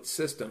note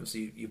system. So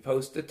you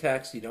post the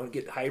text, you don't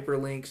get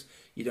hyperlinks,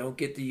 you don't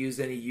get to use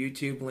any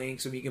YouTube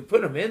links. I mean, you can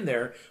put them in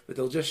there, but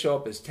they'll just show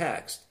up as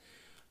text.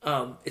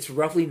 It's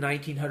roughly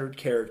 1,900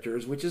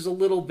 characters, which is a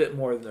little bit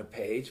more than a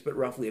page, but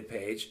roughly a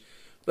page.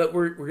 But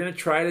we're going to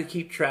try to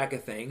keep track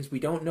of things. We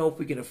don't know if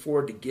we can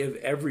afford to give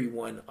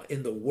everyone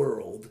in the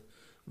world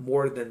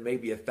more than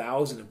maybe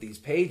 1,000 of these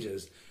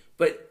pages,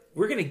 but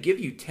we're going to give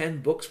you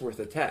 10 books worth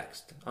of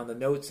text on the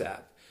Notes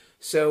app.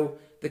 So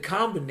the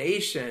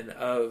combination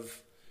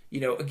of,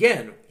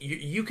 again,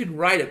 you can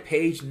write a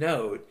page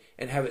note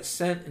and have it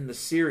sent in the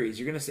series.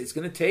 You're going to say it's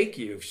going to take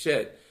you,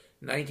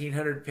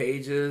 1,900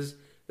 pages.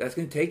 That's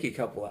going to take you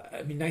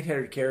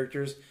 1,900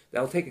 characters.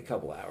 That'll take a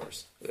couple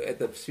hours at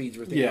the speeds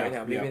we're thinking right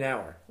now. Maybe an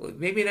hour.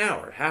 Maybe an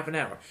hour, half an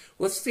hour.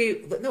 Let's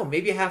say,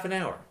 maybe a half an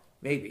hour.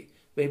 Maybe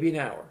an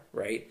hour,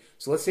 right?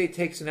 So let's say it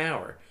takes an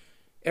hour.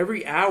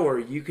 Every hour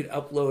you could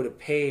upload a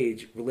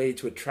page related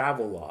to a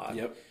travel log.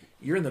 Yep.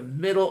 You're in the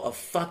middle of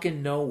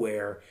fucking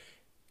nowhere.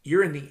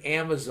 You're in the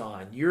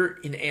Amazon. You're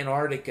in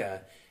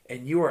Antarctica.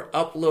 And you are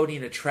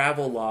uploading a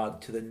travel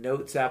log to the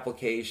Notes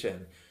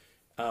application.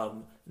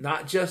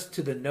 Not just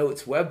to the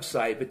Notes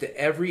website, but to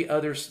every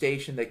other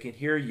station that can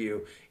hear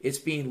you. It's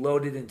being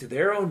loaded into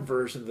their own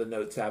version of the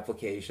Notes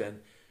application.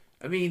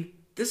 I mean,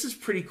 this is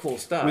pretty cool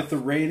stuff. With the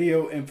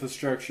radio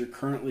infrastructure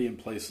currently in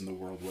place in the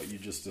world, what you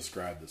just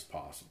described is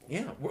possible.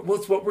 Yeah, well,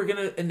 it's what we're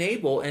going to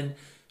enable. And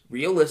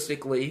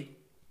realistically,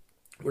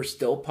 we're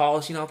still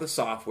polishing out the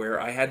software.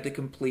 I had to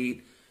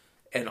complete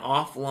an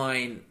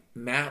offline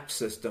map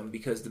system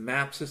because the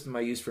map system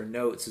I use for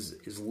Notes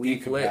is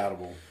Leaflet.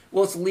 Incompatible.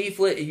 Well, it's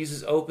Leaflet. It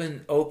uses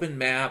open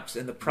maps,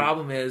 and the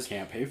problem is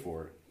can't pay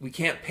for it. We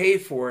can't pay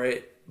for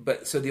it,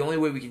 but so the only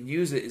way we can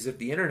use it is if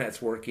the internet's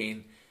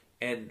working.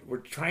 And we're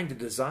trying to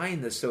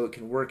design this so it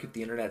can work if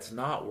the internet's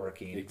not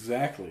working.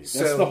 Exactly.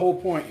 That's the whole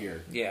point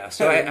here. Yeah.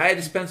 So I had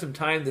to spend some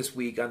time this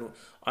week on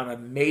a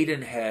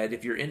Maidenhead.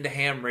 If you're into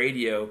ham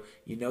radio,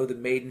 you know the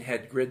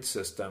Maidenhead grid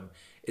system.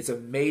 It's a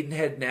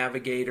Maidenhead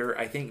navigator.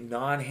 I think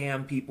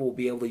non-ham people will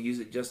be able to use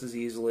it just as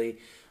easily.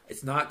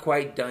 It's not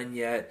quite done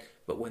yet,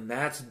 but when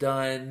that's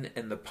done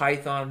and the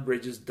Python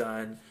bridge is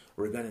done,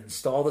 we're going to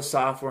install the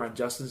software on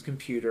Justin's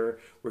computer.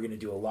 We're going to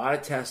do a lot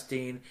of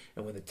testing.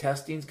 And when the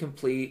testing's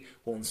complete,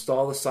 we'll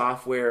install the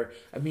software.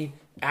 I mean,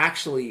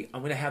 actually,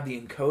 I'm going to have the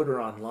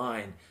encoder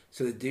online.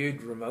 So the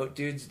remote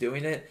dudes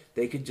doing it,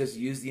 they could just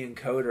use the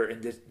encoder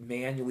and just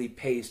manually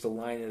paste a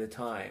line at a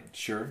time.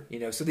 Sure.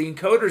 So the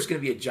encoder is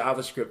going to be a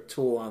JavaScript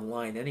tool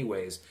online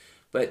anyways.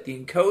 But the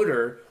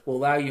encoder will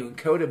allow you to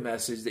encode a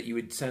message that you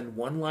would send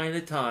one line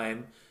at a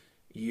time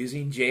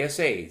using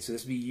JS8. So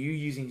this would be you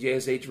using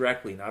JS8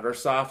 directly, not our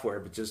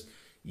software, but just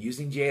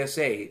using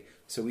JS8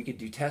 so we could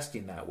do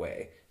testing that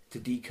way to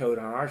decode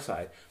on our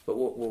side. But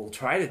what we'll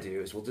try to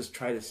do is we'll just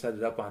try to set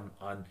it up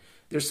on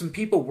there's some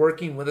people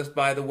working with us,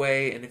 by the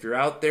way, and if you're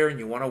out there and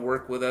you want to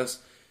work with us,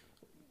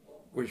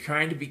 we're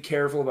trying to be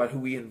careful about who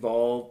we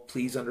involve.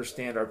 Please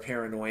understand our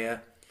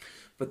paranoia.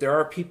 But there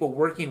are people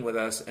working with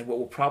us, and what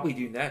we'll probably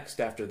do next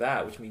after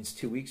that, which means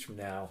 2 weeks from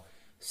now,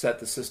 set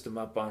the system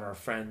up on our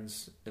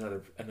friends in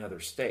other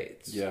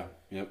states. Yeah,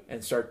 yep.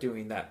 And start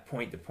doing that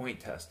point-to-point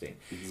testing.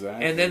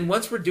 Exactly. And then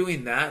once we're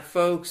doing that,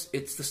 folks,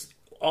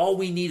 all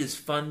we need is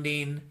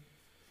funding.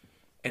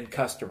 and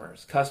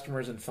customers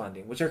and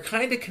funding, which are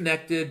kind of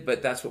connected,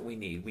 but that's what we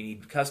need. We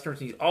need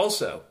customers.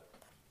 Also,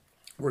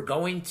 we're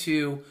going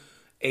to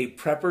a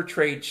prepper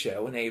trade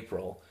show in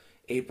April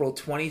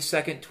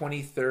 22nd,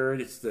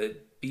 23rd. It's the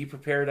Be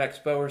Prepared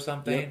Expo or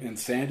something. Yep, in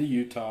Sandy,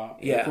 Utah.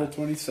 Yeah. April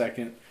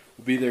 22nd.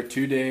 We'll be there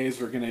 2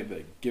 days. We're going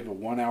to give a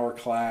 1 hour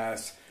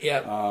class.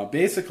 Yeah.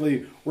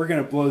 Basically, we're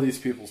going to blow these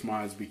people's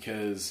minds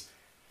because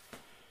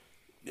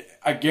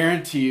I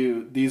guarantee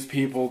you, these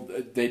people,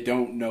 they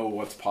don't know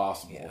what's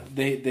possible. Yeah.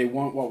 They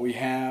want what we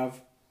have.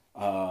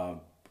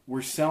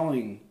 We're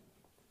selling.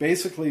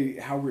 Basically,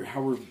 how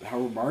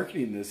we're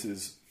marketing this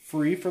is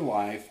free for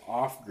life,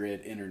 off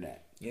grid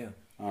internet. Yeah.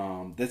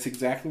 That's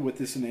exactly what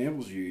this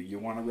enables you. You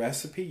want a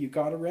recipe, you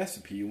got a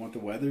recipe. You want the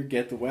weather,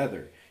 get the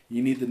weather.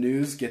 You need the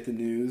news, get the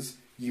news.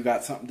 You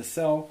got something to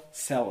sell,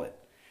 sell it.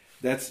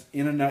 That's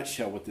in a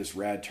nutshell what this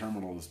RAD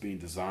terminal is being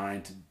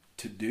designed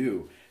to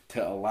do,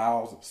 to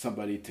allow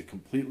somebody to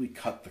completely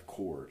cut the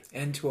cord.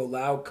 And to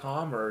allow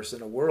commerce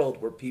in a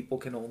world where people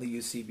can only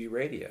use CB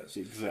radios.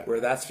 Exactly. Where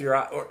that's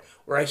or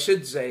I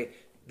should say,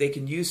 they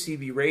can use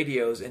CB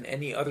radios and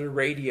any other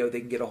radio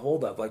they can get a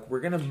hold of. Like we're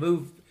gonna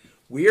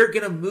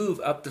move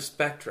up the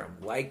spectrum,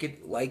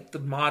 like the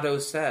motto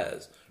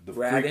says. The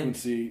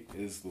frequency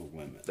is the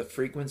limit. The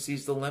frequency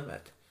is the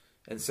limit.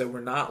 And so we're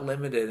not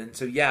limited. And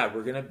so yeah,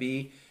 we're gonna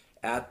be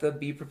at the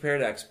Be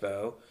Prepared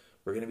Expo.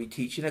 We're gonna be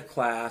teaching a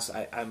class.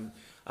 I'm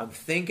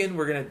thinking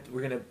we're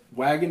gonna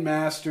Wagon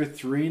Master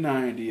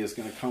 390 is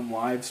gonna come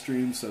live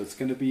stream, so it's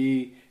gonna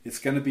be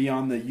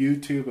on the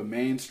YouTube, a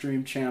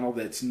mainstream channel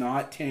that's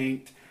not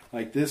tanked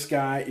like this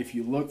guy. If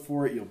you look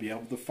for it, you'll be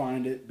able to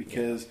find it,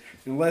 because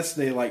unless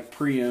they like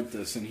preempt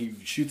us and he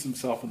shoots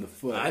himself in the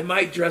foot. I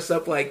might dress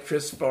up like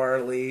Chris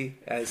Farley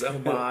as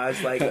homage,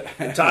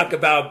 and talk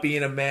about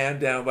being a man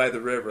down by the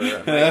river. I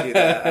might do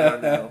that. I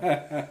don't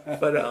know,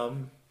 but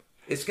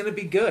it's going to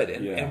be good,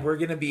 and we're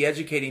going to be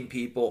educating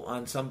people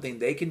on something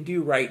they can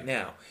do right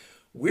now.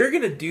 We're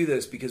going to do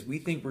this because we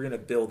think we're going to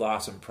build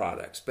awesome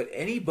products, but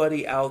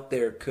anybody out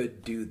there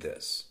could do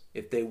this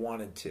if they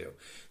wanted to.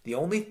 The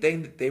only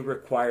thing that they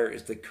require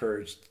is the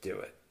courage to do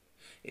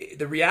it.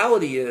 The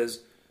reality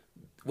is,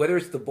 whether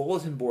it's the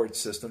bulletin board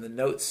system, the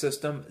notes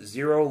system,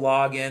 zero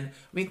login. I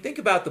mean, think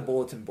about the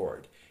bulletin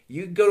board.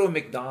 You go to a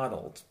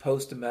McDonald's,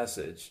 post a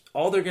message.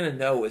 All they're going to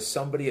know is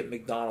somebody at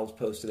McDonald's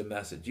posted a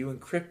message. You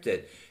encrypt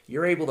it.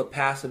 You're able to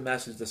pass a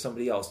message to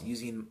somebody else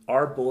using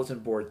our bulletin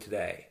board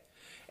today.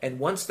 And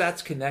once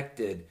that's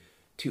connected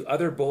to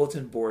other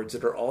bulletin boards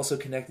that are also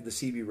connected to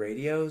CB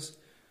radios,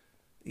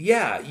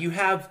 what you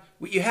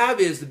have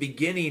is the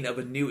beginning of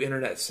a new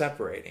internet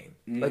separating.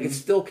 Mm-hmm. Like, it's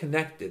still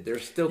connected.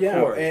 There's still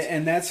cords.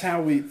 And that's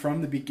how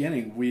from the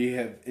beginning, we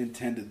have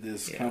intended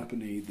this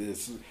company,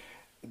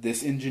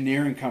 this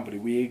engineering company.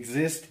 We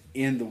exist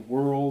in the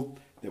world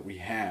that we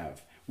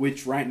have,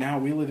 which right now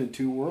we live in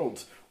two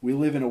worlds. We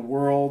live in a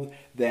world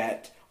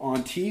that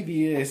on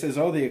TV it says,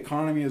 oh, the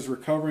economy is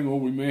recovering, oh,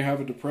 we may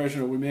have a depression,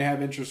 or we may have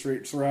interest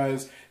rates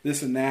rise,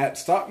 this and that.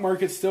 Stock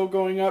market's still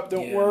going up,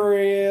 don't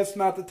worry, it's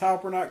not the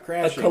top, we're not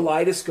crashing. A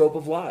kaleidoscope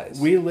of lies.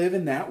 We live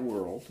in that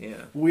world. Yeah.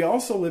 We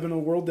also live in a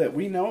world that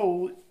we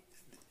know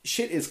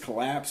shit is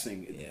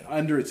collapsing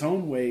under its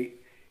own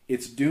weight.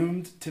 It's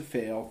doomed to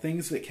fail.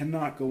 Things that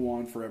cannot go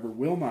on forever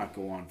will not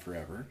go on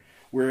forever.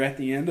 We're at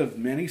the end of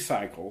many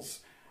cycles.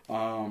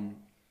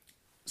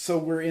 So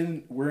we're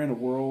in a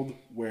world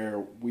where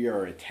we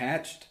are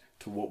attached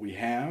to what we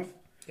have.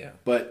 Yeah.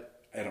 But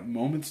at a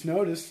moment's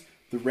notice,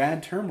 the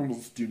RAD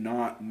terminals do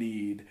not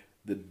need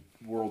the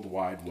World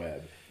Wide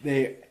Web.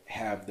 They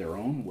have their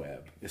own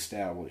web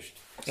established.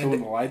 So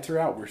when the lights are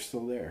out, we're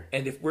still there.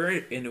 And if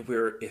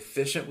we're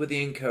efficient with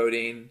the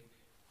encoding,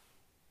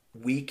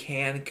 we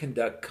can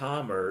conduct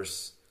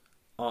commerce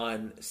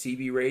on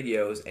CB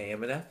radios,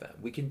 AM and FM.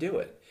 We can do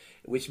it,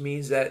 which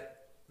means that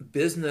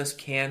business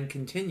can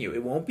continue.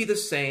 It won't be the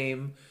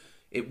same.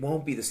 It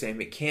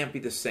can't be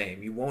the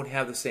same. You won't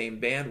have the same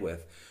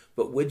bandwidth.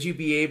 But would you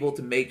be able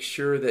to make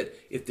sure that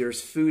if there's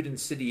food in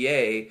City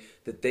A,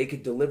 that they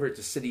could deliver it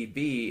to City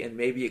B and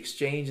maybe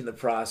exchange in the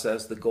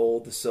process the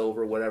gold, the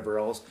silver, whatever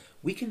else?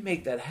 We can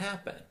make that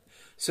happen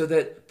so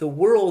that the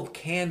world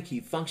can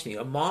keep functioning.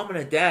 A mom and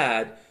a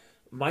dad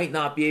might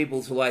not be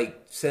able to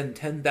send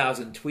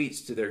 10,000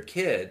 tweets to their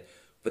kid,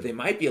 but they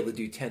might be able to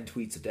do 10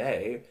 tweets a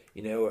day,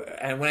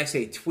 And when I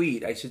say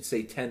tweet, I should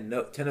say 10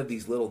 of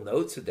these little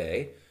notes a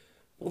day.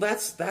 Well,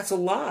 that's a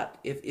lot.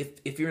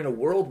 If you're in a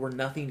world where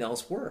nothing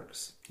else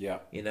works,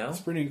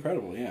 it's pretty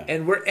incredible, yeah.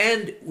 And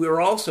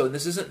we're also, and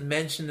this isn't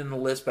mentioned in the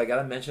list, but I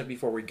got to mention it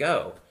before we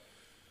go.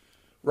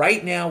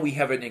 Right now, we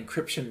have an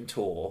encryption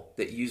tool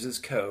that uses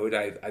code.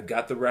 I've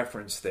got the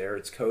reference there.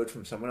 It's code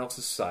from someone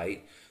else's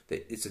site.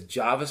 It's a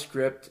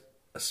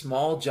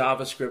small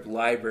JavaScript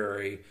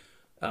library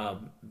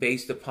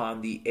based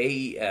upon the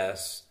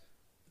AES.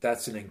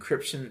 That's an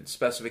encryption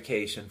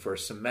specification for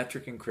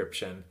symmetric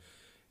encryption,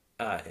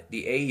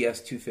 the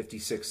AES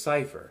 256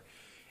 cipher.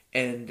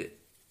 And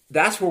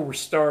that's where we're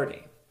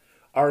starting.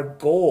 Our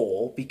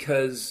goal,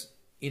 because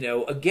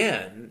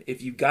again,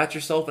 if you've got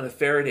yourself in a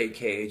Faraday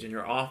cage and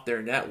you're off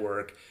their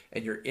network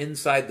and you're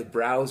inside the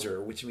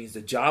browser, which means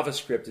the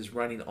JavaScript is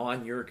running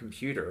on your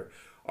computer,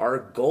 our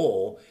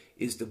goal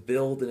is to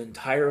build an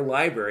entire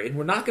library. And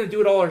we're not going to do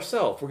it all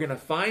ourselves. We're going to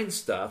find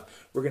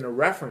stuff. We're going to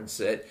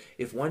reference it.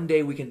 If one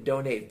day we can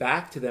donate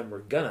back to them, we're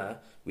gonna.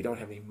 We don't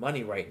have any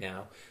money right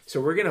now. So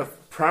we're going to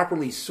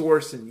properly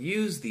source and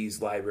use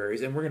these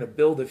libraries, and we're going to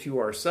build a few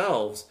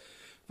ourselves.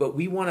 But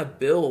we want to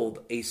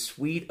build a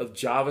suite of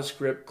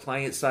JavaScript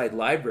client-side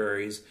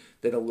libraries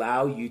that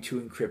allow you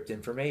to encrypt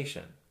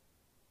information.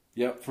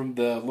 Yep, from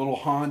the little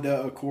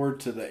Honda Accord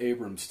to the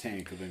Abrams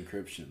tank of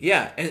encryption.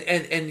 Yeah,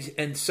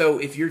 and so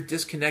if you're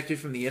disconnected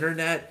from the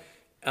internet,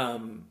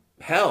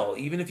 hell,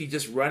 even if you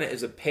just run it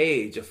as a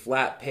page, a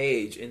flat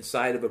page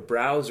inside of a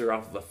browser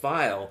off of a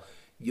file,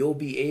 you'll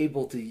be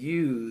able to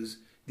use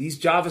these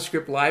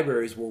JavaScript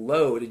libraries will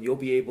load and you'll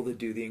be able to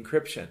do the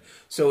encryption.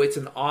 So it's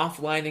an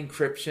offline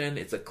encryption.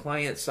 It's a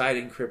client-side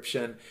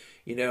encryption.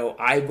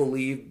 I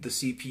believe the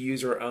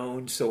CPUs are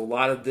owned, so a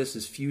lot of this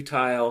is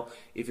futile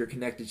if you're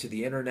connected to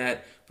the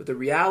internet. But the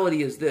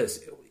reality is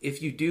this.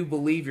 If you do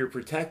believe you're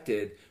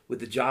protected with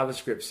the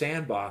JavaScript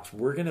sandbox,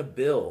 we're going to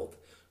build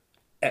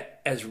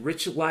as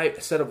rich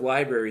a set of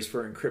libraries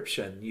for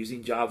encryption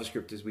using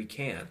JavaScript as we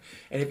can.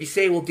 And if you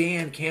say, well,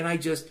 Dan, can't I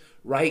just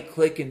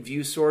right-click and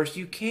view source?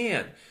 You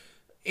can.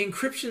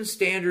 Encryption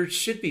standards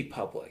should be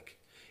public.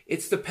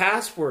 It's the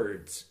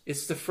passwords.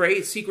 It's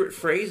the secret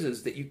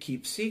phrases that you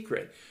keep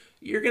secret.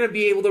 You're going to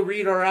be able to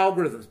read our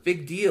algorithms.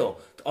 Big deal.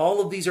 All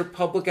of these are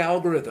public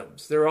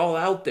algorithms. They're all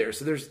out there.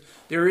 So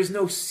there is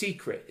no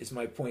secret, is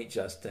my point,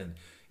 Justin.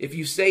 If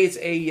you say it's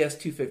AES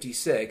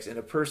 256 and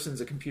a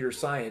person's a computer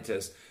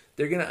scientist,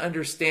 they're going to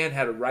understand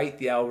how to write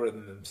the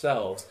algorithm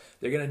themselves.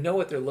 They're going to know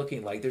what they're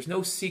looking like. There's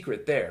no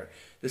secret there.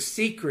 The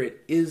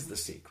secret is the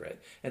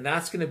secret. And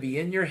that's going to be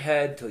in your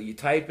head till you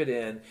type it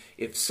in.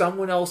 If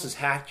someone else has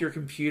hacked your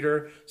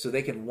computer so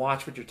they can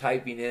watch what you're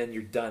typing in,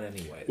 you're done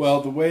anyway.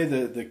 Well, the way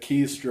the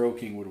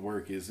keystroking would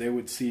work is they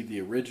would see the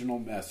original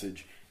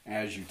message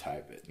as you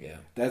type it. Yeah.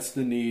 That's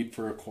the need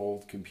for a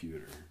cold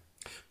computer.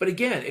 But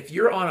again, if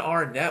you're on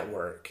our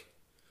network,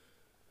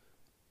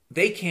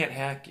 they can't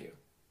hack you.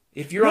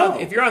 If you're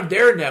on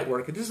their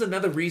network, and this is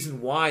another reason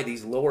why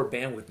these lower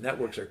bandwidth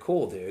networks are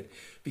cool, dude.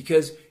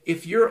 Because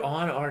if you're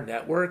on our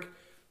network,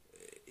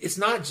 it's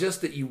not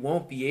just that you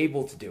won't be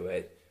able to do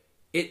it.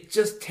 It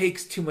just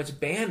takes too much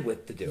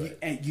bandwidth to do it.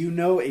 And you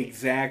know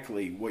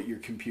exactly what your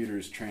computer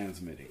is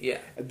transmitting. Yeah.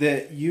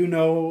 That you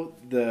know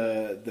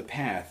the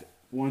path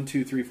 1,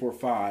 2, 3, 4,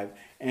 5,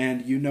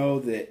 and you know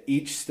that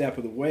each step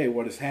of the way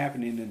what is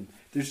happening, and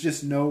there's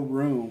just no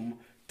room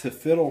to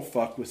fiddle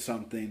fuck with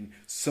something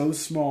so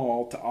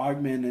small to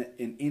augment it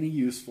in any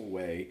useful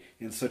way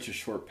in such a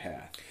short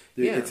path.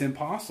 Yeah. It's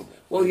impossible.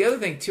 Well, the other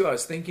thing, too, I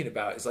was thinking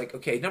about is like,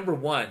 okay, number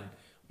one,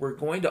 we're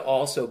going to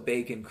also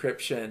bake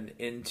encryption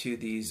into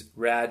these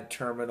RAD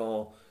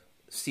terminal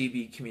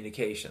CB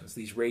communications,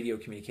 these radio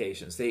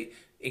communications.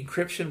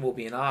 Encryption will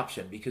be an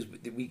option because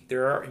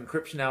there are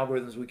encryption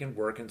algorithms we can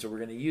work, and so we're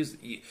going to use.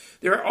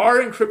 There are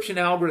encryption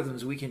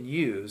algorithms we can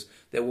use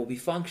that will be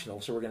functional,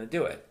 so we're going to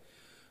do it.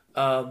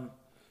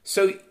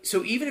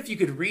 So even if you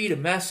could read a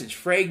message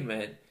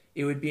fragment,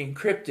 it would be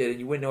encrypted and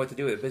you wouldn't know what to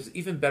do with it. But it's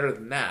even better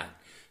than that.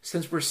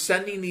 Since we're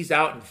sending these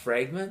out in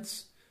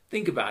fragments,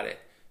 think about it.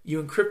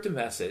 You encrypt a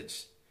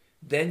message,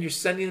 then you're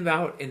sending them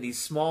out in these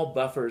small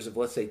buffers of,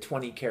 let's say,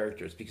 20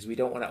 characters because we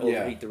don't want to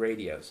overheat the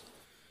radios.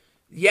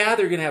 Yeah,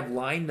 they're going to have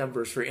line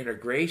numbers for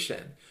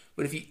integration,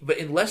 but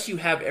unless you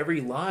have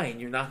every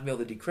line, you're not going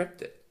to be able to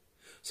decrypt it.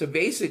 So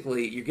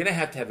basically, you're going to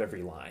have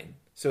every line.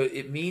 So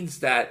it means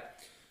that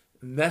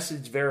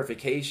message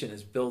verification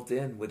is built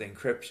in with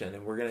encryption,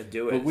 and we're going to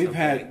do it. But we've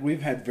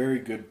had very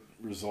good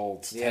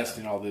results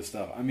testing all this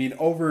stuff. I mean,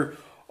 over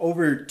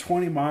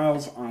 20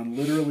 miles on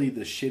literally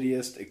the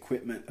shittiest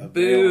equipment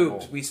available.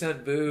 Boobs. We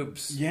sent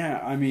boobs. Yeah,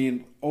 I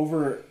mean,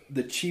 over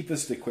the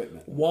cheapest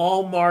equipment.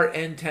 Walmart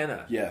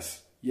antenna.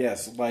 Yes.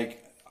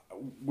 Like,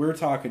 we're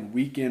talking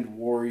weekend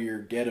warrior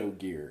ghetto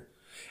gear.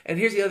 And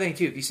here's the other thing,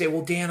 too. If you say,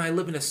 well, Dan, I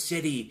live in a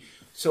city,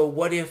 so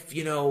what if,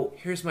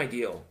 here's my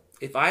deal.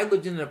 If I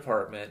lived in an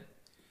apartment,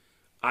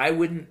 I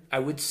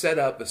would set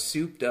up a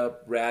souped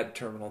up RAD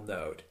terminal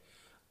node.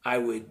 I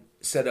would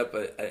set up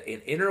an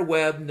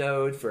interweb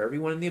node for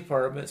everyone in the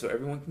apartment so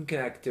everyone can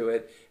connect to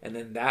it, and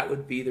then that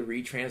would be the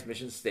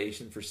retransmission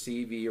station for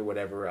CV or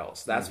whatever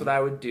else. That's what I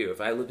would do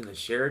if I lived in a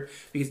shared,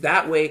 because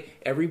that way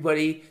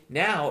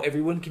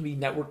everyone can be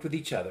networked with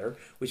each other,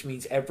 which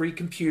means every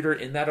computer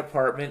in that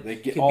apartment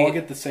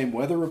get the same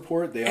weather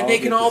report. They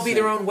can all be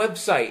their own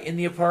website in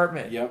the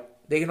apartment. Yep.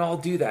 They can all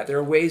do that. There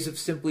are ways of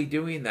simply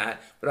doing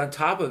that. But on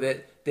top of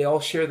it, they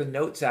all share the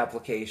notes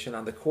application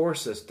on the core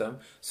system,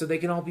 so they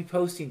can all be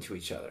posting to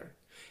each other.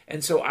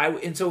 And so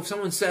if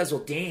someone says,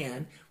 well,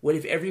 Dan, what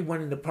if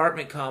everyone in the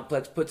apartment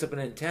complex puts up an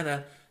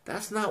antenna?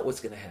 That's not what's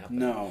going to happen.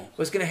 No.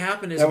 What's going to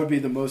happen is... That would be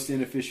the most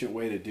inefficient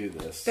way to do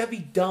this. That'd be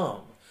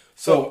dumb.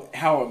 So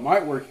how it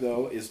might work,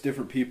 though, is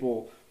different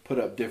people put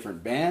up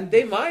different band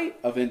They might.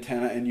 of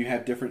antenna, and you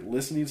have different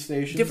listening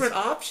stations. Different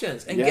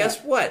options. And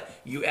guess what?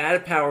 You add a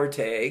power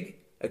tag.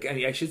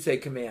 I should say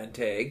command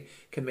tag.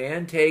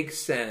 Command tag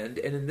send.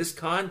 And in this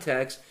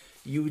context,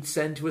 you would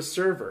send to a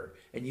server.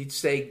 And you'd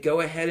say, go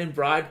ahead and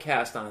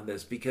broadcast on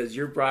this because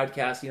you're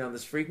broadcasting on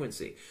this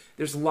frequency.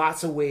 There's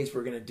lots of ways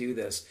we're going to do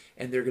this.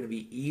 And they're going to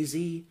be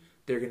easy.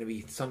 They're going to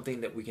be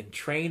something that we can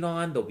train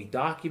on. They'll be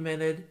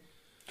documented.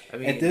 I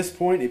mean, at this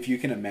point, if you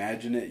can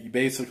imagine it,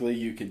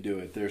 you can do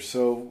it.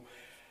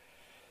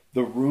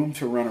 The room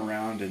to run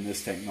around in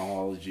this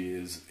technology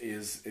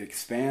is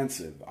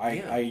expansive.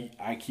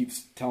 I keep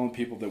telling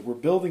people that we're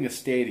building a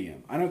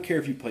stadium. I don't care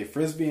if you play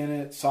frisbee in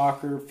it,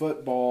 soccer,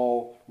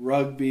 football,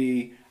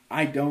 rugby.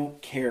 I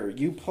don't care.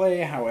 You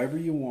play however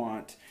you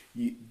want.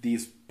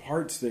 These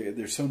parts,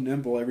 they're so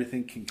nimble,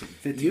 everything can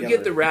fit together. You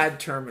get the RAD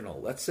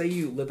terminal. Let's say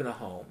you live in a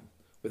home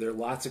where there are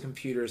lots of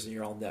computers and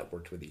you're all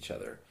networked with each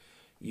other.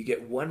 You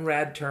get one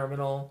RAD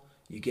terminal,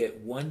 you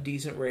get one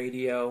decent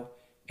radio,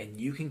 and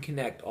you can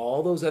connect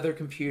all those other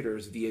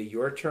computers via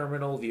your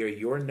terminal, via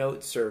your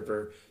note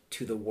server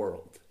to the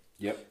world.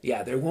 Yep.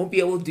 Yeah, they won't be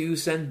able to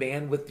send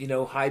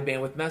bandwidth, high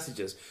bandwidth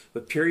messages,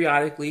 but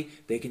periodically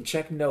they can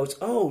check notes.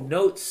 Oh,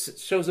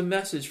 notes shows a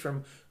message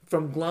from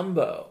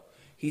Glumbo.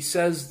 He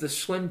says the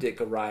Schlimdick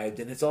arrived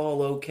and it's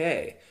all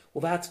okay.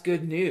 Well, that's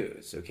good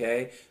news,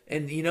 okay?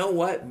 And you know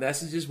what?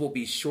 Messages will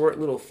be short,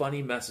 little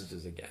funny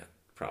messages again.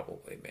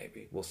 Probably,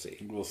 maybe. We'll see.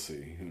 We'll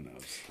see. Who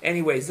knows?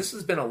 Anyways, this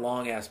has been a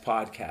long-ass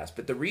podcast,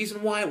 but the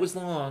reason why it was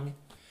long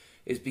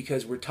is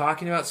because we're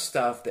talking about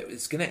stuff that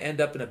is going to end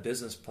up in a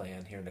business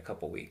plan here in a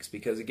couple weeks.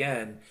 Because,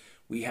 again,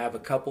 we have a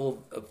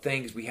couple of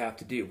things we have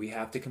to do. We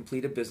have to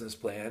complete a business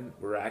plan.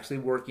 We're actually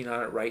working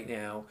on it right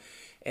now.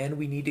 And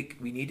we need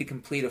to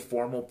complete a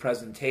formal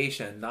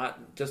presentation,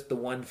 not just the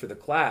one for the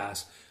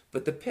class,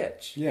 but the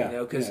pitch. Yeah.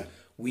 Because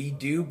we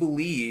do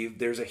believe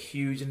there's a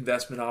huge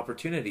investment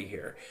opportunity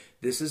here.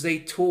 This is a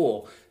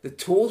tool. The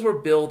tools we're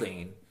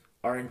building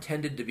are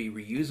intended to be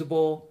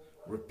reusable,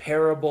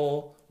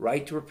 repairable,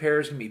 right to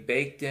repairs can be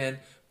baked in,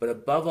 but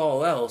above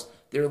all else,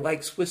 they're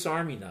like Swiss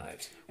Army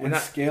knives. And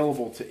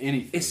scalable to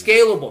anything. It's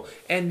scalable,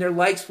 and they're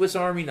like Swiss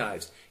Army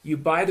knives. You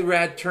buy the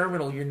RAD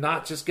terminal, you're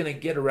not just going to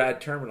get a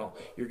RAD terminal.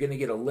 You're going to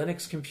get a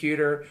Linux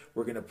computer.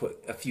 We're going to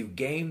put a few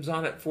games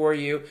on it for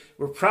you.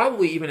 We're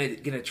probably even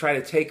going to try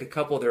to take a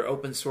couple of their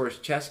open source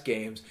chess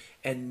games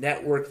and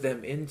network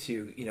them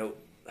into,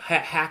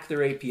 hack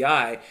their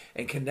API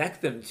and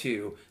connect them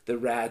to the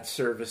RAD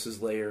services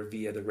layer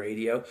via the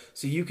radio.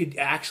 So you could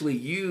actually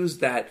use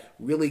that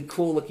really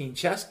cool looking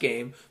chess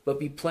game, but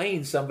be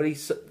playing somebody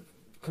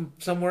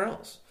somewhere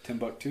else.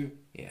 Timbuktu.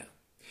 Yeah.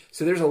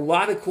 So there's a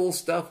lot of cool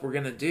stuff we're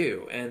going to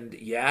do. And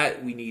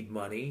we need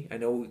money. I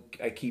know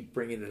I keep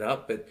bringing it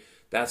up, but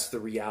that's the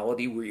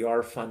reality. We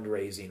are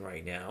fundraising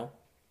right now.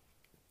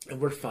 And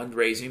we're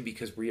fundraising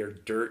because we are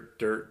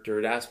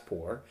dirt ass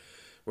poor.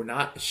 We're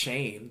not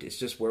ashamed. It's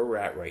just where we're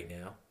at right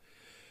now.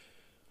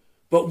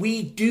 But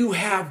we do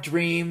have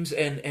dreams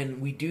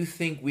and we do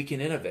think we can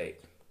innovate,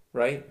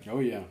 right? Oh,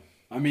 yeah.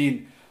 I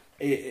mean,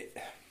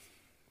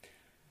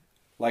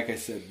 like I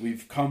said,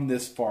 we've come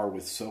this far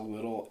with so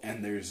little,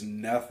 and there's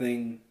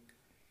nothing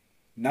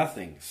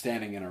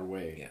standing in our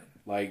way. Yeah.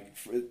 Like,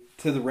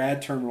 to the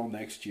RAD terminal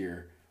next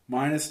year,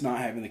 minus not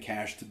having the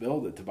cash to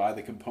build it, to buy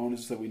the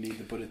components that we need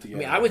to put it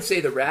together. I would say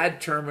the RAD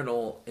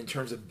terminal, in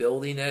terms of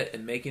building it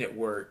and making it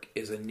work,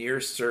 is a near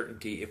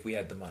certainty if we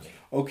had the money.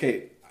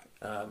 Okay.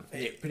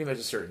 Pretty much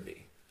a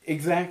certainty.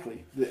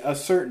 Exactly. A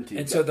certainty.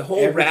 And so the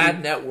whole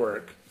RAD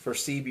network for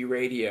CB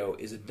radio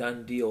is a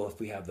done deal if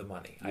we have the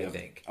money, I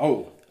think.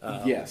 Oh,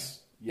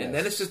 yes. And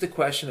then it's just a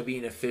question of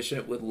being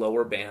efficient with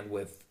lower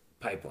bandwidth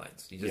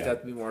pipelines. You just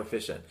have to be more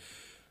efficient.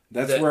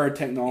 That's where our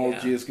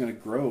technology is going to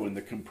grow, in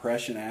the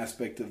compression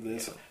aspect of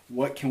this. Yeah.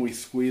 What can we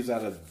squeeze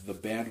out of the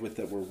bandwidth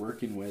that we're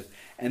working with?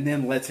 And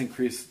then let's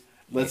increase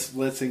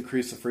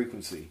the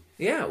frequency.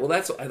 Yeah, well,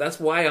 that's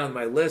why on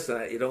my list, and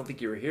I don't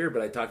think you were here,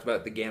 but I talked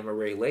about the gamma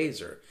ray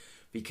laser,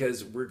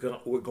 because we're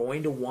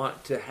going to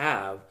want to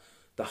have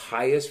the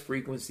highest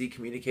frequency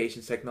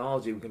communications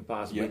technology we can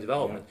possibly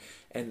develop,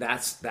 and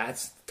that's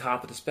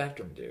top of the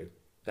spectrum, dude.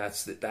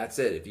 That's it.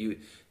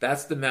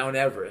 That's the Mount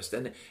Everest,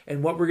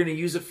 and what we're going to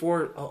use it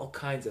for, all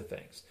kinds of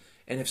things.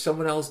 And if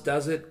someone else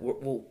does it,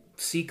 we'll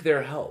seek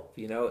their help.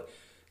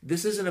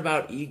 This isn't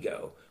about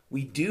ego.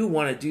 We do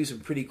want to do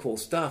some pretty cool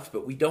stuff,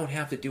 but we don't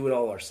have to do it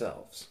all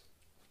ourselves.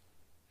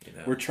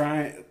 We're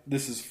trying.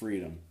 This is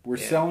freedom. We're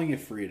selling you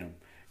freedom.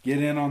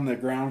 Get in on the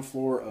ground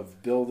floor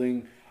of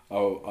building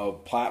a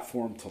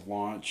platform to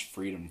launch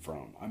freedom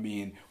from. I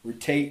mean,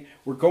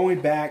 we're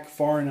going back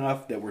far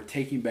enough that we're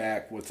taking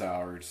back what's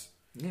ours.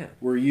 Yeah,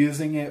 we're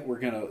using it. We're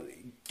gonna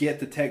get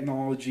the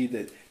technology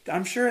that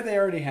I'm sure they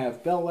already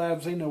have. Bell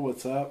Labs, they know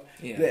what's up.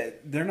 Yeah.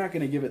 They're not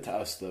going to give it to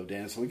us though,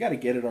 Dan. So we got to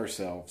get it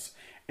ourselves.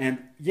 And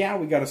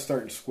we got to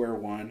start in square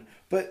one.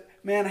 But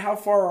man, how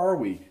far are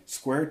we?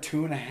 Square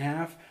 2.5?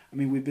 I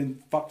mean, we've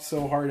been fucked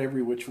so hard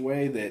every which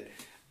way that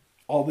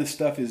all this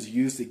stuff is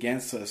used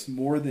against us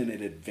more than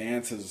it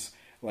advances.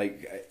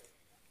 Like,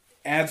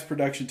 adds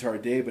production to our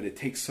day, but it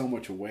takes so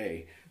much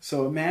away.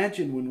 So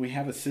imagine when we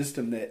have a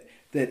system that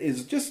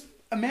is just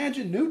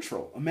imagine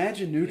neutral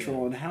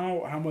and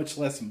how much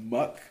less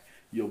muck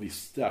you'll be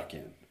stuck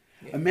in.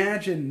 Yeah.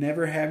 Imagine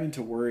never having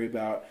to worry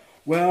about,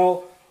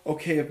 well,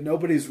 okay, if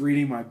nobody's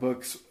reading my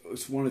books,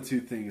 it's one of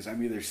two things.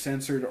 I'm either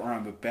censored or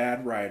I'm a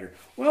bad writer.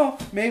 Well,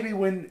 maybe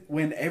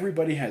when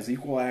everybody has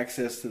equal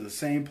access to the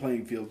same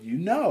playing field, you'll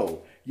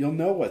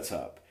know what's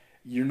up.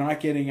 You're not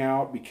getting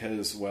out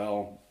because,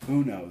 well,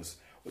 who knows?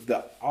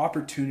 The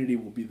opportunity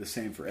will be the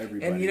same for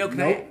everybody.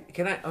 And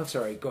can I? I'm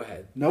sorry. Go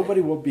ahead.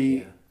 Nobody will be.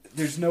 Yeah.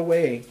 There's no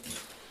way.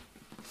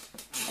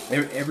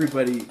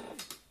 Everybody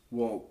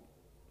will.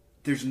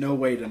 There's no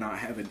way to not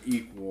have an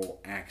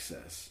equal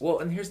access. Well,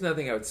 and here's another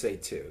thing I would say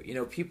too.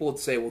 People would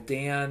say, "Well,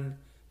 Dan,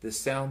 this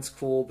sounds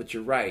cool, but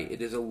you're right.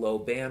 It is a low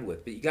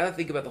bandwidth." But you got to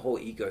think about the whole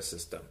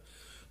ecosystem.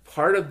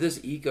 Part of this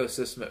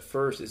ecosystem at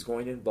first is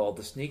going to involve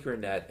the sneaker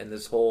net and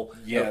this whole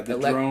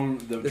Drone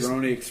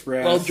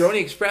Express. Well, Drone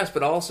Express,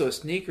 but also a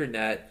sneaker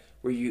net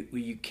where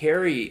you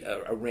carry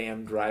a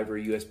RAM drive or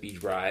a USB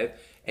drive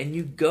and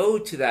you go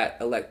to that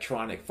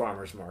electronic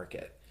farmers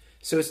market.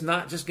 So it's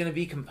not just going to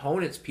be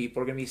components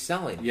people are going to be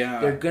selling.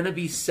 Yeah. They're going to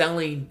be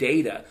selling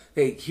data.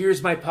 Hey,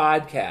 here's my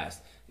podcast.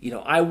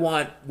 I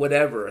want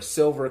whatever, a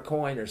silver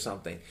coin or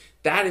something.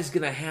 That is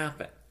going to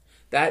happen.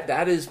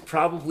 That is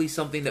probably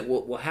something that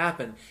will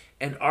happen,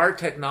 and our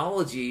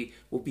technology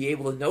will be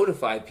able to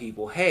notify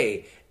people,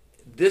 hey,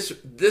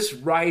 this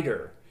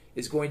writer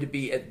is going to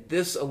be at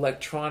this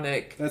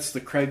electronic... That's the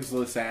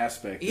Craigslist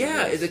aspect.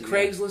 Yeah, the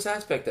Craigslist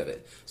aspect of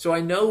it. So I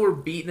know we're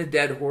beating a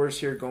dead horse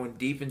here, going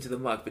deep into the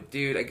muck, but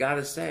dude, I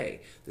gotta say,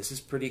 this is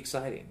pretty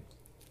exciting.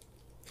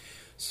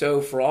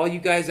 So for all you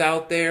guys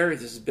out there,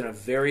 this has been a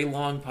very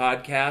long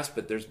podcast,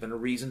 but there's been a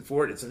reason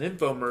for it. It's an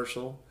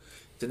infomercial.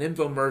 It's an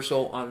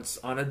infomercial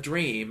on a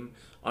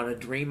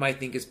dream I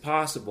think is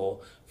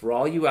possible. For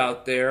all you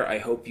out there, I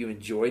hope you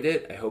enjoyed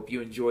it. I hope you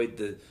enjoyed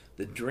the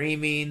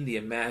dreaming, the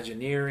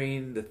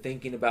imagineering, the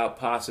thinking about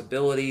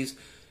possibilities.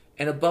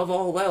 And above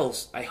all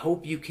else, I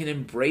hope you can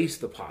embrace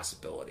the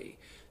possibility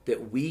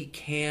that we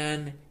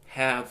can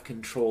have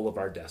control of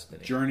our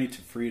destiny. Journey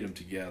to freedom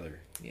together.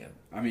 Yeah.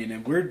 I mean,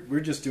 and we're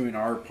just doing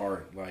our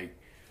part. Like,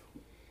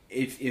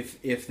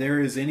 if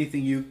there is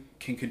anything you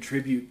can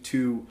contribute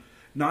to,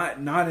 not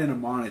in a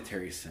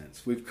monetary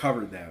sense, we've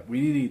covered that.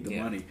 We need the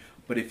money.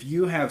 But if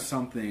you have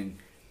something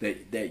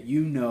that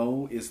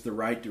is the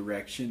right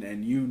direction,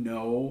 and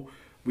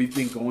we've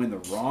been going the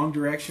wrong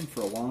direction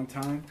for a long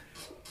time,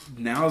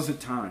 now's the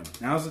time.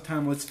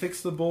 Let's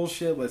fix the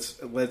bullshit.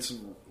 Let's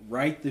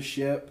right the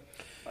ship.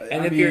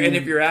 And if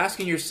you're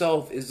asking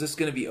yourself, is this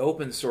going to be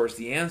open source?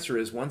 The answer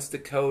is, once the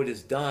code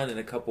is done in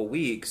a couple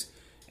weeks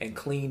and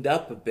cleaned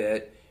up a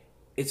bit,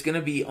 it's going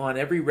to be on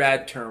every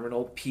RAD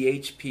terminal,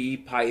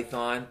 PHP,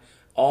 Python.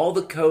 All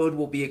the code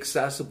will be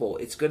accessible.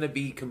 It's going to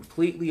be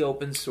completely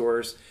open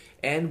source,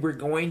 and we're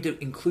going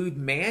to include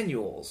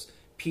manuals,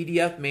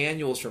 PDF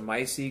manuals from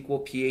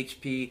MySQL,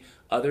 PHP,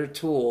 other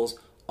tools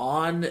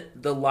on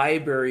the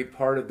library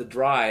part of the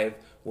drive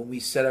when we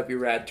set up your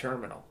RAD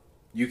terminal.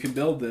 You can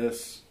build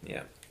this.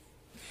 Yeah.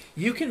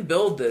 You can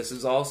build this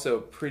is also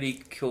a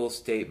pretty cool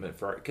statement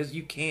for it, because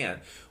you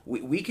can.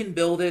 We can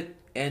build it,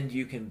 and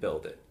you can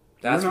build it.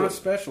 We're not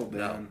special, Dan.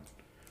 No.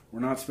 We're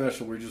not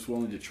special. We're just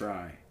willing to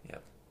try.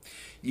 Yep.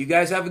 You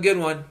guys have a good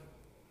one.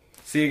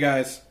 See you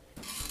guys.